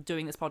of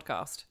doing this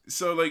podcast.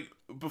 So, like,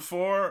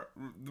 before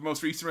the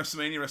most recent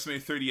WrestleMania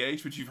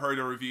 38, which you've heard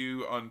a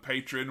review on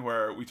Patreon,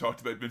 where we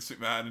talked about Vince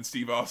McMahon and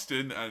Steve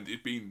Austin, and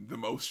it being the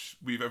most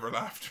we've ever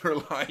laughed in our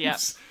lives. Yep.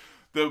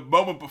 The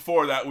moment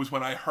before that was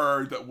when I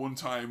heard that one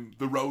time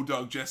the Road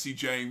Dogg Jesse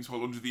James,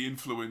 while under the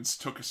influence,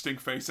 took a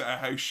stink face at a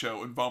house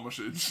show and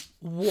vomited.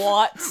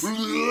 What?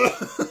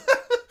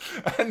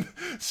 And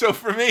so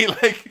for me,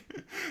 like,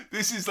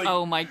 this is like...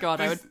 Oh my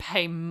god, I would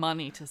pay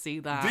money to see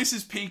that. This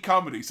is peak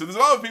comedy. So there's a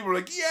lot of people who are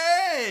like,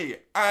 yay!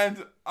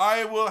 And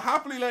I will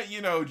happily let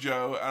you know,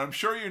 Joe, and I'm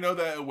sure you know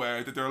that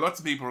aware, that there are lots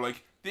of people who are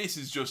like, this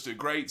is just a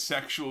great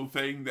sexual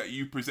thing that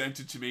you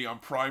presented to me on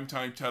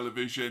primetime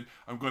television.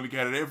 I'm going to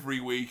get it every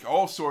week.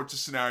 All sorts of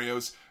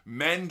scenarios.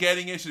 Men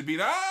getting it and being,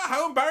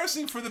 how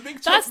embarrassing for the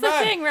big tough man.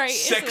 That's the thing, right?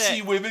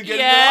 Sexy women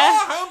getting it,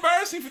 how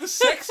embarrassing for the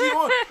sexy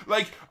woman.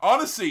 Like,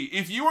 honestly,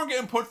 if you weren't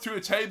getting put through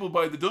a table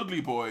by the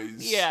Dudley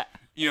Boys...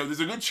 You know, there's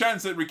a good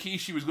chance that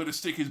Rikishi was going to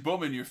stick his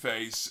bum in your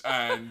face,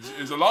 and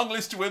there's a long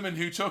list of women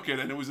who took it,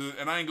 and it was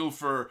an angle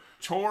for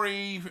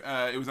Tori,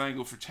 it was an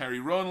angle for Terry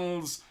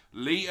Runnels,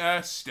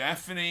 Lita,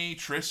 Stephanie,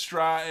 Trish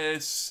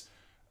Stratus,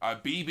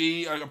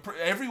 BB,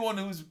 everyone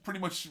who was pretty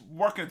much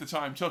working at the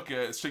time took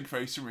a stink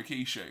face from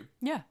Rikishi.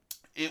 Yeah.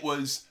 It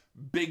was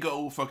big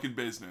old fucking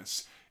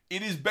business.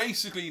 It is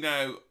basically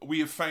now, we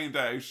have found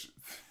out...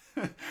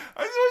 I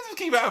just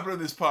keep happening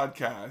on this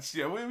podcast.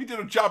 Yeah, we did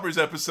a Jobbers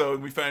episode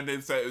and we found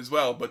this out as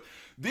well. But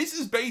this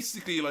is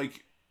basically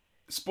like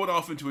spun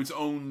off into its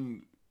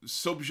own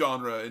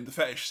subgenre in the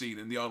fetish scene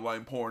in the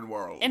online porn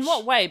world. In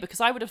what way?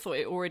 Because I would have thought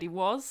it already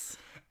was.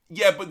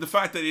 Yeah, but the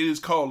fact that it is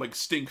called like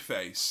stink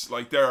face,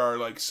 like there are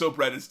like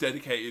subreddits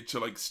dedicated to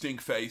like stink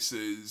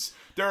faces.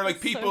 There are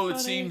like people, it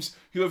seems,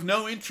 who have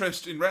no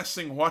interest in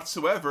wrestling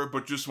whatsoever,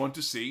 but just want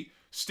to see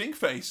stink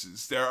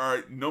faces. There are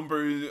a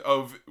number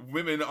of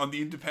women on the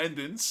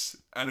independents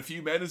and a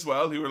few men as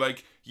well who are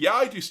like, yeah,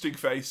 I do stink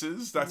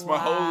faces. That's my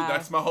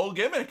whole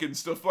gimmick and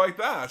stuff like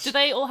that. Do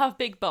they all have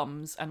big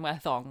bums and wear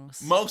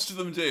thongs? Most of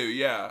them do,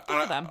 yeah.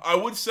 And I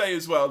would say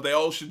as well, they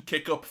all should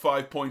kick up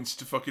 5 points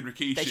to fucking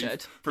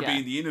Rikishi for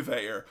being the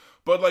innovator.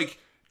 But like,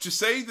 to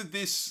say that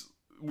this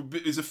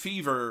is a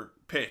fever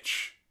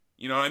pitch,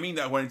 you know what I mean?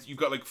 That when you've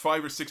got like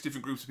 5 or 6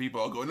 different groups of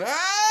people all going,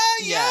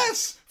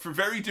 yes! For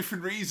very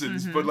different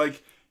reasons. Mm-hmm. But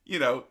like, you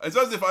know, it's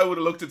as if I would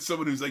have looked at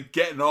someone who's like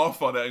getting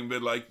off on it and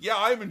been like, yeah,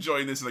 I'm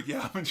enjoying this. And like,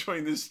 yeah, I'm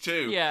enjoying this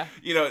too. Yeah.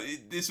 You know,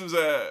 this was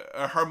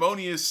a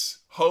harmonious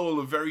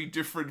whole of very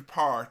different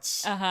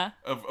parts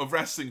of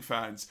wrestling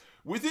fans.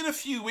 Within a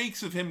few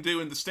weeks of him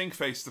doing the stink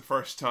face the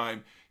first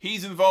time,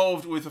 he's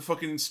involved with a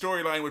fucking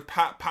storyline with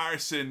Pat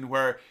Patterson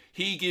where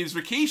he gives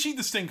Rikishi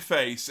the stink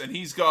face and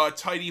he's got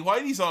tidy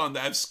whities on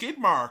that have skid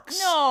marks.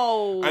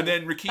 No. And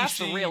then Rikishi that's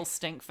a real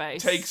stink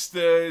face. Takes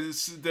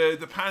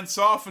the pants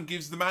off and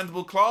gives the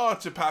mandible claw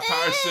to Pat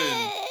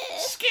Patterson.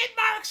 Skid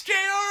marks, JR!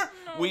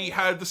 No. We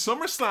had the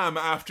SummerSlam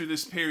after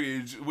this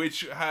period,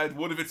 which had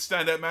one of its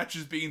standout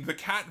matches being the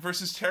Cat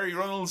versus Terry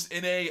Runnels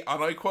in a,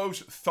 and I quote,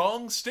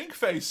 thong stink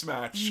face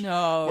match.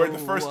 No. Where the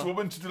first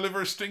woman to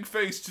deliver a stink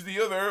face to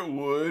the other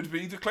would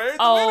be declared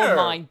the winner. Oh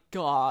my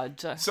god.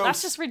 So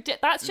that's just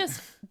ridiculous.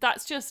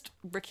 That's just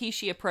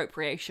Rikishi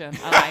appropriation, and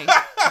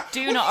I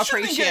do not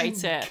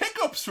appreciate it.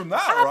 Kick-ups from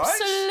that, right?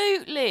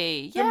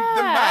 Absolutely. Yeah.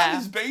 The man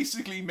has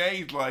basically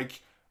made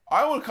like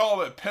I would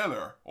call it a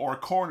pillar or a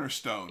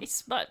cornerstone.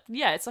 It's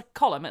a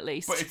column at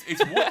least. But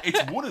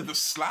it's one of the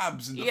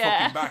slabs in the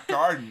fucking back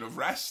garden of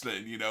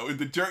wrestling, you know, in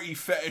the dirty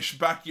fetish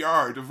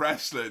backyard of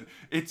wrestling.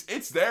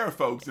 It's there,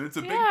 folks, and it's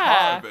a big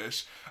part of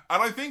it.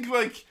 And I think,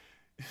 like,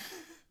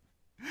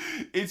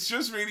 it's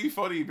just really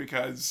funny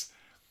because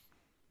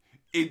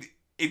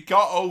it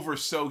got over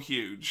so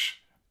huge.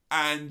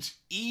 And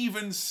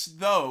even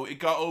though it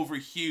got over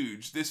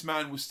huge, this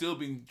man was still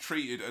being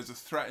treated as a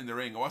threat in the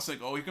ring. It wasn't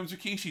like, oh, here comes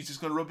Rikishi, he's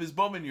just going to rub his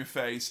bum in your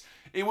face.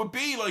 It would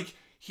be like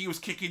he was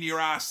kicking your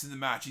ass in the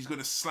match. He's going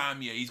to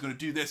slam you. He's going to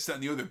do this, that,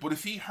 and the other. But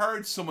if he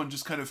heard someone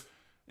just kind of,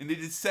 and they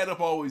did set up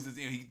always that,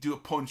 you know, he'd do a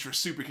punch or a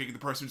super kick and the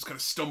person would just kind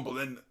of stumble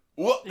and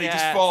they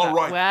just fall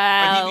right.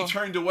 And he'd be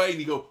turned away and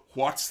he'd go,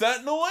 what's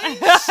that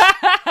noise?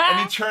 And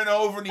he'd turn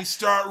over and he'd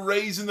start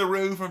raising the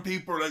roof and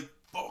people are like,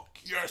 fuck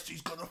yes,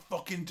 he's going to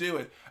fucking do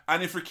it.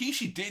 And if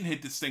Rikishi didn't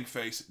hit the stink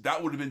face,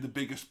 that would have been the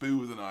biggest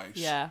boo of the night.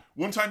 Yeah.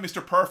 One time,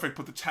 Mr. Perfect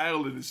put the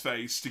towel in his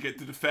face to get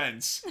the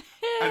defense.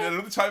 And then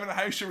another time in a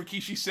house show,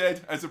 Rikishi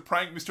said, as a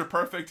prank, Mr.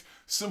 Perfect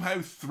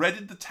somehow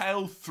threaded the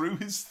towel through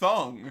his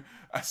thong.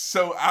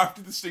 So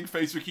after the stink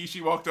face,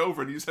 Rikishi walked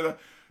over and he just had a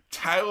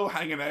towel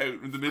hanging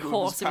out in the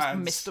middle of his pants. Of course, it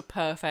was Mr.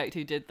 Perfect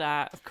who did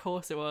that. Of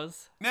course it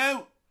was.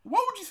 Now,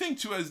 what would you think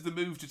to as the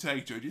move to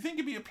take to it? Do you think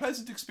it'd be a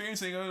pleasant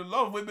experience? Like, a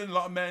lot of women, a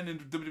lot of men in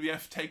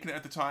WWF taking it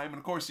at the time. And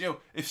of course, you know,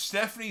 if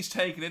Stephanie's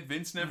taking it,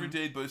 Vince never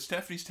did, but if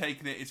Stephanie's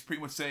taking it, it's pretty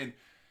much saying,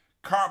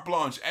 carte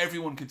blanche,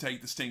 everyone can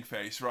take the stink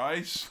face,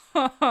 right?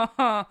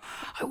 I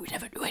would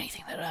never do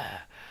anything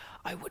that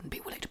I wouldn't be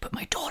willing to put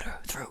my daughter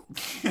through.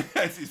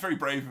 It's very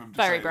brave of him to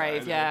Very say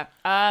brave, that,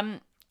 yeah.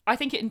 I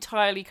think it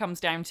entirely comes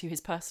down to his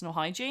personal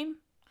hygiene.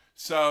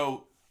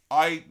 So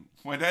I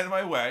went out of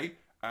my way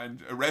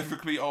and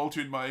irrevocably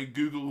altered my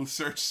Google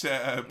search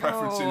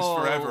preferences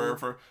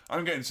forever.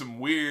 I'm getting some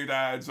weird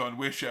ads on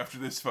Wish after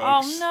this, folks.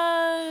 Oh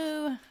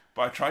no!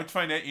 But I tried to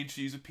find out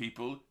interviews of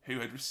people who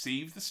had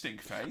received the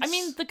stink face. I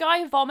mean, the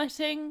guy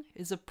vomiting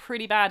is a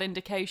pretty bad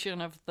indication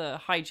of the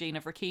hygiene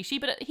of Rikishi,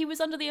 but he was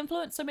under the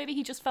influence, so maybe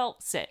he just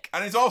felt sick.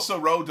 And it's also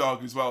Road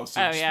Dogg as well,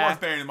 so it's yeah. worth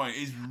bearing in mind.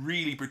 It's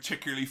really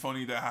particularly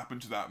funny that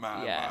happened to that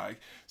man. Yeah. Like.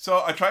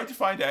 So I tried to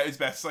find out as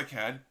best as I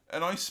can,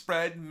 and I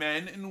spread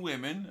men and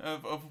women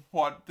of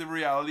what the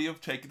reality of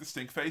taking the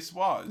stink face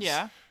was.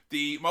 Yeah.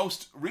 The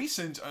most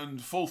recent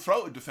and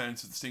full-throated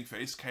defense of the stink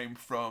face came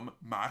from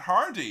Matt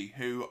Hardy,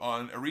 who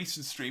on a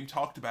recent stream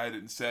talked about it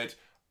and said,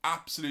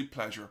 absolute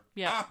pleasure.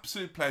 Yeah.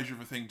 Absolute pleasure of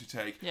a thing to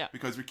take. Yeah.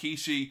 Because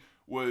Rikishi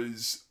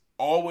was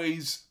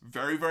always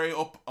very, very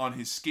up on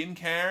his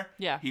skincare.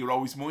 Yeah. He would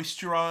always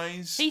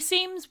moisturize. He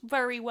seems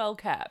very well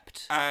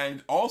kept.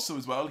 And also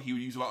as well, he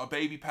would use a lot of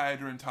baby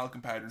powder and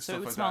talcum powder and So stuff it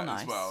would like smell that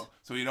nice. as well.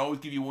 So he'd always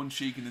give you one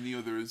cheek and then the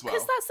other as well.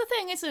 Because that's the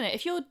thing, isn't it?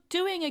 If you're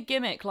doing a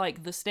gimmick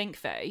like the stink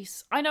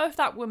face, I know if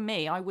that were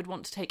me, I would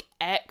want to take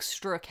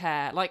extra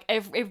care. Like,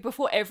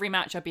 before every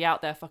match, I'd be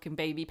out there fucking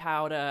baby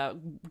powder,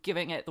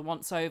 giving it the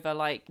once over,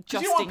 like, just in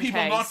case. You want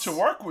people not to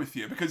work with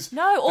you, because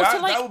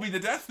that will be the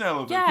death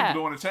knell of it. Yeah. People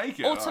don't want to take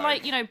it. Or to,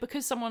 like, you know,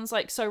 because someone's,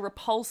 like, so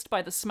repulsed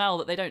by the smell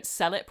that they don't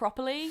sell it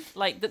properly,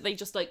 like, that they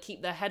just, like,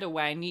 keep their head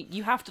away, and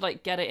you have to,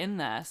 like, get it in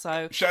there,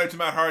 so... Shout out to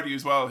Matt Hardy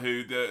as well,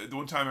 who, the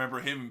one time I remember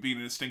him being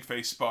in a stink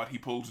face spot, he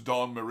pulled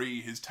Dawn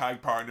Marie, his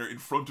tag partner, in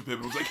front of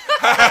him and was like,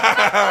 ha ha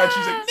ha ha, and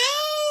she's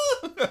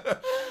like, no!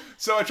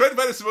 So I tried to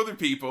find out some other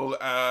people. In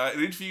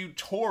an interview,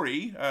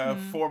 Tori,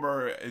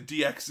 former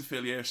DX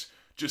affiliate,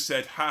 just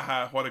said,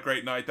 haha, what a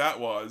great night that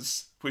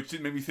was, which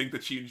didn't make me think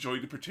that she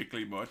enjoyed it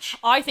particularly much.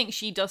 I think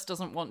she just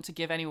doesn't want to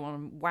give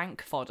anyone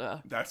wank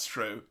fodder. That's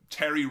true.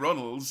 Terry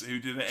Runnels, who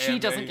did an She AMA,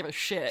 doesn't give a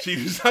shit. She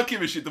does not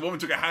give a shit. The woman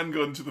took a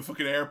handgun to the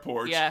fucking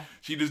airport. Yeah.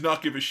 She does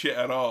not give a shit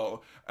at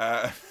all.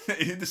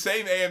 In the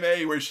same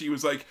AMA where she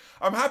was like,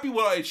 I'm happy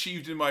what I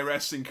achieved in my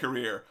wrestling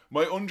career.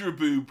 My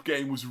underboob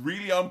game was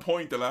really on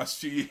point the last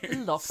few years.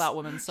 I love that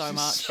woman so She's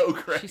much. so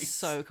great. She's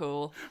so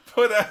cool.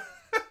 But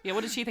Yeah,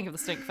 what did she think of the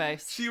stink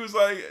face? she was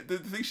like, the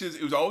thing is,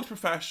 it was always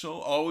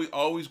professional,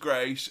 always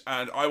great,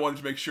 and I wanted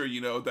to make sure,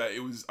 you know, that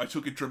I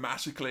took it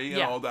dramatically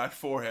and all that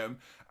for him,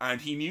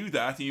 and he knew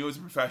that. He knew I was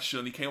a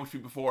professional, and he came up to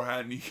me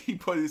beforehand, and he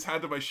put his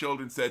hand on my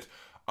shoulder and said,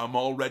 I'm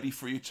all ready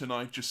for you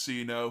tonight, just so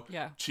you know.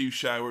 Yeah. 2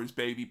 showers,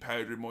 baby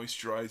powder,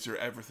 moisturizer,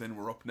 everything.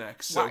 We're up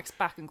next. So Wax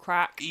back and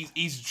crack.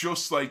 he's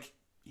just like,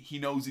 he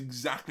knows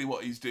exactly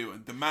what he's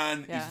doing. The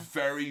man is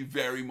very,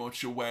 very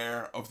much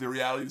aware of the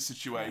reality of the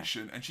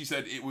situation. And she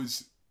said it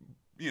was,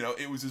 you know,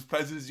 it was as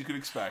pleasant as you could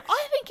expect.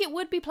 I think it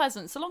would be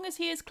pleasant so long as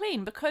he is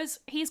clean,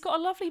 because he's got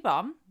a lovely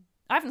bum.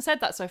 I haven't said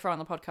that so far on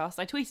the podcast.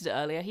 I tweeted it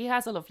earlier. He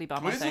has a lovely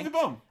bum, I think. Is it a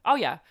bum? Oh,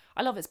 yeah.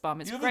 I love his bum.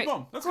 It's You love great. his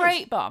bum? That's great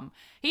good. bum.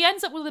 He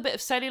ends up with a bit of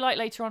cellulite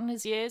later on in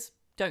his years.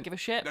 Don't give a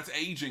shit. That's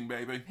aging,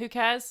 baby. Who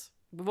cares?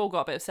 We've all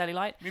got a bit of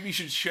cellulite. Maybe you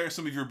should share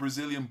some of your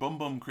Brazilian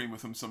bum cream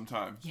with him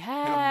sometime.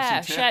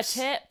 Yeah, some share tips.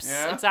 tips.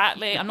 Yeah?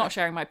 Exactly. I'm not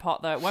sharing my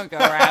pot, though. It won't go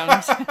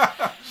around.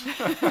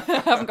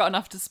 I haven't got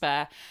enough to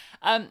spare.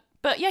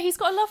 But yeah, he's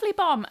got a lovely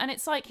bum, and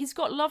it's like he's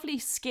got lovely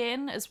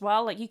skin as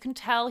well. Like, you can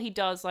tell he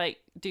does, like,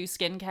 do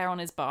skincare on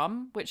his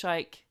bum, which,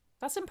 like,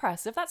 That's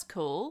impressive. That's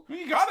cool. Well,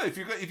 you got it.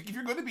 If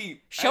you're going to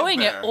be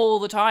Showing it all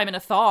the time in a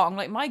thong,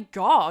 like, my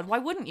God, why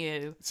wouldn't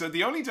you? So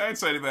the only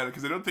downside about it,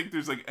 because I don't think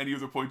there's like any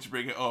other point to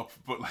bring it up,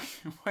 but like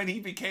when he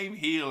became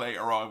heel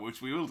later on,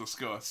 which we will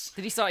discuss.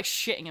 Did he start like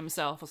shitting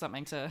himself or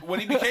something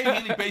When he became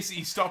heel, he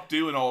basically stopped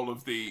doing all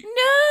of the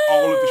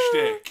No!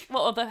 shtick.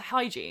 What, or the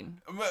hygiene?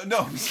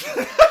 No.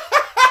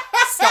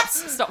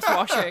 Stops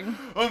washing.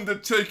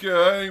 Undertaker,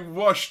 I ain't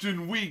washed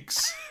in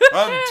weeks.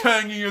 I'm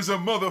tangy as a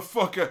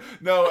motherfucker.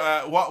 No,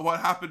 what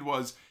happened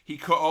was he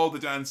cut all the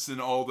dancing,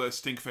 all the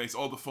stink face,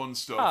 all the fun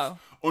stuff.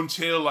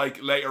 Until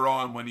like later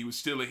on when he was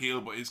still a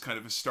heel, but his kind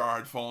of a star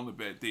had fallen a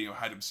bit. They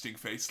had him stink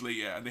face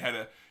Leah, and they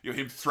had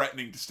him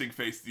threatening to stink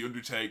face the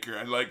Undertaker,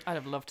 and like I'd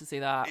have loved to see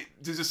that.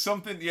 There's just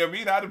something. Yeah,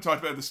 me and Adam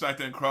talked about the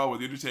SmackDown crawl where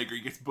the Undertaker,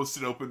 he gets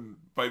busted open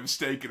by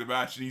mistake in a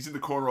match, and he's in the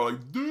corner all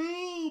like,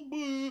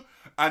 duh,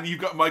 and you've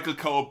got Michael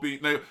Cole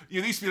being now.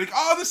 You used to be like,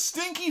 oh, the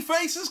stinky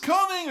face is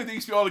coming, and they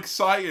used to be all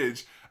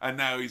excited, and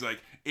now he's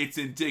like, it's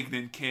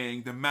indignant,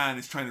 King. The man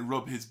is trying to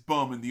rub his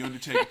bum in the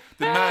Undertaker.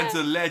 The man's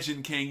a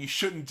legend, King. You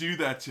shouldn't do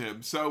that to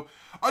him. So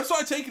I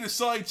started taking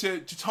aside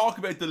to talk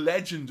about the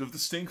legend of the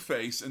stink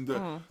face and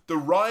the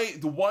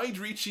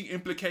wide-reaching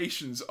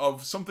implications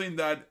of something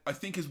that I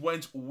think has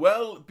went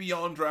well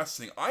beyond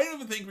wrestling. I don't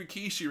even think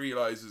Rikishi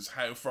realizes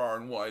how far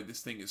and wide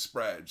this thing is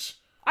spread.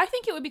 I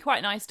think it would be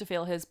quite nice to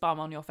feel his bum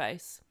on your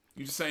face.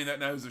 You're just saying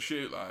that now as a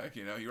shoot, like,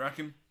 you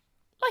reckon?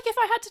 Like, if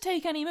I had to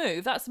take any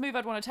move, that's the move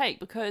I'd want to take,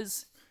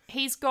 because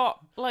he's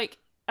got, like,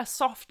 a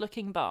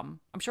soft-looking bum.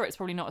 I'm sure it's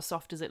probably not as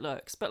soft as it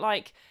looks, but,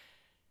 like,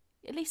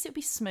 at least it'd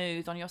be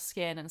smooth on your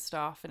skin and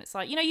stuff. And it's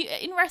like,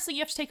 in wrestling,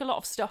 you have to take a lot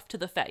of stuff to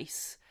the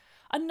face.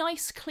 A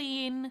nice,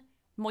 clean,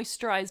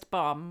 moisturised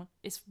bum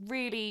is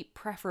really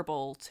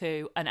preferable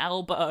to an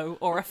elbow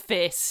or a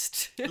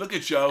fist. Look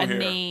at Joe here.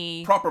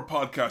 Knee. Proper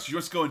podcast. You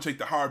just go and take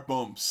the hard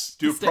bumps.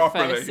 Do it Stink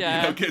properly. face,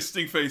 yeah. Get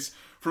stink face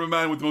from a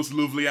man with the most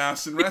lovely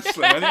ass in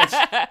wrestling. I think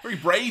it's very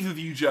brave of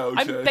you, Joe.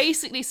 I'm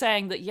basically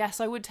saying that, yes,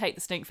 I would take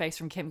the stink face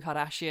from Kim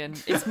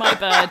Kardashian. It's my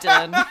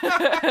burden.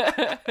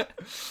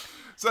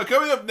 So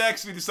coming up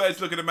next, we decided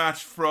to look at a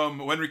match from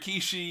when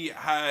Rikishi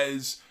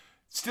has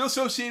still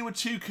associated with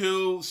Too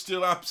Cool,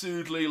 still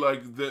absolutely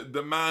like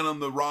the man on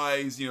the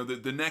rise,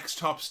 the next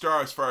top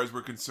star as far as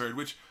we're concerned,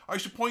 which I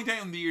should point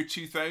out in the year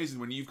 2000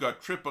 when you've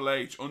got Triple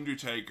H,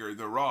 Undertaker,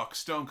 The Rock,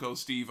 Stone Cold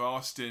Steve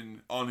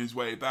Austin on his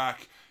way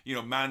back.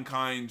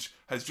 Mankind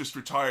has just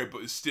retired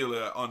but is still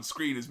on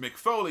screen as Mick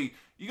Foley.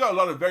 You got a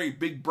lot of very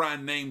big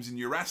brand names in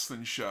your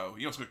wrestling show.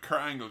 You also got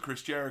Kurt Angle,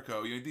 Chris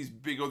Jericho, these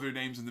big other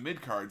names in the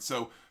mid-card.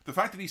 So the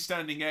fact that he's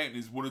standing out and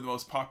is one of the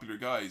most popular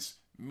guys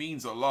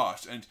means a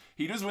lot. And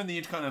he does win the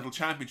Intercontinental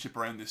Championship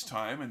around this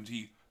time, and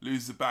he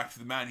loses it back to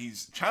the man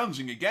he's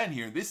challenging again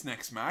here in this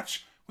next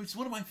match, which is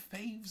one of my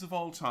faves of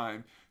all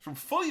time. From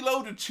Fully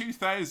Loaded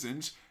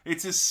 2000,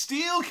 it's a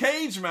steel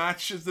cage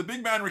match as the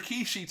big man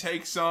Rikishi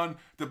takes on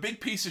the big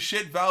piece of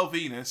shit Val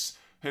Venus,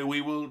 who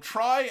we will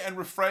try and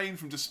refrain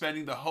from just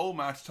spending the whole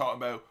match talking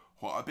about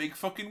what a big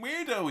fucking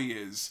weirdo he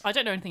is. I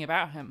don't know anything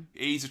about him.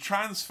 He's a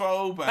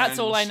transphobe. That's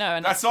all I know.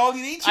 And that's all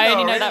you need to know, I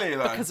only know really,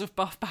 that because of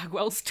Buff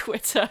Bagwell's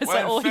Twitter. Is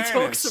that all fairness, he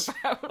talks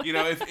about?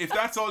 If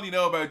that's all you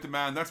know about the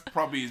man, that's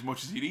probably as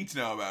much as you need to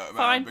know about him.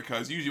 Fine.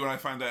 Because usually when I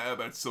find out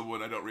about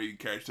someone, I don't really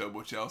care to know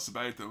much else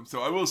about them.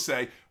 So I will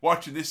say,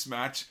 watching this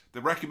match,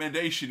 the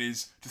recommendation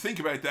is to think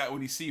about that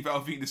when you see Val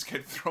Venus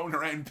get thrown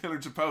around pillar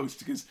to post,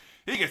 because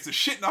he gets the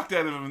shit knocked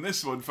out of him in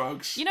this one,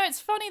 folks. It's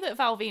funny that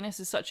Val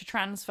Venus is such a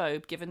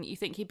transphobe, given that you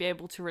think he'd be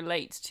able to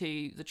relate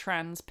to the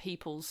trans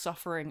people's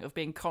suffering of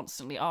being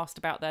constantly asked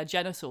about their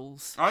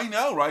genitals. I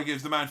know, right?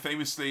 Because the man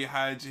famously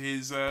had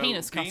his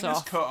penis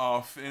cut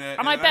off.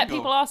 And I bet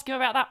people ask him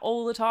about that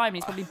all the time.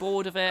 He's probably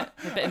bored of it,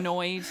 a bit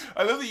annoyed.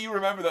 I love that you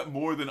remember that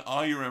more than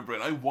I remember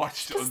it. I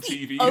watched it on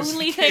TV. The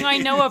only thing I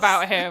know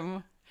about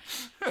him.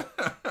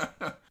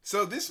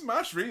 So this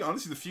match, really,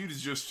 honestly, the feud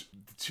is just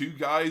two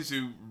guys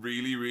who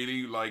really,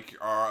 really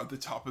are at the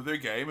top of their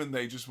game, and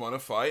they just want to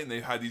fight, and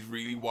they've had these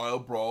really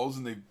wild brawls,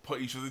 and they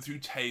put each other through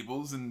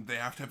tables, and they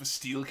have to have a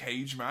steel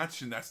cage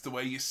match, and that's the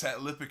way you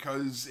settle it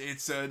because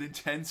it's an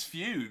intense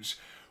feud.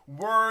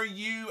 Were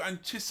you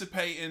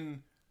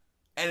anticipating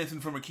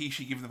anything from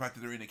Rikishi, given the fact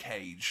that they're in a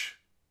cage?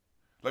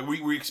 Like, were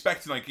you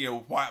expecting,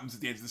 what happens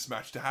at the end of this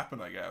match to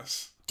happen, I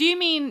guess? Do you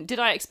mean, did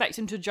I expect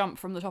him to jump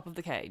from the top of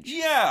the cage?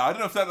 Yeah, I don't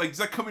know if that, does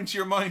that come into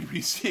your mind when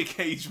you see a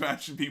cage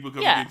match and people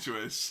coming into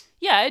it?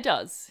 Yeah, it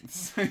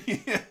does.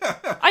 Yeah.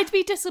 I'd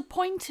be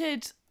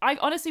disappointed. I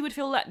honestly would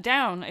feel let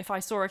down if I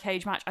saw a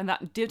cage match and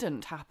that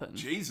didn't happen.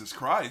 Jesus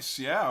Christ,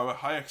 yeah,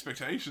 high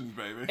expectations,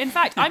 baby. In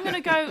fact, I'm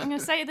going to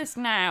say this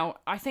now.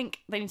 I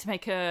think they need to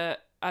make a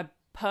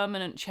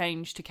permanent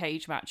change to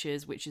cage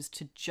matches, which is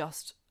to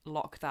just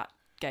lock that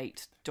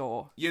gate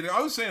door. Yeah,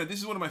 I was saying this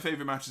is one of my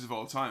favourite matches of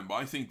all time, but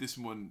I think this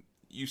one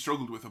you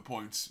struggled with at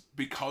points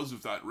because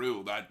of that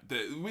rule.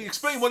 We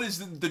explain what is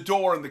the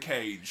door in the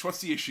cage. What's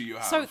the issue you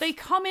have? So they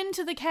come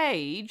into the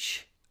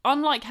cage,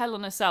 unlike Hell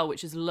in a Cell,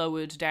 which is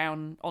lowered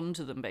down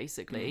onto them,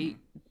 basically.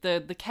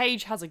 The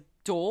cage has a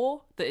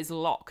door that is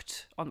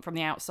locked from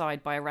the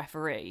outside by a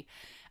referee.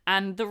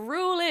 And the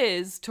rule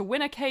is, to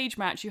win a cage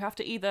match, you have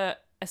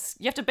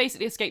to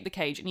basically escape the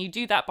cage, and you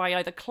do that by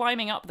either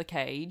climbing up the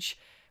cage,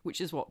 which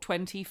is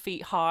 20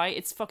 feet high.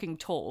 It's fucking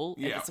tall.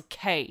 Yeah. It's a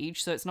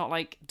cage, so it's not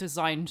like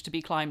designed to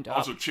be climbed up.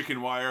 Also,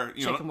 chicken wire.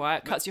 Chicken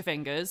wire cuts your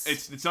fingers.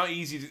 It's not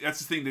easy. That's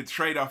the thing. The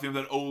trade off.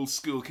 That old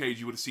school cage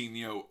you would have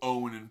seen.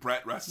 Owen and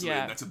Brett wrestle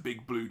in. That's a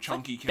big blue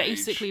chunky cage.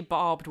 Basically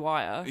barbed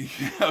wire.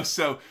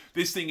 So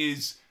this thing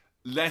is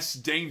less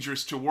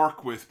dangerous to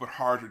work with, but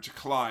harder to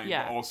climb.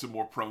 Yeah. But also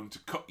more prone to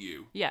cut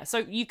you. Yeah, so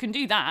you can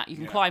do that. You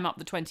can climb up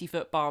the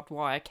 20-foot barbed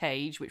wire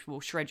cage, which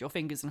will shred your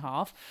fingers in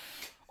half.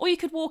 Or you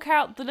could walk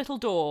out the little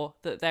door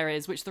that there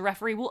is, which the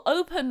referee will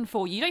open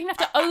for you. You don't even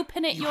have to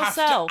open it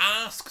yourself. You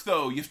have to ask,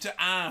 though. You have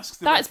to ask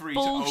the That's referee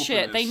bullshit. to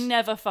open it. They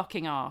never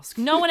fucking ask.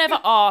 No one ever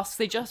asks.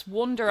 They just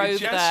wander over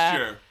gesture.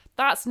 there.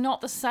 That's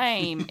not the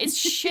same. It's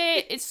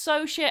shit. It's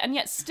so shit. And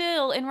yet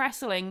still in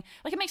wrestling,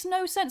 it makes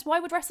no sense. Why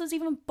would wrestlers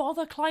even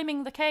bother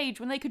climbing the cage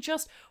when they could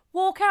just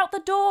walk out the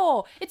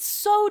door? It's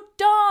so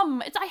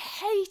dumb. I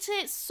hate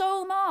it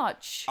so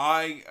much.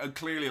 I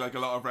clearly, like a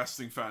lot of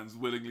wrestling fans,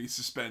 willingly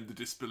suspend the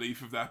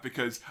disbelief of that,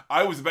 because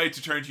I was about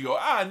to turn to you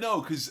and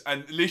go, no,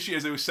 and literally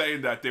as I was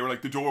saying that, they were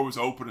like, the door was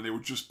open and they were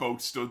just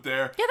both stood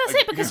there. Yeah, that's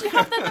it, because you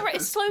have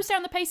it slows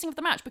down the pacing of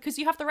the match, because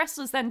you have the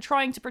wrestlers then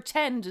trying to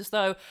pretend as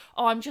though,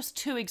 I'm just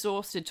too exhausted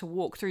to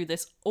walk through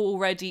this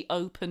already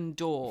open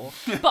door.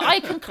 But I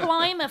can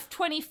climb a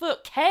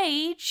 20-foot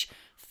cage.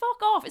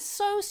 Fuck off. It's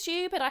so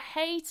stupid. I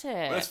hate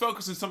it. Let's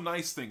focus on some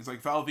nice things,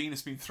 like Val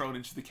Venus being thrown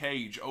into the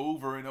cage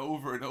over and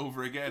over and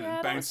over again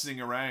and bouncing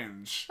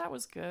around. That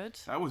was good.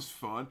 That was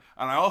fun.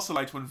 And I also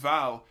liked when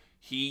Val,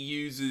 he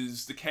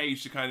uses the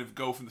cage to kind of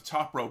go from the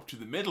top rope to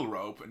the middle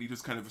rope, and he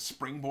does kind of a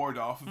springboard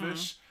off of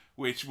it,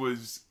 which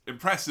was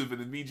impressive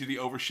and immediately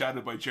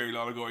overshadowed by Jerry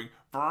Lawler going,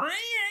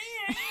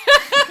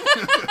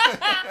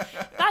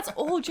 That's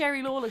all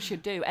Jerry Lawler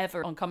should do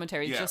ever on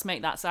commentary, just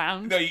make that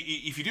sound. No,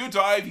 if you do a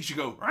dive, he should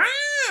go,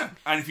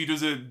 and if he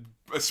does a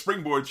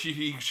springboard,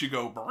 he should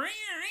go,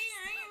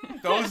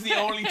 those are the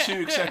only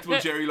two acceptable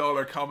Jerry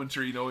Lawler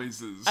commentary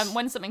noises. And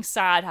when something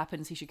sad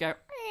happens, he should go,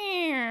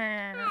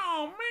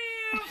 oh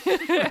man.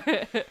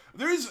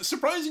 There is a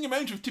surprising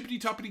amount of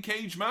tippity-toppity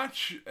cage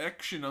match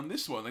action on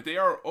this one. They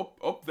are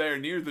up there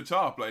near the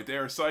top. They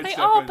are sidestepping.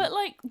 They are, but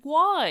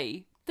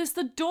why? There's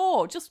the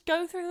door. Just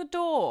go through the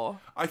door.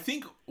 I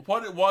think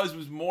what it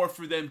was more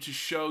for them to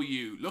show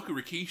you, look at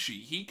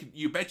Rikishi.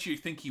 You bet you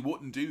think he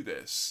wouldn't do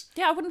this.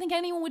 Yeah, I wouldn't think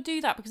anyone would do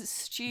that because it's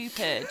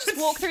stupid. Just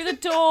walk through the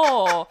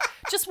door.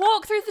 Just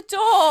walk through the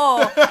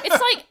door.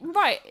 It's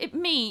like,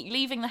 me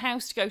leaving the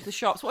house to go to the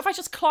shops. What if I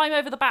just climb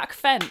over the back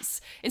fence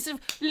instead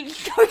of going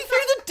through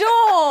the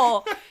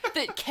door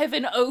that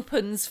Kevin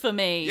opens for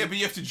me? Yeah, but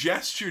you have to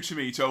gesture to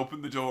me to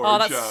open the door. Oh,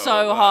 that's Joe.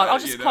 so hard. I'll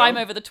just climb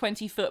over the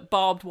 20-foot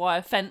barbed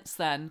wire fence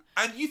then.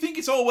 And you think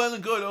it's all well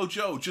and good,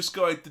 Joe, just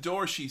go out the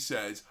door, she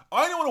says.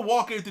 I don't want to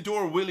walk out the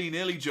door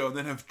willy-nilly, Joe, and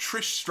then have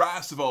Trish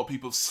Stratus, of all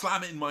people,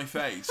 slam it in my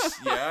face,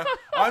 yeah?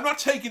 I'm not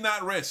taking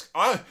that risk.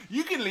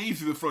 You can leave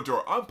through the front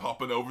door. I'm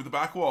popping over the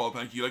back wall,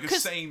 thank you, like a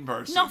sane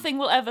person. Nothing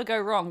will ever go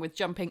wrong with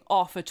jumping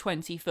off a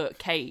 20-foot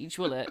cage,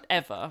 will it?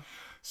 Ever.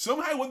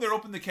 Somehow when they're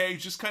up in the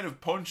cage, just kind of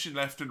punching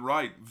left and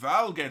right,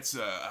 Val gets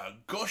a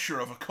gusher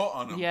of a cut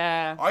on him.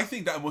 Yeah. I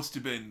think that must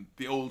have been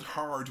the old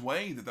hard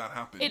way that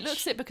happened. It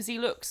looks it because he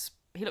looks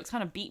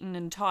kind of beaten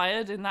and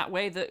tired in that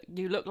way that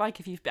you look like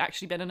if you've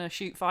actually been in a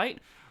shoot fight.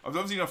 I was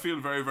obviously not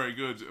feeling very, very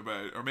good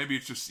about it. Or maybe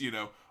it's just,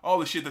 all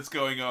the shit that's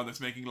going on that's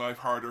making life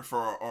harder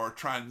for our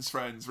trans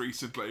friends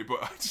recently.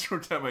 But I just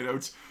wrote down my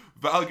notes.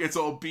 Val gets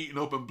all beaten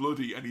up and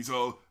bloody and he's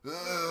all,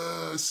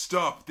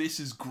 stop, this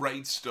is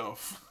great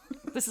stuff.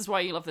 This is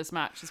why you love this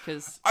match, is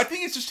because I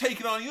think it's just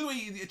taken on, the way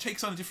it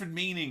takes on a different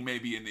meaning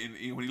maybe in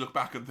when you look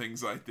back on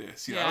things like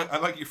this. I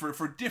like it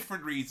for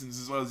different reasons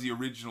as well as the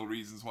original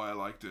reasons why I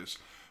liked it.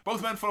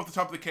 Both men fall off the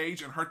top of the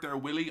cage and hurt their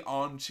willy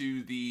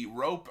onto the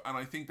rope, and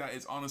I think that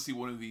is honestly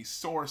one of the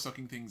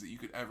sore-sucking things that you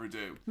could ever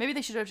do. Maybe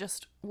they should have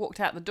just walked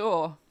out the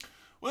door.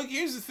 Well,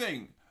 here's the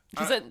thing.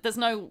 Because there's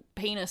no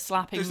penis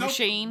slapping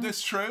machine.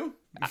 That's true.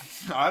 I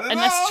don't know.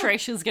 Unless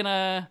Trish is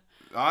gonna...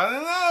 I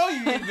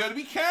don't know. You've got to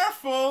be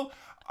careful.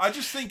 I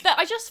just think...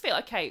 I just feel,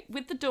 okay,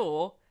 with the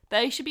door,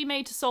 they should be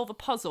made to solve a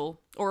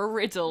puzzle or a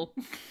riddle.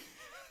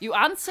 You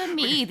answer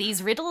me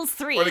these riddles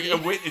 3. Or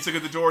it's like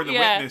at the door in the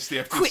witness, they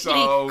have to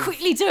solve.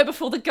 Quickly do it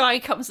before the guy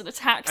comes and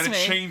attacks me. And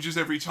it changes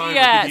every time.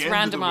 Yeah, like it's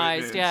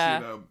randomised,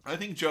 yeah. I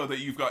think, Joe, that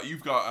you've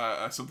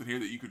got something here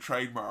that you could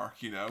trademark,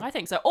 I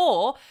think so.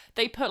 Or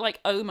they put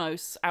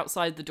Omos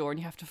outside the door and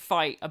you have to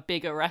fight a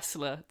bigger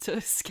wrestler to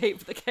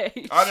escape the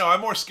cage. I know, I'm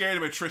more scared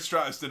about Trish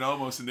Stratus than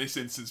Omos in this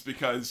instance,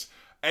 because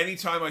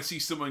anytime I see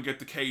someone get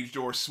the cage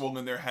door swung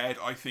on their head,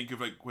 I think of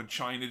when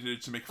Chyna did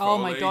it to Mick Foley. Oh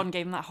my god, and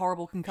gave him that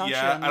horrible concussion.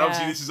 Yeah, and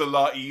obviously this is a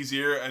lot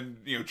easier, and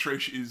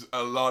Trish is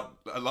a lot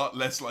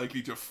less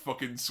likely to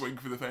fucking swing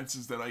for the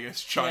fences than I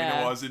guess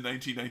Chyna was in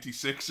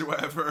 1996 or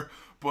whatever.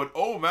 But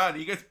oh man,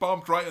 he gets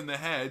bumped right in the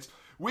head.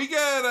 We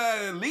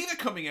get Lita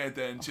coming out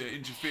then to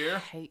interfere. I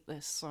hate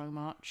this so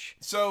much.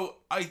 So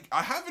I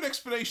have an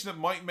explanation that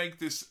might make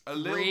this a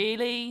little...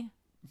 Really?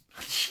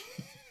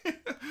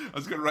 I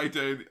was going to write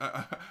down.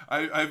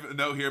 I have a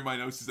note here in my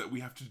notes is that we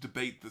have to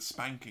debate the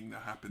spanking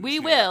that happens. We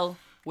here. will.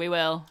 We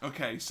will.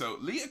 Okay, so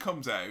Lita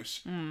comes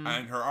out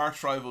and her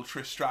arch rival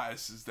Trish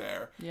Stratus is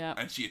there. Yeah.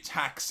 And she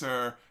attacks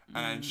her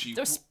and she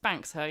Just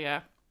spanks her,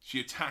 yeah. She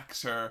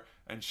attacks her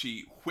and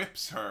she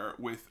whips her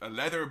with a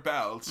leather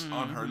belt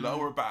on her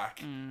lower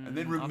back and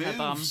then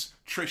removes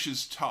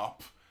Trish's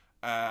top.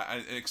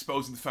 And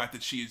exposing the fact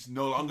that she has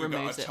no longer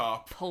got a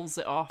top, pulls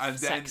it off, and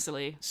then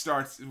sexily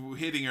starts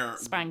hitting her,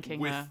 spanking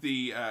with her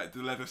the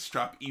leather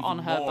strap even on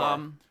her more.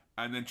 bum.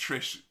 And then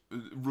Trish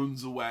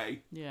runs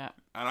away. Yeah.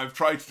 And I've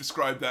tried to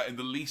describe that in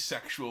the least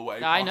sexual way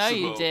I possible. know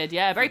you did,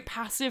 yeah. Very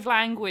passive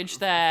language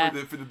there.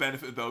 For the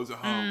benefit of those at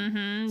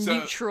home. So,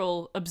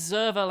 neutral,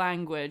 observer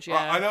language,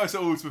 yeah. I know it's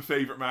always my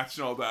favourite match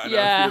and all that. And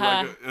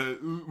Yeah. I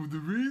feel like the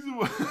reason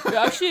why...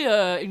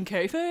 Actually, in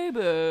kayfabe...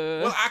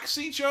 Well,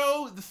 actually,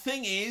 Joe, the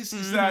thing is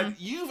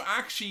that you've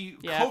actually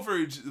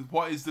covered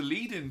what is the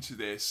lead into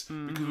this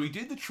because we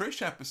did the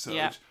Trish episode.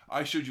 Yeah.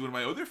 I showed you one of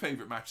my other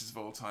favourite matches of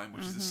all time,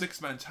 which is the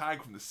six-man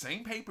tag from the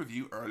same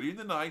pay-per-view earlier in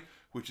the night,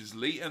 which is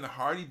Lita and the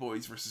Hardy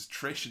Boys versus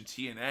Trish and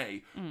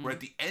TNA, where at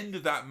the end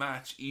of that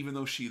match, even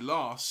though she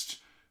lost,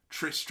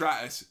 Trish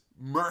Stratus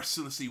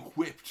mercilessly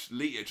whipped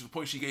Lita to the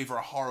point she gave her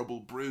a horrible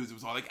bruise. It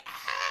was all like,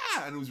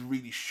 ah! And it was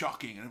really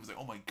shocking. And it was like,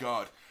 oh my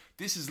God,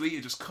 this is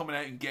Lita just coming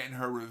out and getting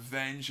her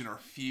revenge and her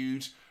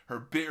feud, her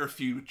bitter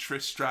feud with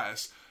Trish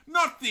Stratus.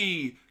 Not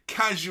the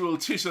casual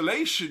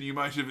titillation you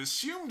might have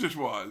assumed it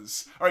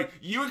was. All right,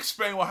 you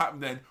explain what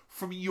happened then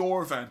from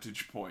your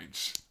vantage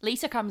point.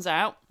 Lita comes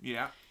out,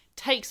 Yeah.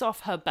 takes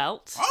off her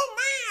belt, Oh,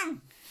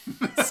 man!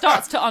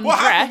 starts to undress. What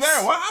happened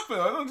there? What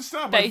happened? I don't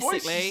understand. My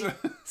Basically, voice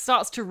is,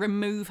 starts to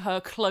remove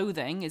her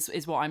clothing,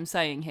 is what I'm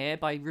saying here,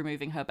 by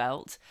removing her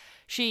belt.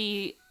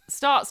 She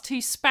starts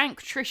to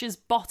spank Trish's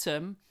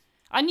bottom,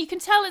 and you can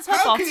tell it's her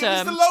How bottom. can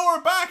it was the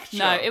lower back, Joe?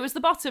 No, it was the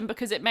bottom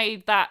because it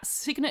made that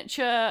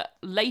signature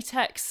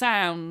latex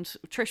sound.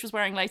 Trish was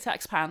wearing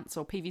latex pants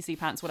or PVC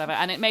pants, whatever,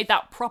 and it made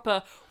that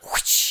proper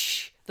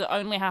whoosh that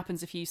only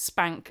happens if you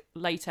spank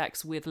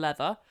latex with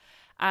leather.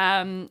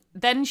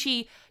 Then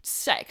she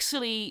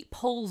sexily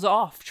pulls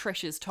off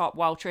Trish's top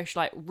while Trish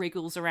like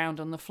wriggles around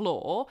on the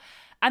floor.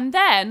 And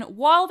then,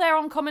 while they're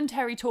on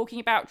commentary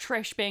talking about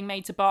Trish being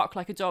made to bark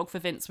like a dog for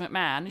Vince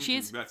McMahon,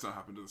 she's... That's not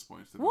happened at this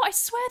point. What? I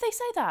swear they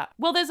say that.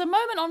 Well, there's a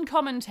moment on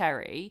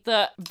commentary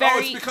that Oh,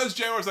 very... it's because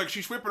JR's like,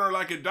 she's whipping her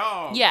like a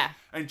dog. Yeah.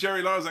 And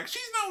Jerry Lawler's like,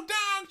 she's no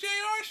dog,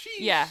 JR.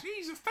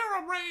 She's a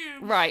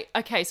thoroughbred. Right,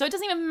 okay, so it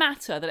doesn't even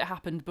matter that it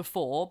happened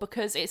before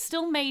because it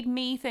still made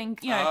me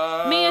think, me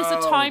as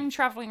a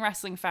time-traveling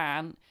wrestling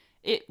fan,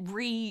 it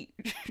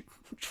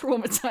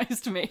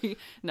traumatized me.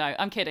 No,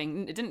 I'm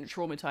kidding. It didn't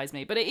traumatize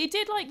me, but it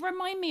did like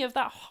remind me of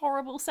that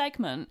horrible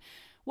segment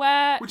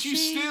where Which you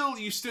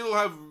still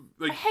have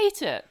like I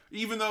hate it.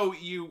 even though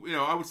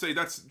I would say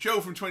that's Joe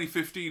from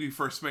 2015 who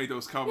first made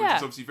those comments. Yeah.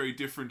 It's obviously very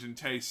different in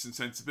tastes and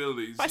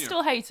sensibilities. But I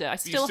still hate it. I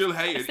still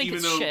hate I it, think even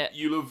it's though shit.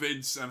 you love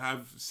Vince and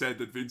have said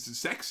that Vince is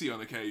sexy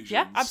on occasions.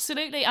 Yeah,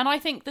 absolutely. And I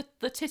think that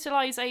the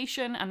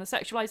titillization and the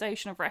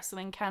sexualization of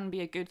wrestling can be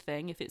a good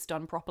thing if it's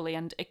done properly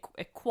and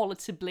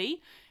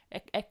equitably.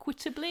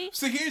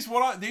 So here's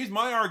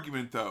my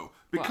argument though,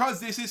 because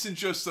this isn't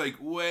just like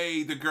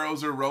way the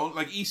girls are rolling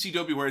like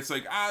ECW where it's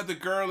like the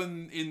girl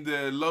in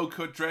the low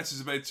cut dress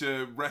is about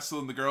to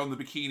wrestle the girl in the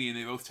bikini and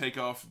they both take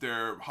off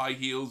their high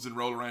heels and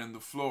roll around the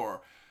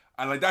floor,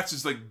 and like that's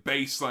just like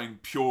baseline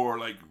pure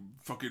like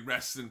fucking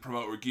wrestling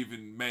promoter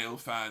giving male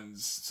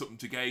fans something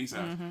to gaze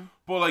at.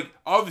 But like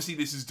obviously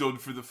this is done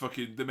for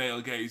the male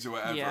gaze or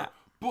whatever. Yeah.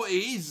 But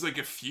it is like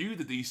a feud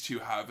that these two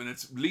have, and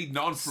it's leading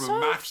on from So a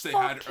match they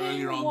had fucking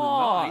earlier on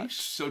what? the night.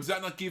 So does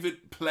that not give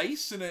it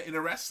place in a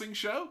wrestling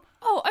show?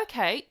 Oh,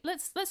 okay.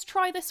 Let's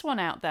try this one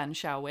out then,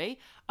 shall we?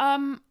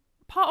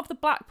 Part of the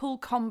Blackpool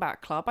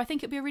Combat Club, I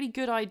think it'd be a really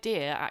good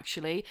idea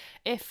actually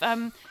if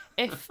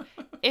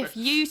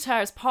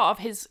Yuta, as part of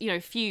his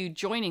feud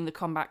joining the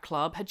Combat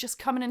Club, had just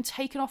come in and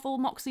taken off all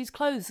Moxley's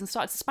clothes and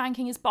started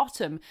spanking his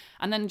bottom,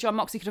 and then John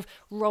Moxley could have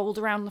rolled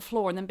around the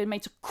floor and then been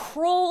made to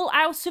crawl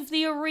out of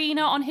the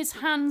arena on his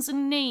hands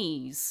and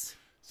knees.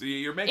 So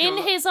you're making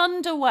his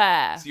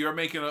underwear. So you're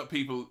making up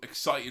people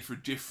excited for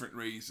different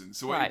reasons.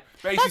 So Right.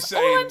 basically That's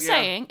saying, all I'm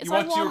saying. Is you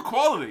want your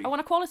equality. I want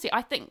equality.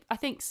 I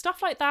think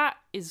stuff like that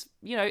is,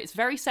 it's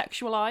very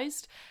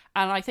sexualized,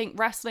 and I think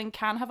wrestling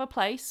can have a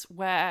place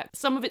where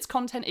some of its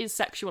content is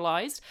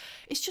sexualized.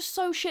 It's just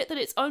so shit that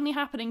it's only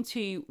happening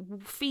to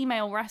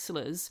female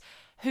wrestlers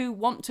who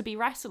want to be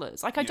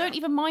wrestlers. Like I don't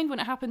even mind when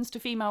it happens to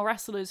female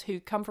wrestlers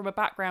who come from a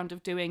background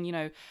of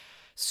doing,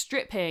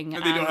 stripping,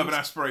 and they don't have an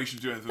aspiration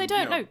to do anything. They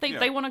don't know.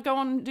 They want to go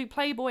on and do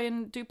Playboy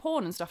and do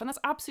porn and stuff, and that's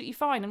absolutely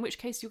fine, in which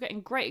case you're getting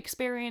great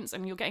experience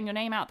and you're getting your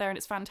name out there and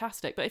it's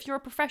fantastic. But if you're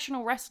a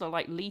professional wrestler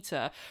like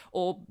Lita,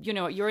 or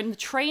you're in the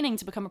training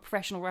to become a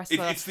professional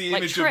wrestler, It's the like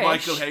image Trish, of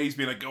Michael Hayes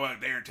being like, go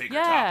out there and take her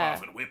top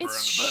off and whip her on the butt.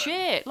 It's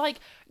shit. Like,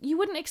 you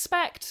wouldn't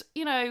expect,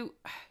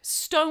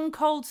 Stone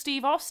Cold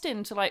Steve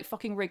Austin to like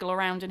fucking wriggle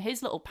around in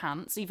his little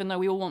pants, even though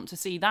we all want to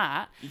see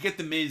that. You get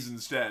the Miz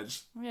instead.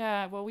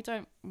 Yeah, well, we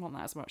don't want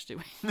that as much, do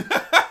we?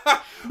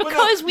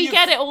 Because we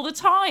get it all the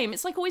time.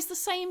 It's like always the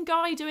same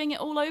guy doing it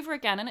all over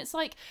again, and it's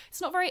like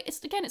it's not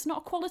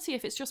a quality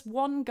if it's just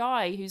one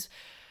guy who's.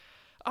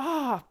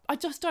 I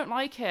just don't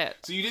like it.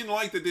 So you didn't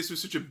like that this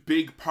was such a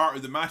big part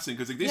of the match thing,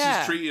 because like this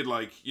is treated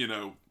like,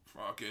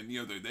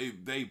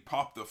 fucking, they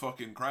pop the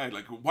fucking crowd.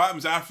 Like, what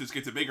happens after this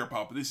gets a bigger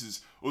pop, but this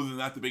is, other than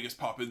that, the biggest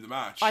pop in the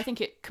match. I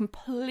think it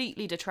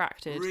completely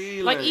detracted.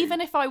 Really? Like, even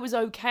if I was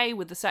okay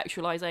with the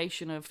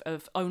sexualization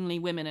of only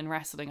women in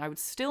wrestling, I would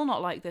still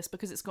not like this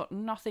because it's got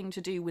nothing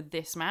to do with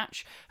this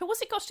match. But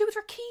what's it got to do with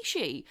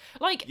Rikishi?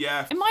 Like,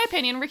 in my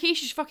opinion, Rikishi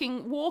should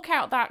fucking walk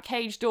out that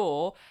cage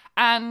door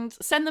and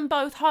send them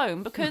both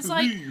home, because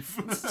like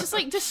it's just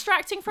like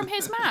distracting from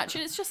his match,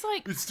 and it's just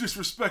like it's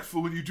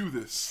disrespectful when you do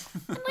this.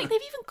 And like they've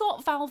even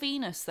got Val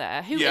Venus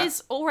there, who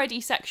is already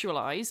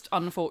sexualized,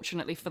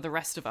 unfortunately for the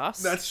rest of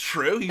us. That's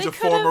true. He's a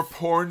former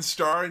porn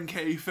star in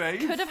kayfabe.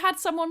 Could have had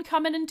someone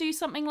come in and do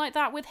something like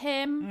that with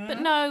him, but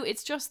no,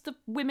 it's just the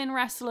women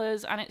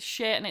wrestlers, and it's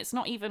shit, and it's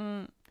not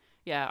even.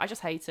 Yeah, I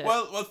just hate it.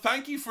 Well,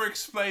 thank you for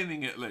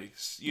explaining it,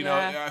 Lise. You know,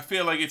 I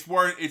feel like it's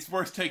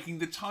worth taking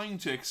the time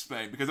to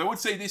explain, because I would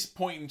say this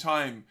point in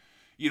time,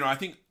 I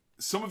think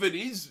some of it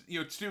is,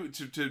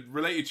 to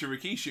relate it to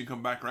Rikishi and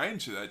come back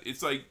around to that.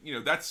 It's like,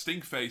 that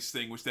stink face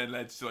thing, which then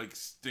led to like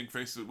stink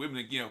faces with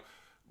women.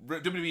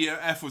 Like,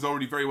 WWF was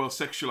already very well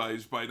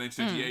sexualized by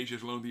 1998,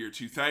 let alone the year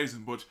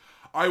 2000. But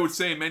I would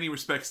say in many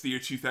respects, the year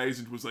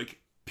 2000 was like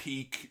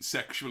peak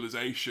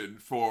sexualization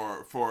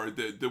for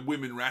the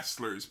women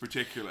wrestlers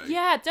particularly.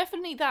 Yeah,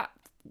 definitely that.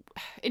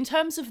 In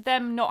terms of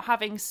them not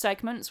having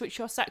segments which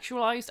are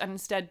sexualized and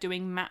instead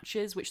doing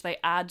matches which they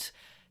add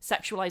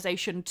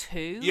sexualization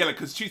to. Yeah, like,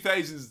 because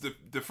 2000 is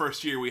the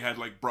first year we had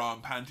like bra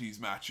and panties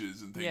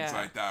matches and things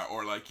like that,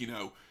 or like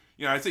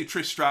I'd say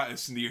Trish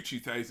Stratus in the year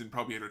 2000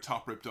 probably had her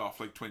top ripped off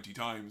like 20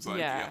 times,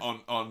 like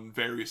on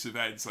various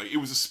events. Like, it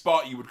was a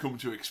spot you would come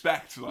to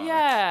expect. Like.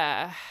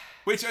 Yeah.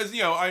 Which, as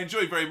I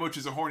enjoy very much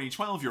as a horny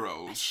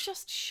 12-year-old. It's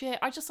just shit.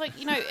 I just like,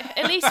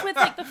 at least with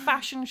like the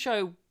fashion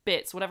show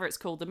bits, whatever it's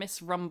called, the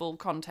Miss Rumble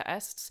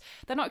contests,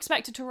 they're not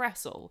expected to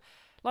wrestle.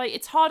 Like,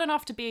 it's hard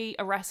enough to be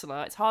a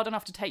wrestler. It's hard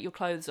enough to take your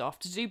clothes off.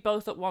 To do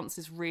both at once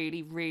is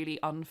really,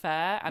 really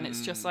unfair. And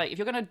it's just like, if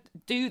you're going to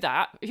do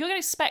that, if you're going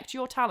to expect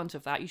your talent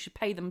of that, you should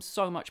pay them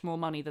so much more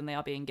money than they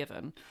are being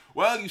given.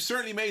 Well, you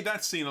certainly made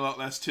that scene a lot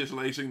less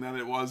titillating than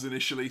it was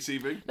initially,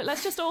 CB. But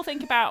let's just all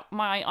think about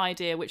my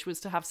idea, which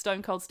was to have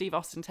Stone Cold Steve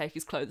Austin take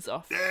his clothes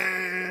off.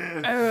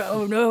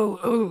 Oh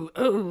no.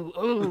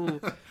 Oh.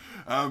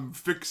 I'm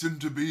fixing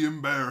to be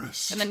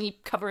embarrassed. And then you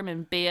cover him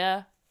in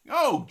beer.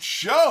 Oh,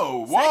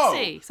 Joe!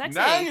 Whoa! Sexy.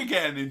 Now you're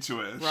getting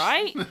into it.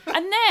 Right?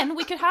 And then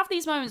we could have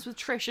these moments with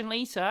Trish and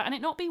Lita and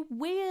it not be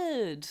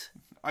weird.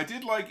 I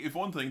did like, if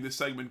one thing, this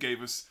segment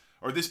gave us,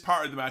 or this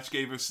part of the match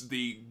gave us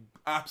the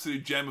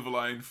absolute gem of a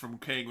line from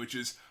King, which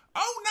is,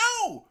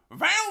 "Oh no!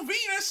 Val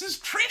Venus is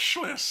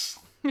Trishless!"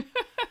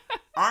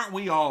 Aren't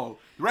we all?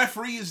 The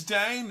referee is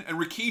down and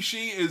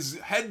Rikishi is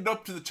heading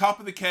up to the top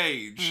of the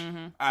cage.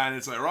 Mm-hmm. And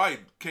it's like, right,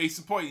 case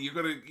in point,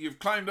 you've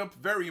climbed up,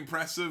 very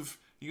impressive.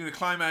 You're going to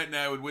climb out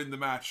now and win the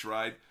match,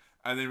 right?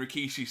 And then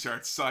Rikishi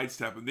starts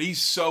sidestepping.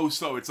 He's so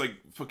slow. It's like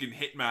fucking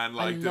Hitman.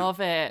 Like, I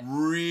love it.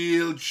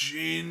 Real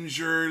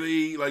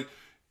gingerly. Like,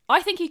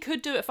 I think he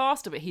could do it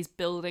faster, but he's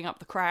building up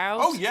the crowd.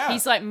 Oh, yeah.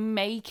 He's like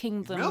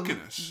making them... milking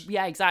it.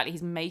 Yeah, exactly.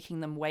 He's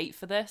making them wait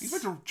for this. He's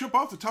about to jump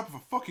off the top of a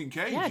fucking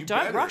cage. Yeah,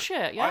 don't rush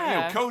it.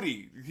 Yeah.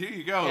 Cody, here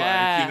you go.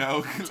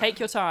 Yeah. Like, take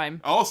your time.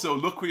 Also,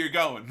 look where you're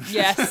going.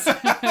 Yes.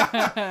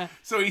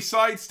 So he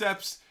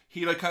sidesteps.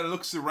 He like kind of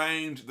looks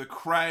around. The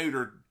crowd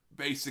are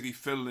basically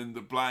filling in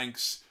the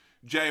blanks.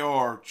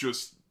 JR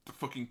just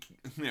fucking,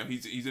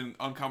 he's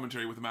on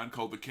commentary with a man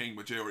called the King,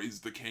 but JR is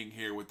the King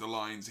here with the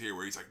lines here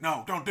where he's like,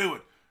 no, don't do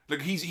it.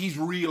 Like, he's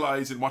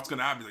realizing what's going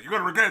to happen. He's like, you're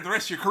going to regret it the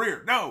rest of your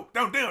career. No,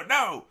 don't do it.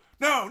 No,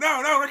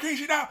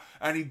 Rikishi, no.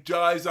 And he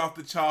dives off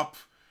the top,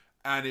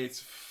 and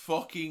it's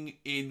fucking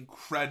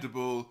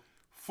incredible.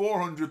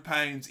 400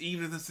 pounds,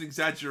 even if it's an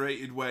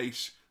exaggerated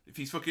weight. If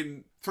he's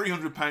fucking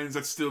 300 pounds,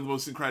 that's still the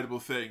most incredible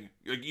thing.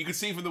 Like, you can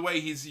see from the way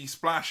he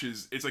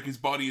splashes, it's like his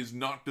body is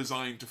not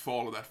designed to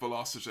fall at that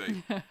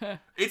velocity.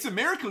 It's a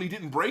miracle he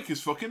didn't break his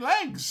fucking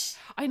legs.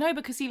 I know,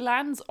 because he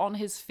lands on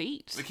his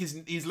feet. Like,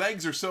 his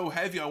legs are so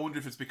heavy, I wonder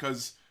if it's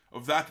because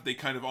of that they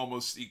kind of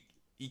almost...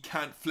 You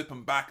can't flip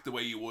him back the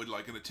way you would,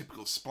 like, in a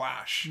typical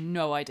splash.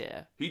 No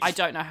idea. I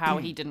don't know how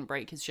he didn't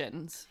break his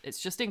shins. It's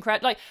just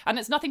incredible. Like, and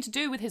it's nothing to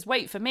do with his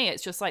weight for me.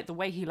 It's just, like, the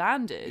way he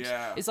landed.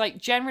 Yeah. It's like,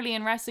 generally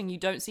in wrestling, you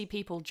don't see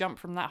people jump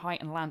from that height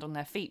and land on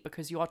their feet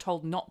because you are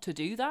told not to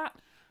do that.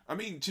 I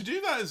mean, to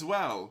do that as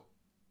well,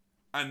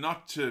 and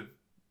not to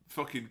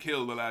fucking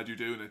kill the lad you're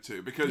doing it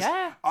to. Because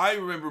I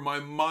remember my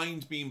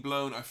mind being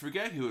blown. I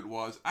forget who it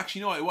was.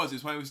 Actually, no, it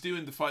was when I was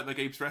doing the Fight Like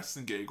Apes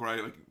wrestling gig, where I,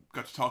 like,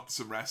 got to talk to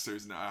some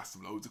wrestlers and ask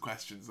them loads of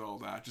questions and all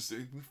that. Just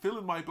fill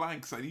in my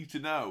blanks. I need to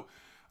know.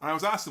 And I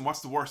was asking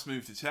what's the worst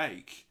move to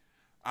take,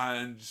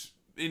 and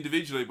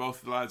individually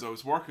both the lads I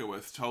was working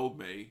with told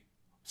me,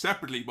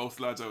 separately both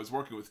the lads I was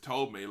working with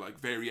told me like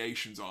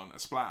variations on a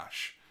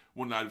splash.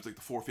 One lad was like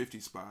the 450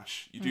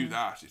 splash. You do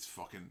that,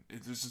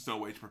 there's just no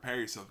way to prepare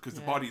yourself because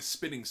the body is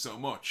spinning so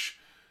much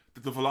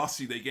that the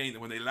velocity they gain,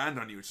 that when they land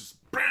on you, it's just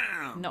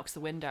BAM! Knocks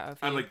the wind out of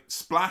you. And like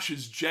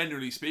splashes,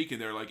 generally speaking,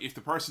 they're like, if the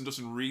person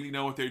doesn't really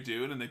know what they're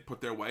doing and they put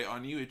their weight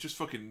on you, it just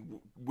fucking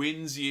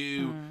wins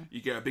you.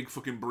 You get a big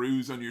fucking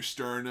bruise on your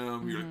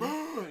sternum. You're like,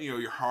 "Ah!" You know,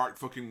 your heart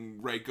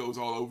fucking rate goes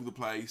all over the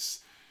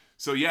place.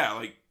 So yeah,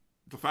 like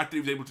the fact that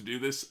he was able to do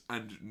this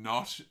and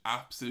not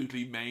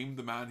absolutely maim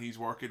the man he's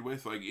working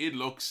with, like it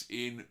looks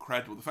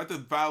incredible. The fact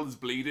that Val is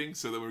bleeding,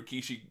 so that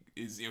Rikishi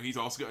is, you know, he's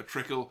also got a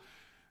trickle.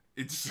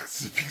 It's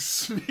a big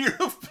smear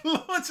of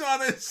blood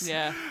on it.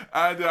 Yeah.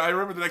 And I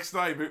remember the next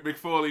night, Mick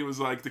Foley was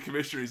like, the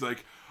commissioner, he's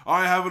like,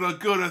 I have it on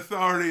good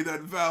authority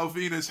that Val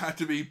Venus had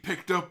to be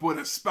picked up with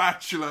a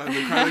spatula. And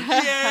the crowd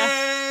like,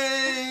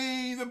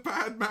 yay! The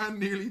bad man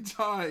nearly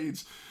died.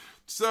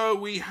 So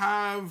we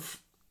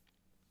have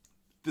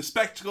the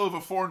spectacle of a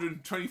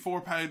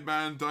 424-pound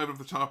man diving off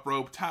the top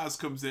rope. Taz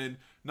comes in,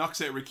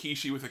 knocks out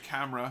Rikishi with a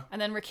camera.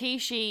 And then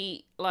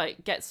Rikishi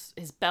like gets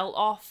his belt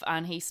off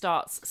and he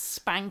starts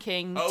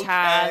spanking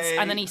Taz,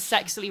 and then he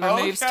sexily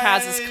removes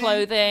Taz's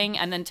clothing,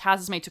 and then Taz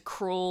is made to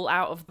crawl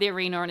out of the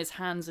arena on his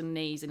hands and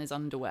knees in his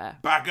underwear.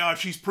 By God,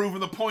 she's proven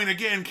the point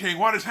again, King.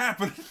 What is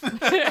happening?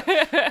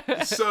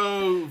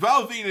 So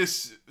Val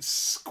Venus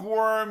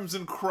squirms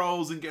and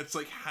crawls and gets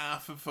like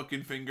half a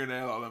fucking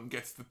fingernail on him,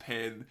 gets the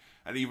pin,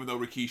 and even though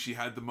Rikishi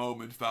had the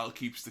moment, Val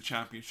keeps the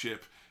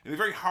championship in a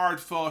very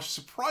hard-fought,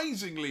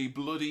 surprisingly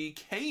bloody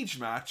cage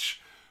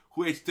match,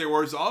 which there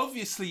was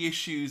obviously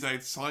issues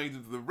outside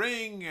of the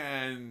ring,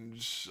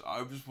 and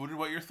I was wondering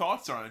what your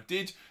thoughts are on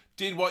it.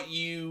 Did what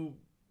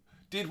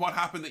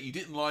happened that you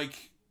didn't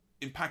like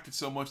impacted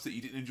so much that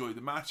you didn't enjoy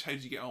the match? How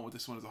did you get on with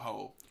this one as a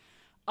whole?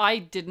 I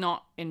did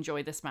not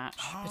enjoy this match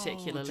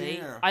particularly.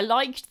 Dear. I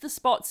liked the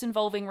spots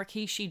involving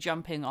Rikishi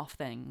jumping off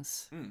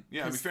things.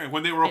 Yeah, I mean, fair.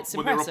 When they were up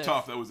impressive.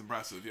 top, that was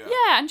impressive. Yeah.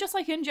 Yeah, and just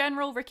like in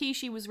general,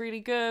 Rikishi was really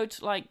good.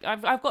 Like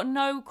I've got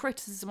no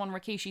criticism on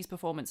Rikishi's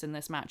performance in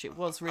this match. It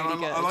was really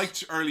good. I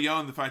liked early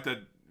on the fact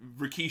that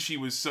Rikishi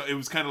was. It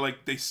was kind of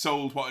like they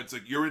sold what it's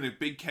like. You're in a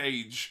big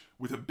cage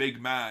with a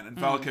big man, and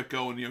Val kept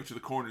going, to the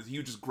corners.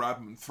 You just grab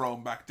him and throw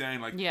him back down.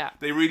 Like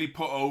they really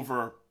put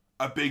over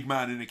a big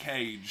man in a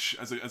cage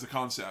as a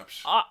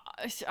concept.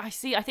 I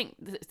see. I think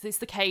it's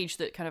the cage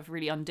that kind of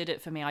really undid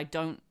it for me. I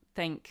don't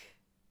think.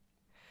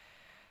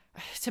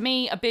 To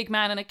me, a big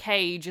man in a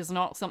cage is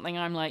not something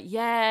I'm like,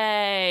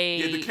 yay.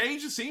 Yeah, the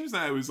cage, it seems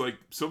now, is like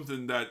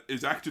something that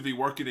is actively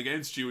working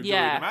against you during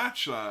the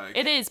match. Like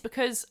it is,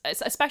 because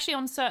especially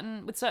with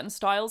certain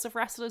styles of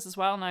wrestlers as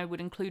well, and I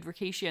would include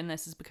Rikishi in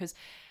this, is because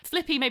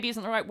flippy maybe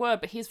isn't the right word,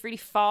 but he's really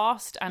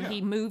fast and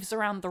he moves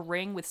around the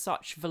ring with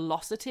such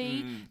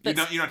velocity. You're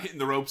not hitting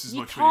the ropes as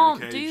much when you're in a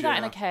cage. You can't do that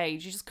in a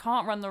cage. You just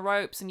can't run the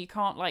ropes, and you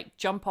can't like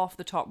jump off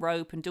the top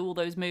rope and do all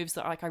those moves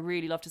that like I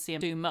really love to see him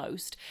do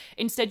most.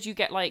 Instead, you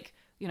get like,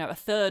 a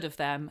third of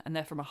them, and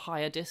they're from a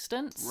higher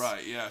distance.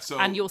 Right, yeah. So,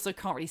 and you also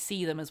can't really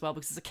see them as well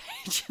because there's a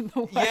cage in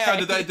the way. Yeah,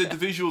 the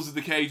visuals of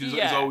the cage is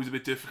always a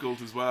bit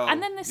difficult as well.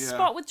 And then this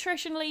spot with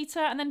Trish and Lita,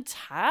 and then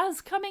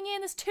Taz coming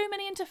in. There's too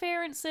many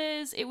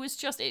interferences. It was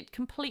just, it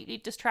completely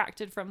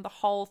distracted from the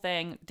whole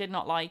thing. Did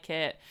not like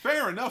it.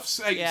 Fair enough.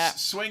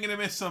 Swing and a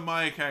miss on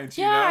my account,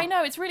 I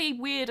know. It's really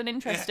weird and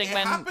interesting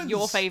when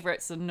your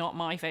favourites are not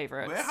my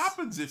favourites. It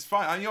happens. It's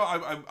fine.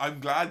 I'm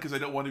glad, because I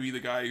don't want to be the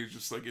guy who's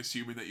just like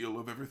assuming that you'll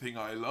love everything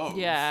I love.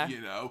 Yeah.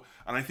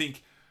 And I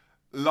think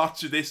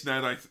lots of this, now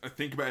that I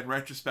think about it in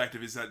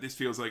retrospective, is that this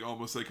feels like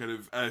almost like kind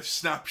of a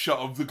snapshot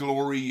of the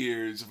glory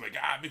years of like,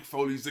 Mick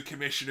Foley's the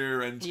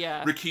commissioner, and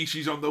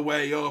Rikishi's on the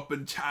way up,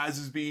 and Taz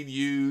is being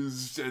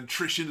used, and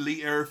Trish and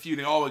Lita are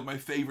feuding, all like my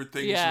favourite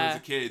things from as a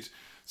kid.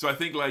 So I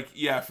think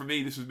for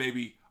me this was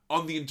maybe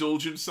on the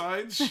indulgent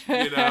side,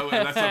 and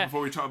that's not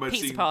before we talk about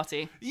pizza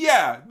party.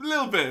 Yeah, a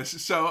little bit.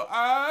 So,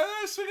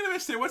 speaking of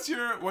this, what's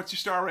your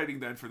star rating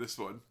then for this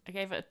one? I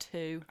gave it a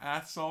 2.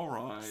 That's all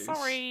right.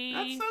 Sorry.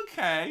 That's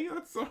okay.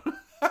 That's all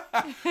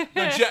right.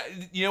 No,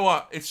 you know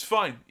what? It's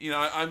fine.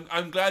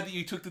 I'm glad that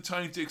you took the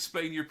time to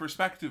explain your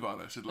perspective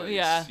on it. At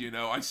least,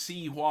 I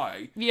see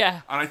why.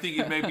 Yeah. And I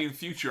think maybe in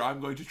future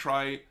I'm going to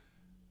try.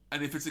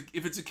 And if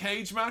it's a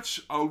cage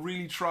match, I'll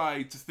really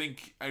try to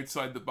think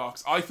outside the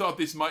box. I thought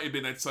this might have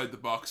been outside the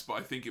box, but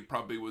I think it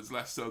probably was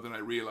less so than I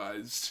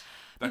realised.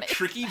 That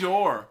tricky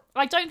door.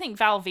 I don't think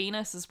Val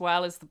Venus as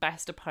well is the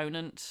best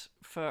opponent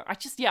for... I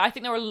think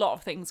there are a lot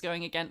of things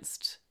going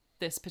against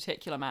this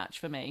particular match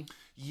for me.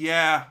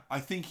 Yeah, I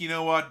think, you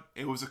know what?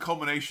 It was a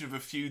culmination of a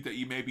feud that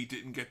you maybe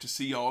didn't get to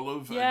see all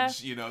of, and,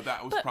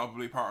 that was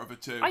probably part of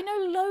it too. I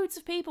know loads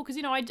of people,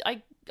 because,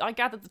 I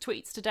gathered the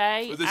tweets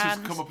today. Well, this has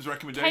come up as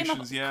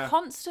recommendations, came up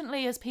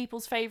constantly as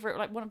people's favourite,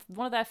 like one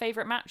of their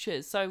favourite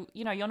matches. So,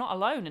 you're not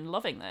alone in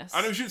loving this.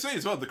 And I should say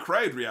as well, the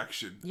crowd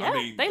reaction. Yeah,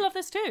 they love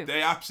this too.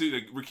 They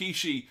absolutely...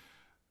 Rikishi...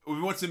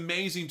 What's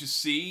amazing to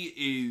see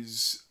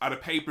is at a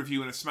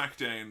pay-per-view and a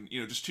SmackDown,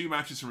 just 2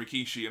 matches from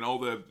Rikishi and all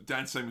the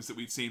dance segments that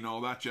we'd seen and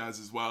all that jazz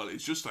as well.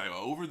 It's just how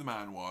over the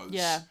man was.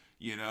 Yeah.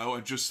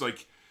 And just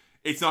like,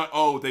 it's not,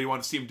 they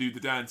want to see him do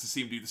the dance and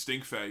see him do the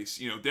stink face.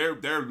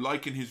 They're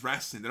liking his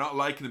wrestling. They're not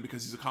liking him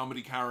because he's a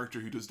comedy character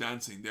who does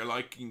dancing. They're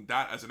liking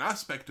that as an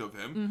aspect of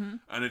him. Mm-hmm.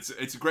 And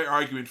it's a great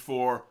argument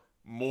for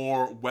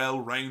more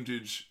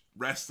well-rounded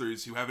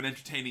wrestlers who have an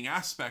entertaining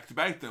aspect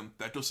about them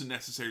that doesn't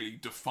necessarily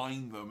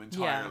define them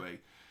entirely.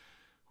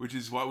 Which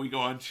is what we go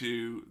on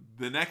to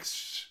the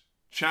next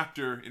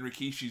chapter in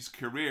Rikishi's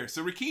career.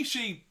 So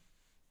Rikishi,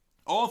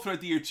 all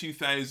throughout the year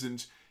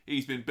 2000,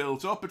 he's been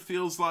built up, it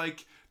feels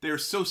like. They're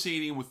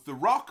associating him with The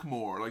Rock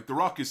more. Like, The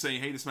Rock is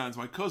saying, hey, this man's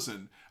my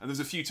cousin. And there's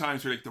a few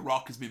times where, like, The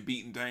Rock has been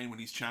beaten down when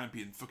he's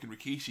champion. Fucking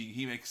Rikishi,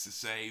 he makes the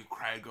save.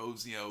 Crowd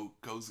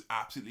goes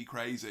absolutely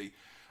crazy.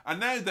 And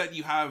now that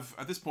you have,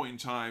 at this point in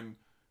time,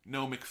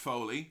 no Mick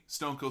Foley,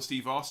 Stone Cold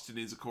Steve Austin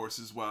is, of course,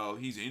 as well.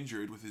 He's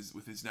injured with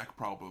his neck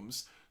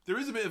problems. There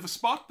is a bit of a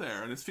spot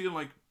there, and it's feeling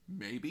like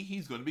maybe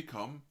he's going to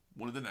become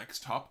one of the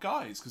next top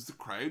guys, because the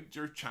crowd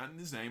are chanting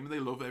his name and they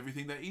love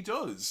everything that he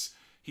does.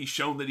 He's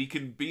shown that he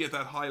can be at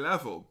that high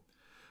level.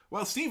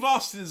 Well, Steve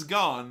Austin is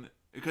gone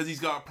because he's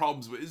got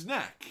problems with his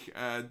neck.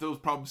 Those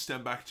problems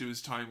stem back to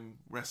his time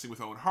wrestling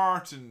with Owen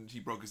Hart, and he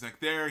broke his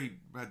neck there. He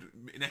had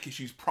neck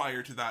issues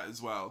prior to that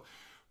as well.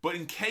 But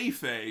in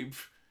kayfabe,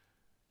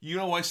 you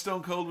know why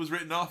Stone Cold was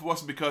written off? It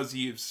wasn't because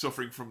he was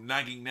suffering from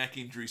nagging neck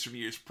injuries from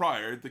years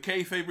prior. The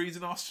kayfabe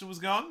reason Austin was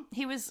gone?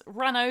 He was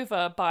run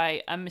over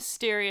by a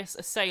mysterious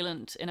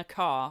assailant in a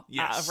car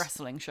at a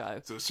wrestling show.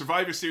 So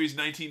Survivor Series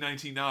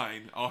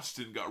 1999,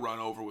 Austin got run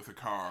over with a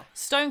car.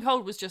 Stone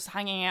Cold was just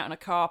hanging out in a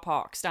car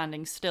park,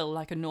 standing still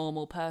like a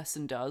normal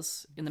person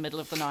does in the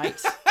middle of the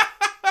night.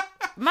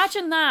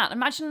 Imagine that.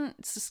 Imagine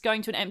just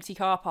going to an empty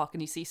car park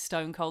and you see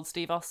Stone Cold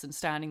Steve Austin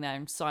standing there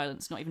in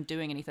silence, not even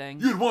doing anything.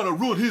 You'd want to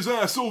run his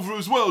ass over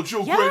as well,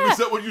 Joe Graham. Is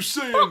that what you're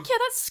saying? Fuck yeah,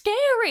 that's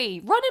scary.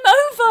 Run him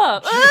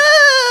over.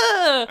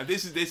 Yeah. And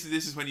this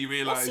is when you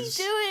realise what's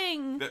he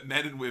doing? That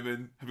men and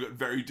women have got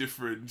very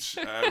different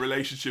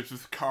relationships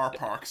with car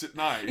parks at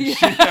night.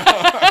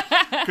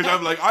 Yeah. Because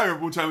I'm like, I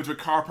remember one time I went to a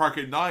car park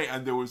at night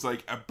and there was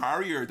like a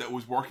barrier that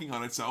was working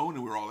on its own,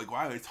 and we were all like,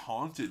 wow, it's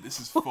haunted.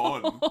 This is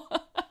fun.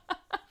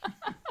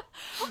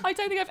 I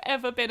don't think I've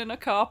ever been in a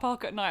car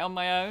park at night on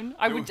my own.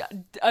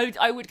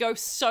 I would go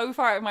so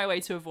far out of my way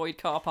to avoid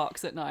car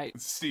parks at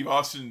night. Steve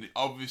Austin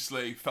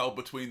obviously fell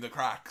between the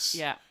cracks.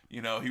 Yeah. He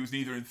was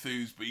neither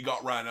enthused, but he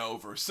got ran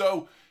over.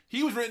 So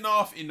he was written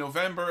off in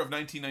November of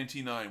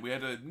 1999. We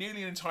had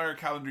nearly an entire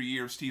calendar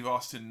year of Steve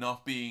Austin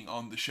not being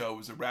on the show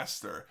as a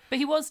wrestler. But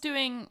he was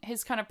doing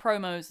his kind of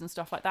promos and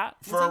stuff like that.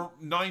 For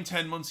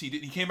 9-10 months he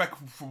did. He came back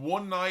for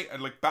one night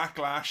at like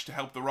Backlash to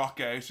help The Rock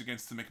out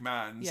against the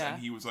McMahons. Yeah.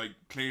 And he was like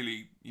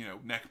clearly,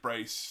 neck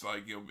brace,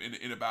 like,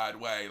 in a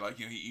bad way. Like,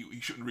 he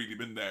shouldn't really have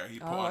been there. He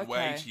put on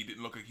weight. He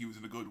didn't look like he was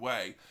in a good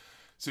way.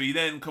 So he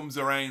then comes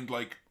around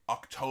like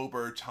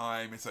October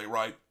time. It's like,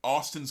 right,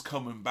 Austin's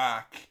coming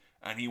back.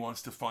 And he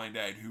wants to find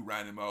out who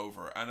ran him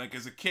over. And like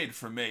as a kid,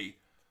 for me,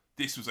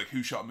 this was like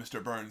Who Shot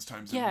Mr. Burns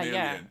times a million.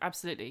 Yeah,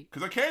 absolutely.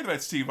 Because I cared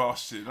about Steve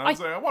Austin. And I was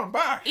like, I want him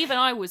back. Even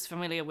I was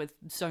familiar with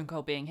Stone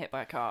Cold being hit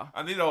by a car.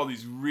 And they did all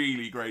these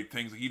really great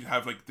things. Like you'd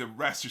have like the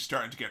wrestlers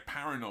starting to get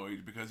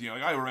paranoid because,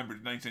 like I remember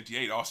in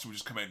 1998, Austin would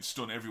just come out and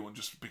stun everyone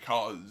just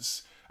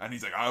because. And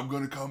he's like, I'm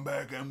going to come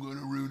back. I'm going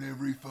to ruin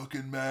every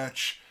fucking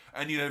match.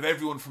 And you'd have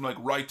everyone from like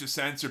Right to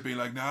Censor being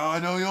like, no, I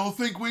know y'all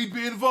think we'd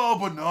be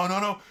involved, but no,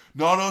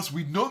 not us.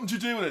 We'd nothing to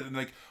do with it. And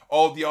like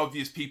all the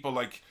obvious people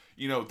like,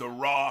 The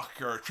Rock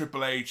or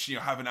Triple H,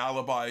 having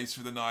alibis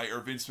for the night, or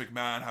Vince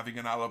McMahon having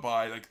an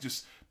alibi, like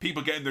just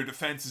people getting their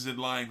defenses in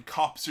line.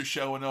 Cops are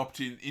showing up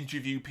to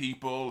interview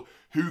people.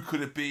 Who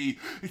could it be?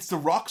 It's The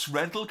Rock's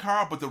rental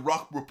car, but The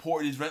Rock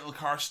reported his rental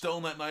car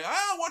stolen that night.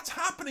 What's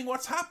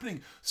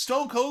happening?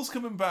 Stone Cold's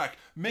coming back.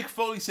 Mick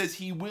Foley says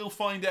he will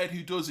find out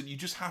who does it. You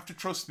just have to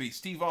trust me.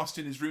 Steve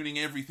Austin is ruining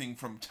everything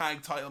from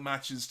tag title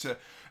matches to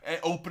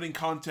opening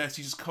contests.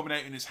 He's just coming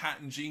out in his hat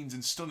and jeans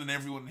and stunning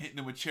everyone and hitting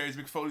them with chairs.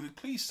 Mick Foley's like,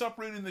 please stop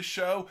ruining the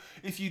show.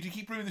 If you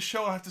keep ruining the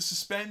show, I'll have to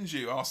suspend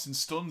you. Austin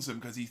stuns him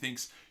because he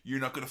thinks you're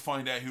not going to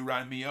find out who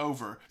ran me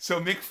over. So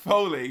Mick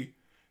Foley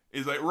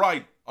is like,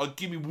 right, I'll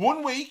give me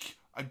 1 week.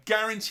 I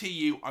guarantee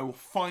you I will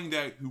find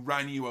out who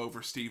ran you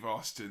over, Steve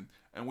Austin.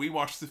 And we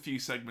watched the few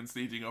segments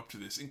leading up to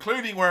this,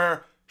 including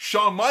where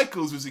Shawn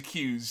Michaels was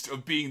accused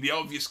of being the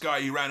obvious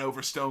guy who ran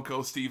over Stone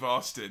Cold Steve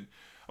Austin.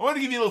 I want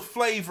to give you a little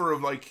flavour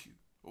of like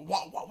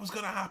what was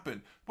going to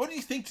happen. What do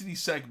you think to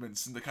these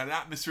segments and the kind of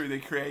atmosphere they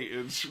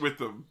created with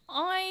them?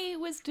 I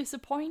was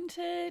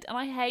disappointed, and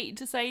I hate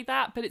to say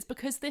that, but it's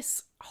because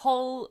this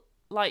whole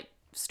like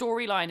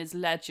storyline is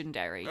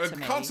legendary to the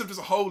me. Concept as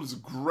a whole is a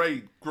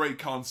great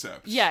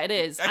concept. Yeah, it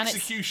is.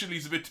 Execution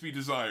leaves a bit to be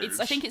desired.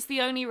 I think it's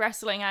the only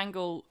wrestling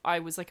angle I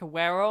was like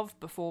aware of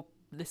before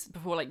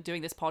like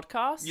doing this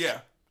podcast. Yeah.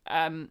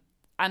 And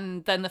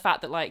And then the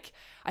fact that, like,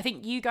 I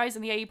think you guys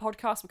in the AE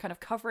podcast were kind of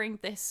covering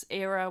this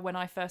era when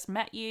I first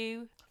met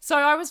you. So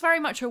I was very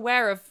much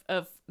aware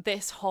of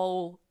this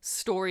whole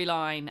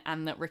storyline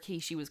and that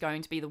Rikishi was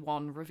going to be the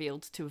one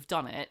revealed to have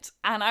done it.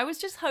 And I was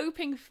just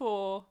hoping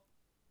for,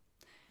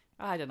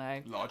 I don't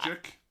know.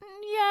 Logic?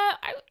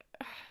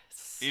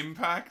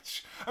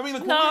 Impact? I mean,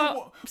 like,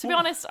 no, to be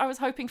honest, I was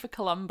hoping for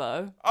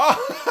Columbo.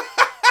 Oh!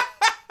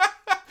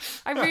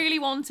 I really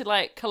wanted,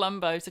 like,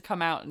 Columbo to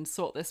come out and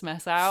sort this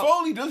mess out.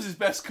 Foley does his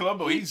best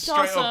Columbo. He's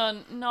straight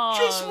up, no.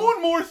 just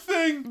one more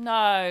thing.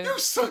 No. You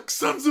suck,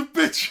 sons of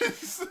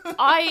bitches.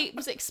 I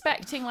was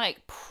expecting,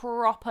 like,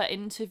 proper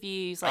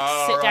interviews,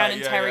 like, sit-down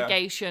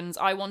interrogations.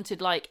 Yeah. I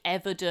wanted, like,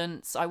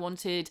 evidence. I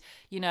wanted,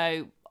 you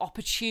know,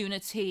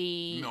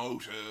 opportunity.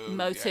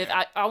 Motive.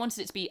 Yeah. I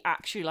wanted it to be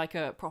actually, like,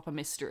 a proper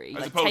mystery.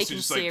 As like, opposed taken to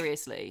just,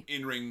 seriously. Like,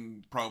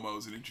 in-ring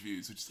promos and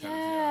interviews, which is kind of,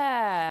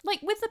 yeah.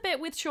 Like, with the bit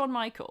with Shawn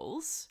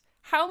Michaels...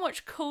 How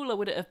much cooler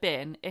would it have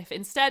been if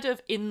instead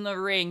of in the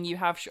ring you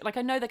have... Like,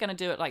 I know they're going to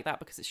do it like that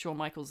because it's Shawn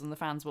Michaels and the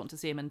fans want to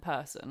see him in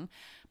person.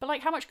 But,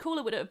 like, how much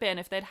cooler would it have been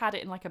if they'd had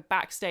it in, like, a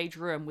backstage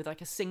room with,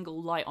 like, a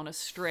single light on a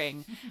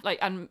string? Like,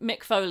 and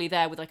Mick Foley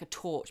there with, like, a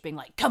torch being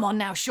like, come on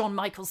now, Shawn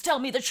Michaels, tell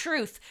me the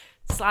truth.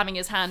 Slamming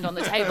his hand on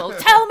the table.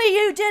 Tell me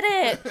you did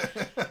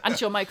it! And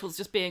Shawn Michaels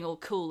just being all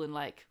cool and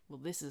like, well,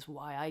 this is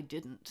why I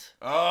didn't.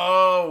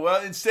 Oh,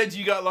 well, instead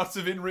you got lots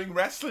of in-ring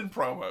wrestling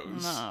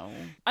promos. No.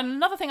 And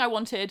another thing I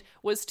wanted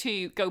was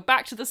to go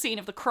back to the scene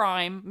of the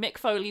crime, Mick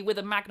Foley with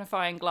a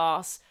magnifying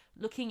glass,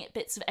 looking at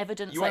bits of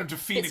evidence. You like want him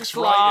to Phoenix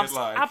Wright it,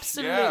 like.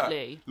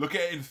 Absolutely. Yeah. Look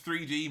at it in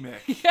 3D,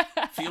 Mick.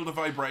 Yeah. Feel the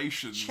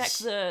vibrations. Check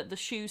the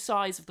shoe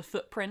size of the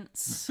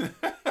footprints.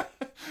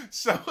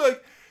 So,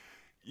 like,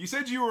 you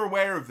said you were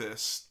aware of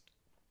this,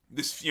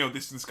 you know,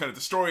 this kind of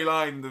the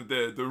storyline,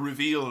 the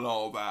reveal and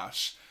all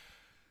that.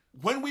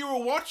 When we were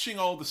watching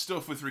all the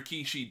stuff with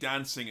Rikishi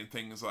dancing and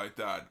things like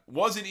that,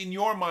 was it in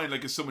your mind,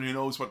 like, as someone who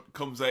knows what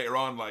comes later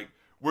on, like,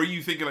 were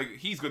you thinking, like,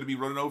 he's going to be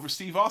running over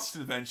Steve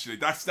Austin eventually?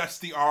 That's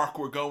the arc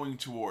we're going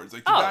towards.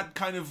 Like, did that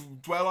kind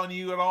of dwell on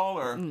you at all,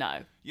 or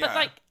no? Yeah. But,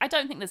 like, I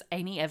don't think there's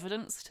any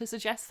evidence to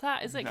suggest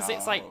that, is it? Because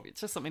it's like it's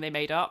just something they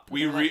made up.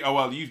 You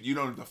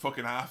don't have the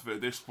fucking half of it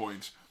at this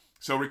point.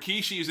 So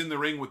Rikishi is in the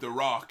ring with The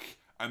Rock,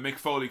 and Mick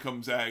Foley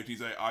comes out.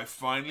 He's like, I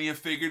finally have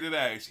figured it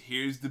out.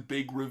 Here's the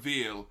big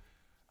reveal.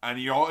 And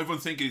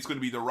everyone's thinking it's going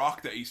to be The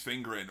Rock that he's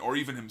fingering, or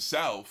even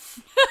himself.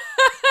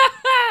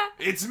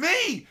 It's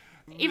me!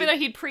 Even though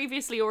he'd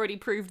previously already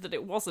proved that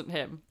it wasn't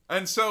him.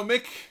 And so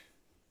Mick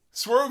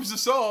swerves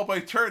us all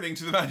by turning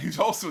to the man who's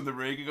also in the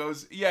ring and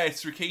goes, yeah,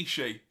 it's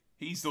Rikishi.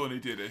 He's the one who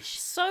did it.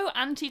 So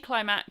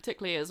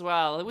anticlimactically as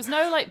well. There was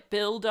no, like,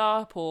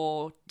 build-up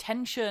or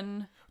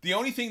tension. The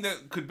only thing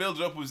that could build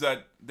it up was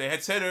that they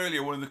had said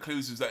earlier, one of the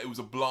clues was that it was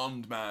a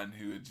blonde man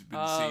who had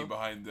been seen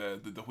behind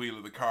the wheel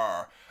of the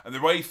car. And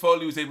the way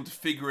Foley was able to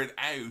figure it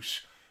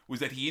out was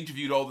that he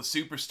interviewed all the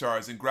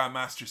superstars, and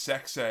Grandmaster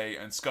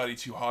Sexay and Scotty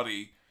 2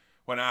 Hotty,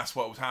 when asked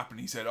what was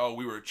happening, he said,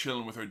 we were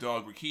chilling with our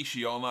dog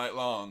Rikishi all night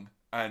long.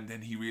 And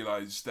then he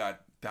realised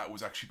that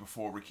was actually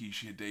before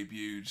Rikishi had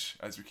debuted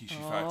as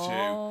Rikishi Fat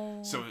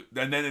 2. So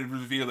and then it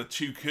revealed that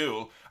Too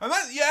Cool. And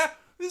that,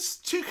 it's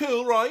Too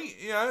Cool, right?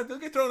 Yeah, they'll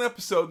get their own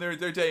episode in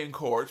their day in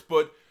court,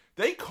 but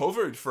they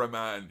covered for a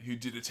man who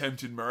did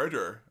attempted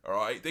murder,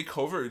 alright? They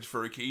covered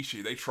for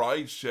Rikishi. They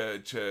tried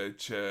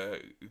to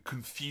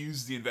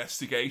confuse the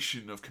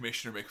investigation of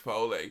Commissioner Mick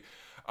Foley.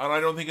 And I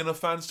don't think enough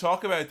fans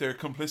talk about their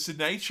complicit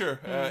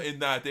nature in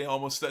that. They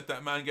almost let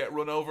that man get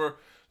run over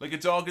like a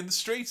dog in the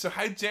street. So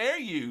how dare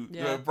you,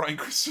 Brian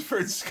Christopher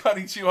and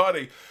Scotty 2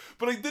 Hotty.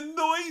 But like the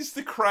noise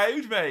the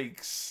crowd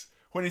makes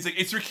when he's like,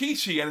 it's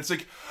Rikishi, and it's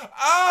like,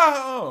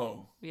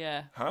 oh.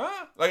 Yeah.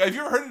 Huh? Like, have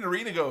you ever heard an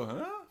arena go,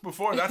 huh?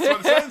 Before? That's what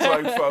it sounds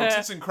like, folks.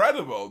 It's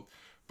incredible.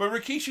 But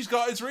Rikishi's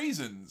got his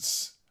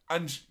reasons.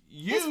 And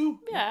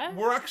you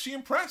were actually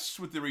impressed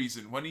with the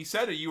reason. When he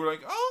said it, you were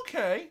like, oh,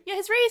 okay. Yeah,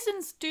 his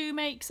reasons do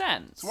make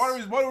sense. So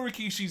what are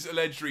Rikishi's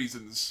alleged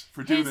reasons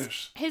for doing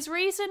it? His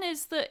reason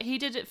is that he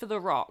did it for The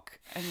Rock.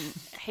 And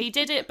he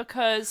did it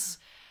because...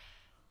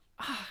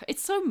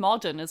 it's so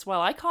modern as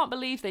well. I can't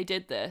believe they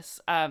did this.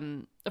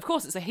 Of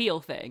course, it's a heel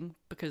thing,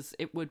 because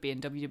it would be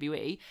in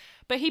WWE.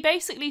 But he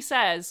basically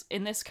says,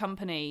 in this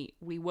company,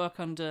 we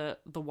work under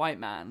the white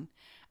man.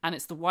 And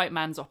it's the white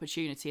man's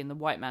opportunity and the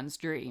white man's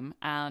dream.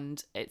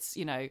 And it's,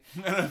 you know...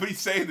 And when he's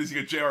saying this,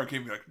 you got JR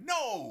came like,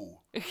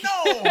 no!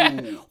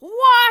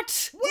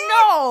 What? Where?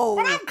 No!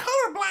 But I'm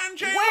colorblind,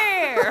 JR!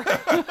 Where?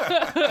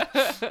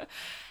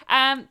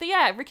 But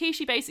yeah,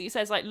 Rikishi basically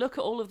says, like, look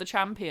at all of the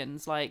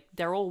champions, like,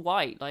 they're all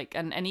white, like,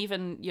 and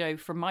even, you know,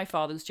 from my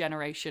father's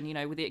generation, you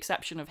know, with the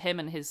exception of him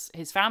and his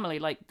family,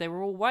 like, they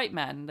were all white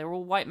men. They were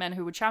all white men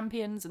who were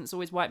champions, and it's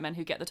always white men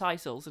who get the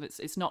titles, and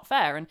it's not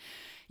fair. And,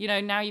 you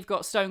know, now you've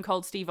got Stone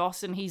Cold Steve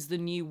Austin, he's the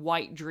new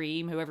white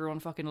dream who everyone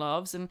fucking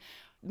loves, and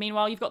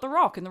meanwhile you've got The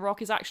Rock, and The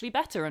Rock is actually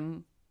better,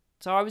 and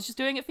so I was just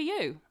doing it for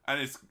you.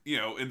 And it's, you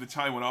know, in the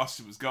time when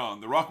Austin was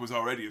gone, The Rock was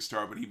already a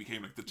star, but he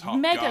became like the top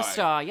Megastar,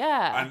 guy.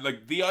 yeah. And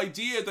like the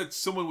idea that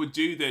someone would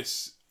do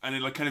this and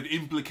it like kind of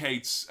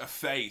implicates a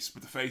face,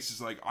 but the face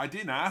is like, I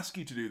didn't ask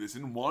you to do this, I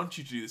didn't want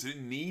you to do this, I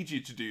didn't need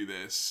you to do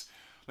this.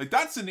 Like,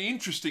 that's an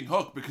interesting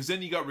hook, because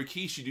then you got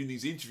Rikishi doing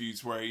these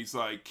interviews where he's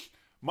like,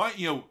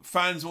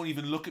 fans won't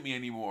even look at me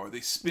anymore.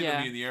 They spit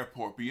on me in the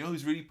airport. But you know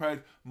who's really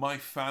proud? My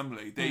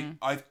family.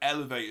 I've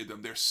elevated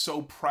them. They're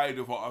so proud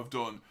of what I've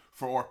done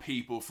for our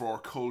people, for our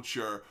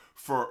culture,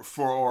 for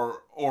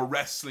our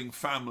wrestling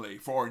family,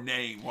 for our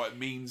name, what it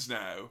means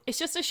now. It's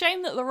just a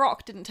shame that The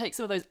Rock didn't take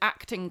some of those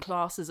acting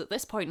classes at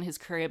this point in his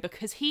career,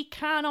 because he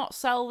cannot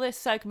sell this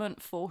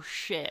segment for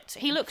shit.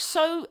 He looks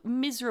so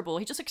miserable.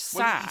 He just looks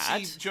sad. Well,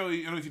 you see,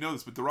 Joey, I don't know if you know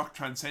this, but The Rock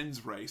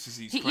transcends race as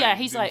he's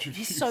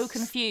he's so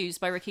confused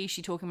by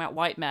Rikishi talking about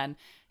white men.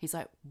 He's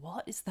like,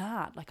 what is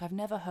that? Like, I've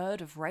never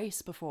heard of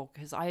race before,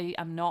 because I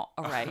am not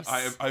a race.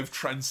 I've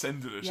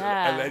transcended it,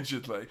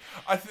 allegedly.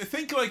 I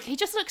think, like... He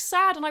just looks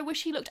sad, and I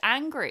wish he looked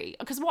angry.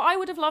 Because what I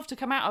would have loved to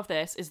come out of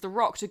this is The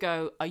Rock to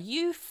go, are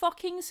you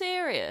fucking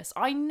serious?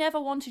 I never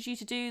wanted you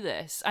to do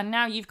this. And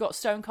now you've got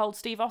Stone Cold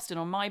Steve Austin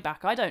on my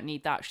back. I don't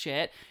need that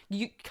shit.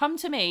 You come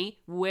to me,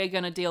 we're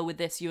going to deal with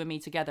this, you and me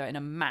together, in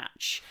a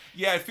match.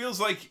 Yeah, it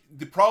feels like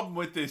the problem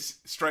with this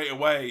straight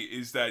away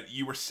is that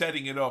you were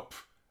setting it up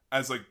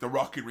as like The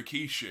Rock and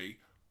Rikishi,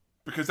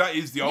 because that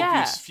is the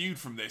obvious feud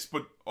from this,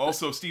 but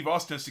also Steve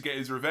Austin has to get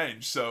his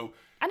revenge, so...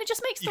 And it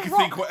just makes you The can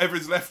Rock... think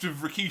whatever's left of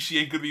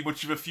Rikishi ain't going to be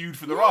much of a feud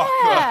for The Rock.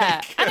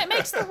 Like. And it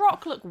makes The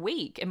Rock look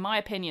weak, in my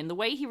opinion. The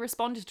way he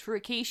responded to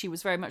Rikishi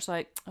was very much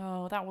like,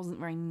 oh, that wasn't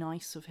very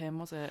nice of him,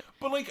 was it?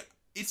 But like,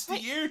 it's the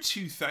year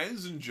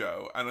 2000,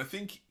 Joe, and I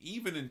think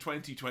even in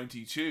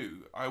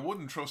 2022, I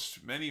wouldn't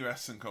trust many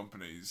wrestling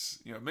companies.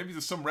 You know, maybe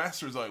there's some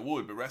wrestlers I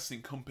would, but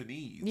wrestling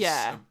companies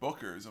and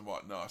bookers and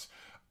whatnot,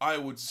 I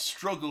would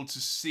struggle to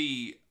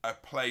see a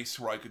place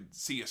where I could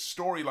see a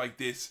story like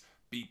this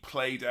be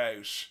played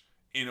out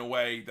in a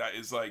way that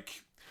is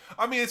like...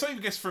 I mean, it's not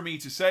even just for me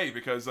to say,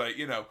 because, like,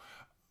 you know,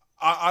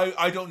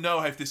 I don't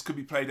know if this could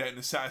be played out in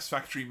a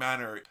satisfactory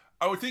manner.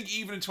 I would think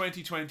even in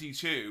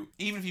 2022,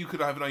 even if you could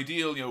have an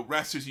ideal, you know,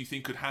 wrestlers you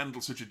think could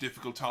handle such a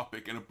difficult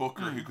topic, and a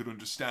booker who could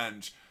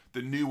understand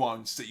the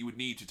nuance that you would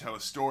need to tell a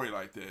story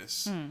like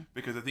this,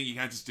 because I think you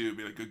can't just do it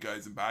be like good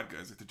guys and bad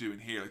guys like they're doing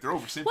here. Like, they're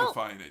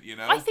oversimplifying it, you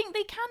know? I think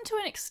they can to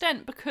an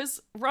extent,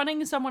 because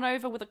running someone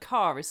over with a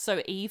car is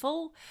so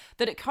evil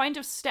that it kind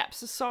of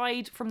steps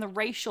aside from the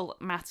racial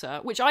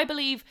matter, which I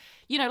believe,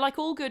 you know, like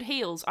all good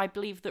heels, I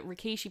believe that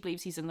Rikishi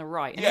believes he's in the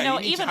right. And, yeah, you know,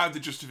 you need to have the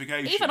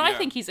justification. Even I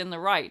think he's in the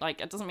right. Like,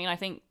 it doesn't mean I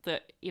think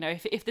that, you know,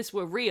 if this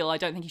were real, I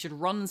don't think he should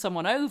run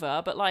someone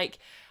over, but, like,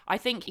 I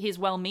think he's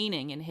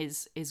well-meaning in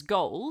his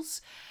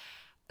goals.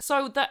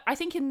 So that I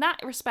think in that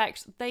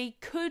respect, they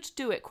could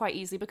do it quite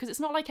easily, because it's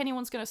not like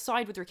anyone's going to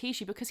side with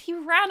Rikishi because he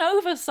ran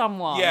over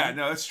someone. Yeah,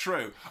 no, that's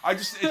true. I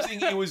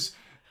think it was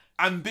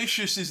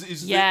ambitious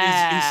is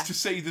to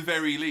say the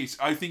very least.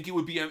 I think it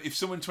would be, if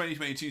someone in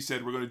 2022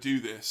 said, we're going to do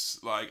this,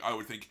 like, I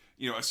would think,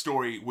 you know, a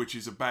story which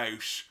is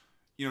about,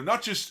 you know,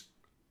 not just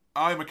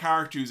I'm a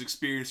character who's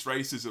experienced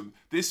racism.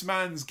 This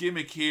man's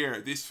gimmick here,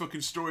 this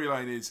fucking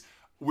storyline is,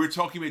 we're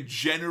talking about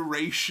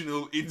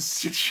generational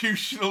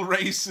institutional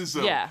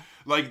racism. Yeah.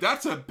 Like,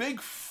 that's a big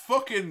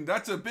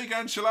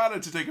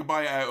enchilada to take a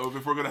bite out of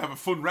if we're going to have a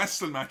fun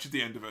wrestling match at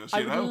the end of it,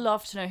 you know? I would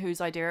love to know whose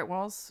idea it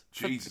was.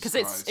 Jesus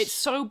Christ. It's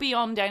so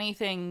beyond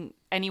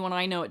anyone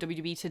I know at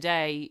WWE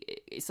today.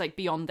 It's like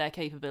beyond their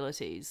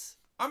capabilities.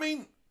 I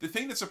mean, the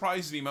thing that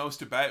surprises me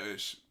most about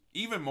it,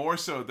 even more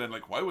so than,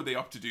 like, why would they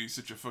opt to do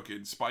such a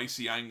fucking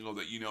spicy angle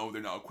that, you know,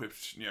 they're not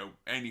equipped, you know,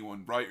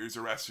 anyone, writers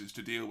or wrestlers,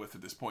 to deal with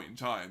at this point in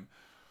time.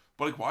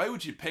 But, like, why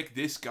would you pick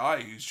this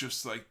guy who's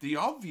just, like, the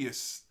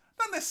obvious...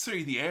 Not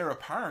necessarily the heir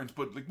apparent,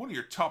 but like one of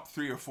your top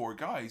 3 or 4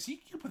 guys,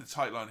 you put the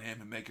title on him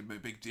and make him a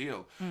big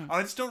deal. And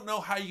I just don't know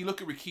how you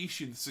look at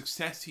Rikishi and the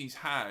success he's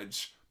had,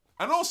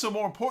 and also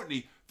more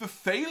importantly, the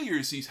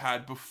failures he's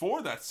had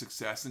before that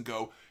success, and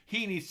go,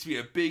 he needs to be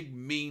a big,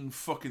 mean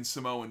fucking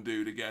Samoan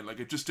dude again.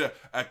 Like, just a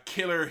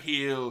killer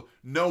heel,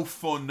 no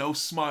fun, no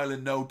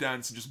smiling, no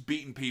dancing, just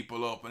beating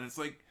people up. And it's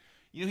like,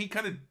 you know, he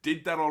kind of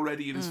did that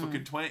already in his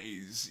fucking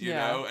 20s, you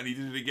know, and he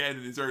did it again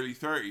in his early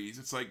 30s.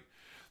 It's like,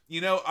 you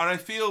know, and I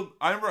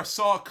remember I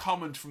saw a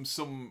comment from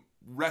some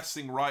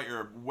wrestling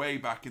writer way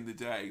back in the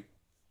day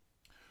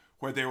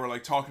where they were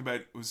like talking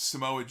about, it was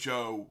Samoa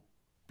Joe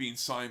being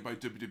signed by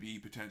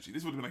WWE potentially.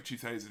 This would have been like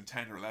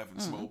 2010 or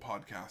 11, some old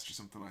podcast or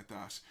something like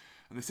that.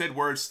 And they said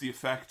words to the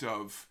effect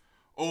of,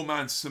 oh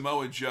man,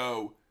 Samoa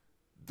Joe,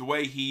 the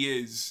way he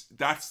is,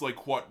 that's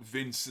like what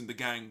Vince and the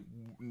gang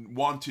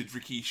wanted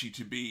Rikishi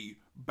to be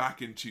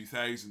back in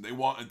 2000. They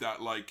wanted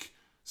that, like,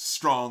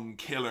 strong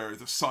killer,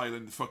 the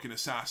silent fucking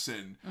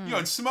assassin. You know,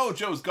 and Samoa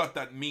Joe's got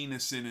that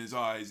meanness in his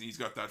eyes, and he's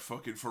got that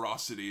fucking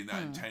ferocity and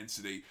that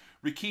intensity.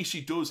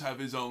 Rikishi does have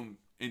his own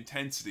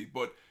intensity,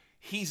 but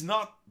he's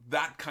not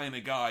that kind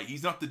of guy.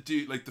 He's not the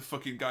dude, like the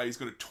fucking guy who's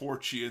going to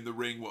torch you in the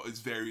ring with his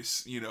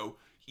various, you know,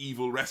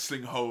 evil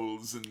wrestling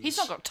holds. And He's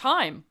not got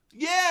time.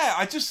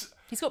 Yeah,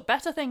 He's got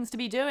better things to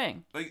be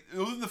doing. like,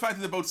 other than the fact that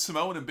they're both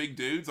Samoan and big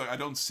dudes, like, I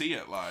don't see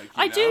it. Like,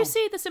 I do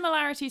see the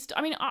similarities.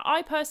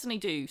 I personally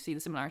do see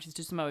the similarities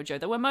to Samoa Joe.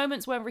 There were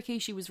moments where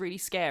Rikishi was really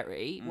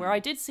scary, where I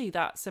did see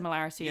that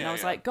similarity, and I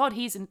was like, God,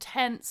 he's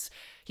intense.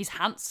 He's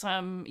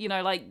handsome. You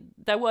know, like,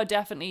 there were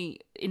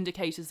definitely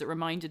indicators that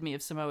reminded me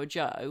of Samoa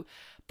Joe,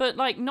 but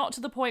like not to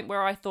the point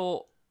where I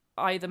thought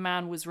either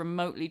man was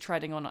remotely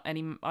treading on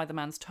either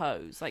man's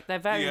toes. Like, they're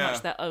very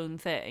much their own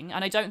thing,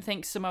 and I don't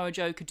think Samoa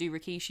Joe could do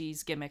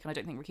Rikishi's gimmick, and I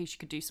don't think Rikishi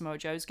could do Samoa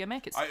Joe's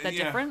gimmick. They're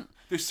different.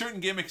 There's certain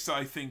gimmicks that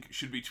I think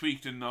should be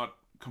tweaked and not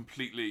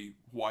completely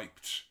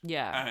wiped.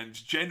 Yeah. And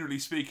generally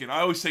speaking, I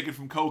always take it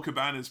from Cole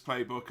Cabana's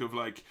playbook of,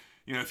 like,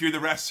 you know, if you're the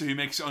wrestler who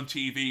makes it on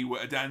TV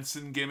with a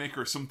dancing gimmick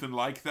or something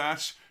like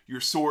that,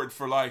 you're sorted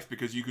for life,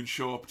 because you can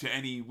show up to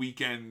any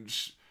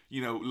weekend,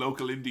 you know,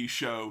 local indie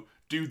show,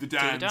 do the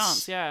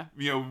dance, yeah.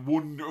 You know,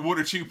 one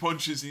or two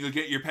punches and you'll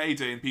get your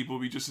payday, and people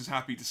will be just as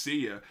happy to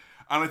see you.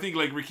 And I think,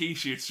 like,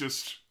 Rikishi, it's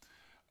just,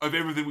 of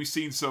everything we've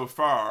seen so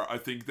far, I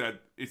think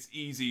that it's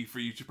easy for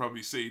you to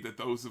probably see that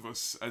those of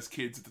us as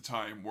kids at the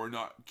time were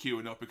not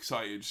queuing up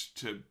excited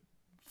to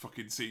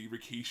fucking see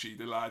Rikishi,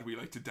 the lad we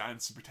like to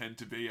dance and pretend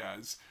to be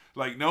as.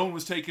 Like, no one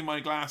was taking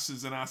my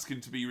glasses and asking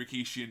to be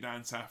Rikishi and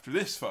dance after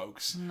this,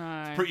 folks.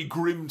 No. It's pretty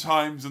grim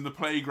times on the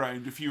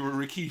playground if you were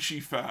a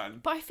Rikishi fan.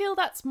 But I feel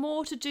that's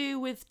more to do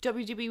with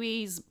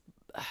WWE's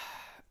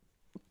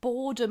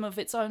boredom of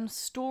its own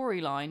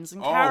storylines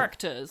and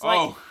characters.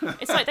 Like,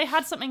 it's like they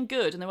had something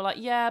good and they were like,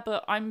 yeah,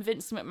 but I'm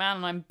Vince McMahon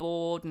and I'm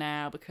bored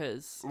now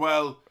because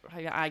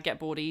I get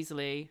bored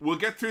easily. We'll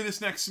get through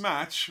this next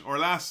match, or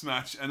last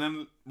match, and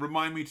then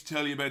remind me to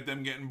tell you about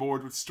them getting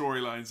bored with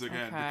storylines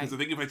again. Okay. Because I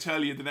think if I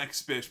tell you the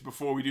next bit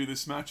before we do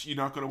this match, you're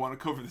not going to want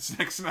to cover this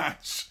next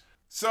match.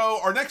 So,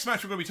 our next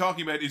match we're going to be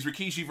talking about is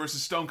Rikishi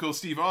versus Stone Cold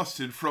Steve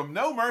Austin from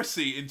No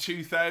Mercy in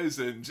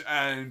 2000.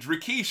 And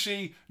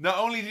Rikishi, not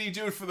only did he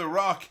do it for The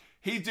Rock,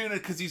 he's doing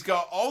it because he's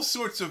got all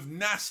sorts of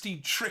nasty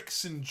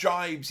tricks and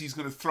jibes he's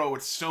going to throw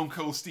at Stone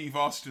Cold Steve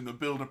Austin to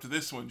build up to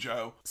this one,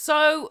 Joe.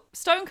 So,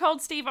 Stone Cold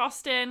Steve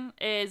Austin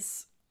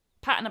is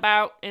patting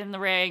about in the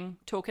ring,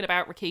 talking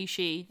about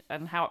Rikishi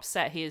and how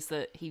upset he is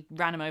that he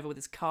ran him over with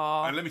his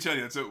car. And let me tell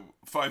you, it's a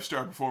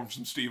 5-star performance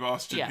from Steve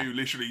Austin, who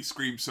literally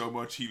screams so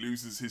much he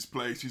loses his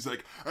place. He's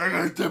like, I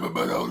gotta step up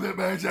my own little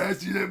man's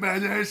ass, you little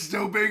man's ass is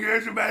so big,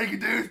 here's what I can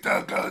do,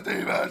 Stone Cold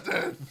Steve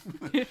Austin.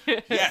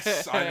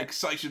 Yes, I'm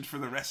excited for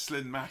the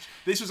wrestling match.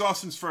 This was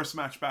Austin's first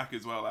match back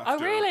as well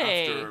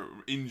after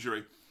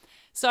injury.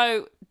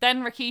 So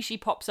then Rikishi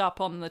pops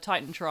up on the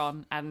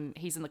Titantron and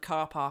he's in the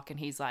car park and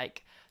he's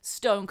like,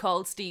 Stone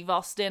Cold Steve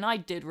Austin, I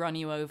did run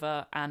you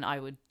over and I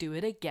would do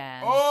it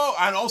again. Oh,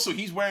 and also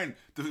he's wearing,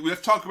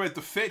 let's talk about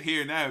the fit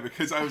here now,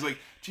 because I was like,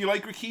 do you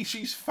like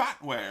Rikishi's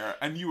fat wear?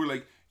 And you were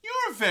like,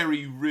 you're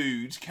very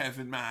rude,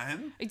 Kevin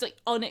Man. He's like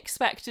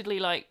unexpectedly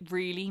like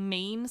really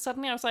mean.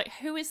 Suddenly I was like,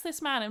 who is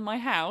this man in my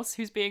house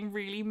who's being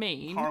really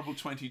mean? Horrible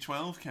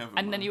 2012 Kevin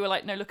And Man. then you were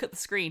like, no, look at the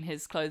screen.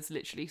 His clothes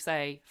literally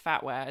say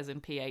fatwear as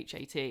in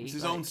P-H-A-T. It's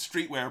his own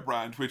streetwear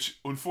brand, which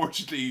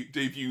unfortunately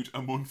debuted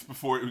a month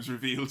before it was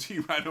revealed he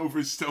ran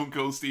over Stone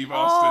Cold Steve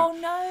Austin.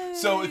 Oh no.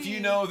 So if you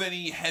know of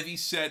any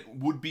heavyset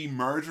would-be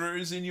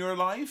murderers in your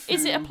life...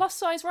 Is it a plus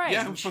size range?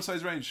 Yeah, plus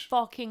size range.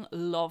 Fucking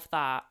love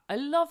that. I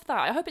love that.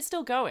 I hope it's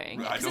still going.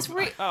 I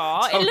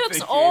don't, it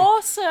looks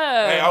awesome.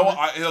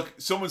 Hey, look,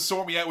 someone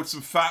sort me out with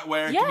some fat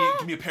wear. Yeah.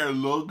 Give me a pair of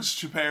lugs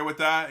to pair with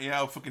that. Yeah,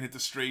 I'll fucking hit the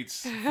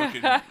streets.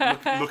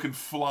 Fucking looking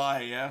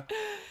fly, yeah.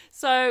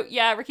 So,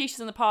 yeah, Rikishi's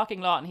in the parking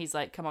lot and he's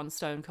like, come on,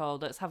 Stone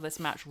Cold, let's have this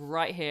match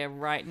right here,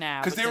 right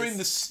now. Because they're in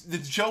the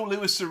Joe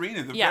Louis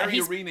Arena, the very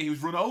arena he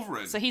was run over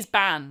in. So he's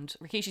banned.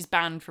 Rikishi's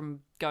banned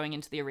from going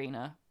into the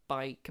arena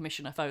by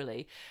Commissioner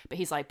Foley. But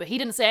he's like, but he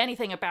didn't say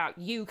anything about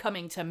you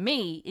coming to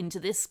me into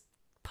this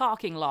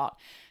parking lot.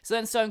 So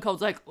then Stone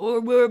Cold's like,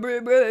 oh,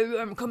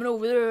 I'm coming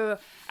over there.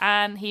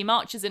 And he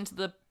marches into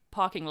the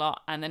parking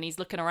lot and then he's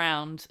looking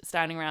around,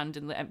 standing around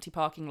in the empty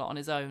parking lot on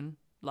his own,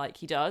 like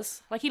he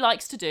does. Like he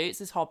likes to do. It's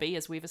his hobby,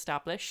 as we've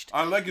established.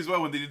 I like as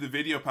well when they did the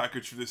video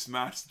package for this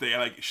match, they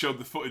like showed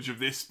the footage of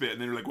this bit and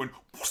they were like went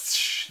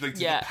whoosh, like to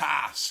the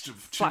past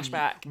of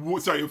flashback.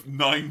 Of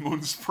 9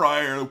 months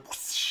prior.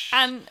 Whoosh.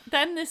 And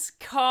then this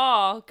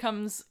car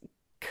comes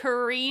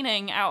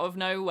careening out of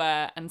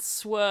nowhere and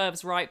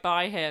swerves right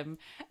by him,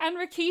 and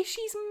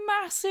Rikishi's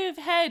massive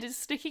head is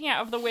sticking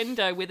out of the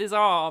window with his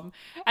arm,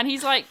 and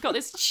he's like got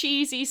this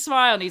cheesy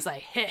smile and he's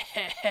like,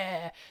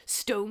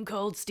 Stone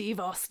Cold Steve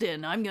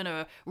Austin, I'm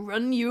gonna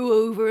run you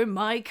over in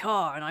my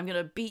car and I'm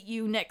gonna beat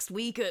you next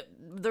week at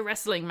the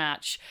wrestling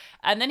match.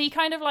 And then he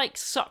kind of like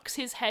sucks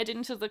his head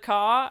into the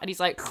car and he's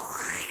like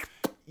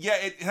Yeah,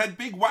 it had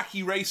big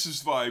wacky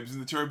racist vibes in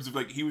the terms of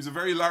like he was a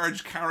very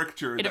large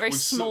character in a very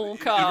small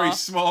car. In a very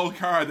small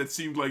car that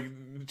seemed like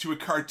to a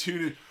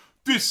cartoon.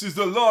 this is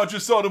the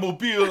largest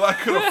automobile I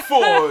could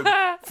afford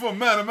for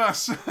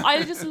Manamassa.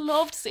 I just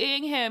loved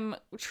seeing him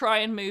try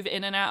and move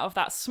in and out of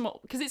that small,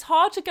 because it's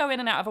hard to go in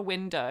and out of a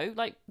window.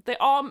 Like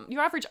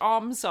your average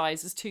arm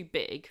size is too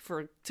big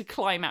to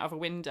climb out of a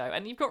window,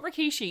 and you've got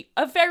Rikishi,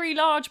 a very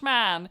large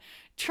man,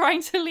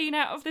 trying to lean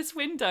out of this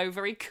window,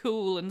 very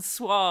cool and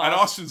suave. And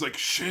Austin's like,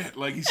 shit,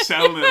 like he's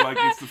selling it like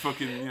it's the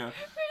fucking, yeah.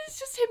 It's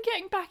just him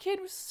getting back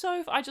in was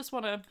so. I just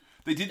want to.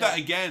 They did that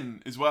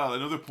again as well.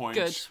 Another point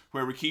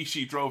where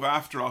Rikishi drove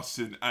after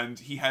Austin,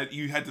 and you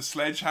had the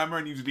sledgehammer,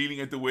 and he was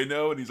leaning out the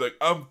window, and he's like,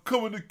 "I'm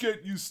coming to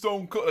get you,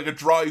 Stone Cold," like a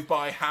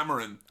drive-by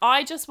hammering.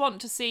 I just want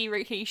to see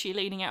Rikishi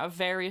leaning out of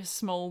various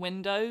small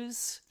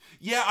windows.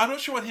 Yeah, I'm not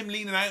sure what him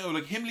leaning out of.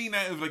 Like him leaning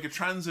out of like a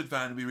transit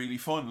van would be really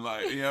fun,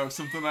 like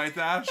something like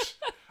that.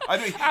 I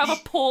don't. Out of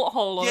a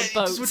porthole on a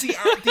boat.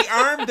 Yeah, with the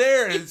arm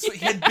there, he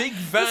had big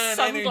van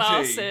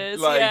sunglasses,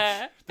 energy. Like,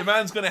 yeah. The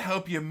man's going to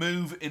help you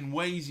move in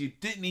ways you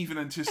didn't even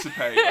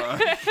anticipate.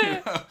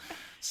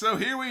 So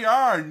here we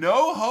are,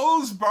 no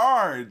holes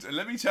barred. And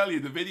let me tell you,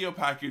 the video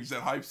package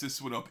that hypes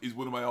this one up is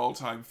one of my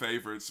all-time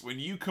favorites. When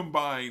you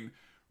combine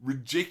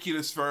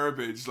ridiculous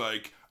verbiage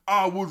like,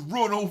 I would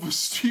run over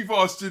Steve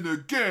Austin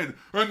again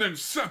and then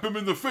slap him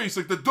in the face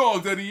like the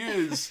dog that he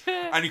is.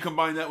 And you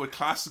combine that with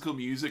classical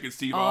music and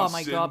Steve Austin. Oh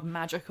my God,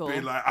 magical.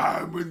 Being like,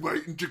 I've been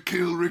waiting to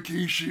kill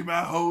Rikishi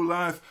my whole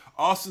life.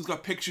 Austin's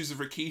got pictures of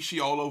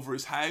Rikishi all over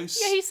his house.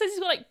 Yeah, he says he's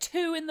got like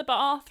 2 in the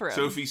bathroom.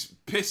 So if he's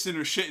pissing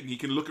or shitting, he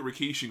can look at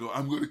Rikishi and go,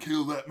 I'm going to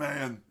kill that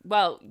man.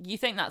 Well, you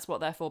think that's what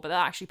they're for, but they're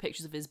actually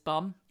pictures of his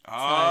bum.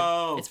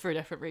 Oh. So it's for a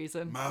different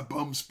reason. My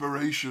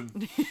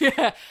bumspiration.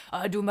 Yeah,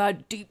 I do my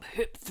deep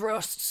hip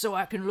thrusts so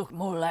I can look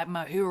more like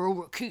my hero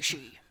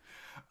Rikishi.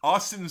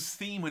 Austin's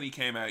theme when he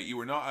came out,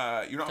 you're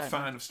not a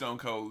fan of Stone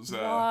Cold's.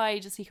 Why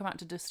does he come out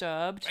to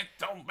Disturbed?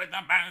 Don't be the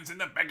man's in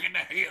the back of the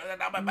heel.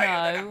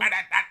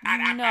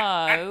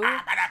 No.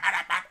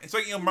 It's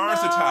like Mars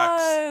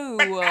Attacks.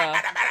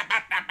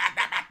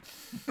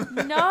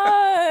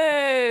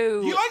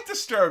 No. You like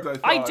Disturbed, I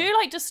thought. I do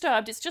like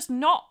Disturbed. It's just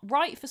not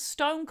right for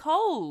Stone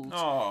Cold.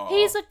 Aww.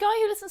 He's a guy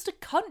who listens to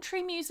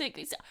country music.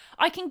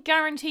 I can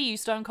guarantee you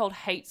Stone Cold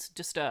hates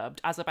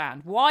Disturbed as a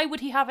band. Why would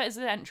he have it as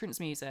an entrance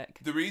music?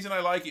 The reason I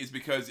like it is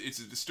because it's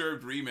a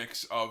Disturbed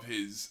remix of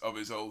his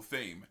old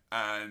theme,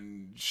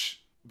 and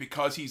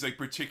because he's like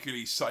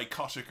particularly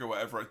psychotic or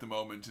whatever at the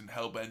moment and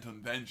hell-bent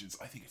on vengeance,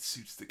 I think it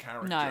suits the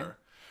character. No.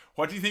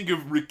 What do you think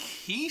of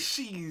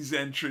Rikishi's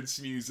entrance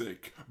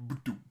music?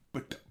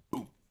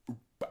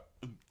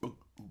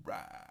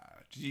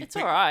 It's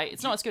alright.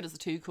 It's not as good as the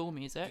Too Cool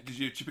music. Did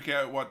you pick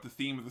out what the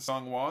theme of the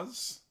song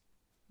was?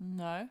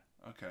 No.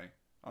 Okay.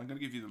 I'm going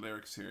to give you the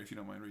lyrics here if you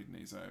don't mind reading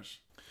these out.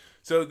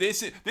 So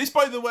this,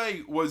 by the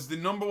way, was the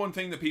number one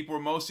thing that people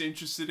were most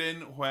interested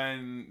in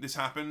when this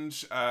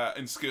happened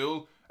in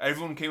school.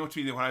 Everyone came up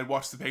to me when I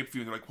watched the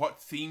pay-per-view and they're like,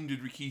 what theme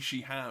did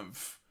Rikishi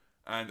have?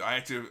 And I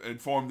had to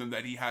inform them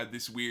that he had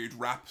this weird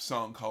rap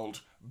song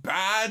called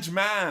Bad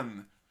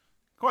Man.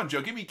 Go on,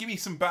 Joe, give me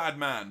some Bad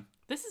Man.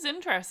 This is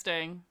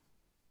interesting.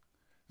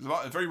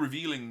 There's a very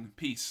revealing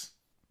piece.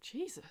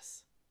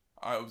 Jesus.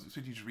 I was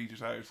expecting you to read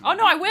it out. Oh,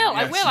 no, I will.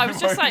 I was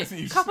just like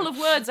a couple of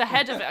words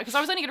ahead of it because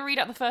I was only going to read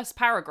out the first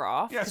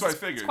paragraph. Yeah, that's what I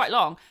figured. It's quite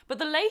long. But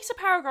the later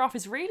paragraph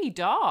is really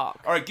dark.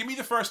 All right, give me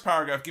the first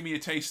paragraph. Give me a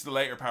taste of the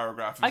later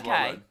paragraph as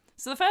well. Okay.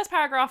 So the first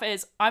paragraph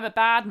is, I'm a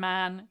bad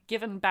man,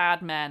 given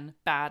bad men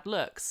bad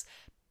looks.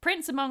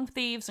 Prince among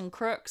thieves and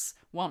crooks,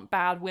 want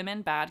bad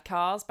women, bad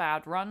cars,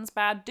 bad runs,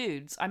 bad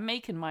dudes. I'm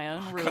making my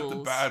own rules. Got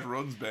the bad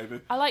runs,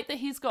 baby. I like that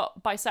he's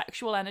got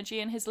bisexual energy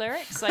in his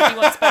lyrics. Like he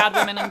wants bad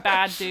women and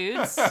bad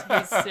dudes.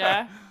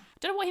 I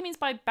don't know what he means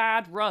by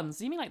bad runs.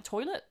 Do you mean like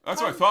toilet?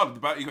 That's what I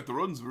thought. You got the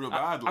runs real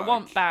bad. I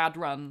want bad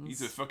runs.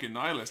 He's a fucking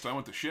nihilist. I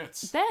want the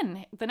shits.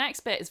 Then the next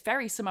bit is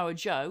very Samoa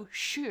Joe.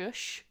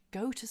 Shush,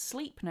 go to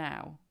sleep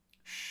now.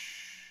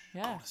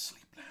 Yeah. Go to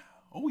sleep now.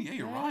 Oh, yeah,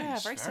 you're right. Yeah,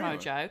 very Samoa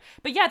Joe.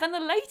 But yeah, then the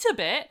later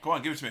bit... Go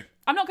on, give it to me.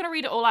 I'm not going to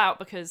read it all out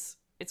because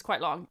it's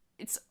quite long.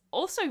 It's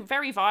also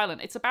very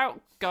violent. It's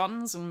about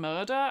guns and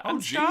murder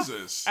and stuff.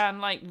 Jesus. And,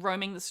 like,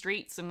 roaming the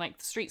streets. And, like,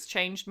 the streets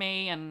changed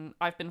me. And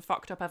I've been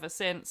fucked up ever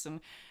since. And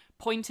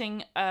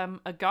pointing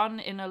a gun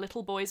in a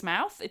little boy's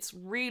mouth. It's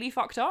really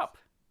fucked up.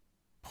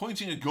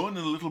 Pointing a gun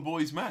in a little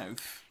boy's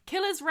mouth?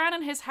 Killers ran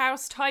in his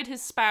house, tied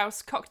his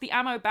spouse, cocked the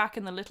ammo back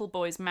in the little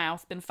boy's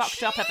mouth, been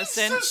fucked up ever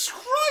since. Jesus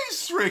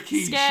Christ,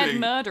 Rikishi! Scared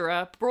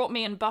murderer, brought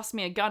me and bust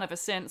me a gun ever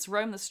since,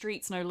 roam the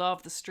streets, no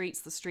love, the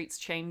streets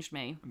changed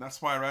me. And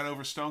that's why I ran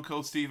over Stone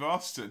Cold Steve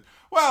Austin.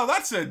 Well,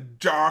 that's a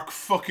dark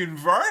fucking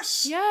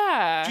verse.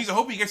 Yeah. Jeez, I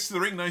hope he gets to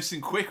the ring nice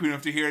and quick. We don't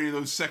have to hear any of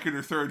those second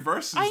or third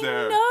verses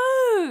there. I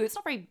know! It's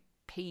not very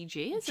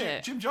PG, is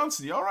it? Jim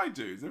Johnson, you alright,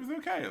 dude? Is everything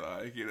okay?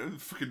 Like, the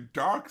fucking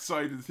dark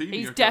side of the theme.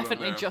 He's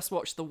definitely just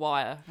watched The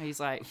Wire. He's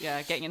like,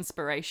 yeah, getting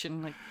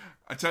inspiration. Like,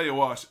 I tell you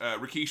what,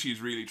 Rikishi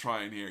is really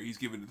trying here. He's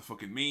giving it the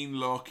fucking mean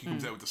look. He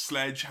comes out with the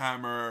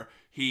sledgehammer.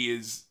 He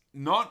is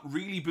not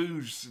really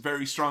booed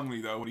very strongly,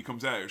 though, when he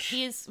comes out.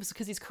 He is,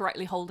 because he's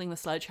correctly holding the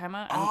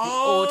sledgehammer, and the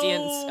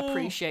audience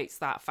appreciates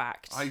that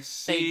fact. I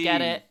see. They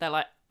get it. They're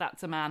like,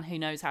 that's a man who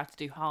knows how to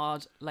do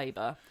hard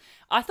labour.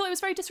 I thought it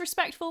was very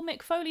disrespectful,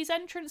 Mick Foley's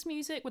entrance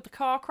music with the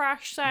car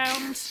crash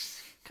sound.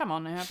 Come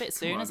on now, a bit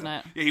soon, isn't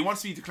it? Yeah, he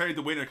wants to be declared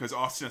the winner because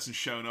Austin hasn't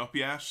shown up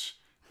yet.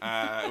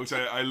 Which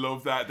I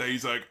love that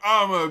he's like,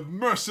 I'm a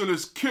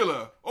merciless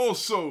killer.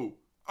 Also,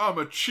 I'm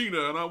a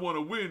cheater and I want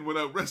to win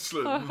without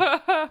wrestling.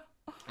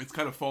 It's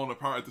kind of falling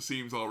apart at the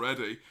seams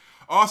already.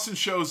 Austin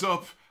shows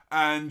up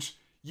and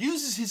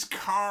uses his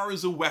car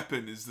as a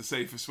weapon is the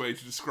safest way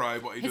to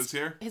describe what he does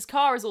here. His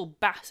car is all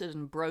battered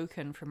and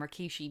broken from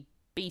Rikishi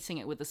beating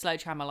it with the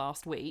sledgehammer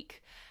last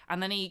week.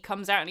 And then he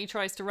comes out and he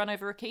tries to run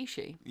over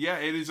Rikishi. Yeah,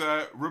 it is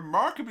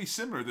remarkably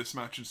similar, this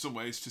match, in some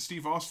ways, to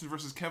Steve Austin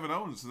versus Kevin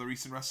Owens in the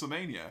recent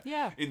WrestleMania.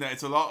 Yeah. In that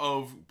it's a lot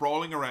of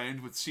brawling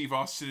around with Steve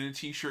Austin in a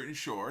t-shirt and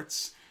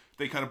shorts.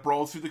 They kind of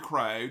brawl through the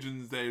crowd,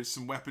 and there's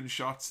some weapon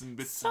shots and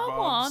bits and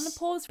bobs. Someone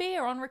pours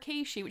beer on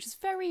Rikishi, which is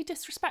very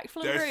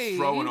disrespectful and rude. They're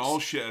throwing all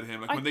shit at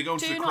him. Like, when they go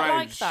into the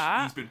crowd,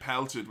 he's been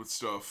pelted with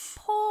stuff.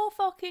 Poor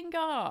fucking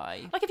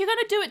guy. Like, if you're going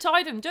to do it to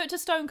Ivan, do it to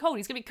Stone Cold.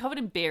 He's going to be covered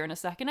in beer in a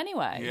second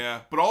anyway.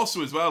 Yeah, but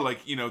also as well,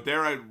 like, you know,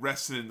 they're out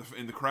wrestling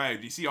in the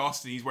crowd. You see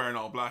Austin, he's wearing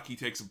all black. He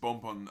takes a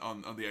bump on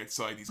the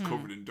outside. He's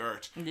covered in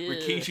dirt.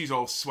 Rikishi's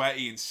all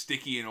sweaty and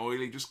sticky and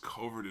oily, just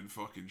covered in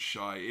fucking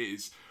shite. It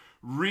is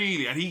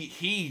really... And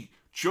he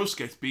just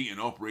gets beaten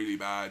up really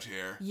bad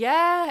here.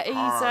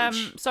 Yeah,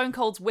 he's Stone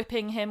Cold's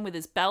whipping him with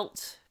his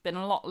belt, but in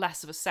a lot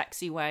less of a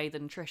sexy way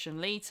than Trish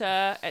and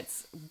Lita.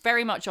 It's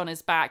very much on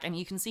his back, and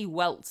you can see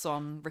welts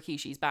on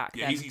Rikishi's back.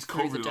 Yeah, he's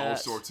covered in all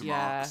sorts of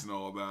marks and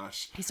all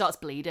that. He starts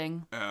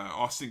bleeding.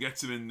 Austin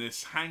gets him in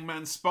this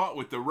hangman spot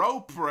with the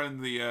rope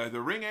and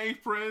the ring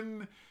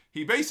apron.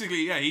 He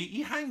basically,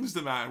 he hangs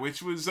the man,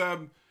 which was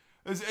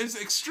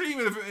as extreme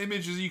an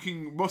image as you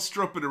can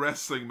muster up in a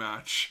wrestling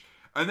match.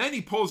 And then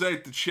he pulls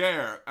out the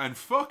chair, and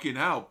fucking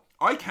hell,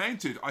 I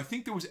counted. I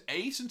think there was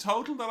 8 in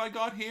total that I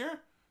got here.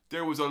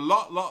 There was a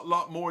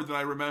lot more than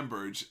I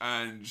remembered,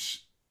 and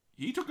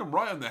he took him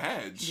right on the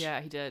head. Yeah,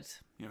 he did.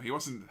 You know, he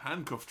wasn't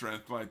handcuffed or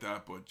anything like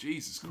that, but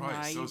Jesus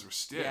Christ, those were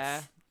stiff.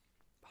 Yeah,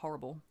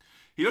 horrible.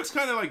 He looks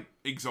kind of like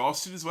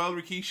exhausted as well,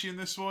 Rikishi, in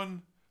this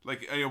one.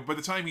 Like, you know, by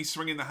the time he's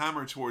swinging the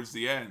hammer towards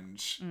the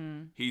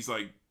end, he's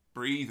like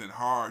breathing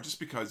hard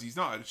just because he's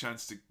not had a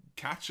chance to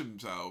catch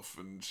himself.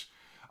 And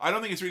I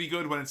don't think it's really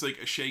good when it's like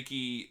a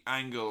shaky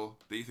angle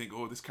that you think,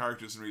 oh, this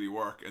character doesn't really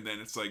work, and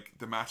then it's like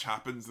the match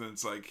happens and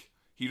it's like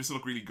he doesn't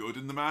look really good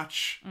in the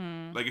match.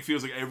 Like, it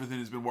feels like everything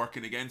has been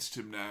working against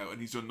him now,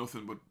 and he's done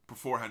nothing but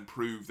beforehand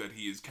prove that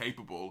he is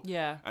capable.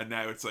 Yeah. And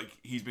now it's like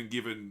he's been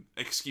given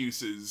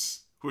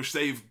excuses which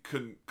they've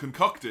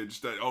concocted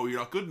that, oh, you're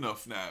not good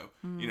enough now.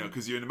 You know,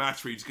 because you're in a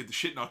match where you just get the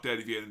shit knocked out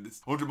of you and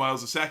it's 100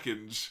 miles a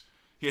second.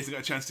 He hasn't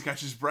got a chance to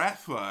catch his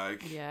breath,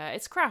 like. Yeah,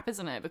 it's crap,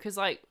 isn't it? Because,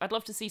 like, I'd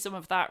love to see some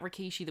of that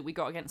Rikishi that we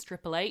got against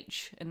Triple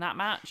H in that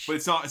match. But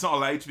it's not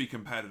allowed to be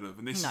competitive.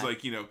 And this is,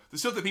 like, you know, the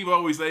stuff that people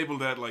always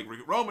labelled at, like,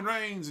 Roman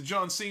Reigns and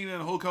John Cena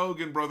and Hulk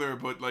Hogan, brother.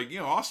 But, like, you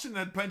know, Austin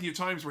had plenty of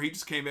times where he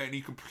just came out and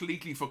he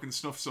completely fucking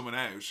snuffed someone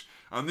out.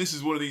 And this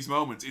is one of these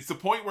moments. It's the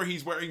point where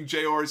he's wearing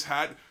JR's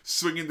hat,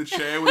 swinging the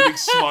chair with a big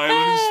smile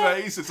on his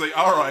face. It's like,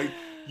 all right,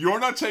 you're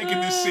not taking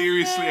this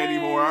seriously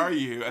anymore, are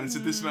you? And it's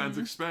at this man's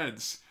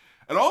expense.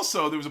 And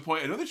also, there was a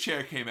point, another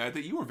chair came out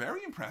that you were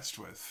very impressed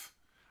with.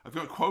 I've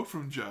got a quote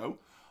from Joe.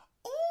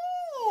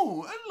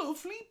 Oh, a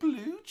lovely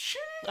blue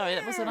chair. Oh, yeah,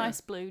 that was a nice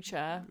blue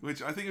chair.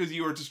 Which I think it was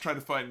you were just trying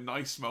to find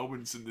nice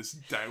moments in this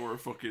dour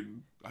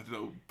fucking, I don't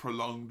know,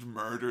 prolonged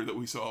murder that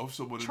we saw of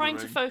someone Trying in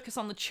the to ring. focus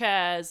on the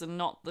chairs and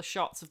not the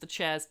shots of the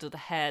chairs to the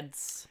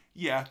heads.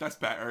 Yeah, that's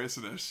better,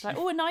 isn't it? Like,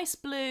 oh, a nice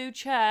blue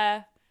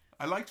chair.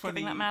 I liked when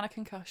giving that man a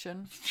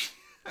concussion.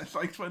 I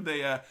liked when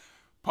they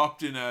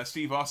popped in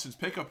Steve Austin's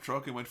pickup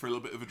truck and went for a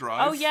little bit of a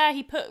drive. Oh yeah,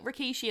 he put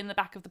Rikishi in the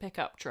back of the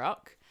pickup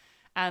truck,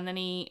 and then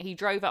he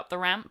drove up the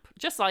ramp,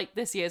 just like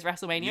this year's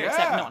WrestleMania,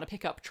 except not in a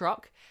pickup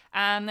truck.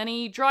 And then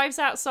he drives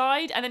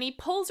outside, and then he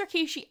pulls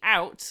Rikishi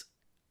out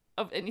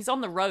and he's on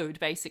the road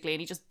basically,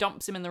 and he just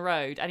dumps him in the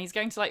road, and he's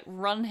going to like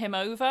run him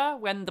over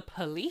when the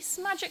police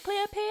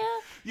magically appear.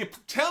 Yeah,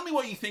 tell me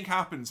what you think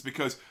happens,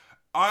 because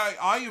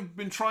I have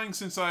been trying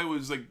since I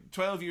was like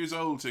 12 years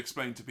old to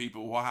explain to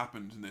people what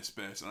happened in this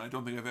bit, and I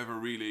don't think I've ever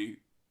really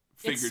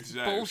figured it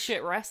out.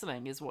 Bullshit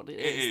wrestling is what it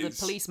is.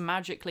 The police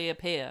magically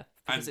appear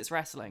because it's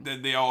wrestling.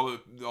 Then they all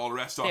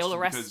arrest Austin. They all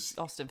arrest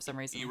Austin for some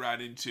reason. He ran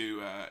into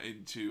one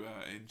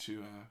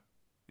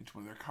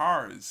of their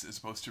cars as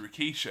opposed to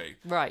Rikishi.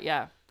 Right,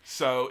 yeah.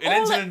 So it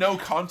ends in a no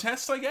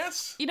contest, I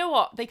guess. You know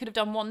what? They could have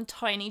done one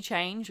tiny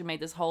change and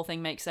made this whole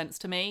thing make sense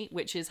to me,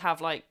 which is have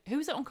like,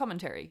 who's it on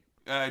commentary?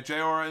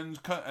 JR and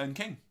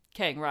King.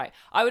 King, right.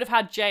 I would have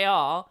had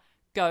JR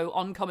go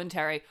on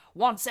commentary.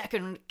 1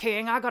 second,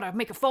 King, I gotta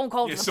make a phone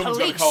call to the someone's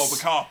police. Gotta call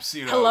the cops,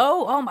 you know.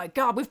 Hello? Oh my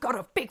god, we've got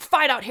a big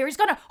fight out here. He's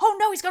gonna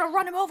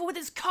run him over with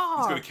his car.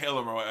 He's gonna kill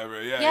him or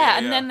whatever, Yeah,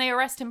 and then they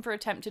arrest him for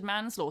attempted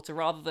manslaughter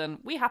rather than,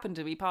 we happen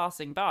to be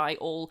passing by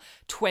all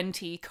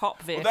 20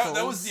 cop vehicles. Well,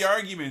 that was the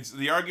argument.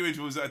 The argument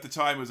was, at the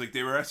time, was like,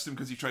 they arrested him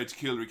because he tried to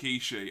kill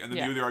Rikishi, and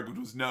then the other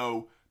argument was,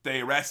 no,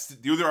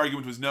 the other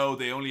argument was no,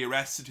 they only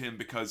arrested him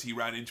because he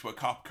ran into a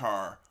cop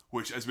car,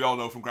 which, as we all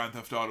know from Grand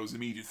Theft Auto, is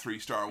immediate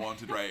 3-star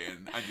wanted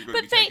rating, and you're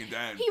going to be taken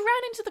down. He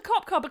ran into the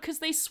cop car because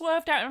they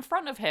swerved out in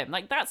front of him.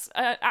 Like, that's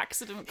an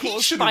accident He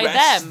caused should by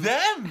arrest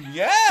them.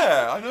 Yeah,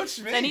 I know what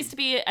you mean. There needs to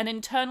be an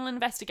internal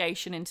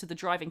investigation into the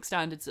driving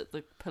standards at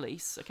the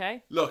police,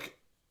 okay? Look,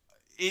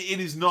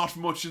 it is not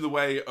much in the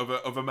way of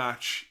a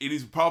match. It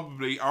is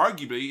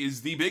arguably,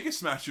 is the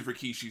biggest match of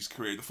Rikishi's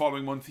career. The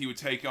following month, he would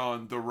take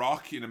on The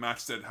Rock in a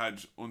match that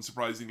had,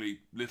 unsurprisingly,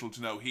 little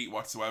to no heat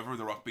whatsoever.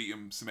 The Rock beat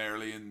him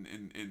summarily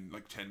in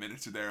like 10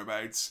 minutes or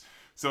thereabouts.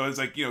 So it's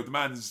like, the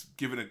man's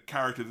given a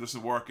character that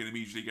doesn't work and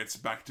immediately gets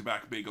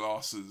back-to-back big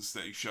losses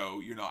that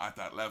show you're not at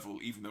that level,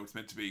 even though it's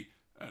meant to be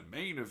a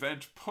main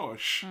event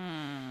push.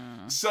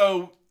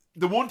 So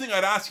the one thing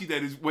I'd ask you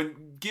then is,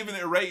 when giving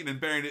it a rating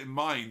and bearing it in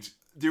mind,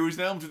 there was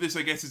an element of this,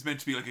 I guess, is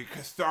meant to be like a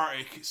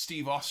cathartic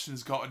Steve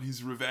Austin's gotten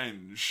his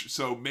revenge.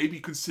 So maybe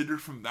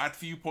considered from that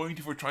viewpoint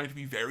if we're trying to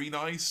be very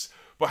nice.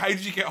 But how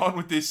did you get on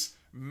with this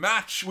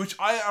match, which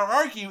I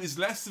argue is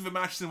less of a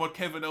match than what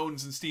Kevin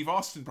Owens and Steve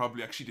Austin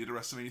probably actually did at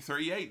WrestleMania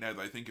 38, now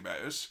that I think about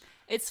it.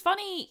 It's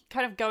funny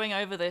kind of going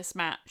over this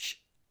match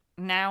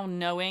now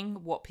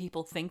knowing what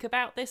people think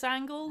about this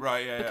angle.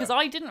 Right, yeah. Because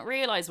I didn't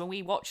realise when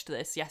we watched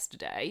this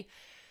yesterday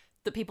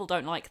that people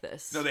don't like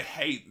this. No, they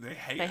hate They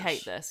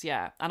hate this,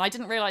 yeah. And I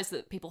didn't realise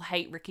that people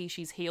hate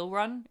Rikishi's heel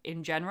run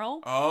in general.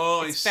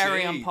 Oh, it's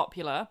very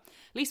unpopular,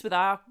 at least with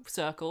our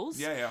circles.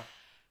 Yeah.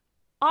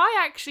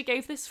 I actually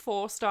gave this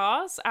 4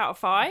 stars out of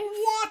 5.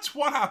 What?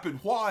 What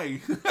happened?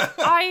 Why?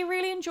 I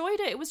really enjoyed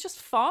it. It was just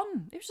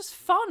fun. It was just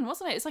fun,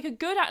 wasn't it? It's like a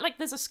good, like,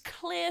 there's a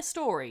clear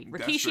story.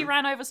 Rikishi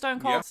ran over Stone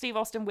Cold Steve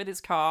Austin with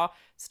his car.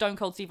 Stone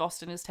Cold Steve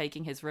Austin is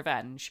taking his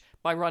revenge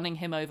by running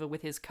him over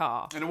with his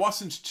car. And it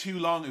wasn't too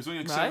long. It was only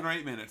like 7 or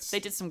 8 minutes. They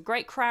did some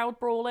great crowd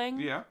brawling.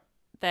 Yeah.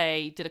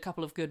 They did a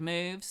couple of good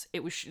moves.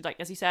 It was, like,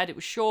 as you said, it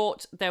was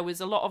short. There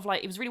was a lot of,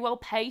 like, it was really well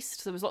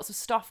paced. There was lots of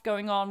stuff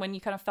going on when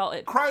you kind of felt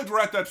it. Crowd were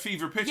at that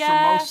fever pitch for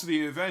most of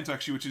the event,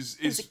 actually, which is...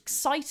 It was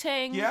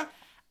exciting. Yeah.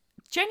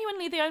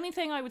 Genuinely, the only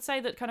thing I would say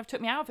that kind of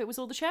took me out of it was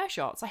all the chair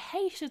shots. I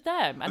hated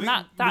them. And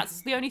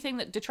that's the only thing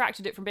that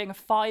detracted it from being a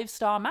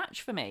 5-star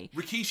match for me.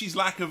 Rikishi's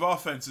lack of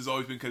offense has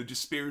always been kind of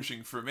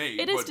dispiriting for me.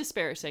 It is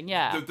dispiriting,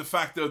 yeah. The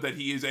fact, though, that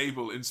he is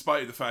able, in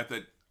spite of the fact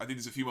that I think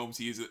there's a few moments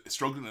he is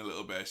struggling a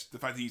little bit, the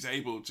fact that he's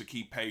able to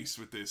keep pace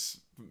with this,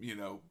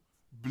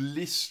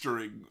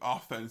 blistering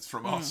offense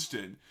from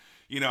Austin.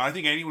 I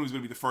think anyone who's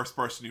going to be the first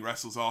person who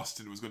wrestles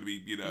Austin was going to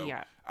be,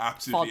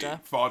 absolutely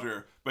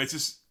fodder. But it's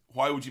just,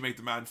 why would you make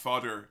the man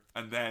fodder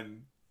and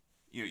then,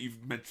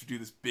 you've meant to do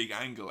this big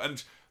angle?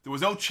 And there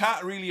was no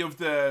chat really of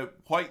the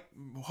white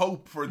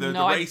hope for the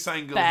race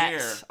angle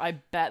here. I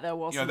bet there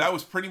wasn't. That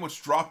was pretty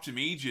much dropped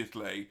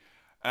immediately.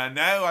 And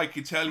now I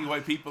can tell you why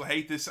people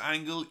hate this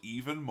angle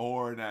even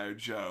more now,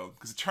 Joe.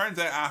 Because it turns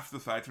out after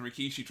the fact, when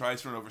Rikishi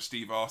tries to run over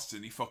Steve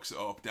Austin, he fucks it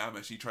up, damn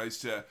it. He tries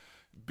to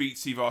beat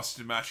Steve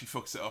Austin in a match, he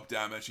fucks it up,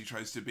 damn it. He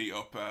tries to beat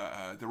up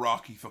The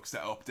Rock, he fucks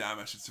that up, damn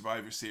it. At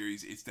Survivor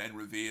Series, it's then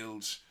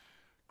revealed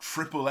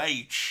Triple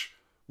H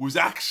was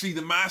actually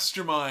the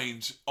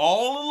mastermind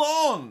all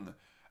along.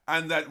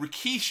 And that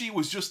Rikishi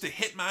was just a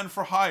hitman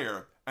for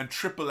hire. And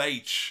Triple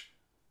H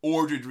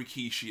ordered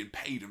Rikishi and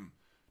paid him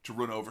to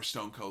run over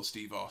Stone Cold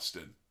Steve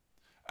Austin.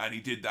 And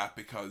he did that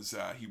because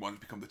he wanted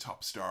to become the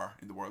top star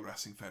in the World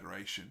Wrestling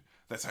Federation.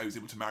 That's how he was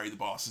able to marry the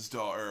boss's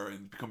daughter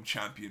and become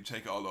champion,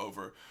 take it all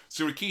over.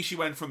 So Rikishi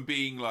went from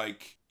being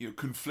like,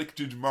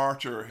 conflicted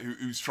martyr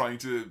who's trying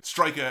to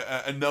strike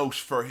a note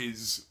for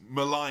his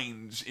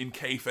maligned in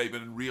kayfabe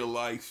and in real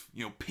life,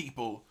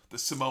 people, the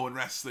Samoan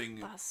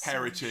wrestling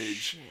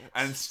heritage.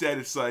 And instead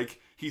it's like,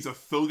 he's a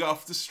thug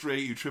off the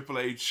street who Triple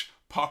H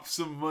pops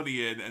some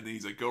money in, and then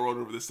he's like, go run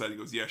over this side. He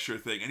goes, yeah, sure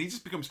thing. And he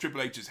just becomes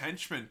Triple H's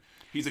henchman.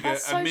 He's like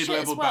a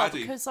mid-level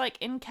baddie. Because, like,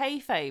 in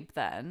kayfabe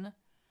then,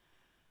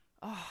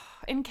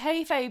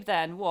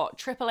 what?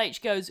 Triple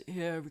H goes,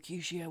 yeah,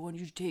 Rikishi, I want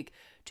you to take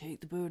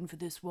the burden for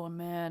this one,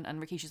 man.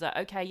 And Rikishi's like,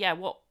 okay, yeah,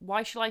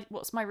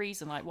 what's my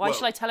reason? Like, why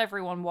should I tell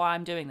everyone why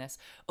I'm doing this?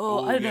 I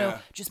don't know,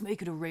 just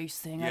make it a race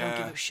thing. I don't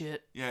give a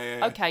shit. Yeah.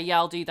 Okay, yeah,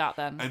 I'll do that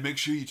then. And make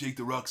sure you take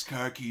The Rock's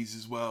car keys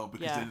as well,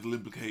 because then it'll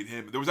implicate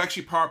him. There was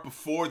actually a part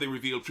before they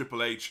revealed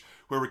Triple H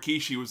where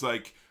Rikishi was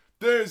like,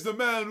 there's the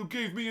man who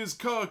gave me his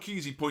car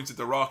keys. He points at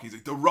The Rock. He's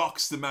like, The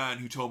Rock's the man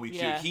who told me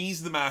to.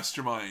 He's the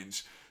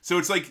mastermind. So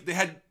it's like they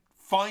had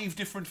 5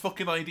 different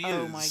fucking ideas.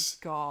 Oh my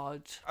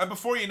god. And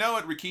before you know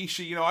it,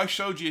 Rikishi, I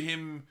showed you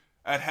him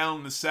at Hell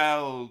in the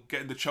Cell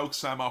getting the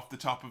chokeslam off the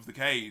top of the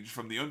cage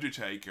from The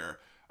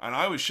Undertaker. And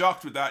I was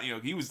shocked with that.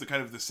 He was the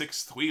kind of the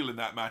 6th wheel in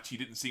that match. He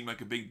didn't seem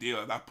like a big deal.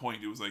 At that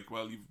point, it was like,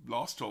 well, you've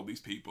lost all these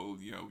people.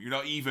 You're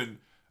not even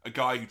a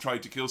guy who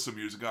tried to kill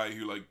somebody. You're a guy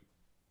who, like,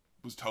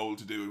 was told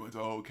to do it and went,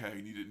 oh, okay,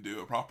 and you didn't do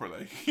it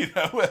properly.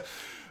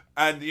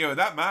 And,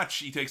 that match,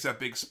 he takes that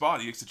big spot.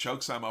 He takes the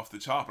chokeslam off the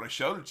top, and I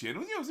showed it to you.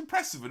 And it was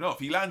impressive enough.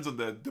 He lands on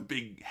the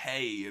big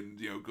hay and,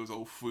 goes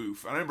all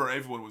foof. I remember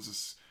everyone was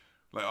just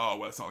Like, oh,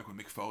 well, it's not like when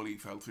Mick Foley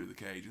fell through the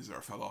cages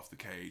or fell off the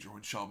cage, or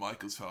when Shawn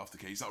Michaels fell off the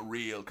cage. It's not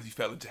real because he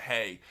fell into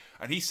hay.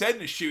 And he said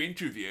in a shoe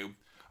interview,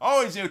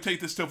 always, take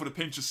this stuff with a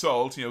pinch of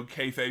salt,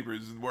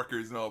 kayfabers and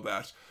workers and all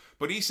that.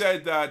 But he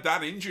said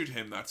that injured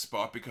him, that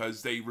spot,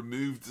 because they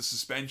removed the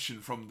suspension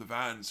from the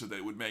van so that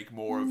it would make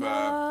more of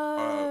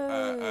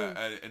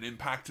an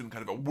impact and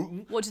kind of a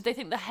whoop. What, did they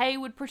think the hay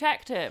would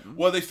protect him?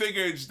 Well, they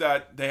figured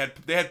that they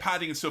had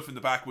padding and stuff in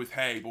the back with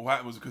hay, but what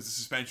happened was because the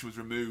suspension was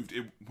removed,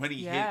 when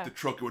he hit the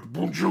truck, it went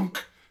boom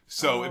junk.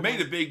 So it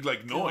made a big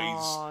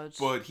noise,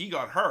 but he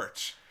got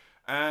hurt.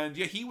 And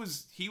yeah, he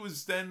was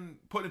then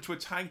put into a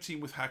tag team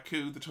with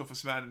Haku, the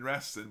toughest man in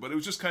wrestling. But it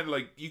was just kind of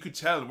like, you could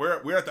tell,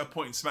 we're at that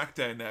point in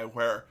SmackDown now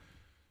where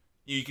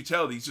you could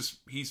tell his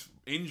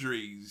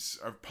injuries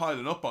are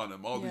piling up on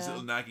him, all these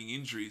little nagging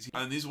injuries,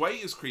 and his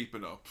weight is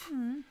creeping up.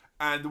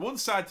 And the one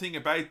sad thing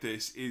about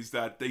this is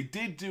that they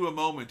did do a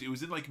moment, it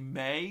was in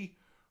May,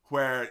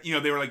 where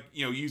they were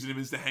using him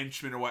as the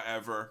henchman or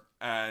whatever,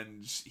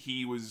 and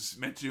he was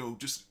meant to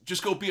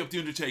just go beat up the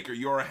Undertaker.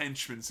 You're a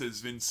henchman, says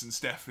Vince and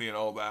Stephanie and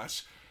all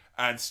that.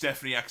 And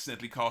Stephanie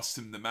accidentally costs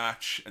him the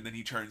match, and then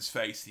he turns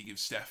face. And he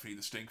gives Stephanie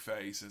the stink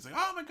face, and it's like,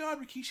 oh my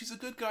god, Rikishi's a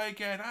good guy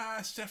again.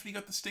 Stephanie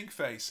got the stink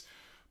face.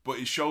 But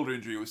his shoulder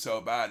injury was so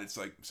bad, it's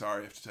like,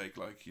 sorry, I have to take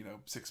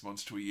 6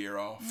 months to a year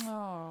off.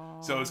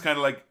 Aww. So it's kind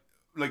of like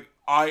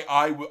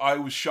I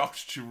was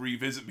shocked to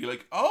revisit, and be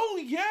like, oh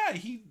yeah,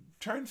 he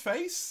turned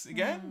face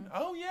again.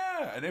 Oh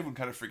yeah, and everyone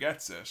kind of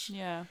forgets it.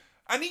 Yeah.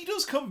 And he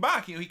does come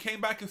back. He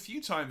came back a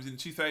few times in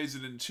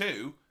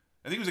 2002.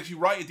 I think it was actually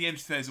right at the end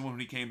of 2001 when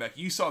he came back.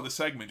 You saw the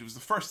segment. It was the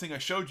first thing I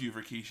showed you of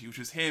Rikishi, which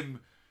was him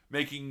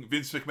making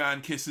Vince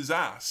McMahon kiss his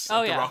ass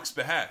at The Rock's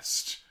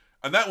behest.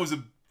 And that was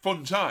a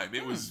fun time.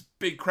 It was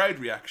big crowd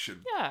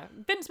reaction. Yeah.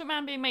 Vince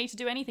McMahon being made to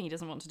do anything he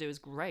doesn't want to do is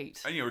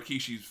great. And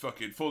Rikishi's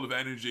fucking full of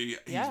energy.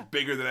 He's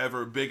bigger than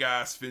ever. Big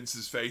ass.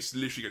 Vince's face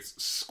literally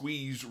gets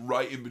squeezed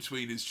right in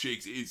between his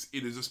cheeks.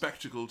 It is a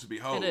spectacle to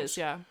behold. It is,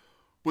 yeah.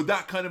 But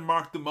that kind of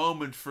marked the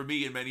moment for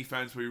me and many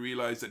fans where we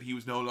realised that he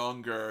was no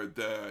longer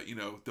the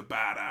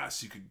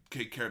badass who could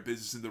take care of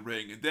business in the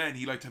ring. And then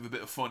he liked to have a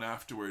bit of fun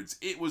afterwards.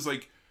 It was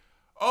like,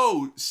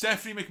 oh,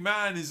 Stephanie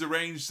McMahon has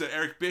arranged that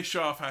Eric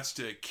Bischoff has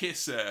to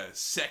kiss a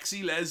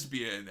sexy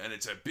lesbian, and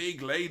it's a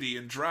big lady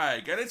in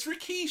drag, and it's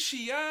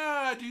Rikishi,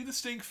 do the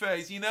stink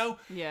face,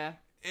 Yeah.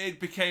 It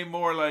became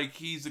more like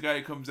he's the guy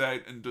who comes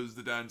out and does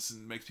the dance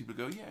and makes people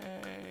go,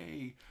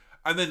 yay.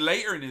 And then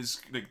later in his,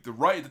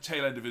 right at the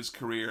tail end of his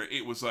career,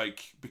 it was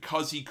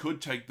because he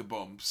could take the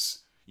bumps,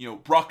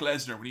 Brock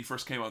Lesnar, when he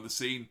first came on the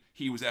scene,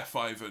 he was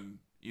F5ing,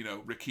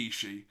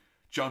 Rikishi.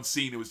 John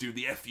Cena was doing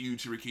the FU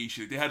to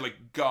Rikishi. They had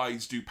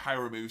guys do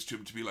power moves to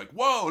him to be like,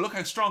 whoa, look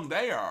how strong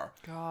they are.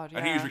 God, yeah.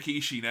 And here's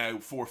Rikishi now,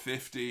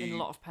 450. In a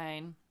lot of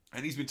pain.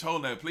 And he's been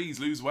told now, please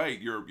lose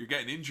weight. You're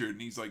getting injured.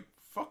 And he's like,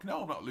 fuck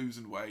no, I'm not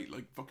losing weight.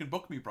 Fucking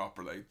book me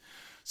properly.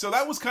 So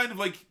that was kind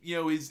of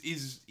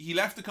he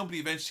left the company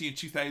eventually in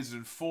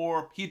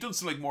 2004. He had done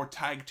some more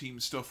tag team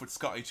stuff with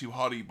Scotty 2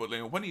 Hotty, but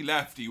when he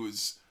left, he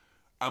was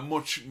a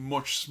much,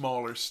 much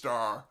smaller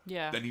star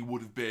than he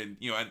would have been.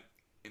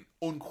 And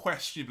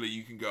unquestionably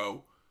you can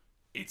go,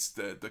 it's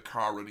the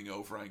car running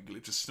over angle.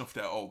 It just snuffed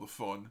out all the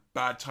fun.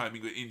 Bad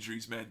timing with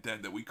injuries meant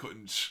then that we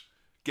couldn't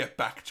get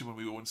back to when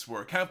we once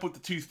were. Can't put the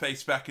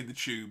toothpaste back in the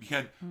tube. You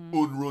can't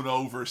unrun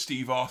over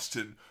Steve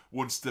Austin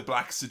once the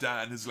black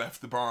sedan has left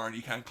the barn.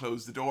 You can't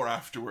close the door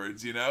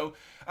afterwards, And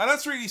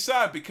that's really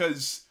sad,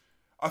 because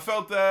I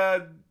felt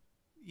that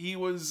he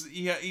was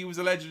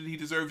a legend. He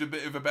deserved a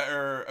bit of a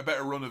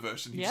better run of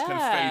it, and he just kind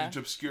of faded into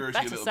obscurity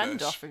a little bit. Better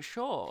send-off for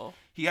sure.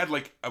 He had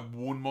a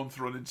 1 month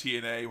run in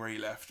TNA where he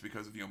left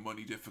because of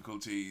money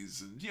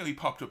difficulties, and he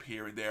popped up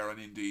here and there on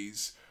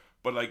indies.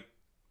 But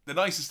the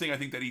nicest thing I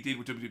think that he did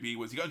with WWE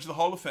was he got into the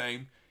Hall of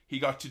Fame. He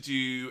got to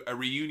do a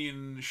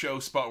reunion show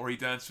spot where he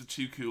danced with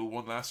Too Cool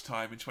one last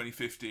time in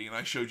 2015, and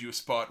I showed you a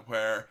spot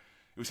where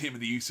it was him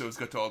and the Usos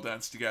got to all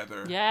dance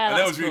together. Yeah, and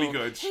that was cool. really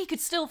good. He could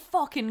still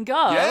fucking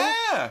go.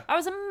 Yeah! That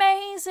was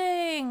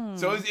amazing.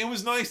 So it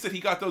was nice that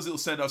he got those little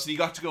send-offs, and he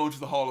got to go into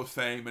the Hall of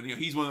Fame, and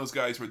he's one of those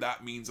guys where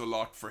that means a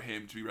lot for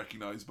him to be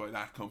recognised by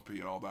that company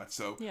and all that.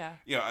 So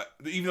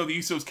even though the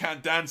Usos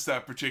can't dance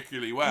that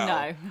particularly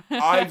well, no.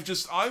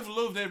 I've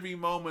loved every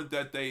moment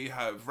that they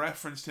have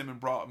referenced him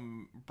and brought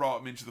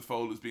him into the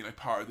fold as being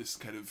part of this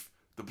kind of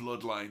the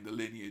bloodline, the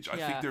lineage. I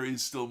think there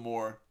is still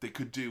more they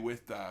could do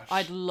with that.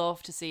 I'd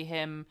love to see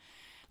him,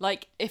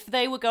 if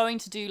they were going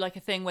to do a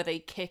thing where they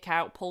kick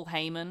out Paul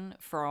Heyman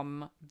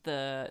from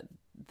the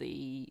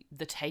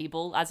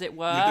table, as it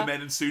were. With the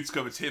men in suits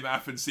come, it's him,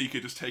 Aff and Sika,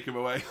 just take him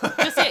away.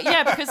 Because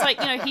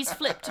he's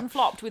flipped and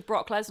flopped with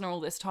Brock Lesnar all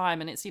this time,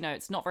 and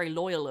it's not very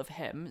loyal of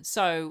him.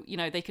 So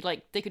they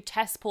could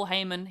test Paul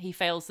Heyman, he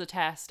fails the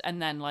test,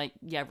 and then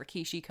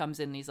Rikishi comes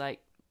in and he's like,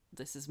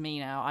 this is me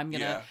now. I'm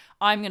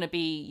gonna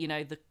be,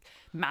 the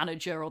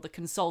manager or the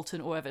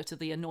consultant or whatever to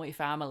the Anoa'i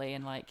family,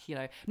 and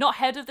not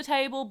head of the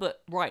table,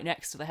 but right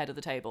next to the head of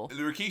the table.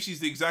 Rikishi's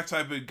the exact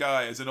type of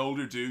guy as an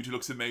older dude who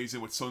looks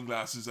amazing with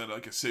sunglasses and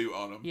a suit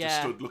on him,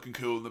 just stood looking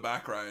cool in the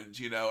background,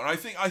 And I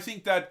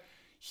think that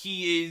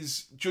he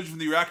is, judging from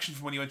the reaction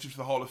from when he went into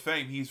the Hall of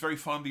Fame, he is very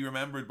fondly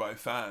remembered by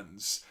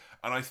fans.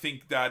 And I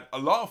think that a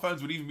lot of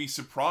fans would even be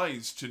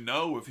surprised to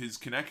know of his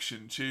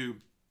connection to,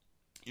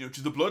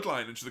 to the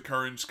bloodline and to the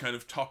current kind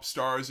of top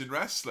stars in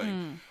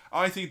wrestling.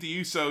 I think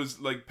the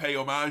Usos like pay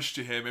homage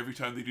to him every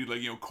time they do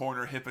like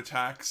corner hip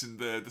attacks and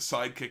the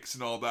side kicks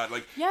and all that.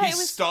 Like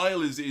his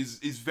style is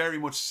very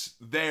much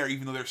there,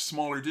 even though they're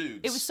smaller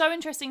dudes. It was so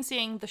interesting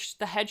seeing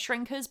the head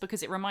shrinkers,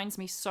 because it reminds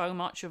me so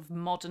much of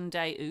modern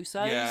day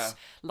Usos. Yeah.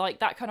 Like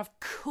that kind of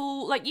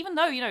cool, like even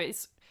though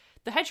it's.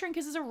 The head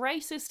shrinkers is a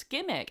racist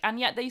gimmick, and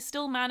yet they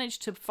still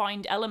managed to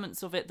find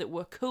elements of it that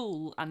were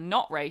cool and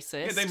not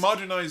racist. Yeah, they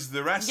modernized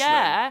the wrestling.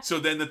 Yeah. So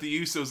then that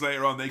the Usos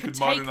later on, they could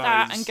take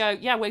modernize that and go,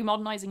 yeah, we're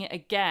modernizing it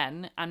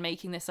again and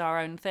making this our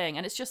own thing.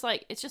 And it's just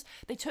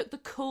they took the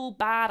cool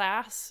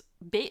badass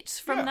bit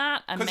from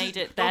that and made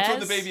it theirs. Don't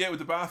throw the baby out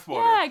with the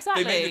bathwater. Yeah,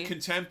 exactly. They made it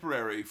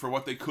contemporary for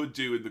what they could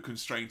do in the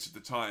constraints at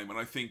the time. And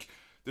I think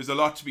there's a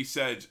lot to be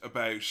said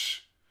about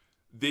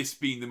this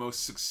being the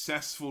most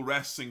successful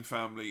wrestling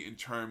family in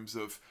terms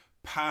of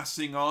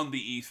passing on the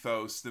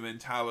ethos, the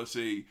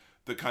mentality,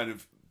 the kind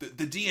of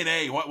the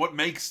DNA, what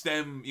makes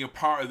them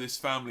part of this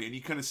family. And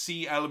you kind of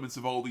see elements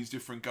of all these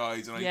different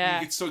guys, and I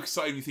think it's so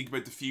exciting when you think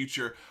about the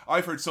future.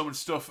 I've heard so much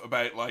stuff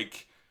about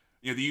like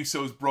the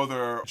Usos'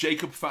 brother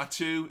Jacob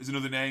Fatu is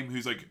another name,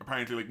 who's like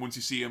apparently like once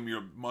you see him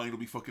your mind will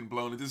be fucking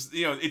blown.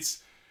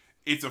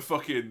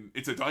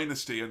 It's a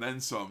dynasty and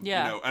then some,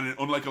 and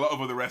unlike a lot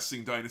of other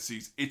wrestling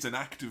dynasties, it's an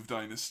active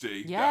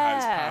dynasty that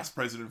has past,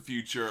 present, and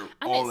future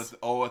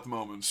all at the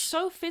moment.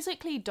 So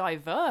physically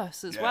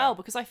diverse as well,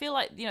 because I feel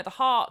like the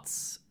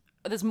Hearts,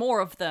 there's more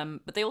of them,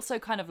 but they also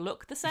kind of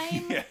look the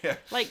same.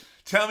 Like,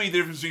 tell me the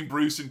difference between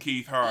Bruce and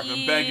Keith Hart.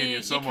 I'm begging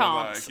you,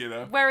 someone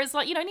Whereas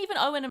like and even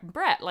Owen and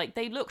Brett, like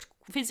they looked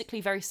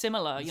physically very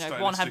similar.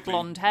 One had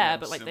blonde hair,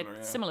 but like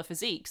they're similar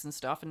physiques and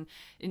stuff, and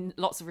in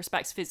lots of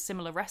respects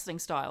similar wrestling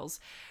styles.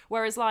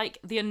 Whereas like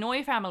the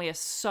Anoa'i family are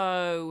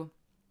so,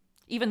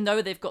 even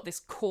though they've got this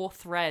core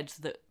thread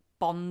that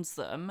bonds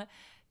them,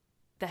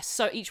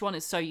 each one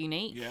is so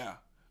unique. Yeah,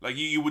 like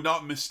you would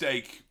not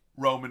mistake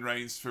Roman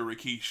Reigns for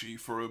Rikishi,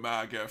 for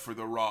Umaga, for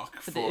The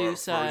Rock, for the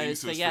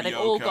Usos, but they've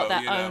all got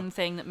their own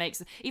thing that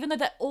makes, even though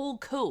they're all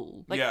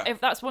cool. Like, if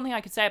that's one thing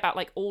I could say about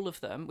like all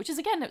of them, which is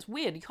again, it's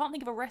weird. You can't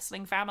think of a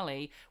wrestling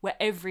family where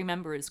every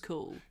member is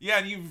cool. Yeah,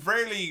 and you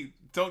rarely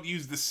don't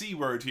use the C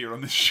word here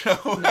on this show.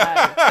 No,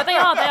 but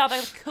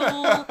they're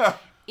cool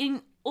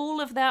in all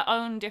of their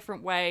own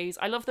different ways.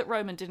 I love that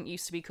Roman didn't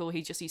used to be cool.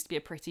 He just used to be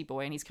a pretty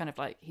boy, and he's kind of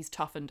like, he's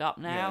toughened up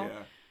now.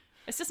 Yeah.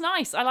 It's just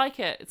nice. I like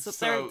it.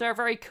 They're a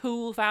very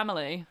cool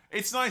family.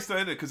 It's nice though,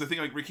 isn't it? Because I think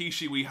like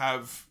Rikishi,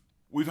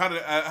 we've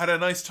had a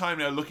nice time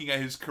now looking at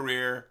his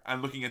career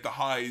and looking at the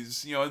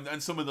highs,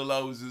 and some of the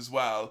lows as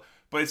well.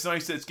 But it's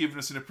nice that it's given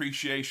us an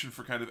appreciation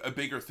for kind of a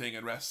bigger thing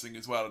in wrestling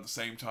as well at the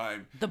same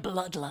time. The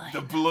bloodline.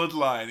 The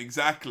bloodline,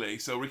 exactly.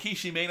 So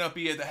Rikishi may not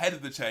be at the head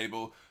of the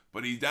table,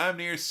 but he's damn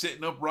near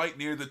sitting up right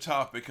near the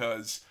top,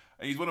 because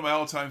he's one of my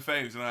all-time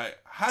faves, and I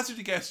hazard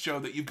to guess, Joe,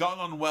 that you've gotten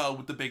on well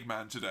with the big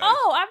man today.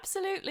 Oh,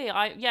 absolutely.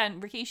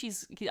 And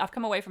Rikishi's, I've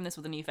come away from this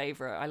with a new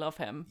favourite. I love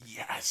him.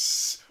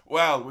 Yes.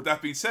 Well, with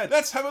that being said,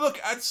 let's have a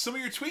look at some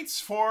of your tweets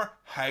for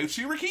How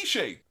to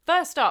Rikishi.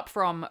 First up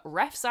from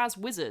Refs as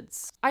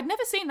Wizards. I'd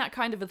never seen that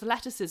kind of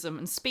athleticism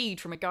and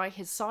speed from a guy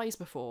his size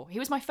before. He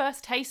was my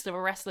first taste of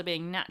a wrestler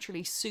being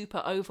naturally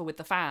super over with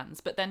the fans,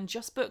 but then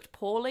just booked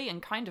poorly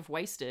and kind of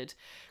wasted.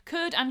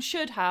 Could and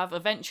should have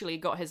eventually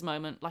got his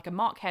moment like a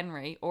Mark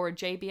Henry or a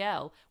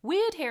JBL.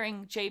 Weird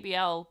hearing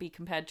JBL be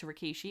compared to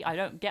Rikishi. I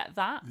don't get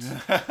that.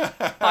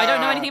 But I don't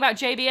know anything about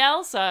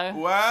JBL, so...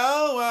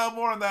 Well,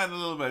 more on that in a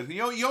little bit.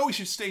 You always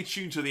should stay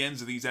tuned to the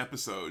ends of these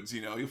episodes,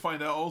 You'll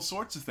find out all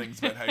sorts of things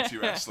about How to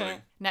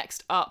Wrestling.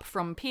 Next up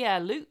from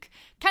Pierre-Luc.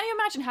 Can you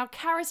imagine how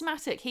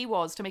charismatic he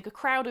was to make a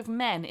crowd of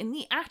men in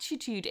the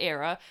Attitude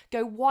Era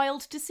go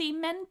wild to see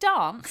men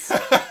dance?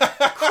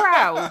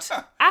 Crowd.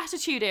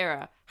 Attitude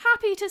Era.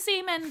 Happy to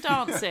see men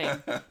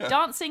dancing.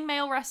 Dancing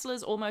male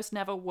wrestlers almost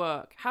never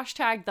work.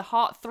 Hashtag the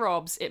heart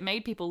throbs. It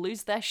made people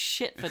lose their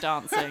shit for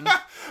dancing.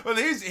 Well,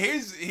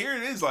 here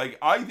it is. Like,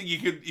 I think you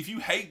could, if you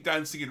hate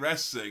dancing and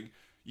wrestling,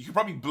 you could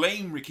probably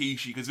blame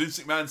Rikishi, because Vince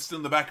McMahon still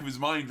in the back of his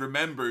mind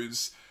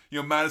remembers,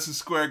 Madison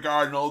Square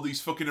Garden, all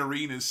these fucking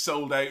arenas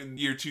sold out in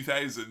the year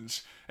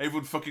 2000.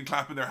 Everyone fucking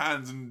clapping their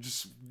hands and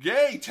just,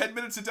 yay, 10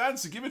 minutes of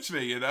dance and give it to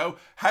me,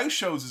 House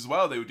shows as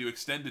well, they would do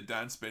extended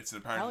dance bits,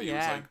 and apparently it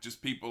was like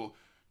just people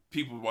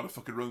would want to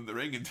fucking run the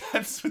ring and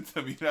dance with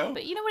them,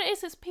 But you know what it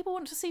is? Is people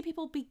want to see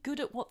people be good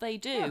at what they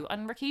do,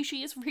 and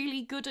Rikishi is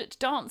really good at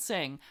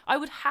dancing. I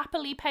would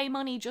happily pay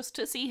money just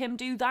to see him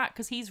do that,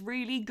 because he's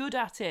really good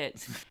at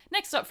it.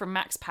 Next up from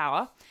Max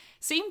Power.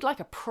 Seemed like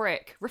a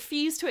prick.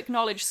 Refused to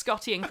acknowledge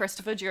Scotty and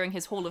Christopher during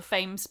his Hall of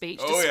Fame speech,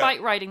 despite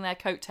riding their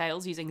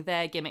coattails using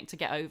their gimmick to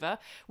get over.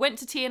 Went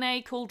to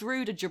TNA, called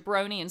Rude a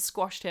jabroni and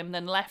squashed him,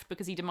 then left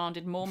because he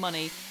demanded more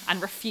money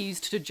and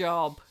refused to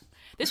job.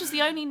 This was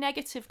the only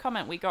negative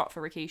comment we got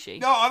for Rikishi.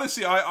 No,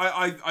 honestly,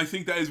 I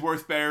think that is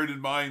worth bearing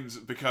in mind,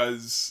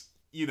 because,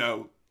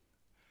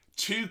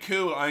 Too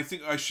Cool, I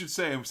think I should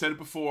say, I've said it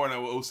before and I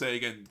will say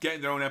again,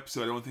 getting their own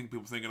episode, I don't think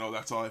people thinking, oh,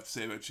 that's all I have to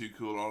say about Too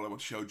Cool, all I want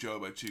to show Joe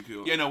about Too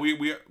Cool. Yeah, no,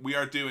 we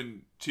are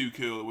doing Too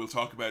Cool. We'll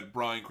talk about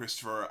Brian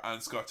Christopher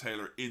and Scott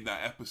Taylor in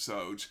that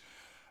episode.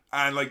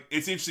 And, like,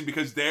 it's interesting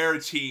because they're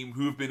a team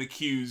who have been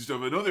accused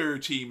of another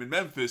team in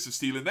Memphis of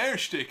stealing their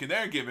shtick and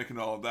their gimmick and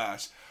all of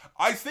that.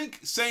 I think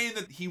saying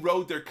that he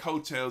rode their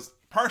coattails,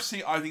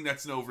 personally, I think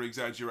that's an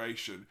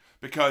over-exaggeration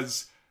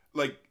because,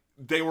 like,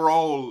 they were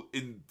all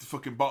in the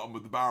fucking bottom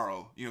of the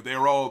barrel. You know, they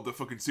were all the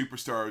fucking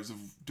superstars of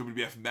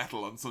WWF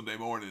Metal on Sunday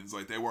mornings.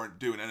 Like, they weren't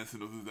doing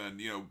anything other than,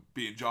 you know,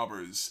 being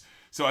jobbers.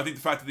 So I think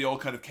the fact that they all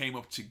kind of came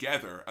up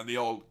together and they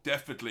all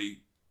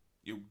definitely,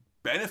 you know,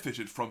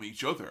 benefited from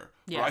each other.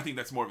 Yeah. But I think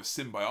that's more of a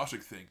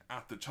symbiotic thing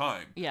at the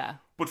time. Yeah.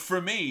 But for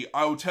me,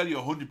 I will tell you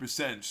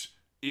 100%,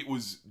 it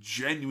was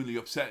genuinely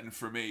upsetting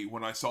for me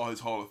when I saw his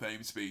Hall of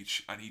Fame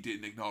speech and he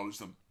didn't acknowledge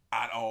them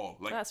at all.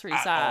 Like, that's really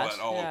sad. At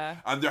all. Yeah.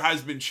 And there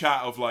has been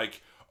chat of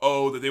like,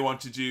 oh, that they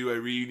want to do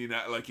a reunion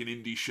at like an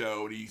indie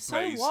show, and he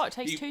plays. So what? It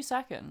takes 2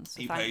 seconds.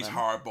 He plays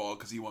hardball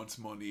because he wants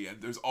money, and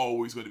there's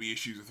always going to be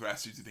issues with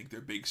wrestlers who think they're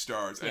big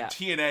stars. And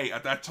TNA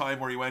at that time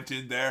where he went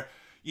in there,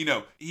 you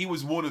know, he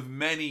was one of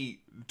many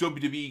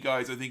WWE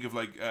guys. I think of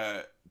like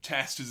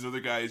Test as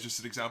another guy, is just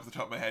an example at the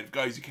top of my head.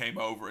 Guys who came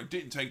over and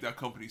didn't take that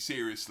company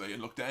seriously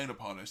and looked down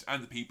upon it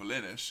and the people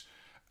in it,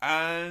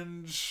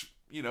 and,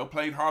 you know,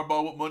 played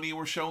hardball with money and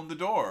were shown the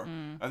door.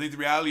 I think the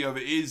reality of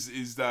it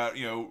is that,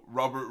 you know,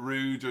 Robert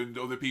Roode and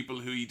other people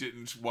who he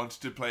didn't want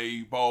to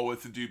play ball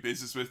with and do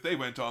business with, they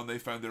went on, they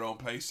found their own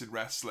place in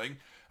wrestling.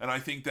 And I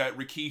think that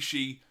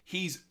Rikishi,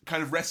 he's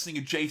kind of wrestling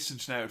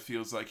adjacent now, it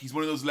feels like. He's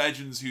one of those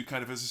legends who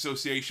kind of has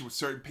association with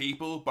certain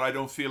people, but I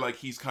don't feel like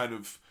he's kind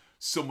of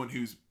someone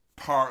who's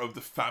part of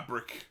the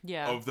fabric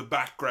of the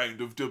background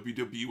of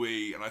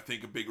WWE. And I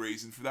think a big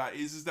reason for that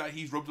is that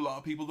he's rubbed a lot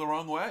of people the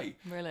wrong way.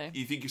 Really?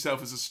 You think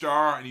yourself as a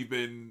star and you've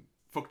been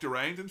fucked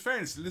around. In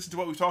fairness, listen to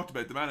what we've talked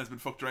about. The man has been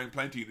fucked around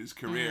plenty in his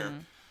career.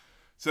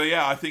 So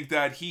yeah, I think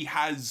that he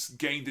has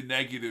gained a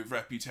negative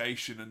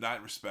reputation in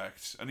that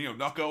respect. And, you know,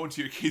 not going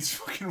to your kid's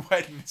fucking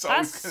wedding.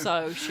 That's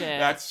so shit.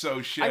 That's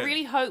so shit. I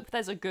really hope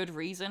there's a good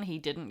reason he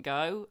didn't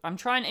go.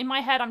 In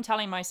my head, I'm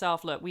telling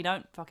myself, look, we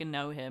don't fucking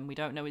know him. We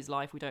don't know his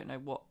life. We don't know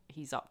what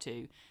he's up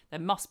to. There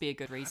must be a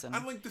good reason.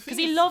 And like, because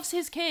he loves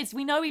his kids.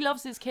 We know he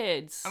loves his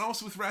kids. And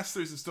also with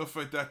wrestlers and stuff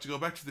like that, to go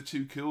back to the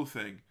Too Cool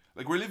thing.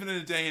 Like, we're living in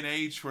a day and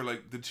age where,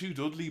 like, the two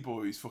Dudley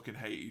boys fucking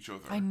hate each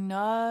other. I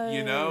know.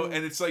 You know?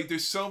 And it's like,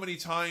 there's so many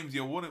times,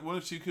 you know, one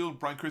of Too Cool,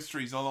 Brian Christopher,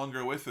 he's no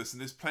longer with us,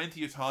 and there's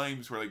plenty of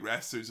times where, like,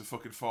 wrestlers have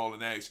fucking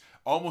fallen out.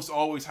 Almost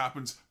always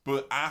happens,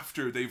 but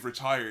after they've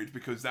retired,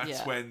 because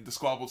that's when the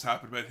squabbles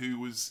happen about who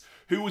was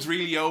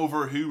really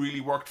over, who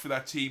really worked for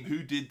that team,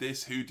 who did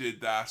this, who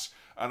did that.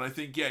 And I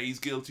think, yeah, he's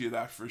guilty of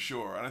that for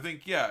sure. And I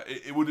think, yeah,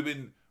 it would have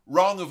been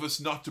wrong of us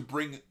not to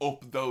bring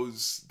up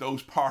those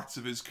parts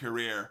of his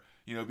career.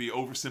 You know, be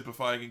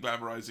oversimplifying and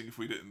glamorizing if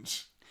we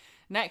didn't.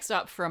 Next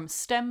up from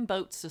STEM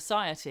Boat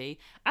Society.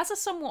 As a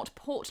somewhat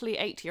portly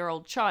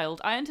 8-year-old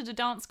child, I entered a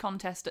dance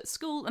contest at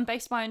school and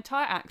based my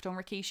entire act on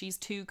Rikishi's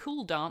Too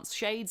Cool dance,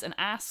 shades and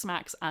ass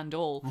smacks and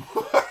all.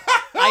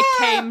 I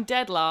came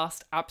dead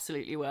last.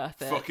 Absolutely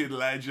worth it. Fucking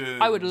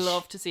legend. I would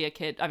love to see a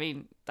kid. I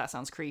mean, that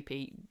sounds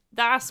creepy.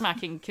 The ass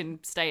smacking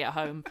can stay at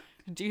home.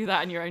 Do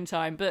that in your own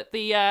time. But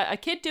the a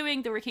kid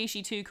doing the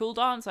Rikishi Too Cool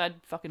dance,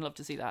 I'd fucking love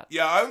to see that.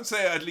 Yeah, I would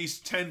say at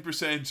least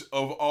 10%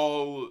 of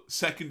all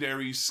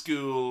secondary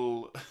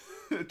school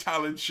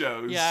talent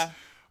shows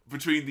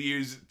between the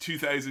years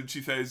 2000 and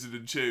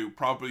 2002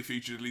 probably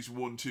featured at least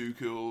one Too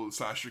Cool /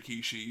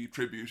 Rikishi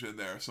tribute in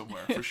there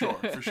somewhere, for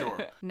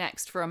sure.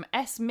 Next from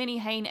S.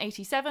 Minihane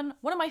 87,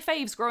 one of my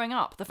faves growing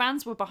up. The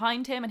fans were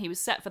behind him and he was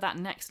set for that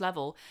next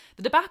level.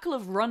 The debacle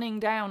of running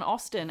down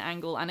Austin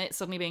angle and it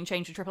suddenly being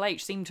changed to Triple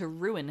H seemed to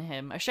ruin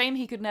him. A shame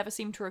he could never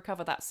seem to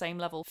recover that same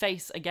level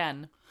face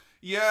again.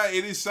 Yeah,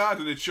 it is sad,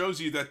 and it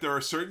shows you that there are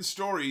certain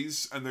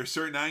stories and there are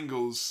certain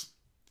angles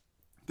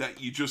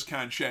that you just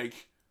can't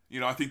shake. You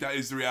know, I think that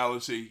is the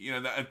reality. You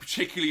know, and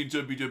particularly in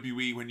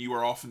WWE, when you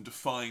are often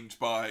defined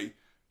by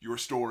your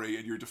story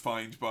and you're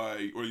defined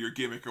by, or your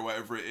gimmick or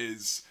whatever it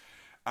is.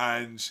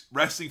 And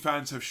wrestling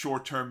fans have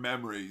short-term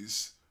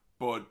memories,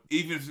 but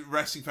even if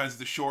wrestling fans have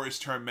the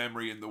shortest term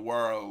memory in the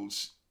world,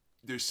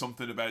 there's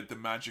something about the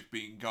magic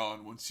being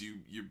gone once you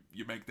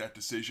make that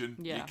decision.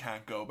 Yeah. You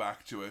can't go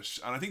back to it.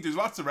 And I think there's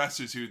lots of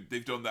wrestlers who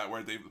they've done that,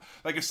 where they've,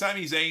 like if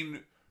Sami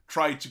Zayn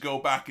tried to go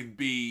back and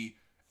be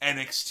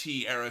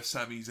NXT era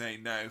Sami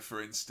Zayn now,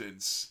 for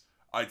instance,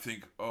 I'd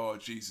think, oh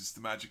Jesus,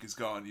 the magic is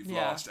gone, you've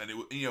lost. And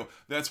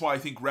that's why I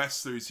think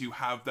wrestlers who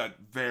have that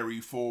very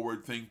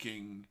forward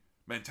thinking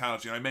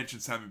mentality, and I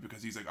mentioned Sami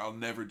because he's like, I'll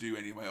never do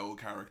any of my old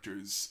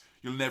characters.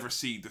 You'll never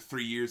see the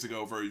 3 years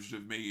ago version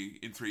of me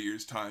in 3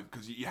 years time,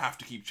 because you have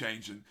to keep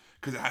changing,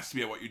 because it has to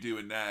be at what you're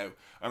doing now.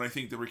 And I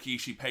think that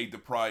Rikishi paid the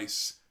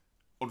price,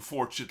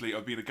 unfortunately,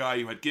 of being a guy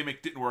who had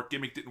gimmick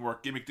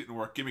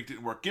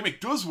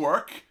does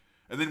work,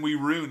 and then we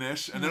ruin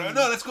it, and then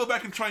no, let's go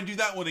back and try and do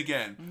that one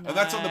again. No. And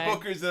that's on the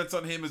bookers, and that's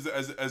on him as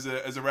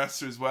a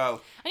wrestler as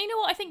well. And you know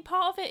what? I think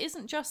part of it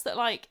isn't just that,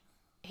 like,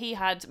 he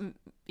had,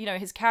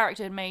 his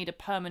character had made a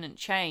permanent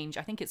change.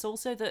 I think it's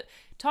also that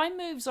time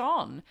moves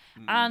on.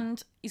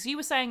 And as you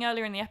were saying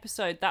earlier in the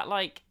episode, that,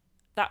 like,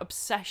 that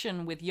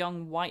obsession with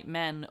young white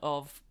men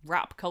of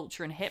rap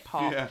culture and hip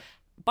hop. Yeah.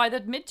 By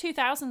the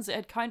mid-2000s, it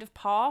had kind of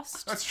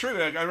passed. That's true.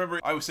 Like, I remember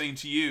I was saying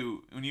to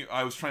you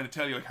I was trying to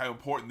tell you like how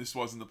important this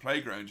was in the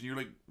playground, and you're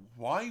like,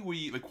 why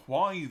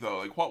though?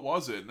 Like, what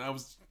was it? And I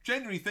was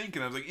genuinely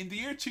thinking, I was like, in the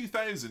year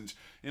 2000,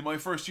 in my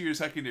first year of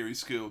secondary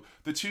school,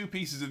 the two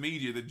pieces of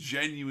media that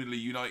genuinely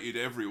united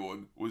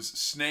everyone was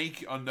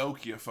Snake on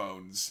Nokia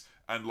phones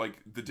and like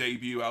the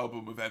debut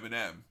album of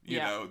Eminem. You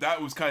know,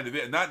 that was kind of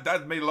it, and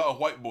that made a lot of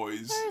white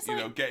boys,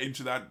 get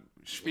into that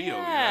spiel.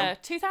 Yeah,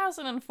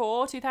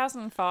 2004,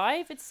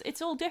 2005.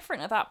 It's all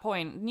different at that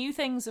point. New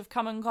things have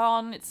come and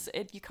gone.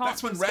 You can't.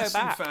 That's when just go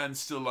wrestling back. fans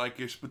still like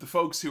it, but the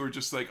folks who are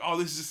just like, oh,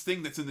 this is this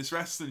thing that's in this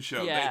wrestling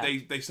show,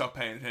 they stop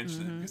paying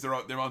attention because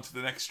they're on to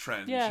the next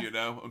trend.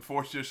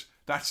 Unfortunate.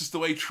 That's just the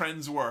way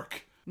trends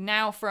work.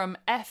 Now from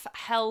F.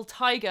 Hell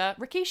Tiger,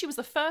 Rikishi was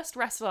the first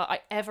wrestler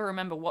I ever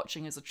remember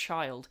watching as a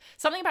child.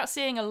 Something about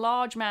seeing a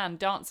large man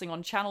dancing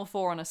on Channel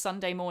 4 on a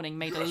Sunday morning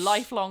made a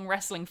lifelong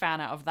wrestling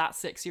fan out of that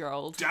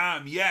 6-year-old.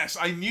 Damn, yes.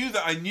 I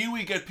knew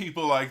we'd get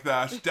people like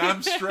that.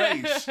 Damn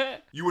straight.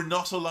 You were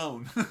not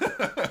alone.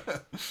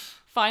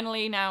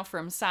 Finally, now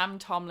from Sam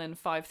Tomlin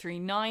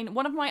 539,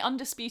 one of my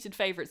undisputed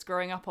favourites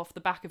growing up off the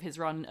back of his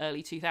run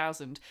early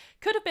 2000.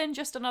 Could have been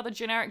just another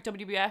generic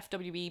WWF,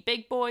 WWE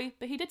big boy,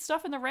 but he did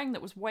stuff in the ring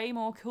that was way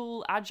more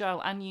cool,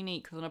 agile and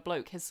unique than a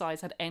bloke his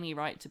size had any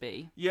right to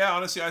be. Yeah,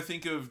 honestly, I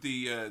think of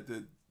the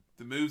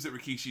moves that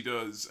Rikishi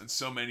does, and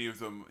so many of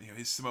them,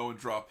 his Samoan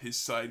drop, his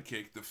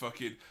sidekick,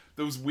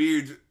 those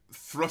weird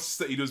thrusts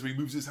that he does where he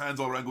moves his hands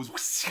all around, goes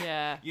whoosh.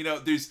 Yeah.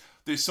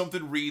 There's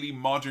something really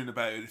modern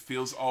about it. It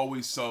feels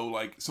always so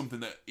like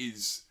something that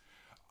is,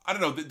 I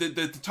don't know,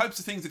 the types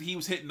of things that he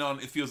was hitting on,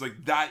 it feels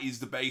like that is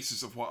the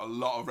basis of what a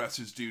lot of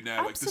wrestlers do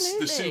now. Absolutely. Like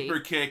the super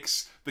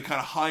kicks, the kind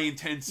of high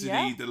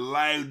intensity, the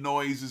loud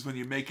noises when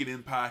you're making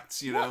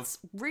impacts, What's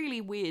really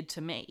weird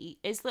to me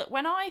is that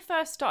when I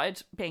first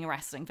started being a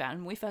wrestling fan,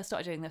 when we first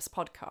started doing this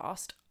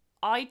podcast,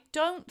 I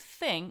don't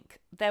think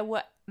there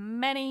were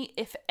many,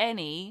 if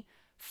any,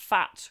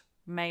 fat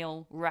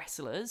male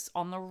wrestlers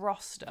on the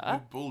roster.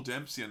 Like Bull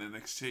Dempsey on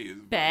NXT is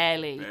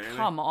barely.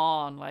 Come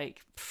on,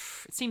 like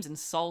it seems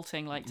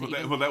insulting. Like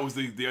that was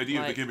the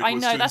idea of the gimmick. I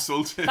know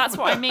insult him. That's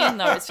what I mean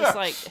though. It's just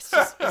like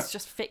it's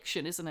just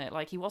fiction, isn't it?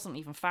 Like he wasn't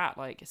even fat.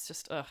 Like it's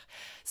just ugh.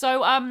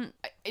 So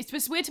it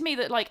was weird to me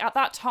that like at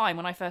that time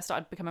when I first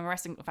started becoming a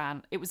wrestling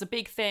fan, it was a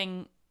big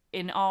thing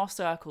in our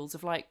circles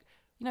of like,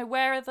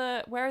 where are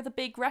the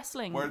big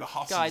wrestling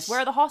guys? Where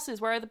are the hosses?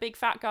 Where are the big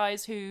fat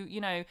guys who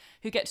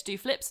get to do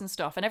flips and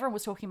stuff? And everyone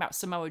was talking about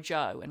Samoa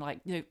Joe and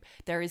like,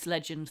 there is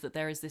legend that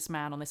there is this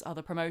man on this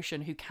other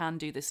promotion who can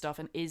do this stuff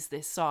and is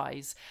this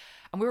size.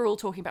 And we were all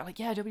talking about like,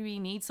 yeah, WWE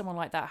needs someone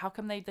like that. How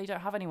come they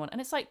don't have anyone? And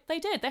it's like, they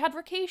did. They had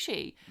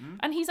Rikishi.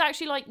 And he's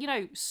actually like,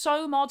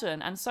 so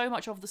modern and so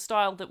much of the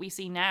style that we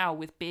see now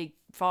with big,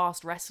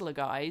 fast wrestler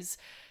guys.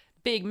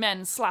 Big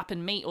men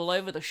slapping meat all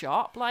over the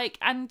shop,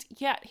 and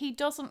yet he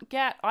doesn't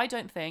get, I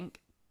don't think,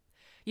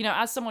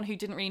 as someone who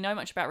didn't really know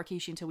much about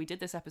Rikishi until we did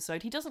this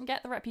episode, he doesn't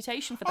get the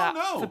reputation for that,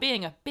 for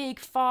being a big,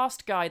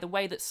 fast guy, the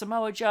way that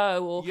Samoa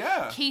Joe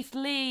or Keith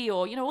Lee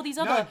or, all these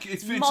other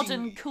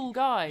modern, cool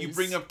guys. You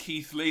bring up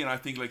Keith Lee, and I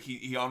think, like,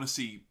 he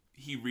honestly,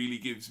 he really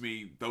gives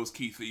me those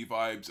Keith Lee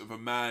vibes of a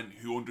man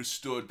who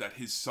understood that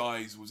his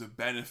size was a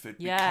benefit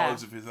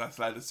because of his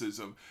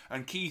athleticism.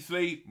 And Keith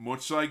Lee,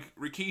 much like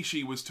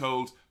Rikishi, was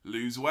told,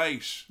 lose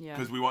weight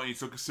because we want you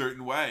to look a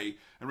certain way.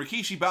 And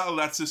Rikishi battled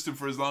that system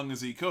for as long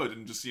as he could,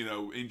 and just,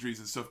 injuries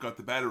and stuff got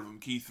the better of him.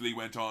 Keith Lee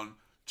went on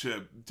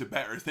to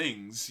better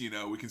things.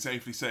 We can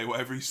safely say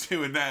whatever he's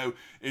doing now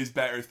is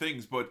better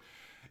things. But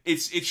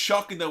it's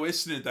shocking though,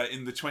 isn't it, that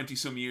in the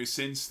 20-some years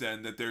since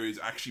then, that there is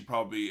actually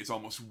probably, it's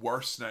almost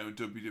worse now in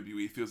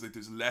WWE. It feels like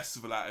there's less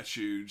of an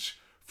attitude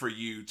for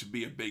you to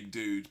be a big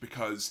dude,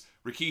 because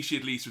Rikishi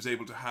at least was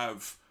able to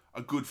have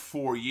a good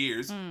 4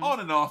 years, on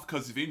and off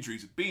because of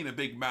injuries, being a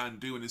big man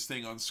doing his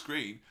thing on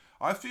screen.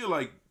 I feel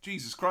like,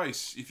 Jesus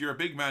Christ, if you're a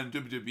big man in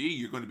WWE,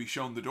 you're going to be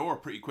shown the door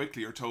pretty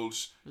quickly or told,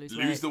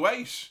 lose the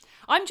weight.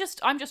 I'm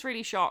just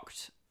really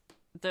shocked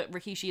that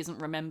Rikishi isn't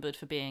remembered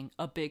for being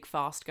a big,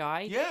 fast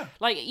guy. Yeah.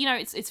 Like,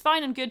 it's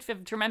fine and good to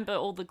remember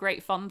all the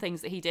great fun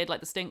things that he did, like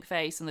the stink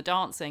face and the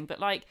dancing, but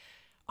like,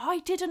 I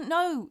didn't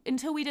know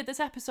until we did this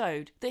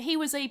episode that he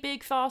was a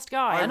big, fast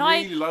guy.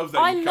 I really love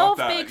that. I love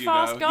big,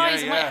 fast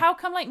guys. Yeah, and like, how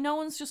come like no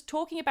one's just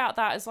talking about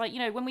that as like,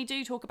 when we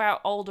do talk about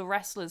older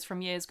wrestlers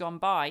from years gone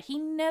by, he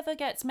never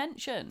gets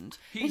mentioned.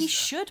 And he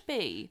should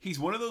be. He's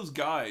one of those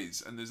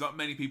guys, and there's not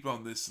many people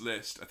on this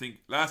list. I think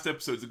last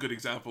episode's a good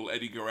example,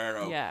 Eddie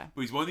Guerrero. Yeah.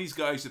 But he's one of these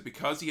guys that,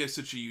 because he has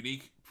such a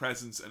unique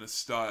presence and a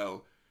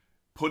style,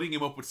 putting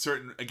him up with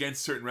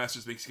against certain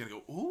wrestlers makes you kind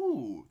of go,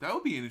 ooh, that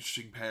would be an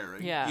interesting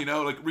pairing. Yeah. You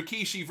know, like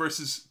Rikishi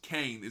versus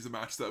Kane is a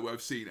match that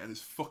I've seen and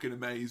is fucking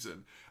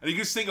amazing. And you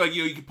just think, like,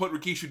 you know, you can put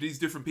Rikishi with these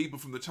different people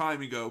from the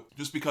time and go,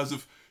 just because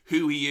of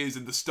who he is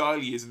and the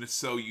style he is and it's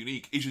so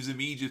unique, it is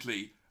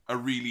immediately a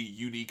really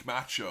unique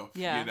matchup.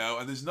 Yeah. You know,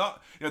 and there's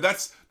not, you know,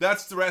 that's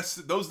the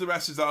rest. Those are the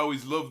wrestlers I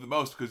always love the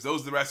most, because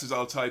those are the wrestlers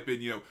I'll type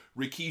in, you know,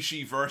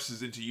 Rikishi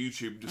versus into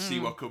YouTube to see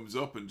what comes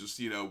up and just,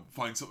 you know,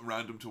 find something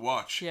random to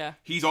watch. Yeah.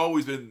 He's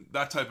always been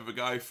that type of a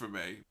guy for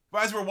me.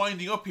 But as we're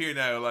winding up here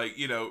now, like,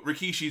 you know,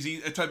 Rikishi's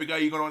a type of guy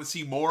you're going to want to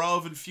see more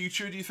of in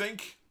future, do you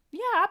think?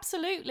 Yeah,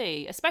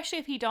 absolutely. Especially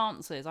if he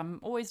dances. I'm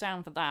always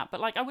down for that. But,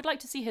 like, I would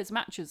like to see his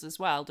matches as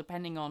well,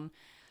 depending on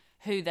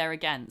who they're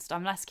against.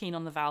 I'm less keen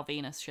on the Val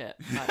Venus shit.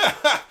 Like,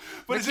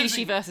 But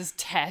Rikishi versus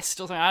Test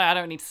or something. I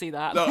don't need to see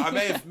that. Look, I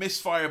may have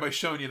misfired by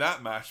showing you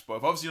that match, but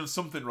I've obviously done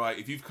something right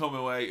if you've come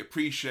away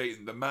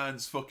appreciating the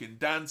man's fucking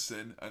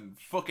dancing, and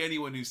fuck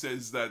anyone who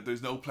says that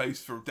there's no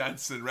place for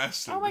dancing and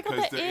wrestling. Oh my god,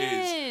 because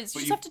there is.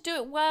 You just have to do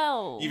it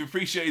well. You've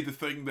appreciated the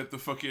thing that the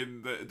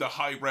fucking the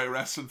highbrow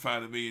wrestling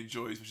fan of me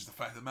enjoys, which is the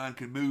fact the man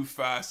can move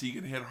fast, he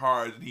can hit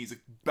hard, and he's a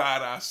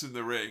badass in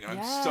the ring.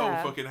 I'm so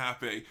fucking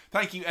happy.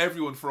 Thank you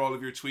everyone for all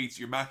of your tweets,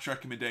 your match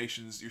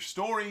recommendations, your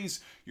stories,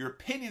 your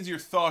opinions, your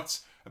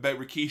thoughts about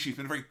Rikishi. It's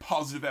been a very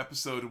positive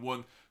episode, and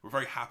one we're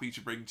very happy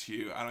to bring to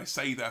you. And I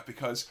say that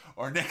because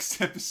our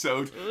next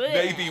episode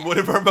may be one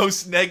of our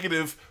most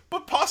negative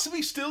but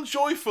possibly still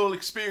joyful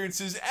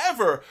experiences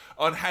ever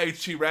on How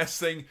to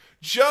Wrestling.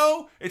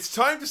 Joe, it's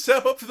time to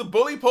step up to the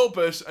bully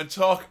pulpit and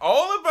talk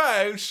all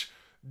about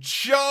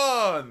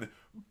John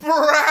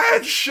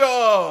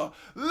Bradshaw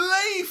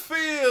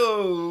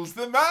Layfield,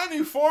 the man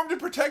who formed a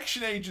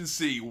protection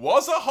agency,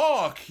 was a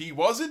hawk, he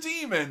was a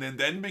demon, and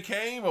then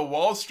became a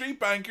Wall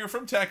Street banker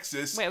from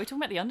Texas. Wait, are we talking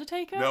about The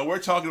Undertaker? No, we're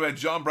talking about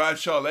John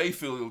Bradshaw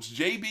Layfield.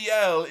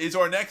 JBL is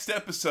our next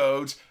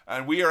episode,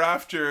 and we are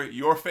after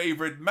your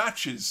favourite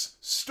matches,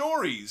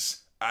 stories,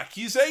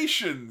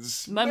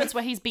 accusations. Moments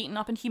where he's beaten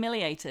up and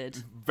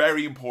humiliated.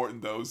 Very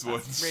important, those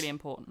ones. That's really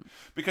important.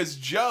 Because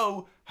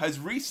Joe has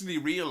recently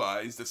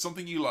realised that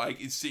something you like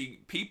is seeing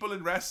people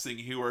in wrestling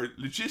who are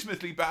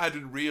legitimately bad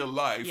in real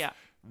life,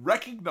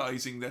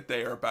 recognising that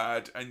they are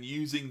bad and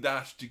using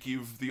that to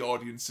give the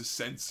audience a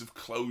sense of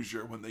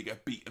closure when they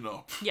get beaten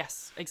up.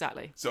 Yes,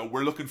 exactly. So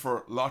we're looking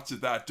for lots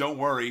of that. Don't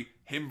worry,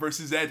 him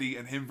versus Eddie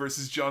and him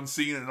versus John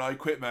Cena in an I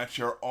Quit match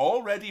are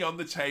already on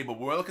the table.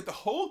 We'll look at the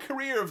whole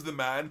career of the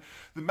man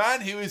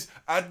who is,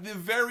 at the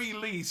very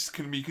least,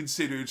 can be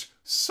considered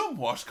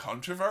somewhat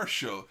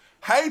controversial.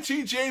 How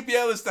to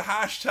JBL is the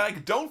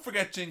hashtag. Don't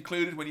forget to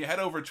include it when you head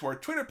over to our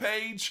Twitter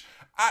page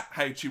at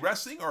How To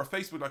Wrestling or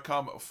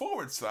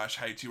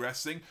facebook.com/How To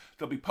Wrestling.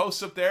 There'll be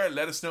posts up there.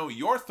 Let us know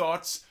your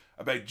thoughts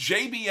about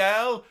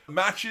JBL,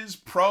 matches,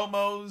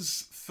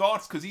 promos,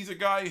 thoughts, because he's a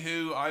guy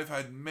who I've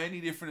had many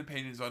different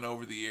opinions on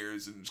over the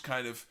years, and just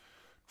kind of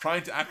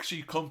trying to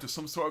actually come to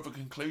some sort of a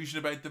conclusion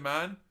about the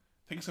man.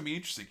 I think it's going to be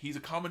interesting. He's a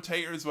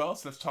commentator as well,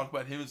 so let's talk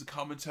about him as a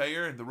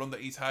commentator and the run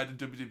that he's had in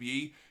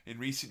WWE in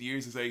recent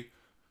years as a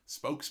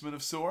spokesman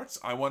of sorts.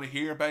 I want to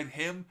hear about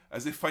him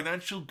as a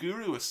financial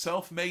guru, a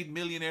self-made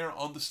millionaire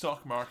on the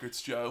stock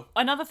markets, Joe.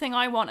 Another thing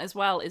I want as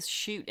well is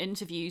shoot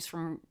interviews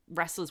from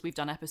wrestlers we've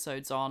done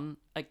episodes on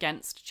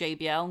against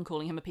JBL and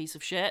calling him a piece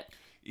of shit.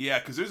 Yeah,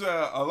 because there's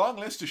a long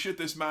list of shit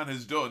this man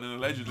has done and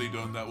allegedly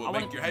done that will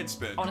make your head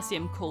spin. I want to see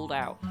him called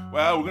out.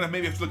 Well, we're going to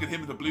maybe have to look at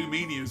him in the Blue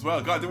Meanie as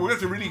well. God, we're going to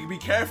have to really be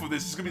careful with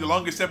this. This is going to be the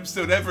longest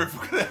episode ever if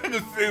we're going to go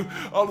through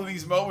all of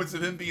these moments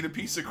of him being a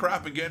piece of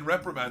crap and getting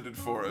reprimanded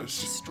for it.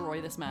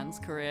 Destroy this man's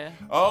career.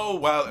 Oh,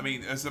 well, I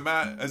mean, as a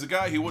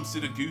guy who once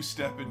did a goose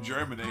step in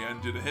Germany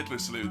and did a Hitler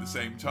salute at the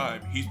same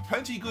time, he's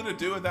plenty good at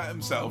doing that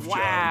himself,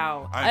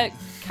 Wow. Joe. I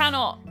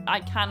cannot.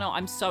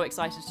 I'm so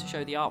excited to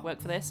show the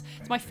artwork for this.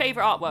 It's my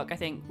favourite artwork I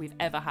think we've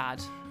ever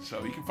had.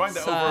 So you can find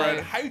that over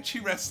at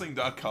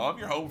howtowrestling.com,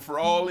 your home for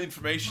all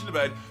information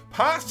about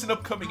past and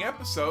upcoming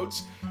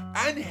episodes.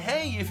 And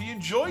hey, if you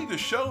enjoyed the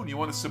show and you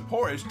want to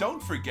support it,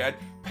 don't forget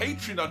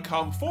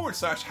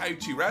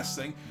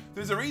patreon.com/howtowrestling.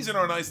 There's a reason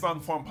our nice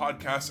long form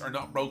podcasts are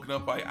not broken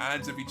up by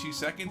ads every 2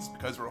 seconds,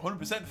 because we're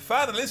 100%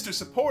 fan and listener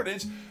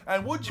supported.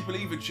 And would you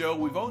believe it, Joe,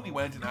 we've only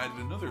went and added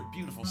another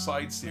beautiful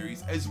side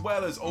series, as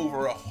well as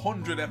over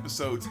 100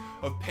 episodes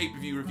of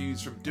pay-per-view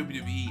reviews from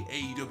WWE,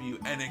 AEW,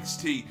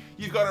 NXT.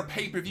 You've got our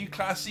pay-per-view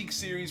classic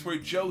series where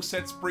Joe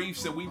sets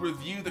briefs and we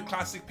review the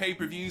classic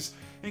pay-per-views,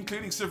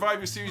 including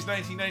Survivor Series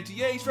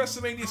 1998,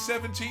 WrestleMania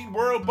 17,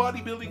 World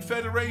Bodybuilding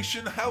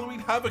Federation, Halloween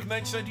Havoc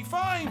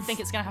 1995. I think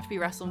it's going to have to be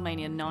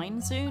WrestleMania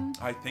 9 soon.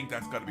 I think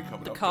that's got to be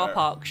coming up. The car there.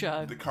 park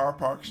show. The car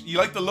park. You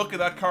like the look of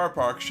that car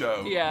park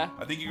show? Yeah.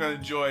 I think you're going to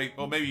enjoy.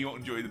 Well, maybe you won't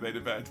enjoy the main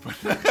event, but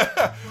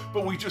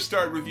but we just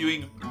started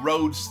reviewing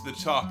Roads to the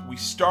Top. We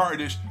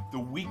started it the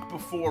week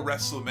before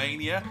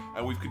WrestleMania,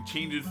 and we've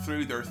continued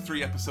through. There are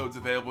 3 episodes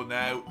available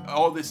now.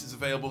 All this is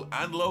available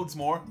and loads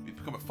more. You've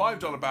become a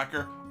 $5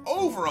 backer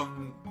over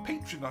on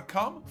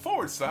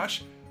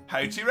patreon.com/How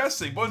How to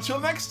Wrestling. But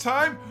until next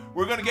time,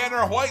 we're going to get in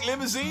our white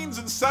limousines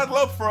and saddle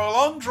up for a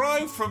long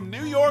drive from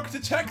New York to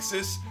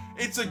Texas.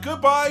 It's a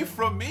goodbye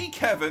from me,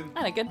 Kevin.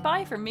 And a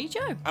goodbye from me,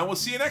 Joe. And we'll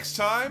see you next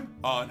time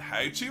on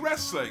How to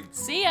Wrestling.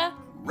 See ya.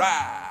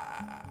 Rah!